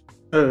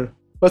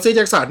เพอร์ซี่แ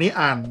จ็คสันนี่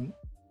อ่าน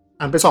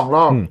ไป2 ร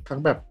อบ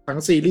ทั้ง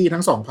ซีรีส์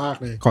ทั้ง2 ภาค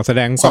เลยขอแส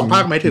ดง2 ภา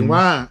คหมายถึง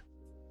ว่า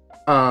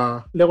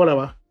เรียกว่าอะไร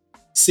วะ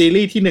ซี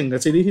รีส์ที่1กั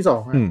บซีรีส์ที่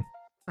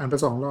2อ่านไป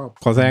2 รอบ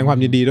ขอแสดงความ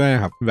ยินดีด้วยน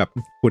ะครับแบบ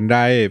คุณไ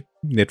ด้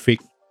Netflix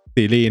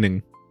ซีรีส์หนึ่ง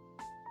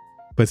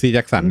Percy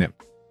Jackson เนี่ย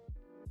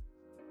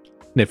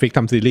Netflix ท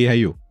ำซีรีส์ให้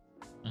อยู่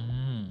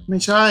ไม่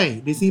ใช่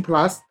Disney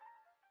Plus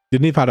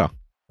เหรอ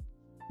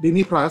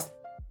Disney Plus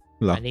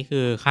เหรอ อันนี้คื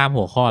อข้าม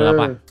หัวข้อแล้ว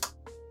ป่ะ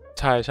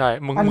ใช่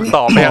ๆมึงต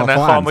อบไปยังนะ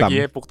ข้อเมื่อกี้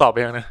ปุกตอบไป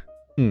ยังนะ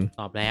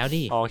ตอบแล้ว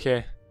ดิโอเค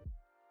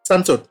สั้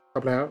นสุดต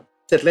อบแล้ว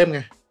7 เล่มไง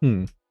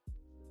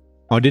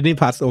อ๋อ Disney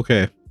Plus โอเค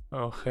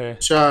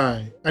ใช่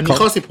อันนี้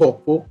ข้อ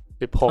16ปุ๊บ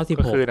16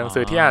ก็คือหนังสื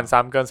อที่อ่านซ้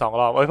ำเกิน2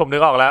 รอบผมนึ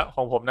กออกแล้วข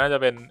องผมน่าจะ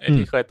เป็นไอ้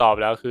ที่เคยตอบ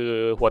แล้วคือ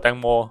หัวแตง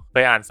โมเค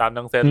ยอ่านซ้ำ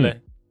ทั้งเซตเลย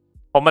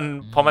เพราะ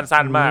มัน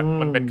สั้นมาก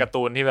มันเป็นการ์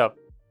ตูนที่แบบ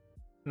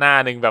หน้า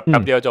นึงแบบแป๊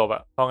บเดียวจบอ่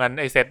ะเพราะงั้น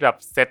ไอ้เซตแบบ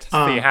เซต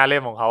 4-5 เล่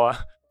มของเขาอ่ะ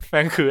แ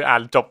ม่งคืออ่า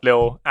นจบเร็ว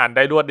อ่านไ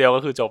ด้รวดเดียว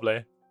ก็คือจบเลย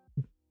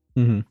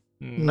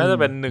น่าจะ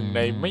เป็น1ใน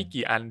ไม่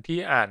กี่อันที่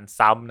อ่าน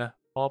ซ้ำนะ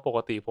เพราะปก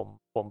ติ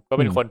ผมก็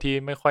เป็นคนที่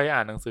ไม่ค่อยอ่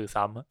านหนังสือ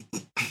ซ้ำ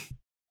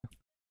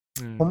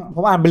ผ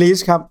มอ่าน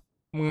Bleach ครับ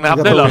มึงนับ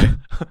ได้เหรอ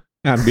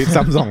อ่าน Bleach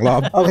ซ้ำ2 รอ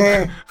บโอเค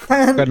ถ้า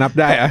งั้นก็นับ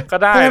ได้อะก็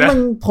ได้นะ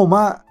ผม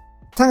ว่า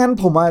ถ้างั้น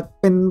ผม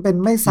เป็น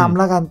ไม่ซ้ำ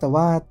แล้วกันแต่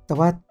ว่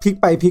าพลิก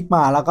ไปพลิกม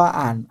าแล้วก็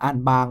อ่าน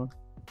บาง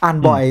อ่าน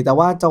บ่อยแต่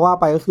ว่าจะว่า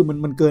ไปก็คือ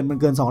มันเ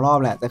กิน2 รอบ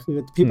แหละแต่คือ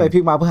พลิกไปพลิ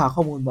กมาเพื่อหาข้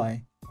อมูลบ่อย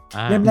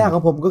เล่มแรกขอ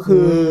งผมก็คื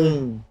อ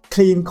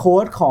Clean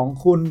Code ของ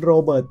คุณโร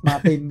เบิร์ตมา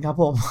ตินครับ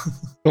ผม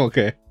โอเค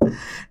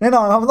แน่น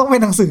อนครับต้องเป็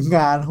นหนังสือง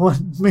านเพราะ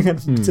ไม่งั้น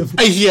จะไ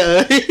อ้เหี้ย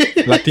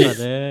ลัทธิ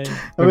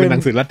เป็นหนั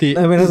งสือลัทธิ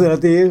เป็นหนังสือลั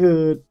ทธิก็คือ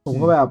ผม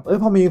ก็แบบ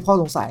พอมีข้อ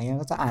สงสัย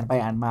ก็จะอ่านไป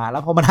อ่านมาแล้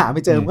วพอมันหาไ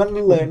ม่เจอก็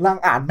เลยนั่ง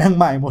อ่านแม่ง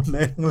ใหม่หมดเล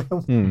ยทั้งเล่ม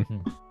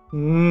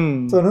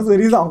ส่วนหนังสือ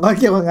ที่2ก็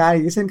เกี่ยวกับงานอี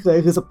กเช่นเคย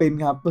คือสปิน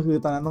ครับก็คือ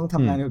ตอนนั้นต้องท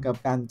ำงานเกี่ยวกับ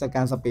การจัดก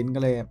ารสปินก็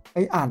เลย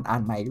อ่า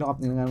นใหม่อีกรอบ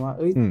นึงกันว่า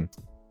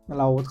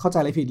เราเข้าใจ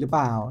อะไรผิดหรือเป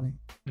ล่า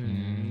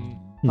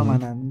ประมาณ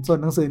นั้นส่วน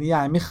หนังสือนิย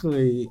ายไม่เค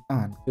ย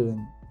อ่านเกิน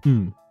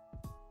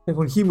เป็น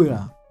คนขี้เบื่อ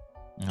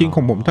จริงข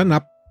องผมถ้านั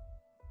บ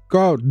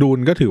ก็ดูน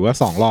ก็ถือว่า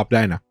2 รอบไ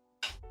ด้นะ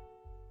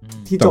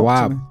ที่จบใ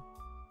ช่ไหม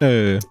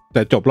แ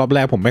ต่จบรอบแร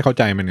กผมไม่เข้า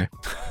ใจมันไง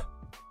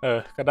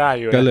ก็ได้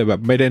อยู่ก็เลยแบบ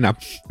ไม่ได้นับ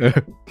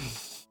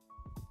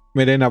ไ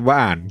ม่ได้นับว่า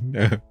อ่าน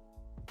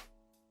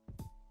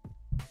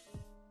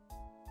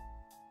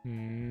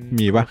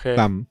มีปะ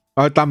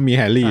ตั้มมีแ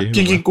ฮร์รี่จ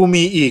ริงๆกู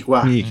มีอีกว่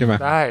ะมีอีกใช่ไหม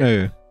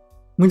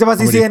มึงจะมา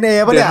CCNA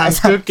ป่ะเนี่ย The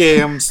Hunger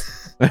Games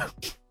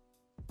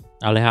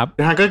เอาเลยครับ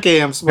The Hunger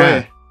Games เว้ย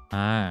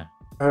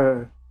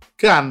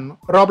คืออ่าน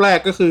รอบแรก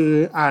ก็คือ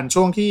อ่าน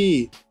ช่วงที่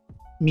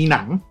มีห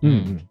นัง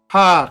ภ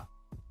า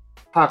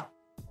ค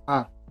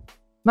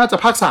น่าจะ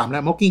ภาค3แล้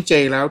ว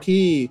Mockingjay แล้ว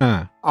ที่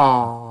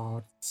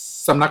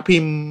สำนักพิ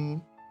มพ์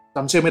จ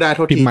ำชื่อไม่ได้โท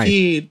ษที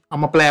ที่เอา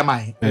มาแปลใหม่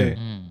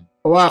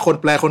เพราะว่าคน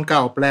แปลคนเก่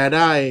าแปลไ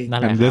ด้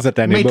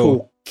ไ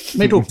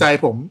ม่ถูกใจ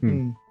ผม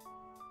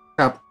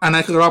ครับอันนั้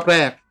นคือรอบแร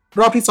ก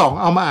รอบที่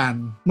2เอามาอ่าน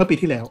เมื่อปี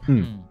ที่แล้ว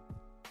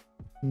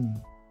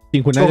จริ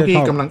งคุณน่าจะช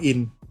อบกำลังอิน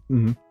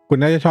คุณ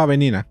น่าจะชอบไอ้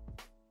นี่นะ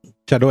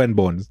Shadow and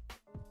Bones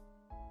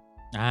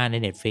ใน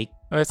Netflix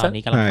ตอน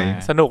นี้กำลังมา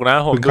สนุกนะ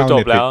ผมดูจ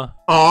บแล้ว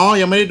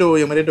ยังไม่ได้ดู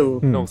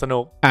สนุ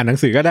กอ่านหนัง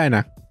สือก็ได้น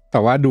ะแต่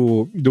ว่า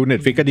ดู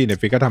Netflix ก็ดี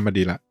Netflix ก็ทำมา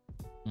ดีละ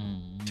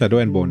Shadow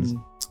and Bones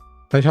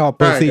ถ้าชอบ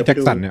Percy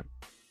Jackson เนี่ย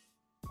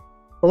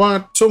เพราะว่า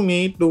ช่วง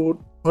นี้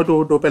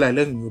ดูไปหลายเ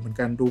รื่องอยู่เหมือน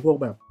กันดูพวก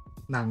แบบ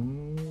หนัง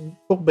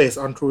พวก based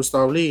on true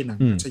story หนัง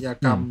อาชญา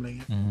กรรมอะไร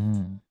เงี้ย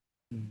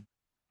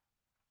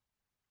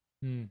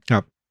ครั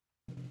บ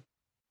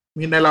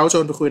มีในเล้าช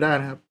วนไปคุยได้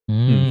นะครับ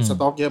ส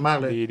ต็อกเยอะมาก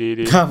เลย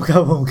ดีครับ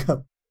ผมครับ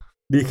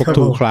ดีครับ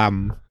ถูกคลาม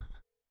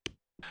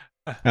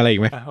อะไรอีก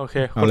ไหมโอเค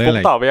คุณปุ๊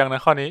บตอบไปยังนะ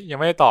ข้อนี้ยัง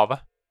ไม่ได้ตอบป่ะ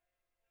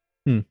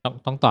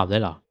ต้องตอบได้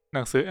เหรอห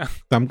นังสือ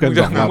ซ้ำเกิน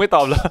2 รอบไม่ต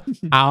อบแล้ว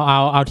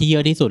เอาที่เยอ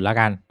ะที่สุดแล้ว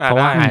กันเพราะ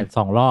ว่าอ่าน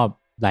2 รอบ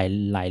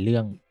หลายเรื่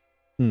อง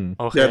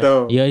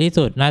เยอะที่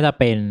สุดน่าจะ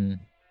เป็น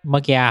เมื่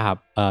อกี้ครับ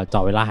เจา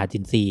ะเวลาหาจิ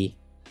นซี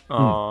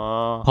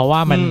เพราะว่า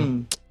มัน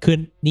คือ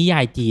นิยา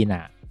ยจีน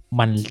อ่ะ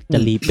มันจะ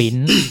รีปริ้น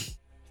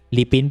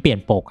เปลี่ยน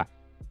ปกอ่ะ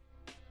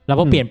แล้ว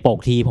พอเปลี่ยนปก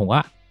ทีผม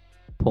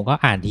ก็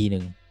อ่านทีนึ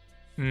ง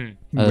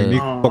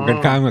นี่ปกกัน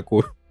ข้างกับกู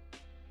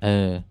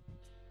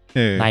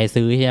นาย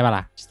ซื้อใช่ป่ะ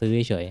ล่ะซื้อ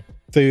เฉย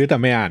ซื้อแต่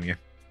ไม่อ่านไง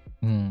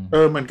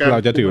เหมือนกันเรา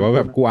จะถือว่าแ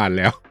บบกูอ่าน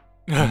แล้ว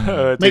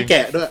ไม่แก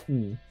ะด้วย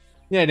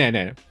เนี่ย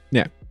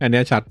อัน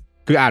นี้ชัด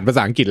คืออ่านภาษ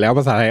าอังกฤษแล้ว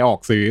ภาษาไทยออก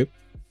ซื้อ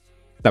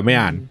แต่ไม่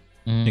อ่าน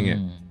อย่างเงี้ย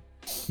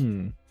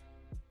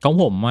ของ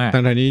ผมอ่ะท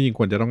างนี้จริง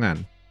ควรจะต้องอ่าน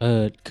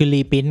คือ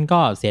รีปริ้นก็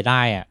เสียด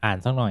ายอ่าน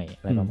สักหน่อย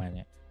อะไรประมาณเ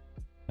นี้ย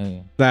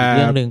แต่เ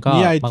รื่องนึงก็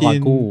มังก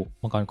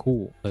รคู่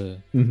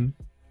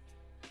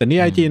แต่นี่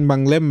ไอจีนบา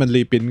งเล่มมัน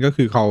รีปริ้นก็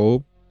คือเข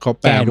า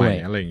แปลใหม่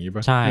อะไรอย่างงี้ป่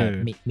ะใช่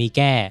มีแ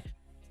ก้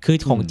คือ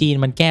ของจีน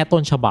มันแก้ต้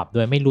นฉบับด้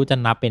วยไม่รู้จะ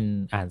นับเป็น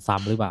อ่านซ้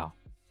ำหรือเปล่า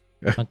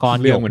มังกร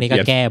หยกนี่ก็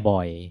แก้บ่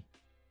อย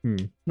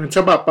มันฉ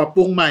บับปรับป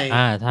รุงใหม่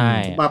ใช่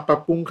ฉบับปรับ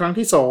ปรุงครั้ง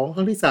ที่2ค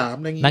รั้งที่3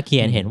อะไรอย่างงี้นักเขี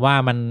ยนเห็นว่า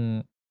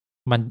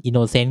มันอินโน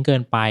เซนต์เกิ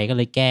นไปก็เ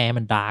ลยแก้ให้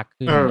มันดาร์ก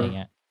ขึ้นอะไรเ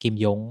งี้ยกิม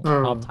ยง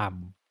ชอบท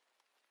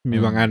ำมี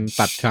บางอัน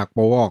ตัดฉากโ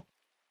ป๊ออก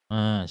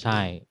ใช่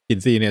จิน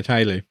ซีเนี่ยใช่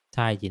เลยใ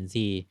ช่จิน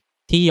ซี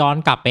ที่ย้อน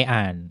กลับไป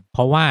อ่าน เพ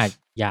ราะว่า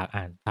อยาก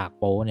อ่านฉาก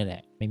โป๊นี่แหล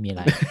ะ ไม่มีอะไ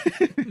ร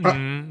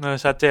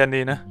ชัดเจน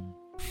ดีนะ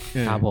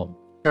ครับผม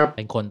ครับ เ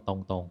ป็นคนต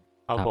รง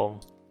ๆ ครับผม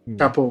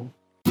ครับผม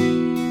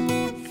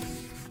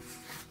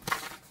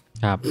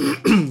ครับ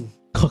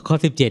ข้อ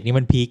17นี่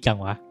มันพีคจัง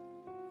วะ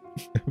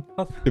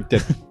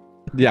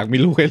 17อยากมี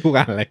ลูกให้ลูก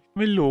อ่านอะไร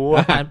ไม่รู้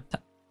อ่ะ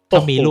ถ้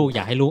ามีลูกอย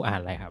ากให้ลูกอ่าน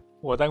อะไรครับ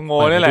หัวแตงโม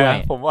นี่แหละ ด้วย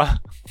ผมว่า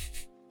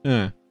อื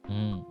ม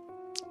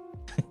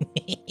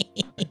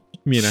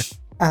มีนะ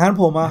งั้น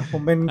ผม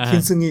เป็นคิ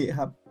นซึงิค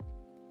รับ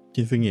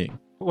คินซึงิ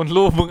คุณ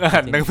รูปมึงอ่า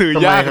นหนังสือ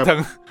ยากจัง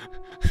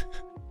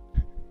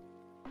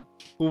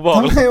กูบอก ท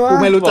ำไมวะ กู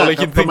ไม่รู้จัก เลย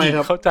ค คิ รั ด บ ถึ ทำ ง ไมค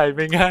รับ เข้าใจไ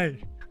ม่ง่าย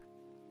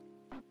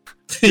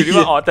อยู่ที่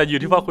ว่าแต่อยู่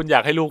ที่ว่าคุณอยา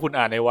กให้ลูกคุณ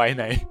อ่านในวัย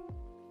ไหน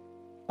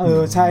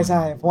ใ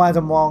ช่เพราะว่าจ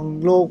ะมอง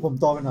โลกผม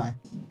โตไปหน่อย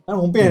งั้น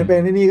ผมเปลี่ยนเป็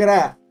นนี่ก็ได้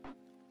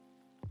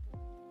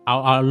เอ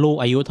าลูก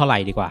อายุเท่าไหร่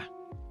ดีกว่า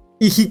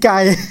อิคิไก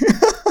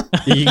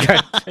อีก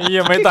ไอ้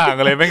ยังไม่ต่าง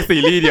กันเลยแม่งซี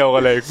รีส์เดียวกั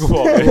นเลยกูบ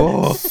อกเลย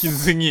กิน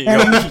ซิงิกั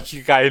บคิ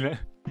ไกเนี่ย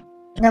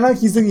งั้นเรา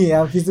คิซึงิค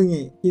รับคิซึ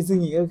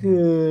งิก็คื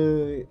อ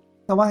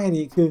ถ้าว่าไง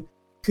ดี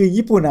คือ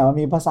ญี่ปุ่นมัน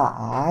มีภาษา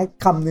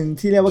คำหนึ่ง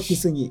ที่เรียกว่าคิ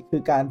ซึงิคื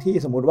อการที่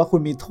สมมติว่าคุ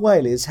ณมีถ้วย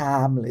หรือชา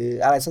มหรือ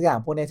อะไรสักอย่าง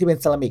พวกนี้ที่เป็น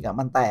เซรามิก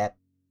มันแตก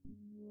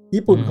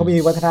ญี่ปุ่นเขามี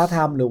วัฒนธร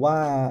รมหรือว่า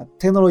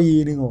เทคโนโลยี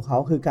หนึ่งของเขา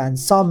คือการ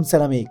ซ่อมเซ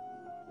รามิก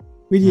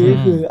วิธีก็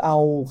คือเอา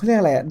เขาเรียก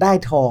อะไรได้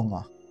ทองเหร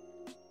อ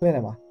เรียกอะไ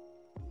รวะ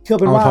คือ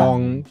เป็นว่า เอาทอง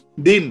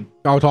ดิ้น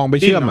เอาทองไป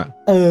เชื่อมอ่ะ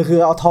คือ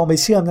เอาทองไป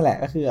เชื่อมนั่นแหละ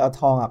ก็คือเอา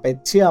ทองไป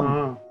เชื่อม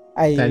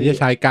แต่ที่จะ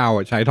ใช้กาว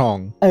ใช้ทอง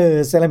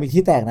เซรามิก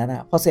ที่แตกนั้น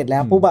พอเสร็จแล้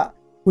วปุ๊บ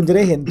คุณจะไ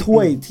ด้เห็นถ้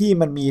วยที่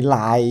มันมีล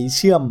ายเ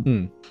ชื่อม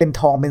เป็น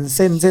ทองเป็นเ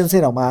ส้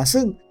นออกมา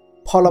ซึ่ง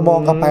พอเรามอง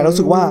กลับไปรู้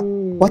สึกว่า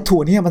วัตถุ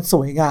นี่มันส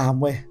วยงาม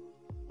เว้ย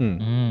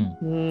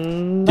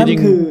นั่น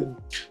คือ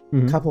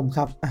ครับผมค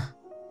รับ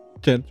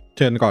เ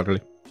ชิญก่อนเล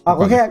ย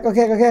ก็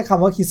แค่ค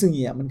ำว่าคิซึ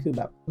งิมันคือแ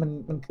บบ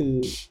มันคือ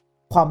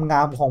ความง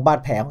ามของบาด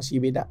แผลของชี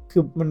วิตคื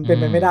อมันเป็น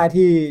ไปไม่ได้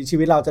ที่ชี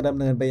วิตเราจะดำ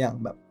เนินไปอย่าง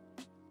แบบ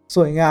ส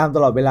วยงามต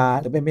ลอดเวลา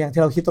หรือเป็นไปอย่าง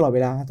ที่เราคิดตลอดเว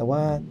ลาแต่ว่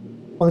า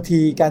บางที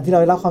การที่เรา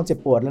ได้รับความเจ็บ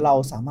ปวดแล้วเรา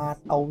สามารถ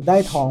เอาได้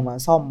ทองมา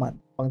ซ่อมมัน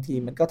บางที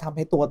มันก็ทำใ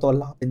ห้ตัวตน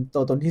เราเป็นตั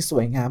วตนที่ส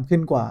วยงามขึ้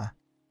นกว่า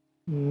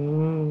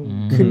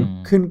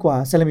ขึ้นกว่า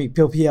เซรามิกเ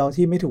พียวๆ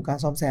ที่ไม่ถูกการ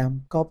ซ่อมแซม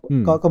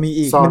ก็มี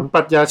อีกสอนป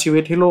รัชญาชีวิ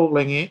ตให้ลูกอะไร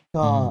อย่างงี้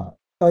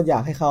ก็อยา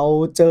กให้เขา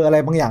เจออะไร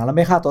บางอย่างแล้วไ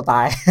ม่ฆ่าตัวต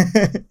าย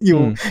อ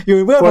ยู่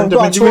เพื่อนผม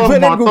ก่อนอยู่เพื่อ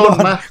นเล่นกูก่อ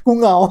นกู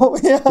เหงา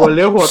หัวเ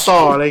ลี้ยวหัวต่อ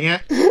อะไรเงี้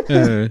ย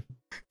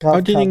เอ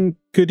าจริง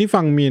ๆคือที่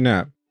ฟังมีน่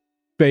ะ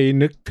ไป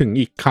นึกถึง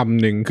อีกค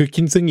ำหนึ่งคือ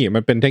คินซึงิมั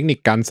นเป็นเทคนิค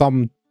การ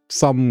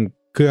ซ่อม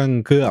เครื่อง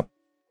เคลือบ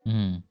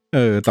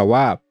แต่ว่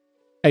า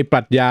ไอ้ป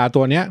รัชญา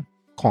ตัวเนี้ย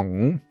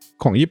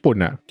ของญี่ปุ่น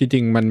อ่ะจริ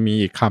งๆมันมี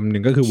อีกคำหนึ่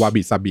งก็คือวา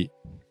บิซาบิ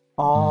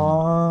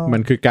มั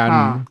นคือ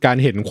การ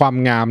เห็นความ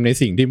งามใน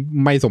สิ่งที่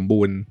ไม่สม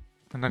บูรณ์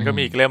นั่นก็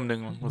มีอีกเล่มหนึ่ง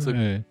รู้สึก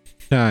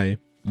ใช่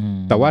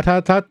แต่ว่า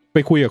ถ้าไป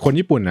คุยกับคน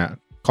ญี่ปุ่นอ่ะ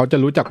เขาจะ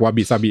รู้จักวา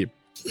บิซาบิ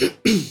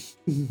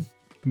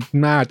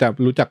น่าจะ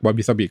รู้จักวา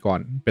บิซาบิก่อน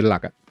เป็นหลั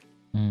กอ่ะ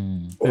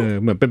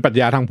เหมือนเป็นปรัช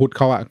ญาทางพุทธเ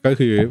ขาอ่ะก็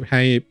คือใ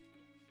ห้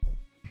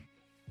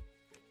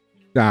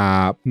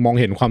มอง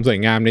เห็นความสวย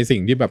งามในสิ่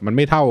งที่แบบมันไ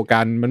ม่เท่ากั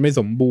นมันไม่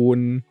สมบูร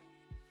ณ์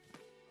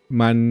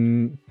มัน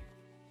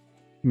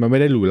ไม่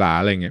ได้หรูหรา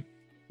อะไรเงี้ย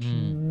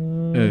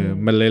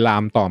มันเลยลา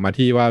มต่อมา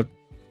ที่ว่า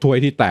ถ้วย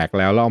ที่แตก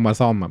แล้วเราเอามา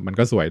ซ่อมมัน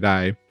ก็สวยได้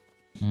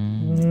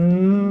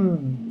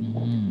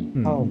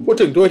พูด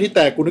ถึงถ้วยที่แต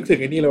กกูนึกถึง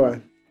ไอ้นี่เลยว่ะ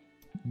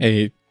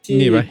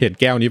นี่ปะเห็น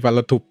แก้วนี้ปะแ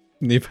ล้วทุบ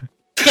นี่ปะ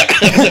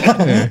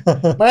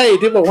ไม่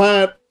ที่บอกว่า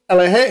อะไ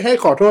รให้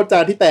ขอโทษจา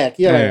นที่แตก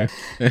ที่อะไร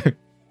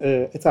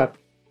ไอ้สัตว์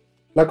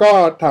แล้วก็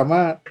ถามว่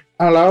า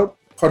แล้ว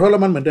ขอโทษแล้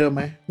วมันเหมือนเดิมไห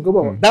มมันก็บ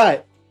อกได้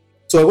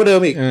สวยกว่าเดิ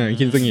มอีก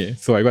คินซึงิ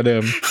สวยกว่าเดิ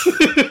ม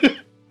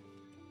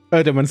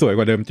แต่มันสวยก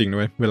ว่าเดิมจริงด้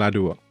วยเวลา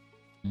ดู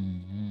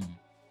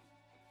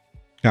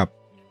ครับ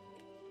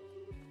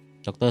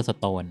ดร.ส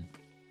โตน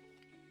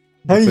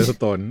ดร.ส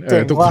โตน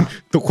ทุก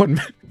คน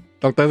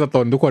ดร.สโต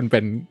นทุกคนเ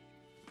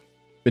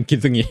ป็นคิน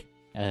ซึงิ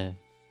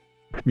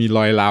มีร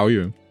อยร้าวอ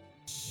ยู่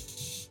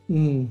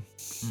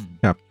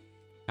ครับ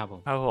ครับ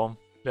ผม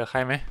เหลือใคร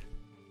ไหม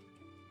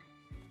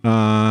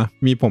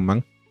มีผมมั้ง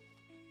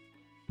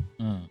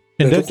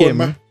Ender Game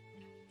มั้ง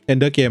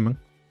Ender Game มั้ง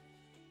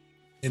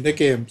Ender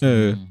Game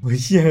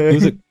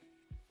รู้สึก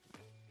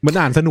มัน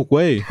อ่านสนุกเ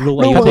ว้ยลูก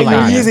อายุเท่าไหร่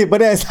20ไม่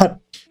ได้สัตว์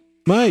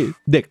ไม่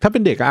เด็กถ้าเป็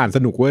นเด็กก็อ่านส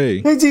นุกเว้ย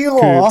จริงเหร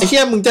อไอ้เหี้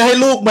ยมึงจะให้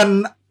ลูกมัน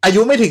อายุ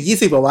ไม่ถึง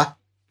20หรอวะ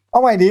เอ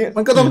าใหม่ดิ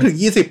มันก็ต้องถึง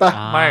20ป่ะ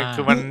ไม่คื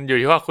อมันอยู่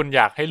ที่ว่าคุณอ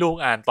ยากให้ลูก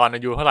อ่านตอนอ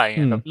ายุเท่าไหร่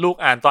แบบลูก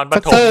อ่านตอนปร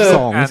ะถม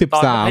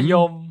12-13มัธย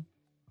ม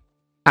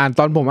อ่านต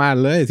อนผมอ่าน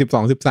เลย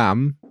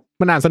12-13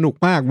มันอ่านสนุก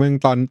มากมึง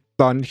ต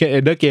อน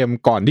Ender Game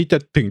ก่อนที่จะ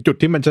ถึงจุด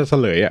ที่มันจะเฉ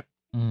ลย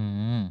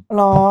ห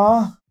รอ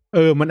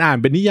มันอ่าน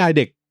เป็นนิยาย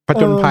เด็กผ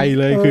จญภัย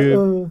เลยคือ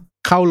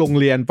เข้าโรง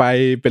เรียนไป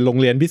เป็นโรง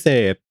เรียนพิเศ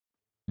ษ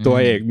ตัว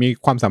เอกมี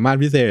ความสามารถ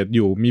พิเศษอ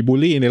ยู่มีบูล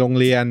ลี่ในโรง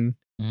เรียน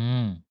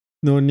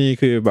นู่นนี่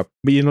คือแบบ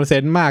มีอินโนเซ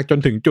นต์มากจน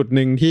ถึงจุดห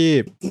นึ่ง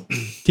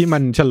ที่มั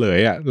นเฉลย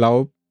อ่ะแ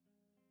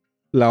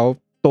ล้ว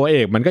ตัวเอ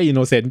กมันก็อินโน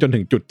เซนต์จนถึ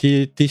งจุด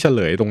ที่เฉล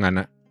ยตรงนั้น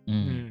อะ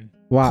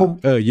ว่า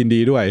ยินดี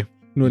ด้วย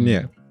นู่นเนี่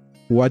ย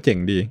กูว่าเจ๋ง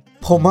ดี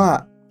ผมอะ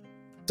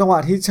จังหวะ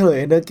ที่เฉลย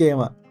Ender Game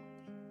อะ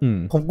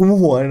ผมกุม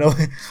หัวเลยนะเ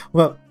ว้ย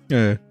แบบ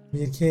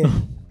มีแค่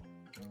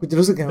กูจะ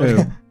รู้สึกไงวะ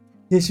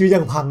เนี่ยชีวิต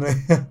ยังพังเลย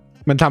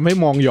มันทำให้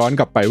มองย้อน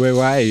กลับไปเว้ย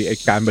ว่าไอ้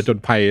การประจน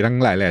ภัยทั้ง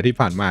หลายแหล่ที่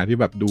ผ่านมาที่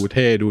แบบดูเ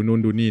ท่ดูนู่น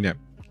ดูนี่เนี่ย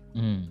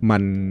มั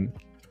น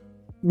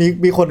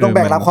มีคนต้องแบ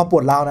กรับความป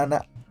วดร้าวนั้นอ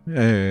ะ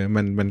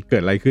มันเกิ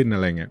ดอะไรขึ้นอะ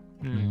ไรเงี้ย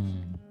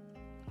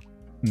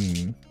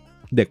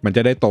เด็กมันจ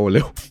ะได้โตเ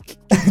ร็ว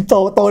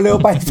โตเร็ว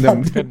ไป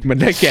มัน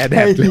ได้แก่แด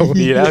ดเร็ว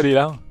ดีแ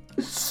ล้ว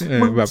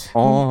แบบ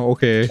อ๋อโอ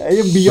เคไอ้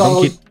บียอน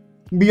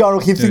เร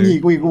าคิดสิ่งนี้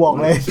กูบอก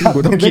เลยกู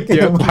ต้องคิดเย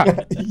อะกว่า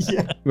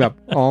แบบ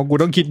อ๋อกู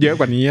ต้องคิดเยอะ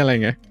กว่านี้อะไร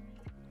เงี้ย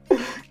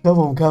ครับ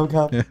ผมครับค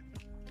รั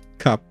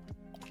บ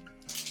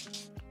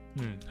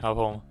ครับ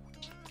ผม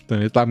ตอน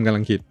นี้ตั้มกำลั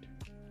งคิด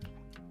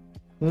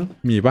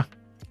มีปะ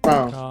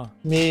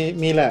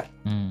มีแหละ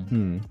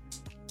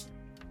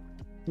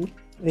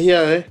เฮีย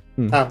เลย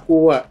ถามกู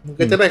อ่ะมึง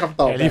ก็จะได้คำ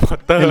ตอบแฮร์รี่พอต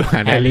เต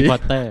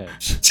อร์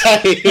ใช่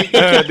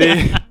ดี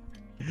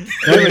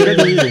มันก็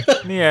ดี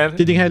นี่จ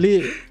ริงๆแฮร์รี่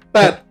แ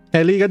ต่แฮ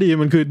ร์รี่ก็ดี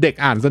มันคือเด็ก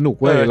อ่านสนุก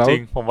เว้ยแล้วจริ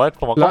งผมว่า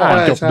ก็อ่าน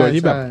จบโดย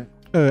ที่แบบ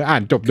อ่า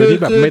นจบโดยที่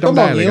แบบไม่ต้องไ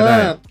ด้อะไรก็ได้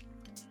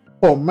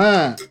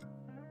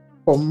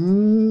ผม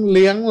เ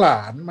ลี้ยงหล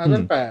านมา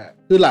ตั้งแต่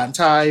คือหลาน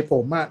ชายผ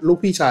มอ่ะลูก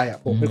พี่ชายอ่ะ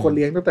ผมเป็นคนเ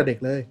ลี้ยงตั้งแต่เด็ก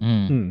เลย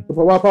เพ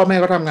ราะว่าพ่อแม่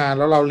เขาทำงาน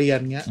แล้วเราเรียน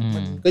เงี้ยมั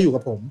นก็อยู่กั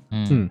บผม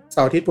เส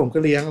าร์อาทิตย์ผมก็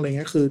เลี้ยงอะไรเ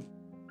งี้ยคือ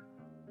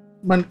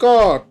มันก็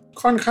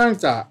ค่อนข้าง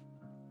จะ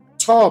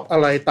ชอบอะ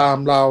ไรตาม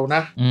เราน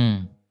ะ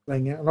อะไร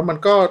เงี้ยแล้วมัน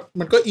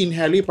ก็อินแฮ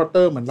ร์รี่พอตเต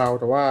อร์เหมือนเรา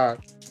แต่ว่า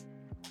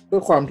ด้ว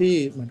ยความที่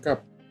เหมือนกับ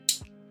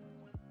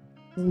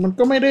มัน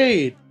ก็ไม่ได้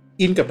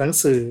อินกับหนัง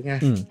สือไง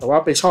แต่ว่า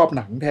ไปชอบ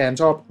หนังแทน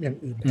ชอบอย่าง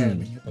อื่นแทนอะไ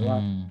รเงี้ยแต่ว่า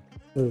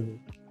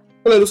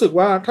ก็เลยรู้สึก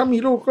ว่าถ้ามี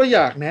ลูกก็อย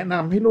ากแนะน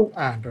ำให้ลูก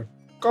อ่านแต่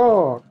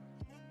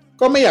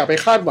ก็ไม่อยากไป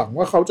คาดหวัง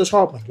ว่าเขาจะช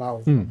อบเหมือนเรา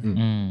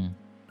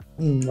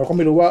เราก็ไ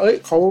ม่รู้ว่าเอ้ย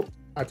เขา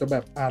อาจจะแบ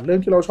บอ่านเรื่อง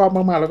ที่เราชอบม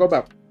ากๆแล้วก็แบ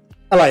บ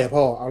อะไรอะ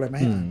พ่อเอาอะไรมา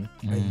ให้อ่าน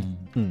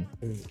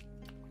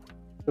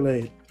ก็เ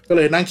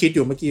ลยนั่งคิดอ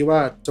ยู่เมื่อกี้ว่า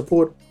จะพู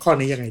ดข้อ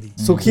นี้ยังไงดี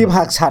สุขี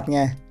ผักฉัดไ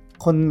ง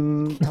คน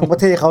ทั้งประ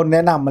เทศเขาแน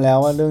ะนำมาแล้ว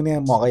ว่าเรื่องนี้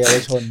เหมาะกับเยาว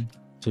ชน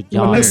สุดย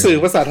อดมันหนังสือ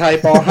ภาษาไทย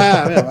ป .5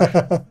 ไม่ใช่ป่ะ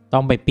ต้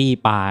องไปปี้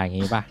ปลาอย่าง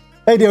งี้ป่ะ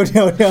เดี๋ยว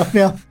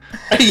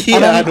ไอ้เหี้ย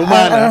อ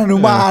นุ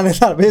บาลใน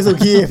สัตว์ไม่สุ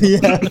ขีพี่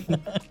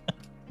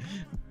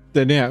แ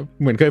ต่เนี่ย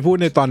เหมือนเคยพูด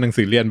ในตอนหนัง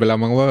สือเรียนไปแล้ว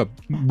มั้งว่าแบบ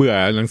เบื่อ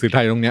หนังสือไท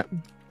ยตรงเนี้ย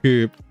คือ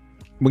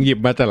มึงหยิบ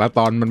มาแต่ละต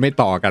อนมันไม่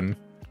ต่อกัน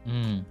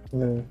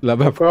แล้ว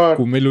แบบ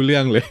กูไม่รู้เรื่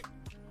องเลย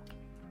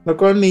แล้ว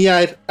ก็นิยา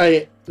ย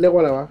เรียกว่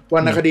าอะไรวะวร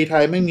รณคดีไท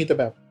ยไม่มีแต่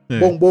แบบ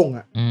บ้ง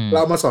อ่ะเร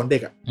ามาสอนเด็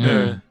กอ่ะ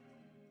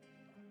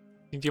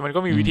จริงๆมันก็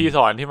มีวิธีส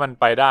อนที่มัน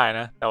ไปได้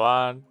นะแต่ว่า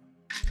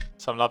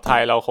สำหรับไท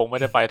ยเราคงไม่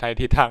ได้ไปไทย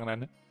ทิศทางนั้น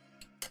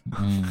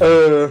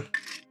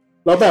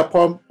แล้วแบบ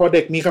พอเ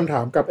ด็กมีคำถ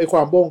ามกับไอ้คว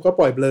ามบ้งก็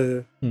ปล่อยเบลอ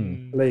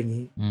อะไรอย่าง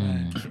นี้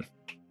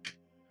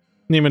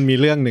นี่มันมี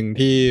เรื่องหนึ่ง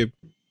ที่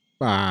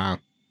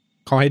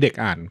เขาให้เด็ก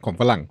อ่านของ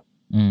ฝรั่ง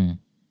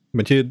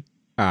มันชื่อ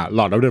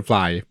Lord of the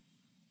Flies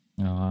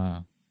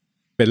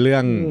เป็นเรื่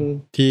อง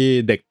ที่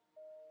เ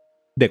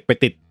ด็กไป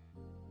ติด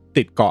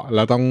เกาะแ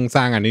ล้วต้องส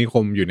ร้างอาณานิค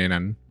มอยู่ใน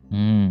นั้น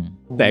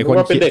แต่คน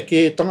ว่าเป็นเด็ก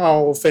ที่ต้องเอา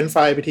เฟรนช์ฟ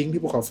รายไปทิ้ง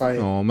ที่ภูเขาไฟ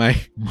อ๋อไม่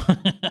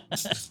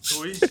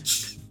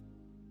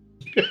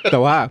แต่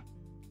ว่า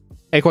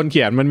ไอคนเ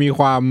ขียนมันมี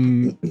ความ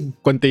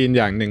กวนตีน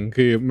อย่างหนึ่ง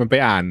คือมันไป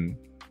อ่าน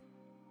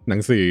หนั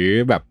งสือ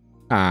แบบ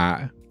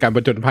การปร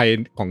ะจนภัย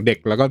ของเด็ก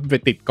แล้วก็ไป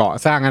ติดเกาะ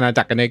สร้างอาณา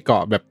จักรกันในเกา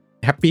ะแบบ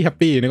แฮป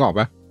ปี้นึกออก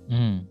ปะ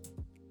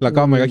แล้ว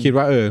ก็มันก็คิด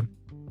ว่า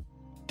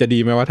จะดี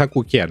ไหมว่าถ้ากู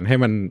เขียนให้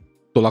มัน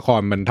ตัวละค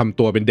รมันทำ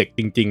ตัวเป็นเด็ก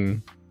จริง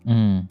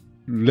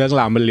ๆเรื่อง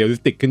ราวมันเรียลลิ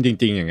สติกขึ้นจ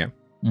ริงๆอย่างเงี้ย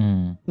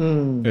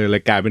เล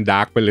ยกลายเป็นด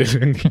าร์กไปเลยเ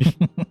รื่องนี้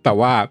แต่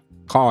ว่า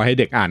ข้อให้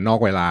เด็กอ่านนอก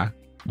เวลา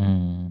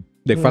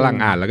เด็กฝรั่ง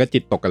อ่านแล้วก็จิ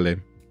ตตกกันเลย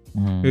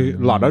คือ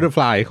Lord of the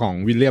Flies ของ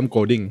วิลเลียมโก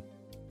ลดิง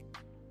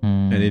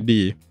อันนี้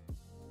ดี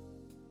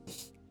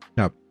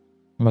ครับ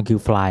มันคือ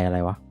fly อะไร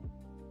วะ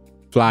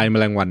fly แม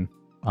ลงวัน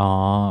อ๋อ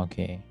โอเค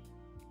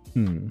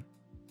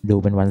ดู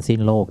เป็นวันสิ้น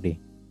โลกดิ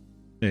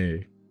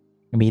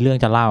มีเรื่อง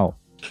จะเล่า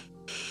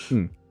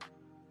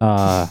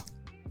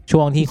ช่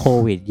วงที่โค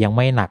วิดยังไ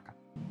ม่หนัก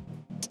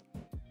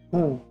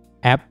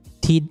แอป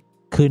ที่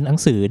คืนหนัง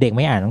สือเด็กไ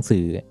ม่อ่านหนังสื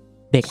อ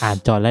เด็กอ่าน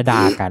จอและด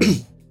ากัน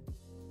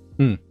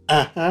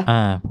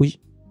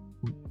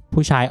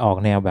ผู้ชายออก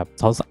แนวแบบ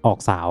เขาออก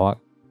สาวอ่ะ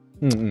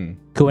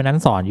คือวันนั้น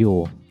สอนอยู่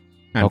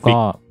แล้วก็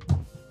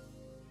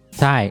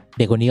ใช่เ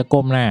ด็กคนนี้ก็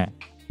ก้มหน้า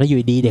แล้วอยู่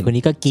ดีเด็กคน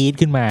นี้ก็กรี๊ด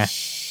ขึ้นมา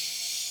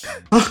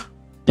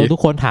แล้วทุก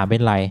คนถามเป็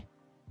นไร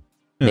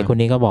เด็กคน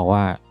นี้ก็บอกว่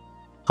า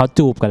เขา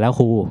จูบกันแล้ว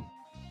ครู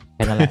แ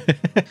ค่นั้นแหละ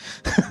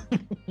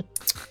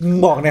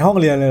บอกในห้อง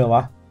เรียนเลยเหรอว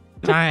ะ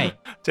ใช่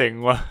เจ๋ง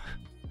ว่ะ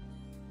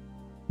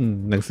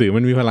หนังสือมั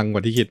นมีพลังกว่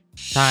าที่คิด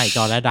ใช่จ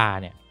อและดา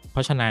เนี่ยเพร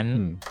าะฉะนั้น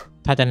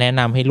ถ้าจะแนะ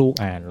นำให้ลูก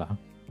อ่านเหรอ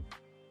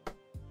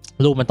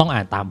ลูกมันต้องอ่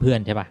านตามเพื่อน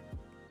ใช่ป่ะ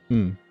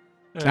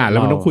แล้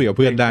วมันต้องคุยกับเ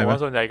พื่อนได้ไหม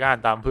ส่วนใหญ่ก็อ่าน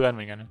ตามเพื่อนเห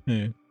มือนกัน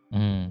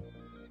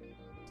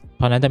เ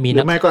พราะนั้นจะมีหรื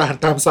อไม่ก็อ่าน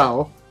ตามเสา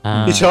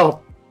ที่ชอบ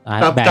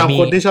ตาม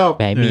คนที่ชอบ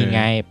แบบมีไ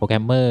งโปรแกร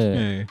มเมอร์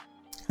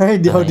ฮ้ย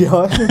เดี๋ยว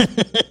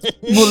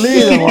บูลลี่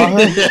เหรอวะ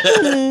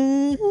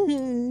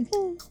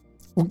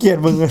กูเกลียด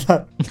มึงเลยสั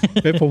ส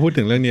เฮ้ยพอพูด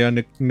ถึงเรื่องนี้แล้ว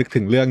นึกถึ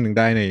งเรื่องหนึ่ง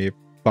ได้ใน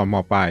ตอนม.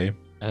ปลาย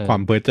ควา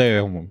มเพ้อเจ้อ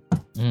ของผม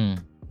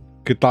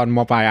คือตอนม.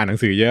ปลายอ่านหนั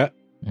งสือเยอะ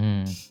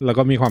แล้ว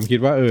ก็มีความคิด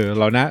ว่า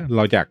เร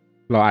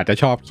าอาจจะ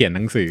ชอบเขียนห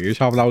นังสือ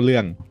ชอบเล่าเรื่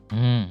อง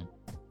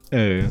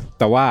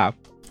แต่ว่า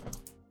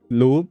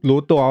รู้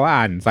ตัวว่า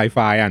อ่านไซไฟ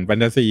อ่านแฟน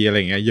ตาซีอะไร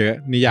อย่างเงี้ยเยอะ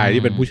นิยาย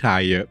ที่เป็นผู้ชาย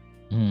เยอะ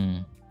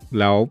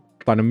แล้ว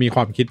ตอนนั้นมีค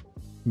วามคิด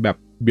แบบ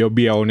เ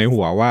บียวๆใน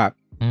หัวว่า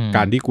ก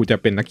ารที่กูจะ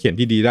เป็นนักเขียน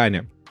ที่ดีได้เ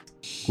นี่ย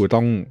กูต้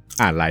อง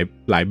อ่าน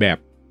หลายแบบ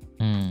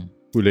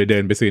กูเลยเดิ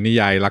นไปซื้อนิ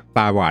ยายรักต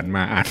าหวานม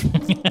าอ่าน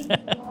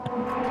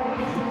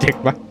เจ๊ก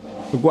ปะ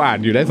กูอ่าน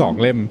อยู่ได้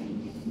2 เล่ม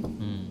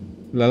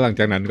แล้วหลัง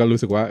จากนั้นก็รู้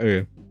สึกว่า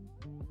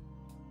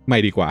ไม่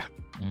ดีกว่า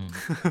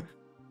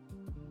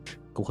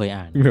กูเคย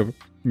อ่าน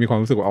มีความ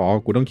รู้สึกว่า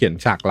กูต้องเขียน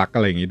ฉากรักอ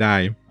ะไรอย่างงี้ได้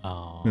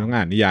ต้อง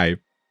อ่านนิยาย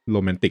โร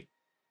แมนติก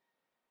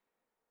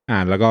อ่า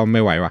นแล้วก็ไ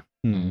ม่ไหวว่ะ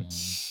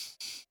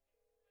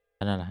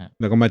นั่นแหละฮะ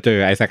แล้วก็มาเจอ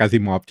ไอแซค อาซิ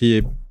มอฟที่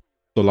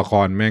ตัวละค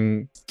รแม่ง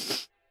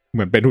เห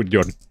มือนเป็นหุ่นย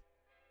นต์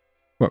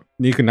แบบ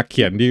นี่คือนักเ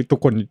ขียนที่ทุก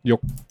คน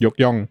ยก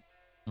ย่อง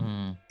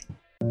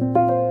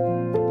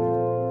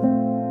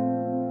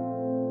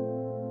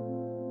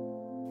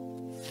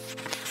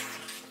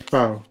เป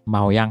ล่าเม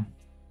ายัง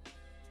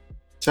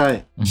ใช่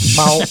เ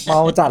มา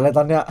จัดเลยต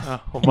อนเนี้ย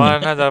ผมว่า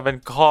น่าจะเป็น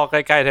ข้อใก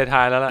ล้ๆท้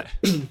ายๆแล้วแหละ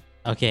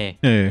โอเค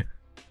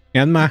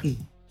งั้นมา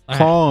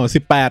ข้อ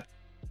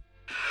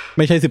18ไ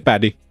ม่ใช่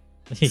18ดิ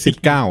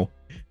19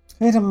เ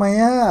ฮ้ยทำไม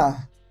อ่ะ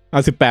เอ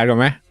า18ก่อน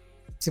ไหม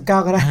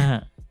19ก็ได้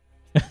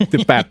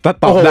18ถ้า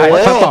ตอบไ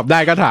ด้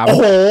ก็ถามโอ้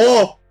โห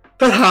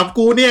ถ้าถาม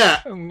กูเนี่ย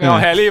เอา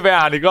แฮร์รี่ไป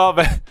อ่านอีกรอบไ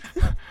ป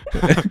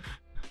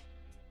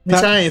ไม่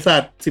ใช่สั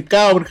ตว์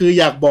19มันคือ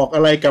อยากบอกอ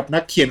ะไรกับนั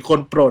กเขียนคน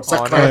โปรดสัก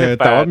ครั้ง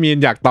แต่ว่ามีน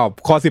อยากตอบ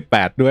ข้อ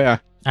18ด้วยอ่ะ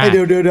เ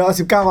ดี๋ยวเอา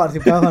19ก่อน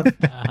19ก่อน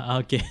โ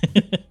อเค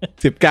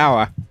19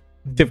อ่ะ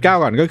19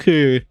ก่อนก็คื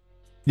อ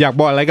อยาก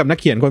บอกอะไรกับนัก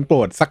เขียนคนโปร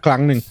ดสักครั้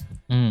งนึง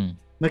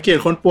นักเขียน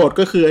คนโปรด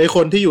ก็คือไอ้ค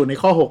นที่อยู่ใน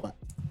ข้อ6อ่ะ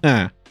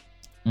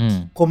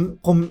ผ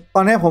มต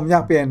อนนี้ผมอย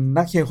ากเปลี่ยน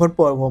นักเขียนคนโป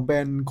รดผมเป็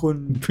นคุณ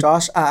จอ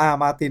ชR.R.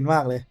 มาร์ตินม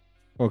ากเลย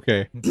โอเค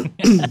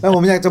แล้วผ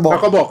มอยากจะบอกแล้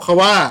วก็บอกเขา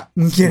ว่า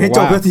มึงเขียนให้จ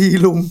บที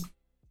ลุง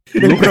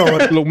เป็นโปรด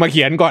ลุงมาเ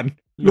ขียนก่อน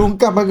ลุง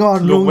กลับมาก่อน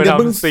ลุงอย่า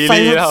เพิ่งใส่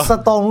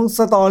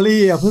สตอ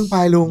รี่อย่าเพิ่งพ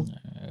ายลุง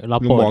เรา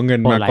โปรดเงิ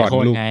นมาก่อน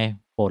ลุงไง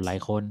โปรดหลาย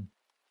คน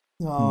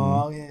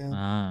โอเค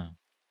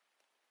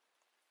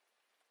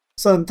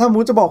ส่วนถ้ามู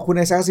จะบอกคุณใ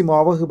นแซคซิมอ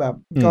ฟก็คือแบบ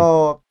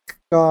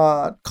ก็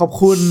ขอบ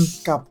คุณ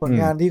กับผล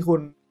งานที่คุ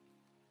ณ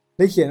ไ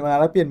ด้เขียนมา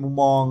แล้วเปลี่ยนมุม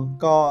มอง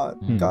ก็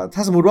ถ้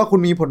าสมมติว่าคุณ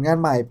มีผลงาน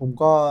ใหม่ผม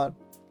ก็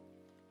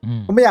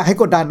ไม่อยากให้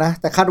กดดันนะ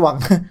แต่คาดหวัง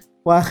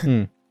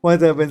ว่า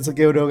จะเป็นสเก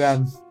ลเดียวกัน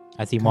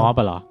อาซิมอฟ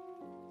เหรอ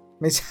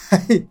ไม่ใช่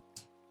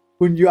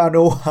คุณยูอาโน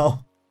เฮา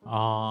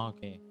โอ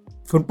เค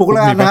คุณปุ๊กแ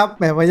ล้วนะครับแ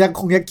หมมายัก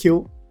คิ้ว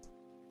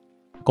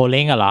โกเ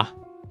ล้งเหรอ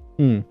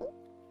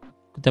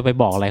จะไป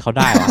บอกอะไรเขาไ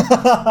ด้วะ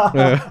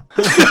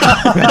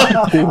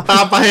ตา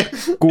มไป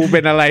กูเป็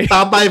นอะไรต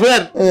ามไปเพื่อ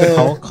น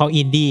เขา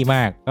อินดี้ม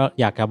ากก็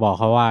อยากจะบอก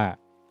เขาว่า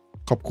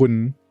ขอบคุณ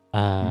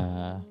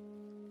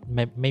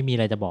ไม่มีอะ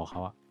ไรจะบอกเข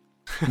าอะ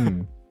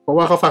เพราะ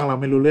ว่าเขาฟังเรา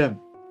ไม่รู้เรื่อง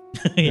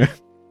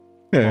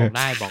บอกไ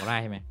ด้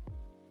ใช่ไหม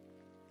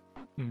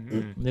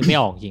นึกไม่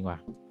ออกจริงว่ะ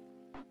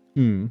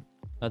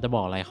เราจะบ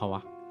อกอะไรเขาว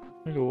ะ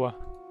ไม่รู้อ่ะ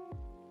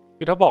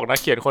คือถ้าบอกนัก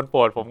เขียนคนโปร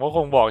ดผมก็ค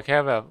งบอกแค่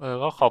แบบ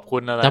ก็ขอบคุ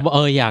ณอะไรแต่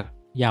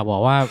อยากบอ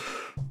กว่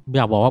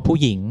าผู้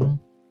หญิ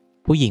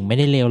งไม่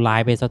ได้เลวร้า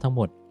ยไปซะทั้งห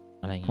มด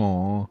อะไรอย่างเงี้ย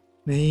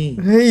นี่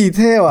เฮ้ยเ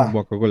ท่ว่ะบ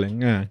อกกับกูเลย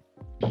ง่าย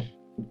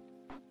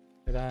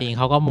จริงเ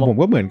ขาก็ผม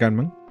ก็เหมือนกัน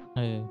มั้ง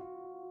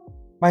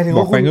หมายถึง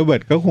ว่าแฟรงก์เบิร์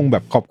ตก็คงแบ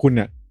บขอบคุณเ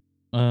นี่ย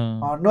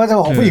นอกจาก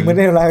บอกผู้หญิงไม่ไ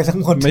ด้เลวร้ายทั้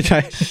งหมดไม่ใช่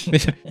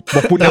บ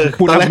อกผู้น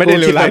ำไม่ได้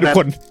เลวร้ายทุกค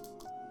น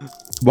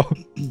บอก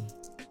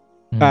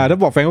ถ้า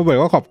บอกแฟรงก์เบิร์ต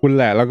ก็ขอบคุณ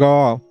แหละแล้วก็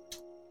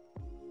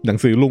หนัง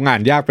สือลุงอ่า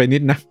นยากไปนิ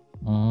ดนะ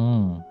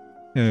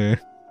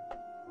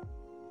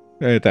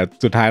แต่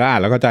สุดท้ายแล้วอ่า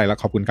นแล้วเข้าใจแล้ว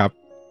ขอบคุณครับ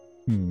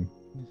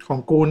ของ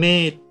กูนี่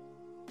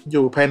อ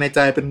ยู่ภายในใจ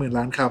เป็นหมื่น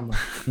ล้านค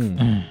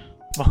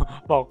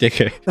ำบอก JK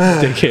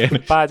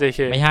ป้า JK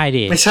ไม่ใช่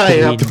ดิไม่ใช่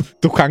ครับ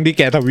ทุกครั้งที่แ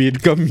กทวีต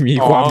ก็มี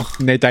ความ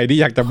ในใจที่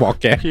อยากจะบอก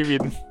แกพี่วิ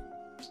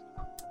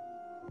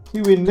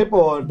นได้โป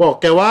รดบอก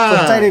แกว่าส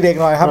นใจเด็ก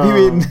ๆหน่อยครับพี่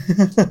วิน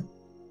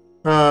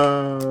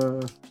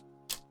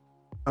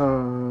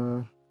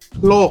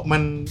โลกมั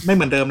นไม่เห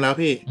มือนเดิมแล้ว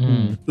พี่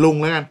ลุง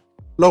แล้วกัน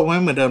โลกไ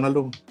ม่เหมือนเดิมแล้ว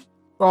ลุง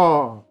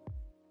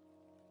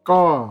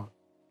ก็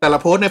แต่ละ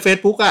โพสใน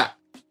Facebook อ่ะ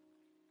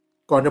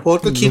ก่อนจะโพส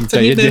ก็คิดสั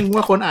กนิดนึง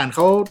ว่าคนอ่านเ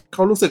ข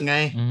ารู้สึกไง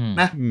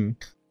นะ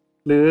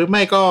หรือไ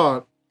ม่ก็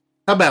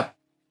ถ้าแบบ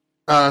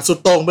สุด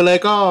โต่งไปเลย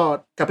ก็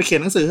กลับไปเขีย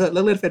นหนังสือเถอะเลิ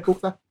กเล่น Facebook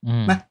ซะ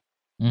นะ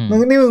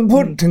นี่มึงพู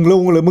ดถึงลุ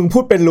งหรือมึงพู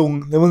ดเป็นลุง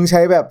หรือมึงใ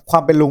ช้แบบควา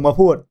มเป็นลุงมา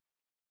พูด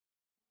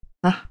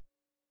นะ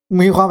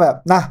มีความแบบ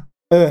นะ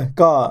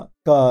ก็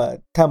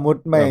ถ้ามุด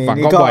ไม่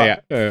นี่ก็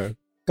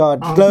ก็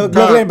เลิ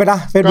กเล่นไปนะ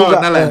Facebook อ่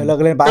ะเลิ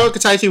กเล่นไปก็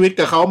ใช้ชีวิต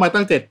กับเขามา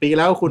ตั้ง7 ปีแ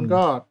ล้วคุณ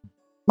ก็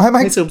ไ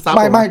ม่ซึมซับ ไ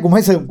ม่กูไ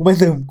ม่ซึ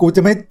มกูจ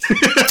ะไม่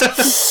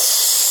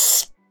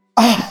ไ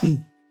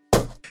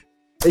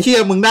อ้เหี้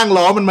ยมึงนั่ง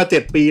ล้อมันมา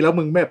7 ปีแล้ว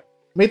มึงแบบ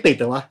ไม่ติดเ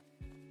หรอวะ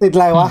ติดอะ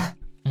ไรวะ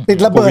ติด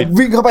ระเบิด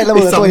วิ่งเข้าไประเ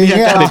บิดตัวเองเ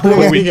นี่ย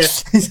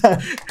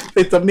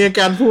ติดสำเนียง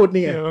การพูด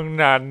นี่ไง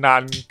น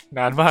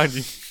านมากจ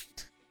ริง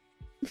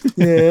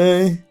เย้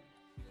ย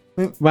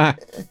มาก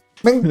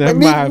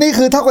นี่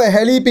คือเท่ากับแฮ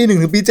ร์รี่ปี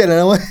1ถึงปี7แล้ว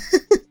นะเว้ย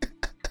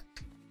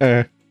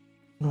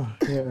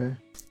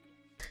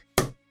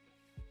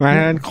มา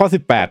ข้อ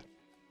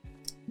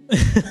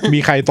18มี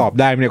ใครตอบ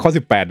ได้ไหมเนี่ยข้อ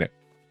18เนี่ย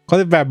ข้อ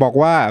18บอก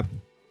ว่า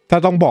ถ้า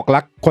ต้องบอกรั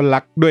กคนรั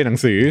กด้วยหนัง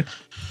สือ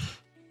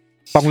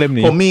ต้องเล่ม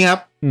นี้ผมมีครับ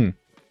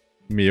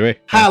มีเว้ย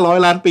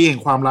500 ล้านปีแห่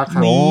งความรักครั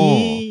บ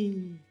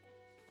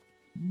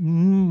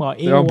หมอเ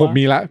อวผม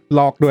มีละล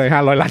อกด้วย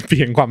500 ล้านปี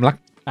แห่งความรัก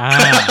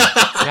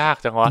ยาก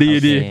จังวะดี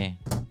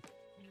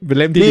เป็น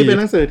เล่มที่เป็น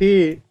หนังสือที่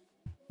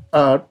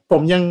ผ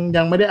ม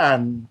ยังไม่ได้อ่าน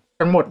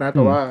ทั้งหมดนะแ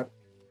ต่ว่า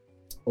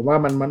ผมว่า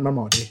มันเห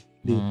มาะดี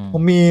ผ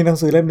มมีหนัง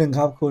สือเล่มหนึ่ง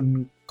ครับ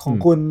ของ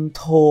คุณโ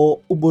ท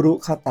อุบุรุ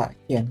คาตะ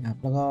เขียนครับ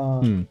แล้วก็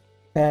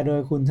แปลโดย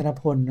คุณธน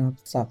พลนะครับ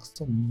ศักดิ์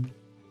สม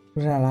รุ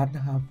ณรัตน์น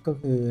ะครับก็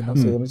คือหนัง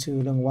สือมันชื่อ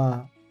เรื่องว่า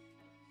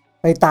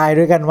ไปตาย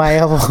ด้วยกันไว้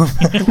ครับผม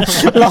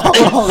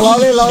ล้อ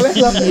เล่น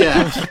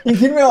ยัง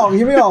คิดไม่ออก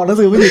หนัง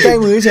สือมันอยู่ใกล้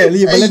มือเฉย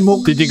รีบมาเล่นมุก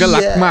จริงๆก็รั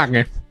กมากไง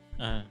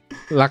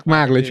รักม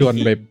ากเลยชวน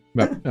ไปแ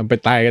บบไป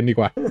ตายกันดี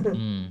กว่า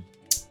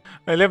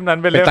เล่มนั้น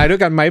เป็นเล่มตายด้ว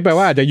ยกันไหมแปล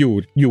ว่าอาจจะอ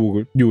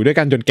ยู่ด้วย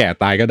กันจนแก่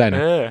ตายก็ได้นะ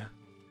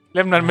เ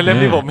ล่มนั้นเป็นเล่ม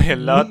ที่ผมเห็น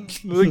แล้ว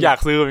รู้สึกอยาก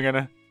ซื้อเหมือนกัน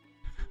นะ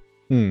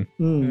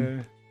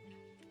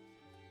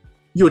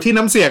อยู่ที่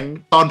น้ำเสียง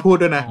ตอนพูด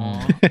ด้วยนะ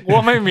ว่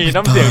าไม่มี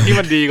น้ำเสียงที่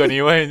มันดีกว่า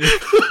นี้เว้ย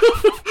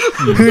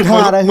คือท่า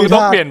นะคือต้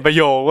องเปลี่ยนประ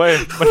โยคเว้ย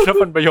มันถ้า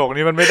เป็นประโยค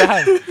นี้มันไม่ได้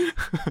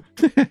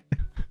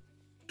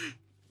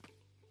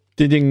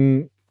จริง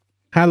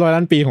ๆ500 ล้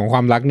านปีของคว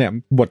ามรักเนี่ย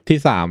บทที่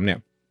3เนี่ย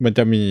มันจ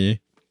ะมี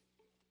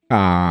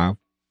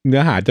เนื้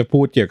อหาจะพู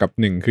ดเกี่ยวกับ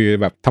1คือ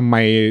แบบทำไม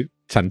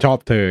ฉันชอบ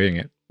เธออย่างเ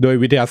งี้ยโดย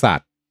วิทยาศาสต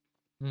ร์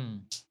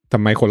ทำ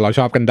ไมคนเราช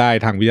อบกันได้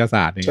ทางวิทยาศ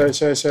าสตร์อย่างเงี้ย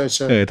ใ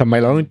ช่ทำไม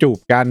เราต้องจูบ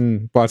กัน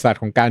ประวัติศาสต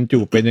ร์ของการจู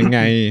บเป็นยังไง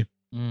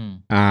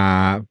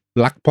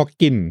รักเพราะ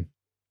กิน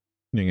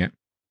อย่างเงี้ย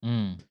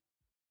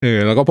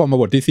แล้วก็พอมา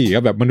บทที่4ก็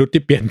แบบมนุษย์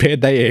ที่เปลี่ยนเพศ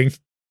ได้เอง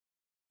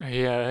เ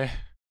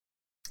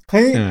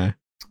ฮ้ย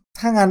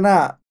ถ้างั้นอ่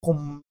ะผ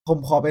ม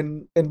ขอเ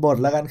ป็นบท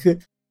แล้วกันคือ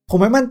ผม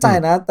ไม่มั่นใจ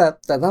นะ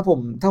แต่ถ้าผ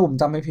ม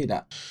จำไม่ผิดอ่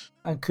ะ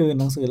คือ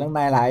หนังสือเรื่อง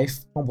Nine Life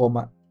ของผม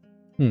อ่ะ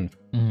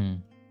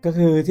ก็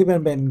คือที่เ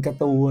ป็นกา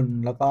ร์ตูน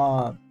แล้วก็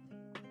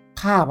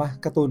ภาพอะ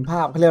การ์ตูนภ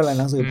าพเขาเรียกอะไร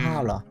หนังสือภา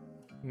พเหรอ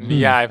นิ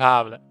ยายภา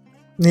พแหละ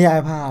นิยาย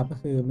ภาพก็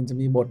คือมันจะ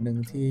มีบทหนึ่ง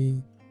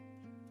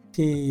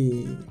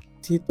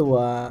ที่ตัว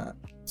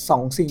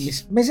2สิ่ง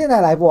ไม่ใช่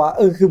อะไรปะวะ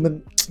คือมัน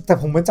แต่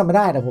ผมจำไม่ไ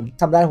ด้แต่ผม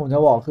จำได้ผมจะ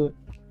บอกคือ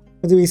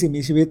มันจะมีสิ่ง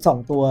มีชีวิต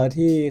2ตัว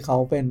ที่เขา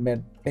เ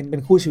ป็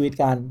นคู่ชีวิต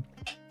กัน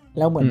แ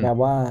ล้วเหมือนแบบ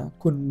ว่า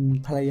คุณ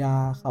ภรรยา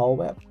เขา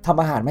แบบทำ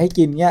อาหารไม่ให้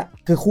กินเงี้ย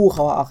คือคู่เข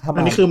าเอาทำ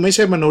อันนี้คือไม่ใ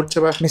ช่มนุษย์ใ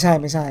ช่ปะไม่ใ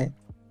ช่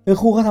คือ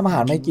คู่เขาทำอาห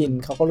ารไม่กิน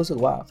เขาก็รู้สึก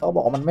ว่าเขาบ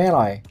อกว่ามันไม่อ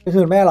ร่อยก็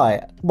คือไม่อร่อย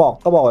ก็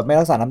บอกแบบไม่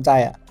รักษาน้ำใจ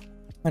อ่ะ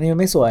อันนี้มัน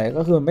ไม่สวย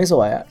ก็คือไม่ส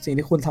วยอ่ะสิ่ง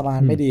ที่คุณทำอาหา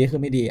รไม่ดีคื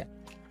อไม่ดีอ่ะ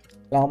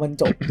แล้วมัน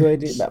จบด้วย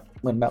แบบ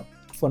เหมือนแบบ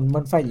ฝนมั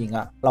นฝ่ายหญิง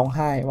อ่ะร้องไ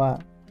ห้ว่า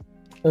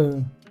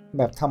แ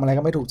บบทำอะไร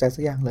ก็ไม่ถูกใจสั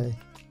กอย่างเลย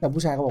แล้ว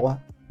ผู้ชายก็บอกว่า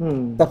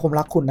แต่ผม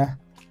รักคุณนะ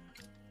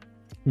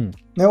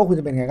ไม่ว่าคุณ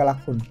จะเป็นไงก็รัก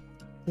คุณ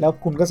แล้ว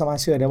คุณก็สามารถ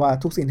เชื่อได้ว่า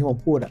ทุกสิ่งที่ผม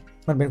พูดอ่ะ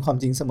มันเป็นความ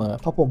จริงเสมอ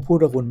เพราะผมพูด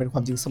กับคุณเป็นคว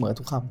ามจริงเสมอ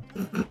ทุกคำ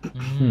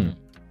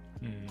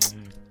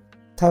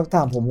ถ้าถ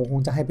ามผมค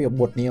งจะให้ประโยค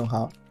บทนี้ของเข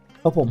า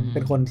เพราะผมเป็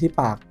นคนที่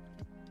ปาก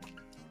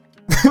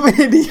ไม่ไ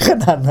ด้ดีข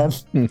นาดนั้น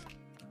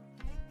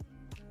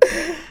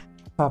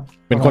ครับ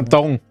เป็นคนต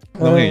รง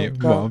ต้องไง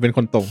บอกว่าเป็นค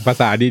นตรงภา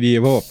ษาดีๆ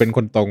เพราะว่าเป็นค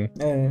นตรง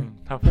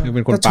เ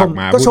ป็นคนปากห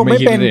มาก็ชมไม่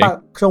เป็นปาก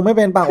ชมไม่เ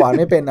ป็นปากหวาน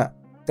ไม่เป็นอ่ะ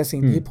แต่สิ่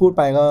งที่พูดไ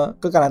ป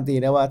ก็การันตี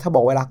ได้ว่าถ้าบ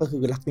อกว่ารักก็คื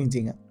อรักจ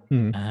ริงๆอ่ะ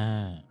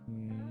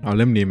เอา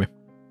เล่มนี้ไหม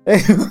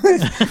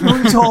มึ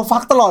งโชว์ฟั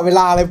กตลอดเว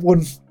ลาเลยปุณ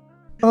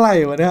อะไร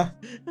วะเนี่ย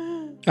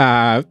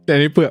แต่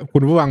นี้เผื่อคุ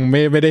ณผู้ฟังไ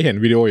ม่ได้เห็น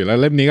วิดีโออยู่แล้ว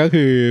เล่มนี้ก็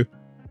คือ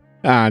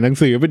หนัง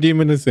สือเป็น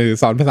หนังสือ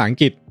สอนภาษาอัง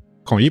กฤษ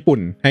ของญี่ปุ่น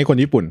ให้คน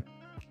ญี่ปุ่น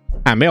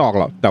อ่านไม่ออก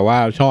หรอกแต่ว่า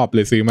ชอบเล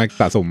ยซื้อมา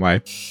สะสมไว้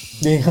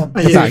ดีครับ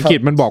ภาษาอังกฤษ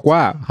มันบอกว่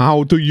า how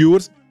to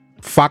use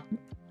fuck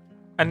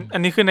อั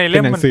นนี้คือในเล่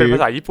มมันเป็นภ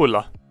าษาญี่ปุ่นเหร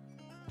อ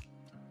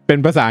เป็น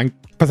ภาษ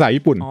า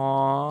ญี่ปุ่น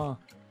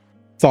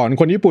สอน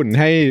คนญี่ปุ่น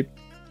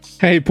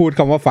ให้พูดค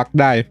ำว่า fuck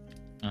ได้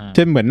เ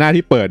ช่นเหมือนหน้า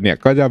ที่เปิดเนี่ย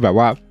ก็จะแบบ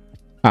ว่า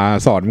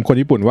สอนคน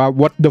ญี่ปุ่นว่า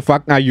what the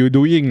fuck are you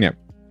doing เนี่ย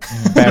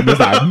แปลภา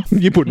ษา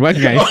ญี่ปุ่นว่า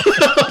ไง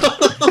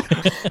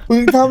มึ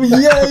งทำเ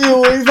หี้ยอะไรอยู่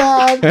ไอ้สั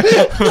ส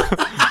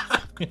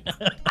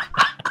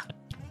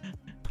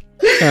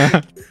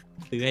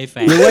ซื้อให้แฟ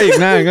นหรือว่าอีก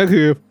หน้าก็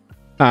คือ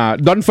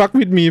don't fuck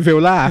with me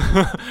fella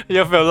อ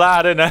ย่าเฟลล่า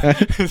ด้วยนะ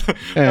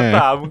ภาษ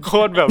ามึงโค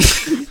ตรแบบ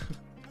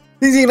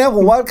จริงๆนะผ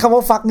มว่าคำว่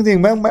า fuck จริง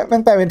ๆแม่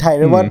งแปลเป็นไทย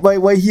เลย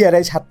ว่าเหี้ยไ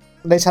ด้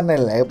ชัดใน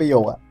หลายประโย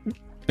คอ่ะ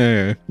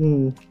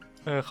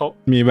เขา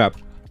มีแบบ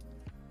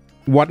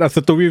what a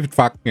stupid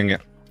fuck อย่างเงี้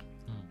ย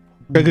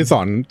ก็คือ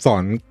สอ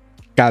น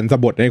การสะ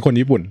บทให้คน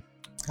ญี่ปุ่น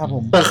ครับผ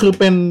ม แต่คือ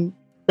เ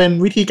ป็น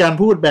วิธีการ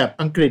พูดแบบ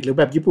อังกฤษหรือ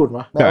แบบญี่ปุ่นว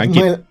ะ แบบอังก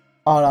ฤษ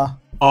อ๋อเหรอ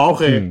อ๋อโอ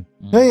เค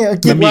เฮ้ยอัง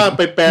กฤษ คิดว่าไ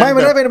ปแปล ไ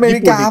ม่ได้เป็นอเม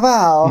ริกาเปล่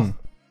า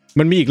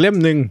มันมีอีกเล่ม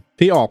หนึ่ง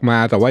ที่ออกมา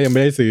แต่ว่ายังไ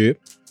ม่ได้ซื้อ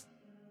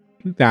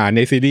ใน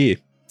ซีดี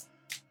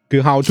คื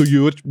อ How to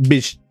Use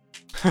Bitch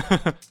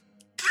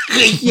ไ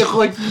อ้เหี้ยโค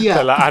ตรเหี้ย แ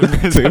ต่ละอัน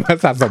ซื้อมา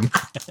สะสม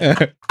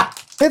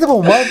แต่ผ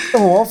มว่า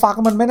ฟัก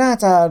มันไม่น่า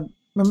จะ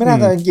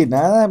อังกฤษน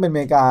ะน่าจะเป็นอเ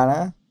มริกาน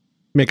ะ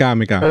อเมริกา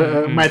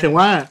หมายถึง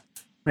ว่า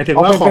ข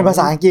อง เป็นภา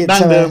ษาอังกฤษ ดั้ง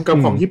ใช่ไหม เดิมกับ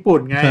ของญี่ปุ่น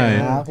ไง ใช่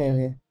โอเค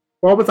เ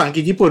พราะภาษาอังก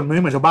ฤษญี่ปุ่นมันไ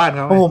ม่เหมือนชาวบ้านเ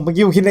ขา ผมเมื่อ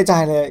กี้ผมคิดในใจ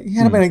เลย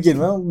ถ้าเป็นอังกฤษ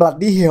ว่า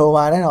bloody hell ม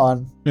าแน่นอน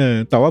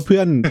แต่ว่าเพื่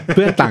อน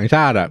ต่างช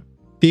าติอ่ะ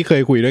ที่เค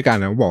ยคุยด้วยกัน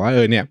นะบอกว่า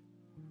เนี่ย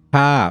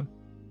ถ้า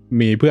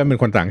มีเพื่อนเป็น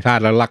คนต่างชา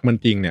ติแล้วรักมัน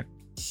จริงเนี่ย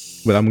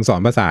เวลามึงสอน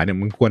ภาษาเนี่ย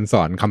มึงควรส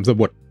อนคำสะ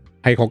บท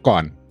ให้เขาก่อ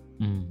น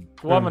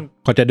ว่ามัน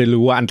เขาจะได้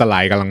รู้ว่าอันตรา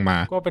ยกำลังมา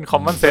ก็เป็น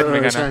common sense เหมื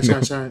อนกันน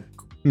ะ ใช่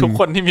ทุก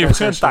คนที่มีเ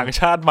พื่อนต่าง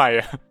ชาติใหม่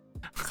อะ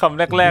คำ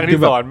แรกๆที่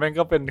สอนแม่ง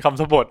ก็เป็นคำ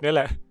สะบทนี่แ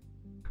หละ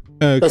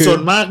แต่ส่ว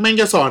นมากแม่ง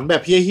จะสอนแบ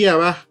บเฮี้ย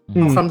ๆป่ะเ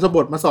อาคำสะบ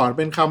ทมาสอนเ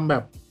ป็นคำแบ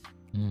บ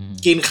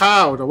กินข้า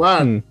วแต่ว่า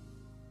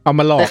เอา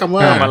มาหลอก ใช้คำว่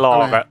า เอามาหลอ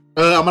กอะ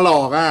เอามาหล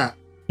อกอ่ะ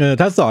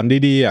ถ้าสอน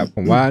ดีๆอ่ะผ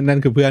มว่านั่น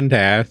คือเพื่อนแ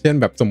ท้เช่น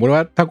แบบสมมุติว่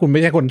าถ้าคุณไ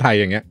ม่ใช่คนไทย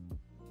อย่างเงี้ย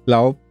แล้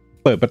ว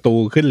เปิดประตู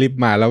ขึ้นลิฟต์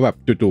มาแล้วแบบ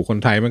จู่ๆคน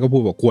ไทยมันก็พู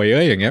ดบอกควย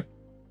อย่างเงี้ย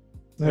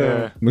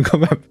มึงก็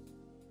แบบ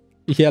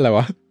เหี้ยอะไร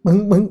วะ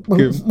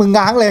มึง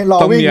ง้างเลยรอ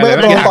วิ่ง เมื่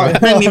เมื่อโดนต่อย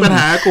แม่งมีปัญห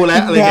ากูแล้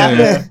วอะไรเงี้ย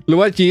หรือ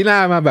ว่าชี้หน้า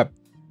มาแบบ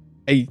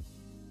ไอ้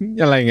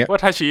อะไรเงี้ย ว่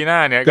าถ้าชี้หน้า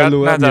เนี่ยก็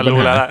น่าจะรู้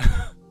แล้วล่ะ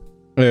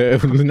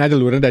น่าจะ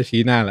รู้ตั้งแต่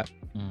ชี้หน้าแหละ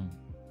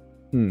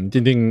จ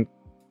ริง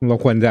ๆเรา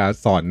ควรจะ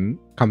สอน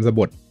คำสะบ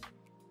ท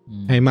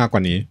ให้มากกว่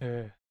านี้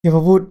อย่าม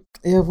า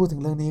พูดถึ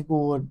งเรื่องนี้กู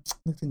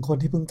นึกถึงคน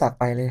ที่เพิ่งจาก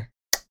ไปเลย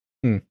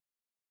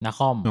นาค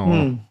อม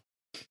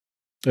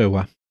ว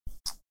ะ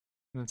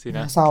นั่นสิน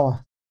ะเศร้าอ่ะ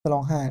จะร้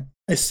องไห้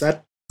ไอ้สัส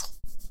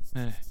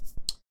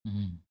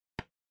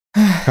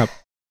ครับ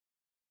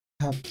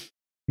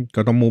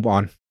ก็ต้อง move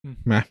on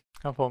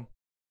ครับผม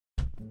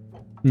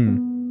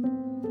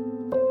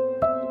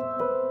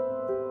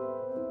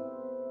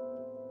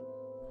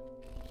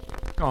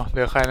เห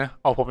ลือใครนะ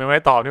ผมยังไ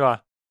ม่ตอบดีกว่า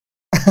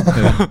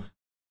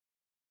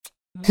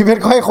พี่เพช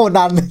รค่อยโค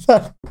นัน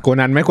โค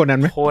นันไหมโคนัน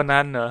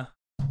เหรอ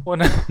โค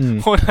นั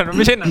นมันไ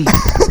ม่ใช่หนัง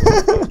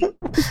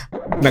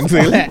หนังสื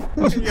อแหละ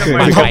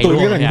ไม่เข้าตัว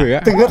หนังสือ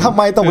ถึงก็ทำไ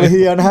มตกเลยที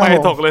เดียวนะไ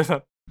ม่ตกเลยสั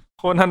ตว์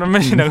โคนันมันไ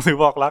ม่ใช่หนังสือ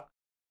บอกรัก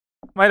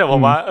ไม่แต่ผ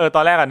มว่าต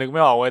อนแรกนึกไ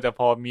ม่ออกเลยแต่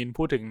พอมีน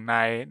พูดถึง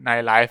ใน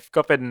ไลฟ์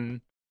ก็เป็น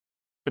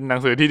หนั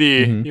งสือที่ดี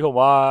ที่ผม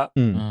ว่า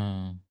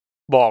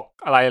บอก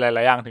อะไรหล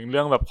ายๆอย่างถึงเ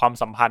รื่องแบบความ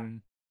สัมพันธ์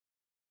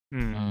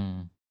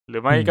หรื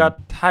อไม่ก็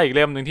ถ้าอีกเ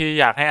ล่มหนึ่งที่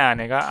อยากให้อ่าน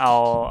เนี่ยก็เอา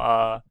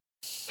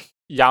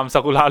ยามซา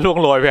กุระล่วง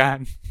โรยไปอ่าน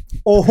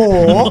โอ้โห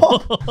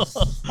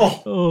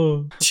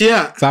เชี่ย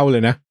เศร้าเล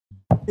ยนะ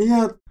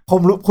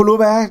คุณรู้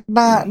ไหม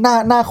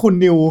หน้าคุณ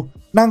นิว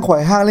นั่งขวา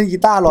ยห้างเล่นกี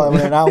ตาร์ลอยมา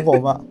เลยนะของผ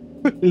มอะ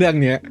เรื่อง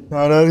เนี้ยน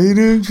าที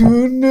นึงชุ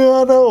นเนื้อ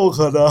โอเค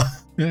นะ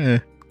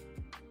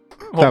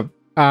แต่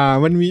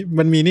มั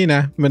นมีนี่น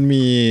ะมัน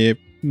มี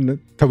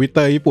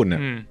Twitter ญี่ปุ่นอ่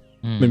ะ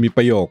มันมีป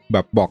ระโยคแบ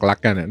บบอกรัก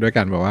กันอ่ะด้วย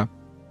กันแบบว่า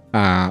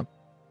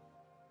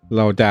เ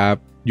ราจะ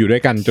อยู่ด้ว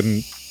ยกันจน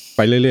ไป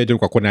เรื่อยๆจน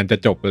กว่าคนนั้นจะ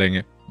จบอะไรเ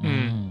งี้ย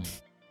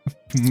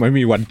ไม่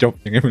มีวันจบ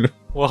อย่างเงี้ยไม่รู้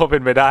ว่าเขาเป็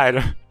นไปได้ด้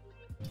วย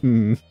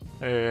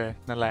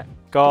นั่นแหละ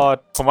ก็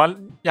ผมว่า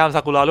ยามซา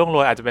กุระล่วงโร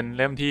ยอาจจะเป็นเ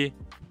ล่มที่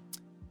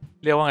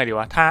เรียกว่าไงดี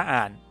วะถ้า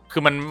อ่านคื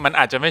อมัน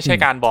อาจจะไม่ใช่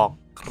การบอก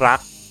รัก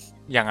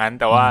อย่างนั้น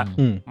แต่ว่า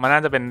มันน่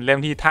าจะเป็นเล่ม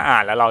ที่ถ้าอ่า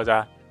นแล้ว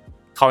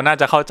เขาน่า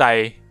จะเข้าใจ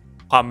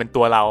ความเป็น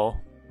ตัวเรา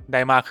ได้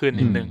มากขึ้น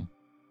นิดนึง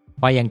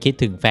ว่ายังคิด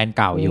ถึงแฟน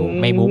เก่าอยู่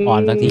ไม่มูฟออ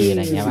นสักทีอะไ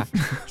รเงี้ยป่ะ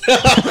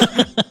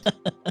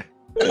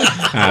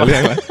หาเรื่อ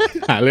ง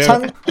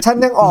ฉัน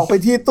ยังออกไป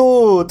ที่ตู้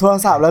โทร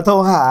ศัพท์แล้วโทร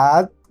หา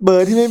เบอ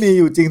ร์ที่ไม่มีอ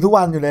ยู่จริงทุก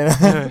วันอยู่เลยนะ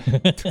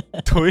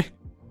ทุย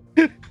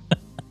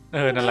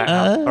นั่นแหละค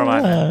รับประมาณ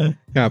นั้น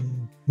ครับ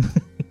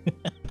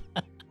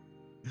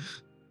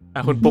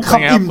คุณปุ๊กเป็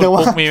นไงครับคุณ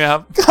ปุ๊กมีไหมครั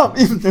บขับ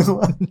อิ่มจัง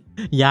วะ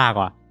ยาก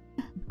ว่ะ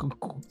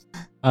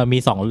มี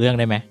2เรื่อง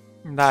ได้ไหม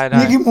ได้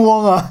นี่กี่ม่วง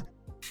เหรอ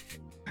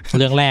เ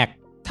รื่องแรก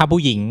ถ้า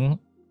ผู้หญิง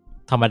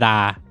ธรรมดา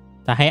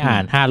จะให้อ่า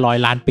น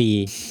500 ล้านปี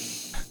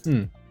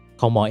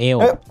ของหมอเอล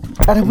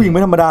ถ้าผู้หญิงไ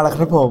ม่ธรรมดาล่ะค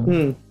รับผม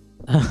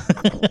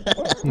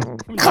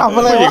ขำอ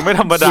ะไรผู้หญิงไม่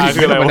ธรรมดา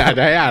คืออะไรวะ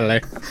จะให้อ่านอะไร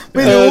ไ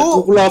ม่รู้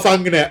กูรอฟัง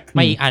กันเนี่ยไ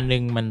ม่อีกอันนึ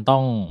งมันต้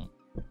อง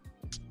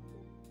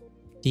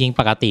จริงๆ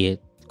ปกติ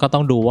ก็ต้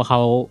องดูว่าเข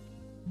า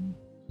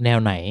แนว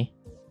ไหน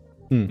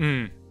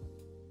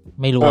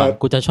ไม่รู้อ่ะ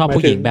กูจะชอบ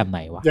ผู้หญิงแบบไหน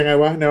วะยังไง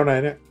วะแนวไหน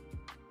เนี่ย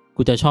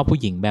กูจะชอบผู้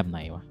หญิงแบบไหน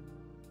วะ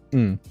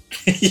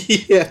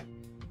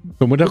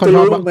สมมติถ้าเขา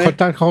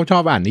ชอ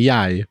บอ่านนิย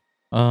าย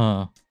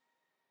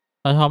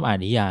ถ้าชอบอ่าน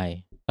นิยาย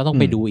ก็ต้อง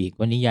ไปดูอีก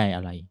ว่านิยายอ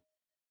ะไร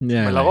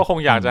เราก็คง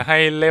อยากจะให้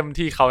เล่ม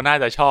ที่เขาน่า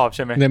จะชอบใ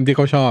ช่ไหมเล่มที่เ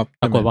ขาชอบ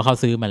ปรากฏว่าเขา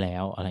ซื้อมาแล้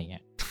วอะไรเงี้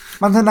ย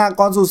มันธนา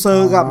กรสุเซอ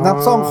ร์กับนับ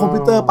ซ่อมคอมพิ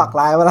วเตอร์ปัก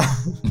ลายวะล่ะ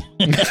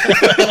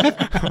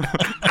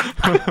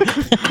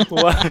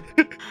ว่า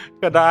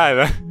ก็ได้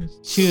นะ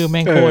ชื่อแ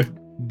ม่งโคตร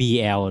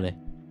BL เลย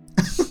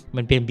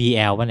มันเป็น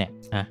BL ป่ะเนี่ย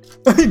ฮะ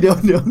เดี๋ย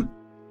ว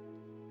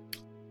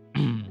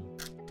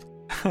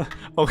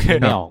โอเค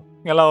ไม่ออก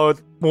งั้นเรา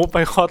มูฟไป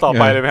ข้อต่อ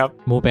ไปเลยไหมครับ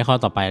มูฟไปข้อ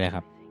ต่อไปเลยค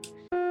รับ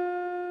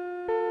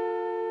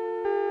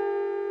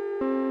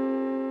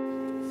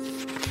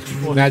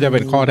น่าจะเป็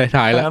นข้อ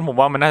ท้ายๆแล้วงั้นผม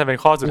ว่ามันน่าจะเป็น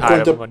ข้อสุดท้ายแ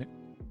ล้วคนนี้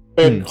เ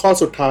ป็นข้อ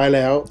สุดท้ายแ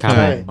ล้วใ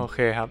ช่โอเค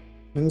ครับ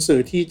หนังสือ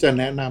ที่จะ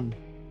แนะน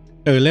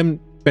ำเล่ม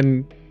เป็น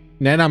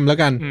แนะนำแล้ว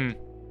กัน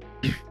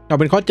เอา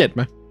เป็นข้อ7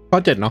มั้ยข้อ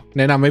7เนาะแ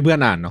นะนำให้เพื่อน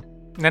อ่านเนาะ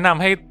แนะน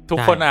ำให้ทุก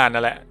คนอ่าน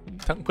นั่นแหละ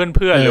ทั้งเ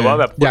พื่อนๆหรือว่า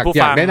แบบผู้ฟัง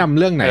อยากแนะนำ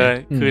เรื่องไหน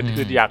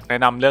คืออยากแนะ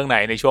นำเรื่องไหน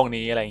ในช่วง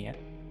นี้อะไรเงี้ย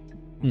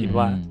คิด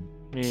ว่า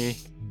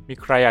มี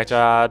ใครอยากจ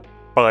ะ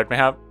เปิดไหม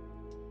ครับ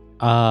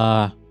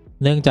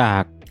เนื่องจา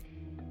ก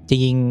จ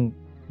ริง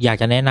ๆอยาก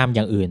จะแนะนำอ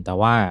ย่างอื่นแต่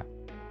ว่า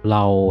เร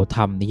าท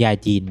ำนิยาย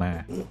จีนมา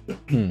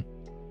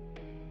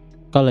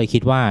ก็เลยคิ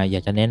ดว่าอย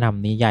ากจะแนะน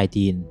ำนิยาย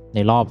จีนใน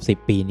รอบ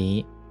10 ปีนี้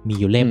มี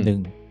อยู่เล่มหนึ่ง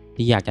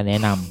ที่อยากจะแนะ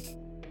น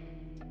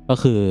ำก็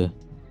คือ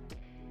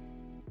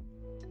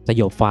ส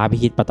ยบฟ้าพิ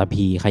ชิตปัตต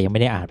ภีใครยังไ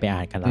ม่ได้อ่านไปอ่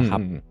านกันแล้วครั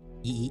บ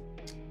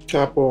ค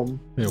รับผม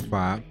สยบ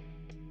ฟ้า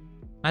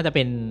น่าจะเ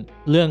ป็น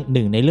เรื่องห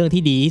นึ่งในเรื่อง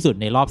ที่ดีที่สุด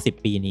ในรอบ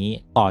10 ปีนี้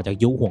ต่อจาก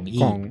ยุคหวง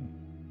อี้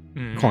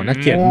ของนัก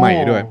เขียนใหม่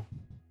ด้วย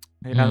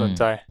นี่น่าสน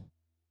ใจ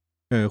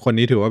คน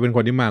นี้ถือว่าเป็นค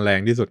นที่มาแร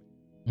งที่สุด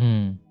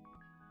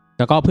แ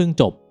ล้วก็เพิ่ง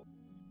จบ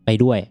ไป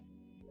ด้วย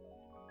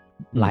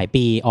หลาย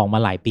ปีออกมา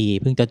หลายปี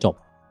เพิ่งจะจบ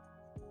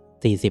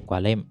40 กว่า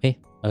เล่ม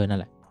นั่น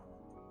แหละ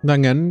ดั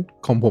งนั้น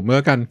ของผม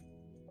ก็กัน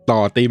ต่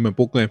อธีมเหมือน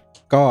ปุ๊กเลย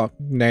ก็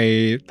ใน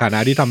ฐานะ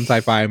ที่ทำไซ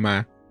ไฟมา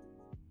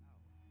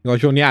ก็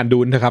ช่วงนี้อ่านดู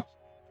นเถอะครับ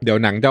เดี๋ยว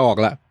หนังจะออก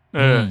ละ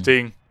จริ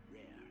ง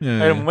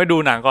มึงไม่ดู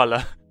หนังก่อนเหร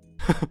อ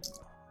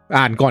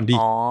อ่านก่อนดิ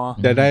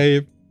จะได้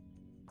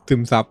ซึ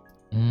มซับ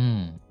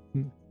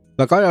แ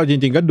ล้วก็เอาจ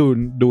ริงๆก็ดู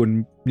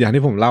อย่าง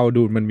ที่ผมเล่า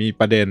ดูมันมี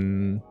ประเด็น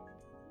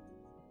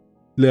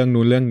เรื่อง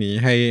นู้นเรื่องนี้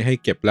ให้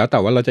เก็บแล้วแต่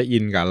ว่าเราจะอิ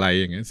นกับอะไร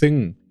อย่างเงี้ยซึ่ง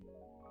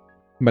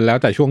มันแล้ว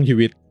แต่ช่วงชี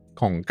วิต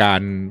ของกา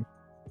ร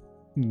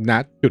ณ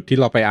จุดที่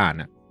เราไปอ่าน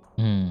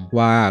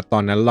ว่าตอ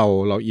นนั้นเ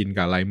ราอิน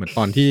กับอะไรเหมือนต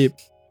อน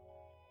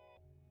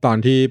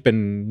ที่เป็น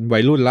วั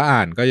ยรุ่นแล้วอ่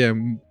านก็ยัง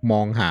ม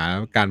องหา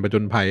การผจ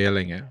ญภัยอะไร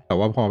เงี้ยแต่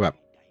ว่าพอแบบ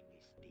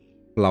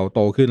เราโต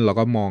ขึ้นเรา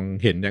ก็มอง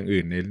เห็นอย่าง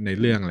อื่นใน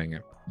เรื่องอะไรเ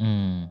งี้ย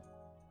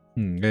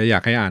ก็อยา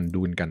กให้อ่าน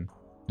ดูกัน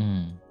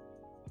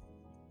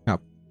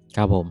ค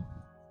รับผม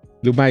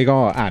หรือไม่ก็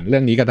อ่านเรื่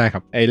องนี้ก็ได้ค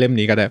รับไอ้เล่ม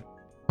นี้ก็ได้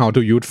How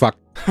to Use Fuck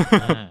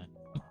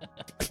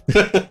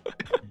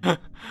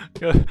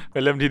เป็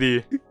นเล่มที่ดี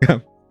ครับ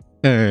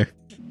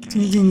จ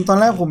ริงๆตอน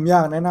แรกผมอย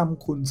ากแนะน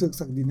ำขุนศึก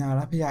ศักดินาแ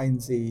ละพญาอิน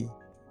ทรี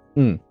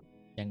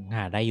ยังห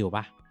าได้อยู่ป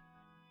ะ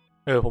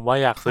ผมว่า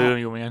อยากซื้อ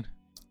อยู่เหมือนกัน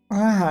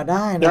หาไ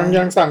ด้นะ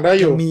ยังสั่งได้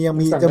อยู่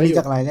จะมีจ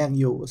ากหลายแหล่ง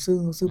อยู่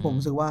ซึ่งผม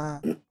รู้สึกว่า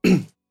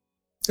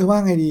จะว่า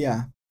ไงดีอ่ะ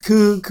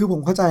คือผม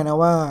เข้าใจนะ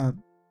ว่า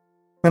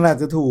มันอาจ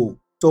จะถูก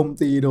โจม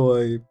ตีโดย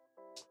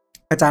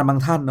อาจารย์บาง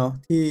ท่านเนาะ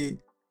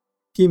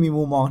ที่มี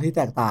มุมมองที่แ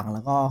ตกต่างแ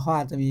ล้วก็เขา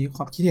อาจจะมีค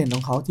วามคิดเห็นข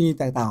องเขาที่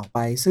แตกต่างออกไป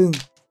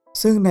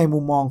ซึ่งในมุ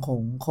มมอง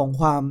ของ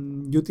ความ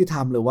ยุติธร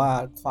รมหรือว่า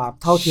ความ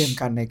เท่าเทียม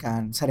กันในกา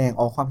รแสดง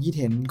ออกความคิด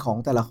เห็นของ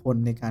แต่ละคน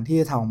ในการที่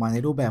จะทำออกมาใน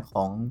รูปแบบข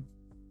อง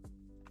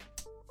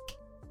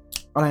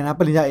อะไรนะ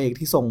ปริญญาเอก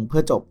ที่ส่งเพื่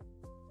อจบ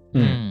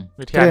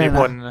วิทยานิพ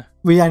นธ์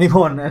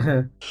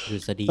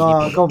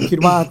ก็ผมคิด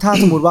ว่าถ้า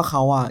สมมุติว่าเข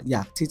าอ่ะอย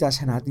ากที่จะช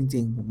นะจ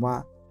ริงๆผมว่า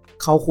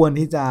เขาควร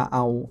ที่จะเอ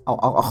า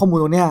ข้อมูล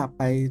ตรงเนี้ยไ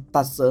ป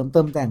ตัดเสริมเ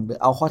ติมแต่งหรือ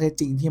เอาข้อเท็จ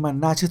จริงที่มัน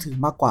น่าเชื่อถือ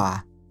มากกว่า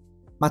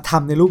มาท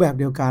ำในรูปแบบ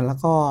เดียวกันแล้ว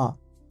ก็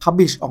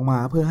publish ออกมา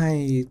เพื่อให้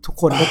ทุก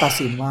คนได้ตัด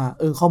สินว่า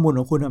ข้อมูลข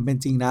องคุณมันเป็น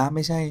จริงนะไ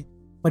ม่ใช่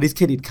มา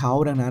discredit เขา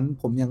ดังนั้น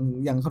ผม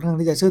ยังค่อนข้าง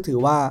ที่จะเชื่อถือ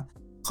ว่า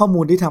ข้อมู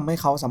ลที่ทำให้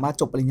เขาสามารถ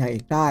จบปริญญาเอ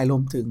กได้รว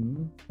มถึง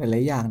หล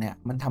ายๆอย่างเนี่ย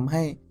มันทำใ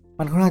ห้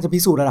มันค่อนข้างจะพิ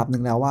สูจน์ระดับห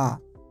นึ่งแล้วว่า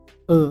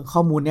ข้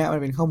อมูลเนี้ยมั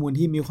นเป็นข้อมูล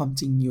ที่มีความ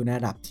จริงอยู่ใน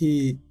ระดับที่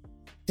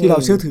เรา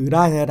เชื่อถือไ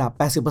ด้ในระดับ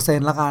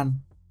 80% ละกัน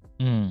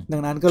ดั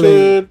งนั้นก็เลยคื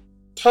อ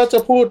ถ้าจะ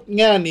พูดแ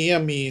ง่นี้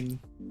มีน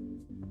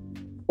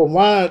ผม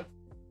ว่า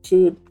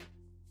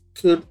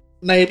คือ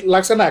ใน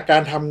ลักษณะกา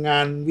รทำงา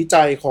นวิ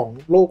จัยของ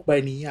โลกใบ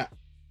นี้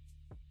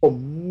ผม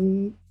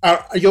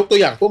ยกตัว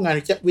อย่างพวกงาน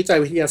วิจัย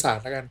วิทยาศาสต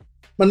ร์แล้วกัน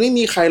มันไม่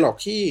มีใครหรอก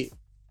ที่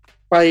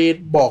ไป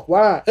บอก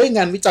ว่าง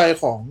านวิจัย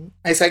ของ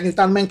ไอแซคนิว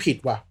ตันแม่งผิด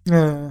ว่ะ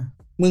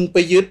มึงไป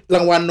ยึดร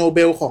างวัลโนเบ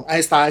ลของไอ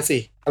น์สไตน์สิ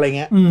อะไรเ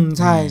งี้ย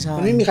ใช่ใช่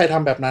มันไม่มีใครท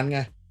ำแบบนั้นไง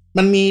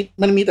มัน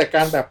มีแต่ก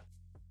ารแบบ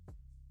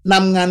น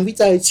ำงานวิ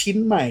จัยชิ้น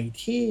ใหม่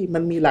ที่มั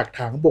นมีหลักฐ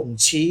านบ่ง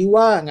ชี้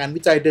ว่างาน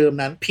วิจัยเดิม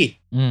นั้นผิด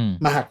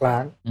มาหักล้า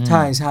งใ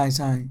ช่ใช่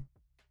ใช่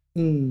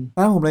แ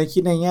ล้วผมเลยคิ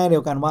ดในแง่เดี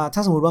ยวกันว่าถ้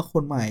าสมมติว่าค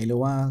นใหม่หรือ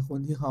ว่าคน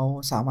ที่เขา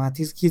สามารถ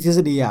คิดทฤษ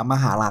ฎีมา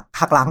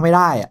หักล้างไม่ไ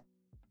ด้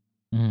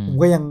ผม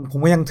ก็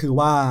ยังถือ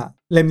ว่า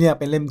เล่มเนี้ย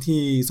เป็นเล่ม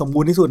ที่สมบู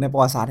รณ์ที่สุดในปร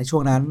ะวัติศาสตร์ในช่ว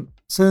งนั้น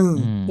ซึ่ง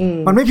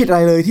มันไม่ผิดอะไร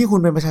เลยที่คุณ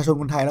เป็นประชาชน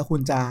คนไทยแล้วคุ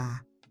ณจะ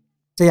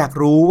อยาก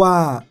รู้ว่า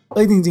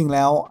จริงๆแ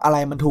ล้วอะไร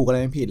มันถูกอะไร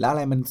มันผิดแล้วอะ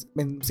ไรมันเ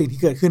ป็นสิ่งที่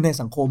เกิดขึ้นใน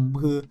สังคม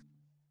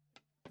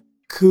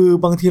คือ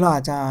บางทีเราอ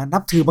าจจะนั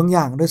บถือบางอ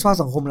ย่างด้วยสภาพ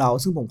สังคมเรา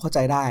ซึ่งผมเข้าใจ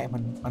ได้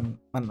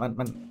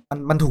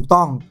มันถูก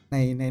ต้อง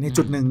ใน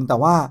จุดหนึ่งแต่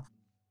ว่า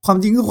ความ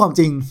จริงคือความ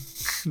จริง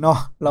เนาะ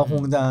เราค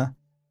งจะ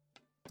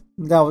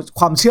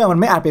ความเชื่อมัน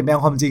ไม่อาจเปลี่ยนแปลง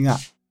ความจริงอะ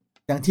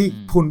อย่างที่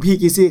คุณพี่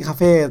กิซี่คาเ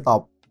ฟ่ตอ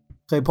บ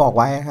เคยบอกไ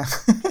ว้ครับ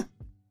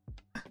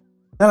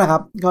นั่นแหละครั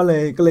บก็เ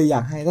ลยอย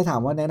ากให้ถ้าถาม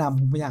ว่าแนะนำ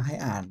ผมอยากให้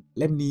อ่าน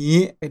เล่มนี้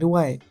ไปด้ว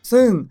ย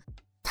ซึ่ง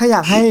ถ้าอย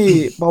ากให้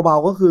เบา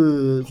ๆก็คือ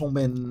คงเ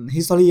ป็น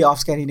History of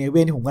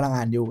Scandinavia ที่ผมกำลัง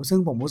อ่านอยู่ซึ่ง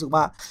ผมรู้สึก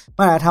ว่า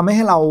มันอาจจะทำใ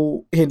ห้เรา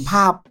เห็นภ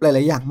าพหลา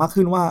ยๆอย่างมาก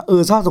ขึ้นว่า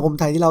สภาพสังคม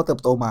ไทยที่เราเติบ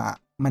โตมา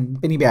มัน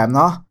เป็นอีกแบบเ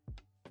นาะ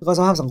แล้วก็ส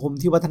ภาพสังคม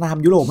ที่วัฒนธรรม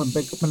ยุโรป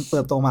มันเ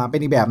ติบโตมาเป็น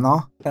อีกแบบเนาะ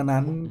ดัง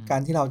นั้นกา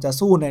รที่เราจะ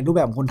สู้ในรูปแ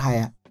บบของคนไทย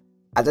อ่ะ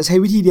อาจจะใช้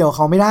วิธีเดียวเข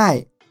าไม่ได้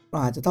เรา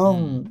อาจจะต้อง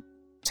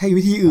ใช้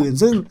วิธีอื่น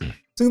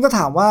ซึ่งถ้าถ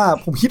ามว่า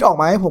ผมคิดออก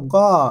ไหมผม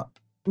ก็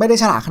ไม่ได้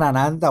ฉลาดขนาด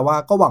นั้นแต่ว่า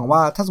ก็หวังว่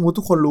าถ้าสมมติ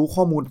ทุกคนรู้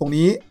ข้อมูลตรง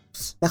นี้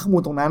และข้อมู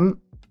ลตรงนั้น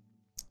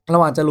เรา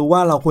อาจจะรู้ว่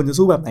าเราควรจะ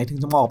สู้แบบไหนถึง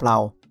จะเหมาะกับเรา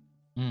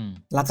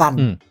ละกัน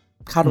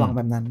คาดหวังแ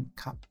บบนั้น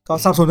ครับก็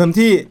สนับสนุนเต็ม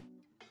ที่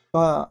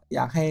ก็อย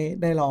ากให้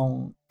ได้ลอง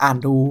อ่าน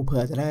ดูเผื่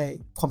อจะได้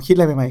ความคิดอะ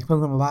ไรใหม่ๆเพิ่ม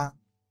ขึ้นมาบ้าง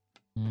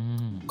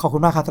ขอบคุ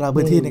ณมากครับสำหรับ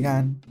พื้นที่ในกา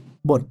ร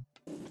บ่น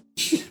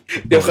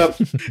เดี๋ยวครับ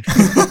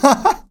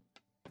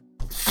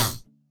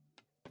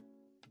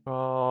ก็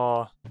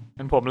เ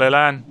ป็นผมเลย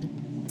ล่ะ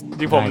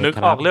ที่ผมนึก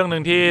ออกเรื่องนึ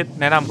งที่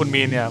แนะนำคุณ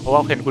มีนเนี่ยเพราะว่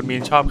าเห็นคุณมี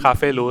นชอบคาเ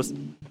ฟ่ลูส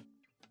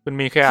คุณ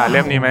มีเคยอ่านเ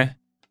ล่มนี้ไหม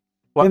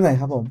เล่มไหน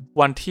ครับผม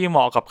วันที่เหม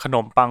าะกับขน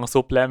มปัง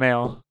ซุปและแมว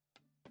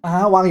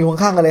วางอยู่ข้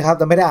างๆกันเลยครับ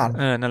แต่ไม่ได้อ่าน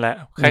นั่นแหละ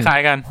คล้าย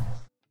ๆกัน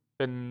เ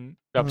ป็น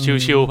แบบ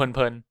ชิลๆเพ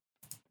ลิน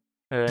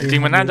ๆจริ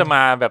งมันน่าจะม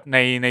าแบบ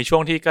ในช่ว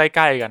งที่ใก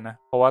ล้ๆกันนะ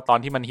เพราะว่าตอน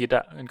ที่มันฮิต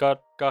อ่ะมัน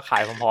ก็ขา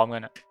ยพร้อมๆกั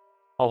นอ่ะ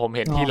พอผมเ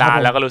ห็นที่ร้าน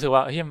แล้วก็รู้สึกว่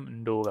าเฮ้ยมัน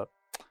ดูแบบ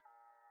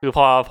คือ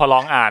พอล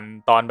องอ่าน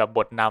ตอนแบบบ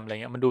ทนำอะไร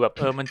เงี้ยมันดูแบบ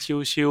มัน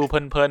ชิลๆเ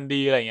พลินๆ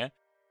ดีอะไรเงี้ย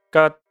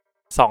ก็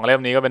2เล่ม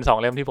นี้ก็เป็น2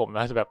เล่มที่ผม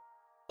น่าจะแบบ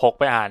พก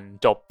ไปอ่าน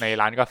จบใน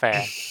ร้านกาแฟ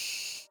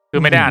คื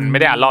อไม่ได้อ่า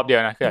นรอบเดียว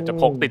นะคืออาจจะ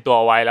พกติดตัว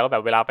ไว้แล้วก็แบ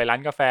บเวลาไปร้าน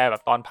กาแฟแบ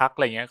บตอนพักอะ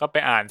ไรเงี้ยก็ไป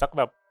อ่านสัก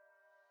แบบ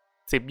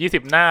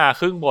10-20 หน้า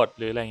ครึ่งบท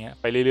หรืออะไรเงี้ย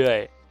ไปเรื่อย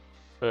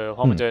ๆเพร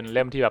าะมันจะเป็นเ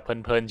ล่มที่แบบเ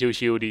พลินๆ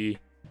ชิลๆดี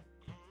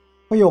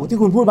ประโยคที่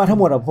คุณพูดมาทั้ง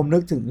หมดผมนึ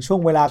กถึงช่วง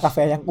เวลากาแฟ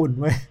ยังอุ่น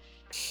เว้ย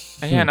ไ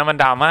อ้เนี่ยนะมัน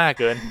ดราม่า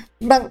เกิน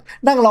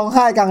นั่งร้องไ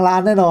ห้กลางร้า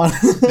นแน่นอน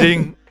จริง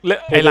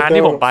ไอ้ร้าน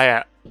ที่ผมไปอ่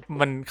ะ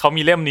เขา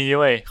มีเล่มนี้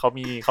เว้ยเข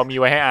ามี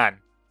ไว้ให้อ่าน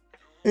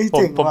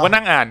ผมก็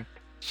นั่งอ่าน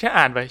แค่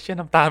อ่านไปเชื่อ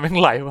น้ำตาแม่ง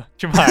ไหลว่ะ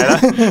ชิบหายแล้ว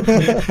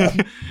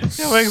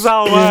แม่งเศร้า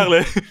มากเล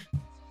ย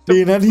ดี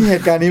นะที่เห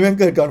ตุการณ์นี้แม่ง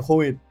เกิดก่อนโค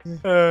วิด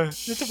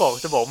จะบ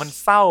อกมัน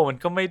เศร้ามัน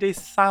ก็ไม่ได้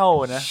เศร้า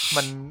นะ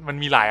มัน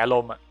มีหลายอาร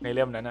มณ์อ่ะในเ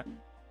ล่มนั้นนะ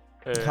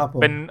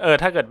เป็น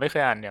ถ้าเกิดไม่เค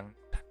ยอ่านอย่าง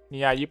นิ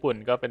ยายญี่ปุ่น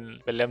ก็เ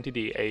ป็นเล่มที่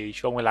ดีไอ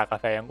ช่วงเวลากา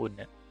แฟยังอุ่นเ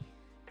นี่ย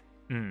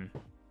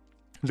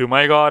หรือไ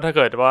ม่ก็ถ้าเ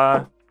กิดว่า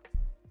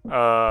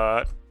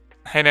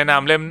ให้แนะน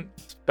ำเล่ม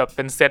แบบเ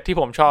ป็นเซตที่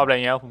ผมชอบอะไร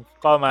เงี้ยผม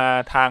ก็มา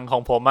ทางขอ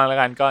งผมบ้างแล้ว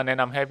กันก็แนะ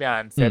นำให้ไปอ่า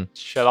นเซต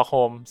Sherlock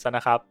Holmes น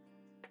ะครับ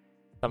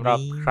สำหรับ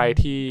ใคร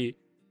ที่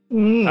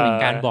เป็น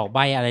การบอกใ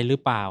บ้อะไรหรื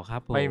อเปล่าครั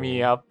บไม่มี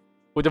ครับ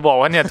กูจะบอก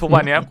ว่าเนี่ยทุก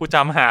วันนี้กูจ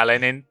ำหาอะไร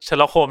ใน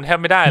Sherlock Holmes แทบ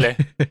ไม่ได้เลย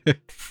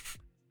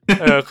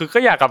คือก็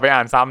อยากกลับไปอ่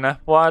านซ้ำนะ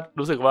เพราะว่า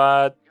รู้สึกว่า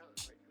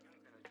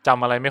จ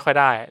ำอะไรไม่ค่อย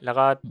ได้แล้ว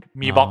ก็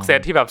มีบ็อกเซต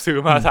ที่แบบซื้อ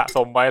มาสะส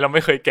มไว้แล้วไ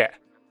ม่เคยแกะ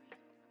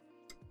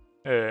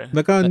แ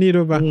ล้วก็นี่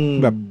ด้วยป่ะ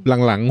แบบ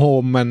หลังๆโฮ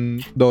มมัน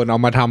โดนเอา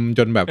มาทำจ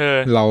นแบบ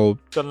เร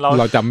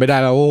าจำไม่ได้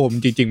แล้วว่าโฮม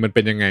จริงๆมันเ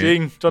ป็นยังไงจริ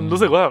งจน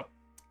รู้สึกว่า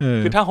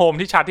คือถ้าโฮม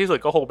ที่ชัดที่สุด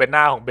ก็คงเป็นห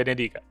น้าของเบเน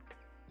ดิกต์อ่ะ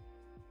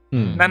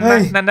นั่น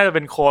น่าจะเ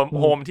ป็น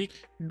โฮมที่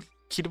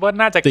คิดว่า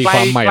น่าจะใกล้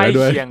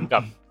เคียงกั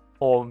บ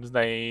โฮมใ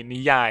นนิ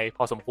ยายพ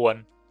อสมควร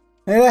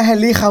แฮ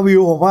ร์รี่คาวิ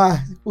ลผมว่า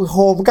โฮ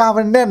มกล้า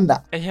มันแน่นอ่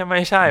ะไ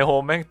ม่ใช่โฮ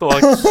มแม่งตัว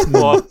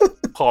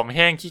ผอมแ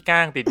ห้งขี้ก้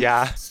างติดยา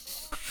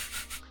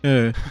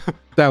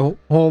แต่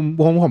โฮ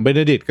มของเบเน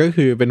ดิกต์ก็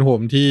คือเป็นโฮ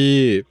มที่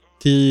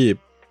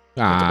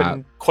จะเป็น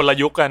คนละ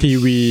ยุคกัน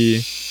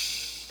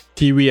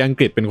ทีวีอัง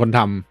กฤษเป็นคนท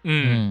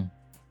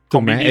ำถู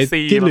กไหมไอ้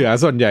ที่เหลือ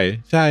ส่วนใหญ่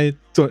ใช่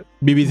ส่วน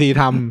BBC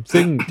ทำ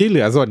ซึ่งที่เห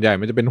ลือส่วนใหญ่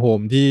มันจะเป็นโฮม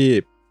ที่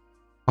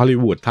ฮอลลี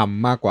วูดท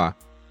ำมากกว่า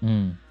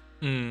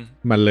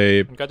มันเลย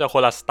มันก็จะค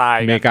นละสไต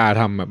ล์อเมริกา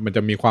ทำอ่ะมันจ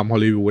ะมีความฮอ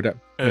ลลีวูดอ่ะ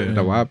แ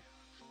ต่ว่า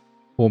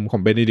โฮมขอ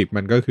งเบเนดิกต์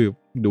มันก็คือ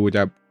ดูจ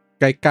ะ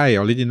ใกล้ๆอ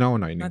อริจินอล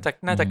หน่อยนึง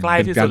น่าจะใกล้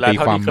ที่สุดแล้วเ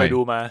ท่าที่เคย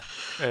ดูมา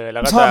แล้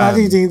วก็ชอบนะ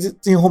จ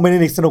ริงโฮมเบเน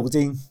ดิกต์สนุกจ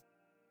ริง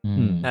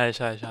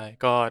ใช่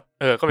ก็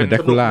ก็เป็น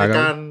สนุกใน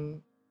การ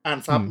อ่าน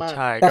ซ้ำมาก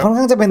แต่ค่อน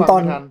ข้างจะเป็นต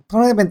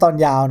อน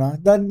ยาวเนาะ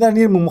ด้าน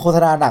นี้มุมโฆษ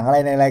ณาหนังอะไร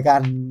ในรายกา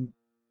ร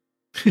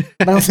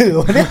หนังสือ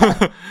วะเนี่ย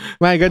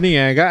ไม่ก็นี่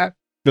ไงก็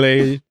เลย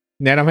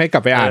แนะนำให้กลั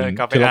บไปอ่าน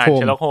เช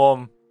อร์ล็อกโฮม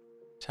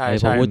ใช่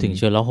พอพูดถึงเ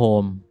ชอร์ล็อกโฮ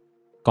ม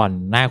ก่อน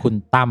หน้าคุณ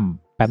ตั้ม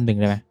แป๊บนึง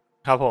ได้ไหม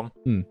ครับผม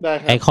ได้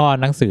ครับไอข้อ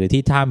หนังสือ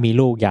ที่ถ้ามี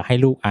ลูกอยากให้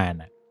ลูกอ่าน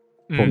อ่ะ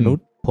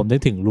ผมนึก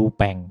ถึงลู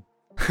แปง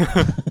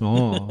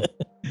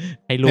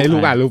ให้ลูก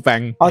อ่านลูแป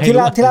งที่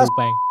ละแ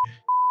ปง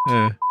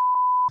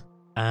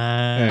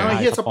เอา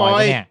เฮียสปอ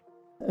ยเนี่ย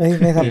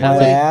ไม่สปอย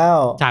แล้ว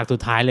ฉากสุด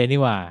ท้ายเลยนี่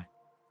ว่า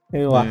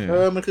ว่ะ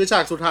มันคือฉา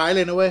กสุดท้ายเล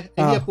ยนะเว้ยไ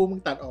อ้เฮียปูมึง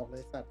ตัดออกเล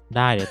ยสัตว์ไ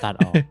ด้เดี๋ยวตัด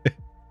ออก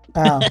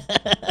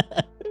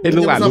ให้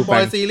ลูกอ่านลูแปงสปอ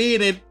ยซีรีส์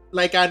ใน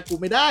รายการกู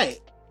ไม่ได้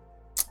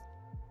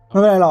ไม่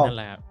เป็นไรหรอกนั่น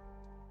แหละ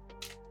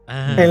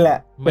เป็นแหละ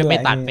ไม่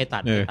ตั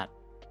ด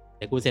เ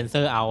ดี๋ยวกูเซ็นเซ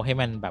อร์เอาให้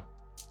มันแบบ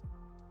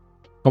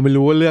ก็ไม่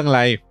รู้ว่าเรื่องอะไ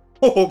ร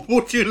โอ้โหพู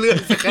ดชื่อเรื่อง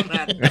ขน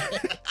าด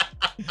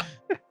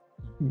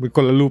เป็นค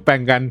นละรูปแปล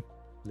งกัน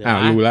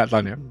รู้แล้วตอ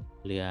นเนี้ย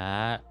เห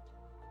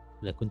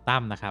ลือคุณตั้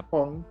มนะครับผ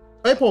ม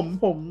เ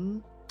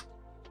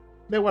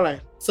รียกว่าอะไร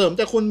เสริม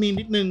จากคุณมี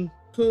นิดนึง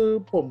คือ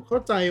ผมเข้า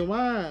ใจ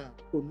ว่า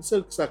ขุนศึ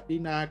กศักดิ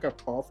นากับ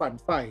ขอฝัน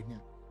ใฝ่เนี่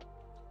ย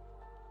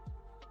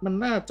มัน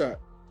น่าจะ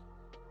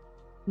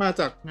มา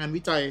จากงาน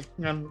วิจัย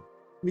งาน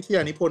วิทย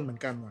านิพนธ์เหมือ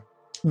นกันว่ะ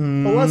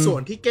เพราะว่าส่ว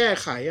นที่แก้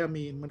ไข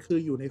มันคือ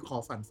อยู่ในขอ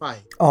ฝันใฝ่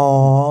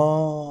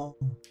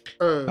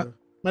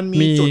มันมี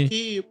จุด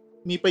ที่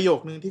มีประโยค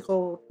นึงที่เขา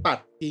ตัด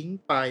ทิ้ง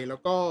ไปแล้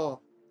วก็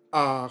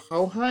เขา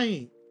ให้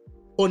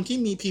คนที่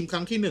มีพิมพ์ค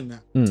รั้งที่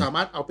1สาม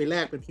ารถเอาไปแล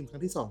กเป็นพิมพ์ครั้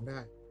งที่2ได้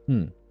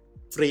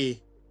ฟรี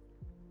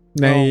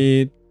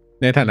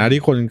ในฐานะ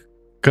ที่คน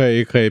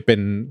เคยเป็น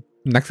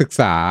นักศึก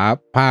ษา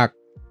ภาค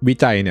วิ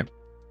จัยเนี่ย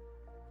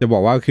จะบอ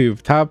กว่าคือ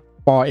ถ้า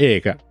ปอเอ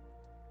ก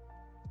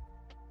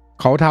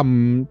เขา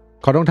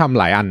ต้องทำ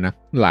หลายอันนะ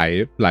ห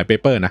ลายเป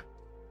เปอร์นะ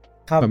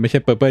มันไม่ใช่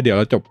เปเปอร์เดียวแ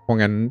ล้วจบเพราะ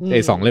งั้น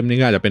2 เล่มนี้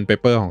ก็อาจจะเป็นเป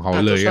เปอร์ของเขา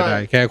เลยก็ได้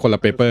แค่คนละ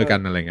เปเปอร์กัน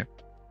อะไรเงี้ย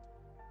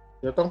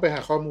เดี๋ยวต้องไปหา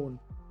ข้อมูล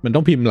มันต้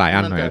องพิมพ์หลายอั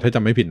นหน่อยถ้าจ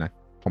ำไม่ผิดนะ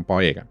ของปอ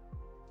เอก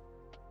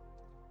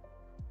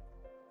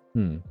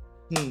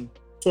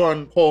ส่วน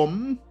ผม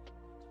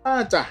ถ้า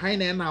จะให้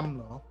แนะนำเ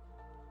หรอ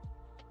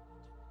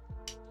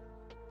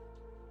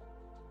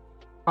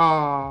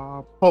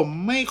ผม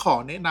ไม่ขอ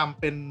แนะนำ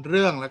เป็นเ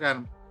รื่องแล้วกัน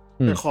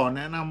แต่ขอแ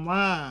นะนำ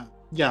ว่า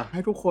อยากให้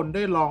ทุกคนไ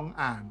ด้ลอง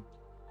อ่าน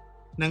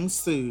หนัง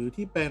สือ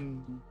ที่เป็น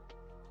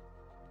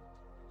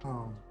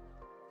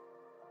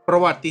ประ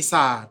วัติศ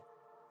าสตร์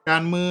กา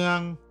รเมือง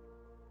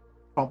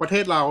ของประเท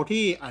ศเรา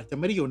ที่อาจจะ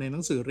ไม่ได้อยู่ในหนั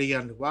งสือเรีย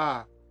นหรือว่า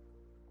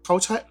เข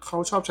า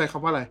ชอบใช้ค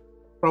ำว่าอะไร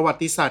ประวั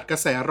ติศาสตร์กระ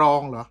แสรอ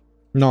งเหรอ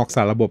นอกส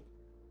ารระบบ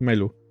ไม่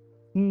รู้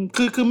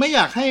คือไม่อย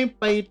ากให้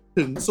ไป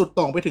ถึงสุดโ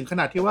ต่งไปถึงข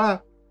นาดที่ว่า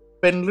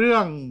เป็นเรื่อ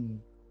ง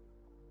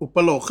อุป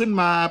โลกขึ้น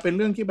มาเป็นเ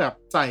รื่องที่แบบ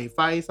ใส่ไฟ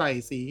ใส่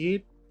สี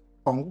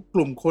ของก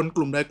ลุ่มคนก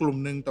ลุ่มใดกลุ่ม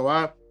หนึ่งแต่ว่า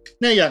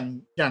เนี่ยอ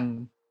ย่าง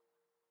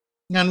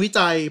งานวิ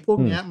จัยพวก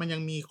นี้มันยั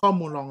งมีข้อ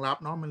มูลรองรับ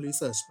เนาะมันรีเ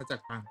สิร์ชมาจา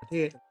กต่างประเท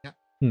ศอย่างเงี้ย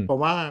เพราะ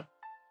ว่า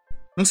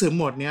หนังสือห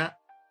มวดเนี้ย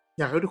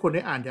อยากให้ทุกคนไ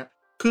ด้อ่าน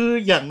คือ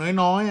อย่าง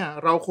น้อย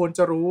ๆเราควรจ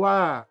ะรู้ว่า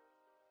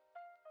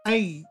ไอ้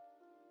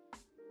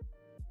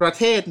ประเ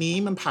ทศนี้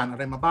มันผ่านอะ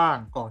ไรมาบ้าง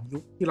ก่อนยุ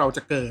คที่เราจ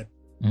ะเกิด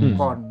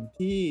ก่อน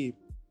ที่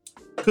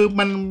คือ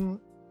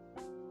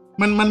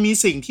มันมี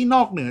สิ่งที่น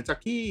อกเหนือจาก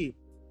ที่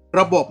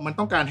ระบบมัน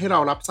ต้องการให้เรา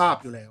รับทราบ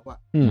อยู่แล้ว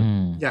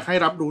อยากให้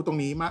รับรู้ตรง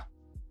นี้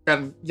กัน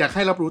อยากใ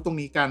ห้รับรู้ตรง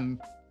นี้กัน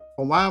ผ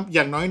มว่าอ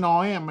ย่างน้อ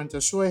ยๆมันจะ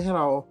ช่วยให้เ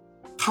รา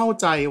เข้า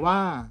ใจว่า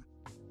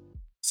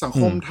สัง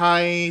คมไท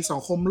ยสั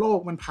งคมโลก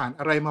มันผ่าน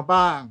อะไรมา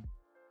บ้าง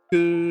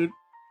คื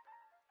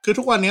อ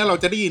ทุกวันนี้เรา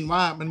จะได้ยินว่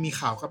ามันมี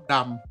ขาวกับด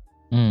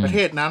ำประเท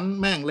ศนั้น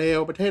แม่งเลว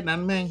ประเทศนั้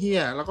นแม่งเหี้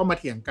ยแล้วก็มา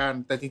เถียงกัน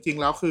แต่จริงๆ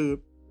แล้วคือ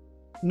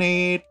ใน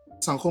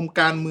สังคม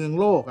การเมือง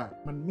โลก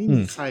มันไม่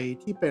มีใคร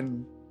ที่เป็น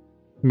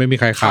ไม่มี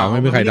ใครขาวไ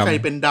ม่มีใครดำไม่มีใคร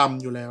เป็นด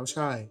ำอยู่แล้วใ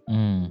ช่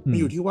มี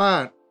อยู่ที่ว่า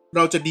เ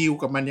ราจะดีล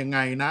กับมันยังไง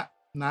น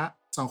ะ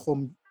สังคม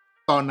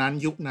ตอนนั้น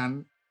ยุคนั้น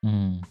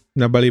ใ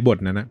นบริบท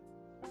นั้นนะ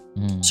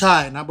ใช่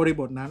นะบริ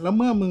บทนั้นแล้ว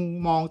เมื่อมึง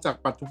มองจาก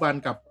ปัจจุบัน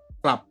กับ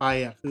กลับไป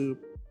คือ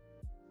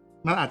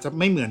มันอาจจะ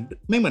ไม่เหมือ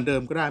นเดิ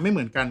มก็ได้ไม่เห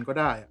มือนกันก็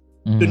ได้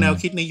คือแนว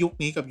คิดในยุค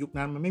นี้กับยุค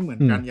นั้นมันไม่เหมือน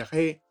กันอยาก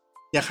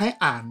ให้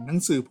อ่านหนัง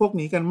สือพวก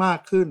นี้กันมาก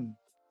ขึ้น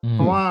เพ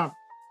ราะว่า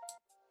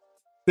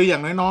คืออย่า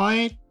งน้อย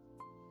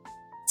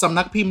ๆสำ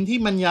นักพิมพ์ที่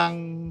มันยัง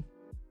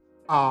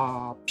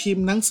พิม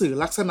พ์หนังสือ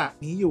ลักษณะ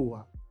นี้อยู่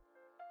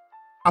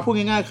พูด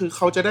ง่ายๆคือเ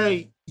ขาจะได้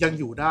ยัง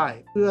อยู่ได้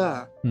เพื่อ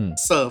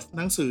เสิร์ฟห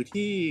นังสือ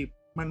ที่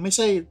มันไม่ใ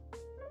ช่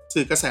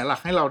สื่อกระแสหลัก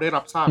ให้เราได้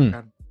รับทราบกั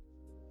น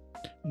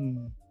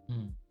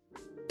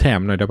แถม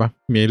หน่อยได้ปะ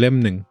มีเล่ม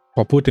หนึ่งพ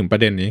อพูดถึงปร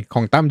ะเด็นนี้ข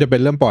องตั้มจะเป็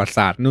นเรื่องประวัติศ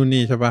าสตร์นู่น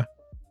นี่ใช่ปะ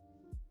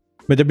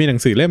มันจะมีหนั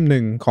งสือเล่มห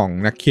นึ่งของ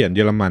นักเขียนเย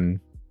อรมัน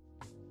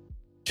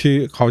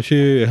เขา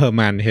ชื่อเฮอร์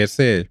มานเฮเซ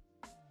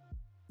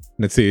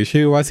หนังสือ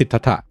ชื่อว่าสิทธั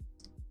ตถะ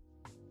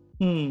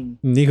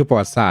นี่คือประ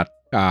วัติศาสตร์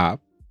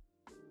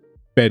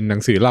เป็นหนั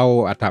งสือเล่า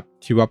อรรถ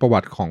ชีวประวั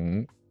ติของ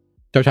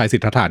เจ้าชายสิ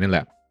ทธัตถะนี่แห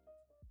ละ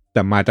แ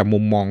ต่มาจากมุ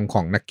มมองข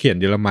องนักเขียน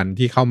เยอรมัน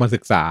ที่เข้ามาศึ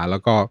กษาแล้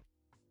วก็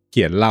เ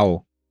ขียนเล่า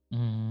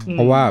เพ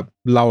ราะว่า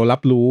เรารั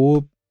บรู้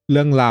เ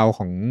รื่องราวข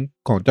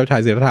องเจ้าชา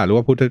ยสิทธัตถะหรือ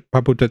ว่าพร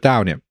ะพุทธเจ้า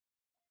เนี่ย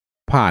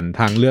ผ่าน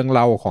ทางเรื่องเ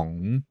ล่าขอ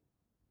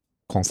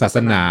งศาส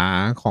นา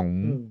ของ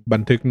บั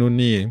นทึกนู่น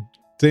นี่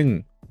ซึ่ง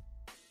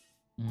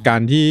กา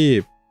รที่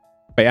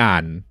ไปอ่า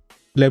น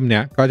เล่มเนี้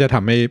ยก็จะท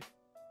ำให้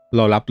เร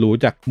ารับรู้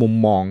จากมุม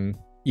มอง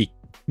อีก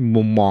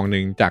มุมมองห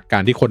นึ่งจากกา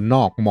รที่คนน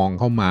อกมอง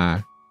เข้ามา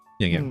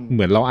อย่างเงี้ยเห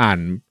มือนเราอ่าน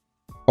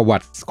ประวั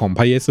ติของพ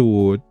ระเยซู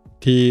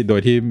ที่โดย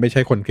ที่ไม่ใ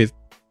ช่คนคริส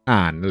ต์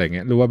อ่านอะไรเ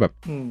งี้ยหรือว่าแบบ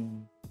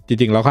จ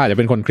ริงๆเราก็อาจจะ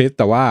เป็นคนคริสต์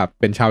แต่ว่า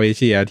เป็นชาวเอเ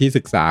ชียที่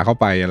ศึกษาเข้า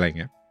ไปอะไร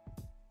เงี้ย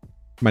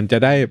มันจะ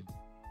ได้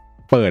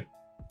เปิด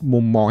มุ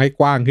มมองให้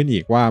กว้างขึ้นอี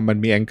กว่ามัน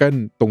มีแองเกิล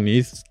ตรงนี้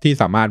ที่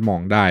สามารถมอ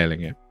งได้อะไร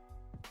เงี้ย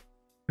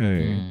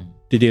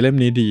จริงๆเล่ม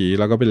นี้ดี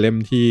แล้วก็เป็นเล่ม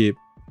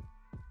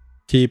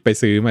ที่ไป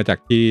ซื้อมาจาก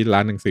ที่ร้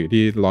านหนังสือ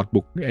ที่ลอต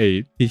บุ๊กไอ้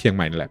ที่เชียงใ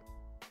หม่นั่นแหละ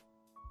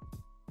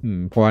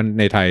เพราะว่า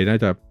ในไทยน่า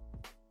จะ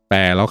แปล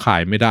แล้วขา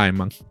ยไม่ได้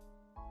มั้ง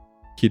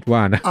คิดว่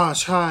านะ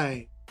ใช่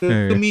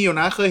คือมีอยู่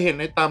นะเคยเห็น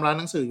ในตามร้าน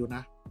หนังสืออยู่น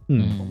ะ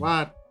ผมว่า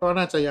ก็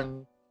น่าจะยัง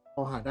พ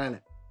อหาได้แหล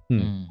ะ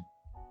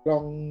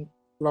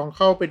ลองเ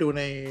ข้าไปดูใ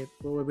น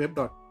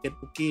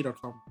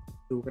www.getbookie.com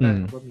ดูก็ได้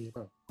ว่ามีเป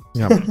ล่า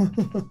ครับ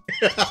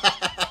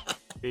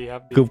ดีครั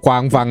บคือควา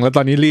งฟังแล้วต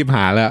อนนี้รีบห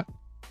าแล้ว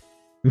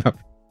แบบ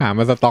หาม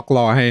าสต็อกร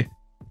อให้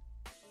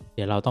เ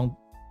ดี๋ยวเราต้อง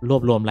รว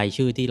บรวมราย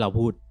ชื่อที่เรา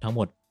พูดทั้งห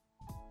มด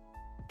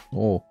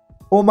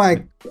โอ้ my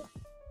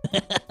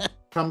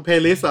ทำเพล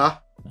ย์ลิสต์เหรอ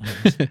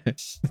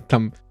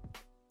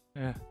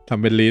ท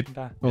ำเป็นลิสต์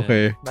โอเค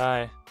ไ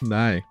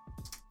ด้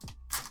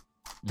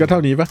ก็เท่า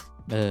นี้ปะ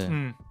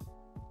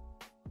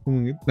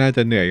น่าจ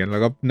ะเหนื่อยกันแล้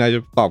วก็น่าจะ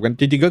ตอบกัน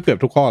จริงๆก็เกือบ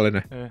ทุกข้อเลยน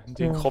ะ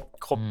จริง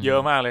ครบเยอะ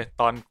มากเลย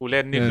ตอนกูเ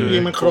ล่นนี่คือ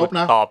มันครบน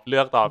ะเลื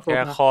อกตอบแค่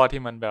ข้อ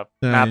ที่มันแบบ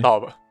น่าตอบ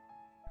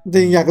จ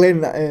ริงอยากเล่น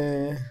อ่ะ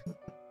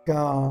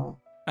ก็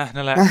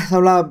นั่นแหละส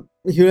ำหรับ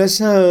ฮิวเลเช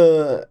อร์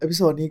เอพิโ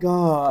ซดนี้ก็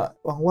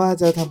หวังว่า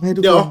จะทำให้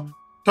ทุกคน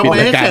ทำไม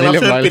ให้แขกรับ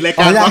เชิญปิดราย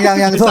การ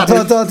ยังโท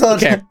ษ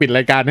แขกปิดร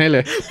ายการให้เล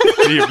ย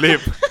รีบ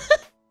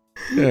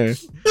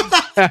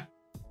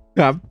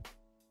ครับ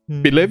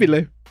ปิดเลยปิ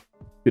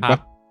ดปะ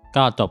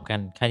ก็จบกัน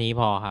แค่นี้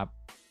พอครับ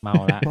เมา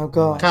แล้วแล้ว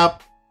ก็ครับ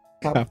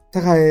ถ้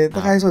า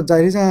ใครสนใจ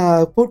ที่จะ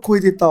พูดคุย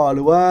ติดต่อห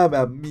รือว่าแบ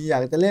บมีอยา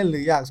กจะเล่นหรื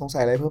ออยากสงสั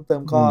ยอะไรเพิ่มเติ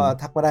มก็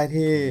ทักมาได้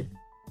ที่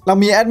เรา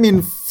มีแอดมิน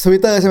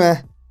Twitter ใช่ไหม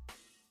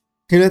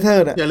ฮิลเลอ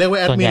ร์อย่าเรียกว่า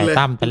แอดมินเลย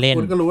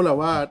คุณก็รู้แหละ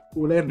ว่า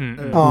กูเล่น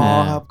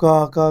ครับ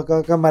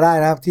ก็มาได้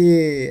นะครับที่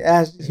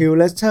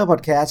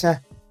 @HillLetterPodcast ใช่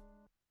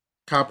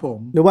ครับผม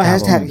หรือว่า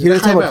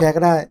 #HillLetterPodcast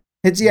ก็ได้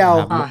HGL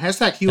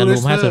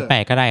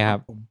 #HillLetterPodcast ก็ได้ครั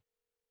บ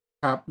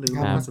หรือ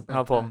ค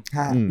รับผม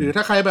หรือถ้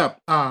าใครแบบ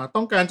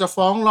ต้องการจะ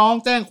ฟ้องร้อง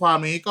แจ้งความ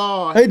นี้ก็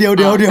เดี๋ยว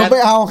ไ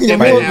ม่เอายัง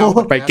ไม่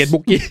ไปเก็ต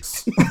บุ๊กกี้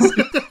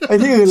ไป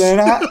ที่อื่นเลย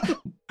นะฮะ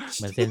เ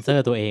หมือนเซ็นเซอ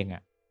ร์ตัวเองอ่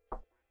ะ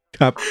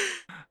ครับ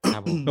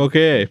โอเค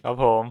ครับ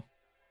ผม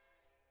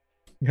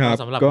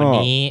สำหรับวัน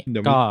นี้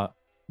ก็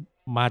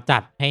มาจั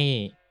ดให้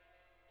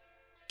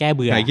แก้เ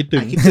บื่อคิดถึ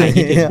ง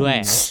ด้วย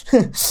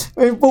เ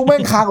ป็นปุ๊กแม่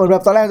งค้างเหมือนแบ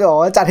บตอนแรกจะบอก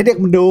ว่าจัดให้เด็ก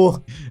มันดู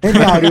ไ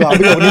ม่เอาดีกว่า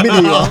ประโยคนี้ไม่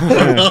ดีหรอ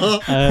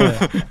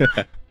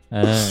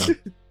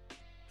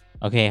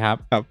โอเคครับ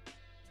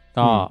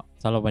ก็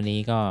สำหรับวันนี้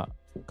ก็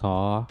ขอ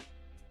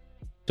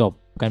จบ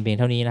กันเพียง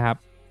เท่านี้นะครับ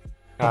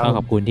ก็ข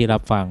อบคุณที่รั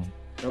บฟัง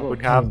ขอบคุณ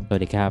ครับ สวั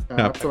สดีครับ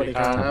สวัสดี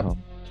ครับ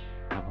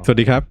สวัส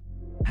ดีครับ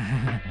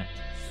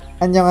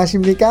อันยองอาชิ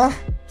มริกะ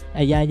อ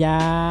ายายา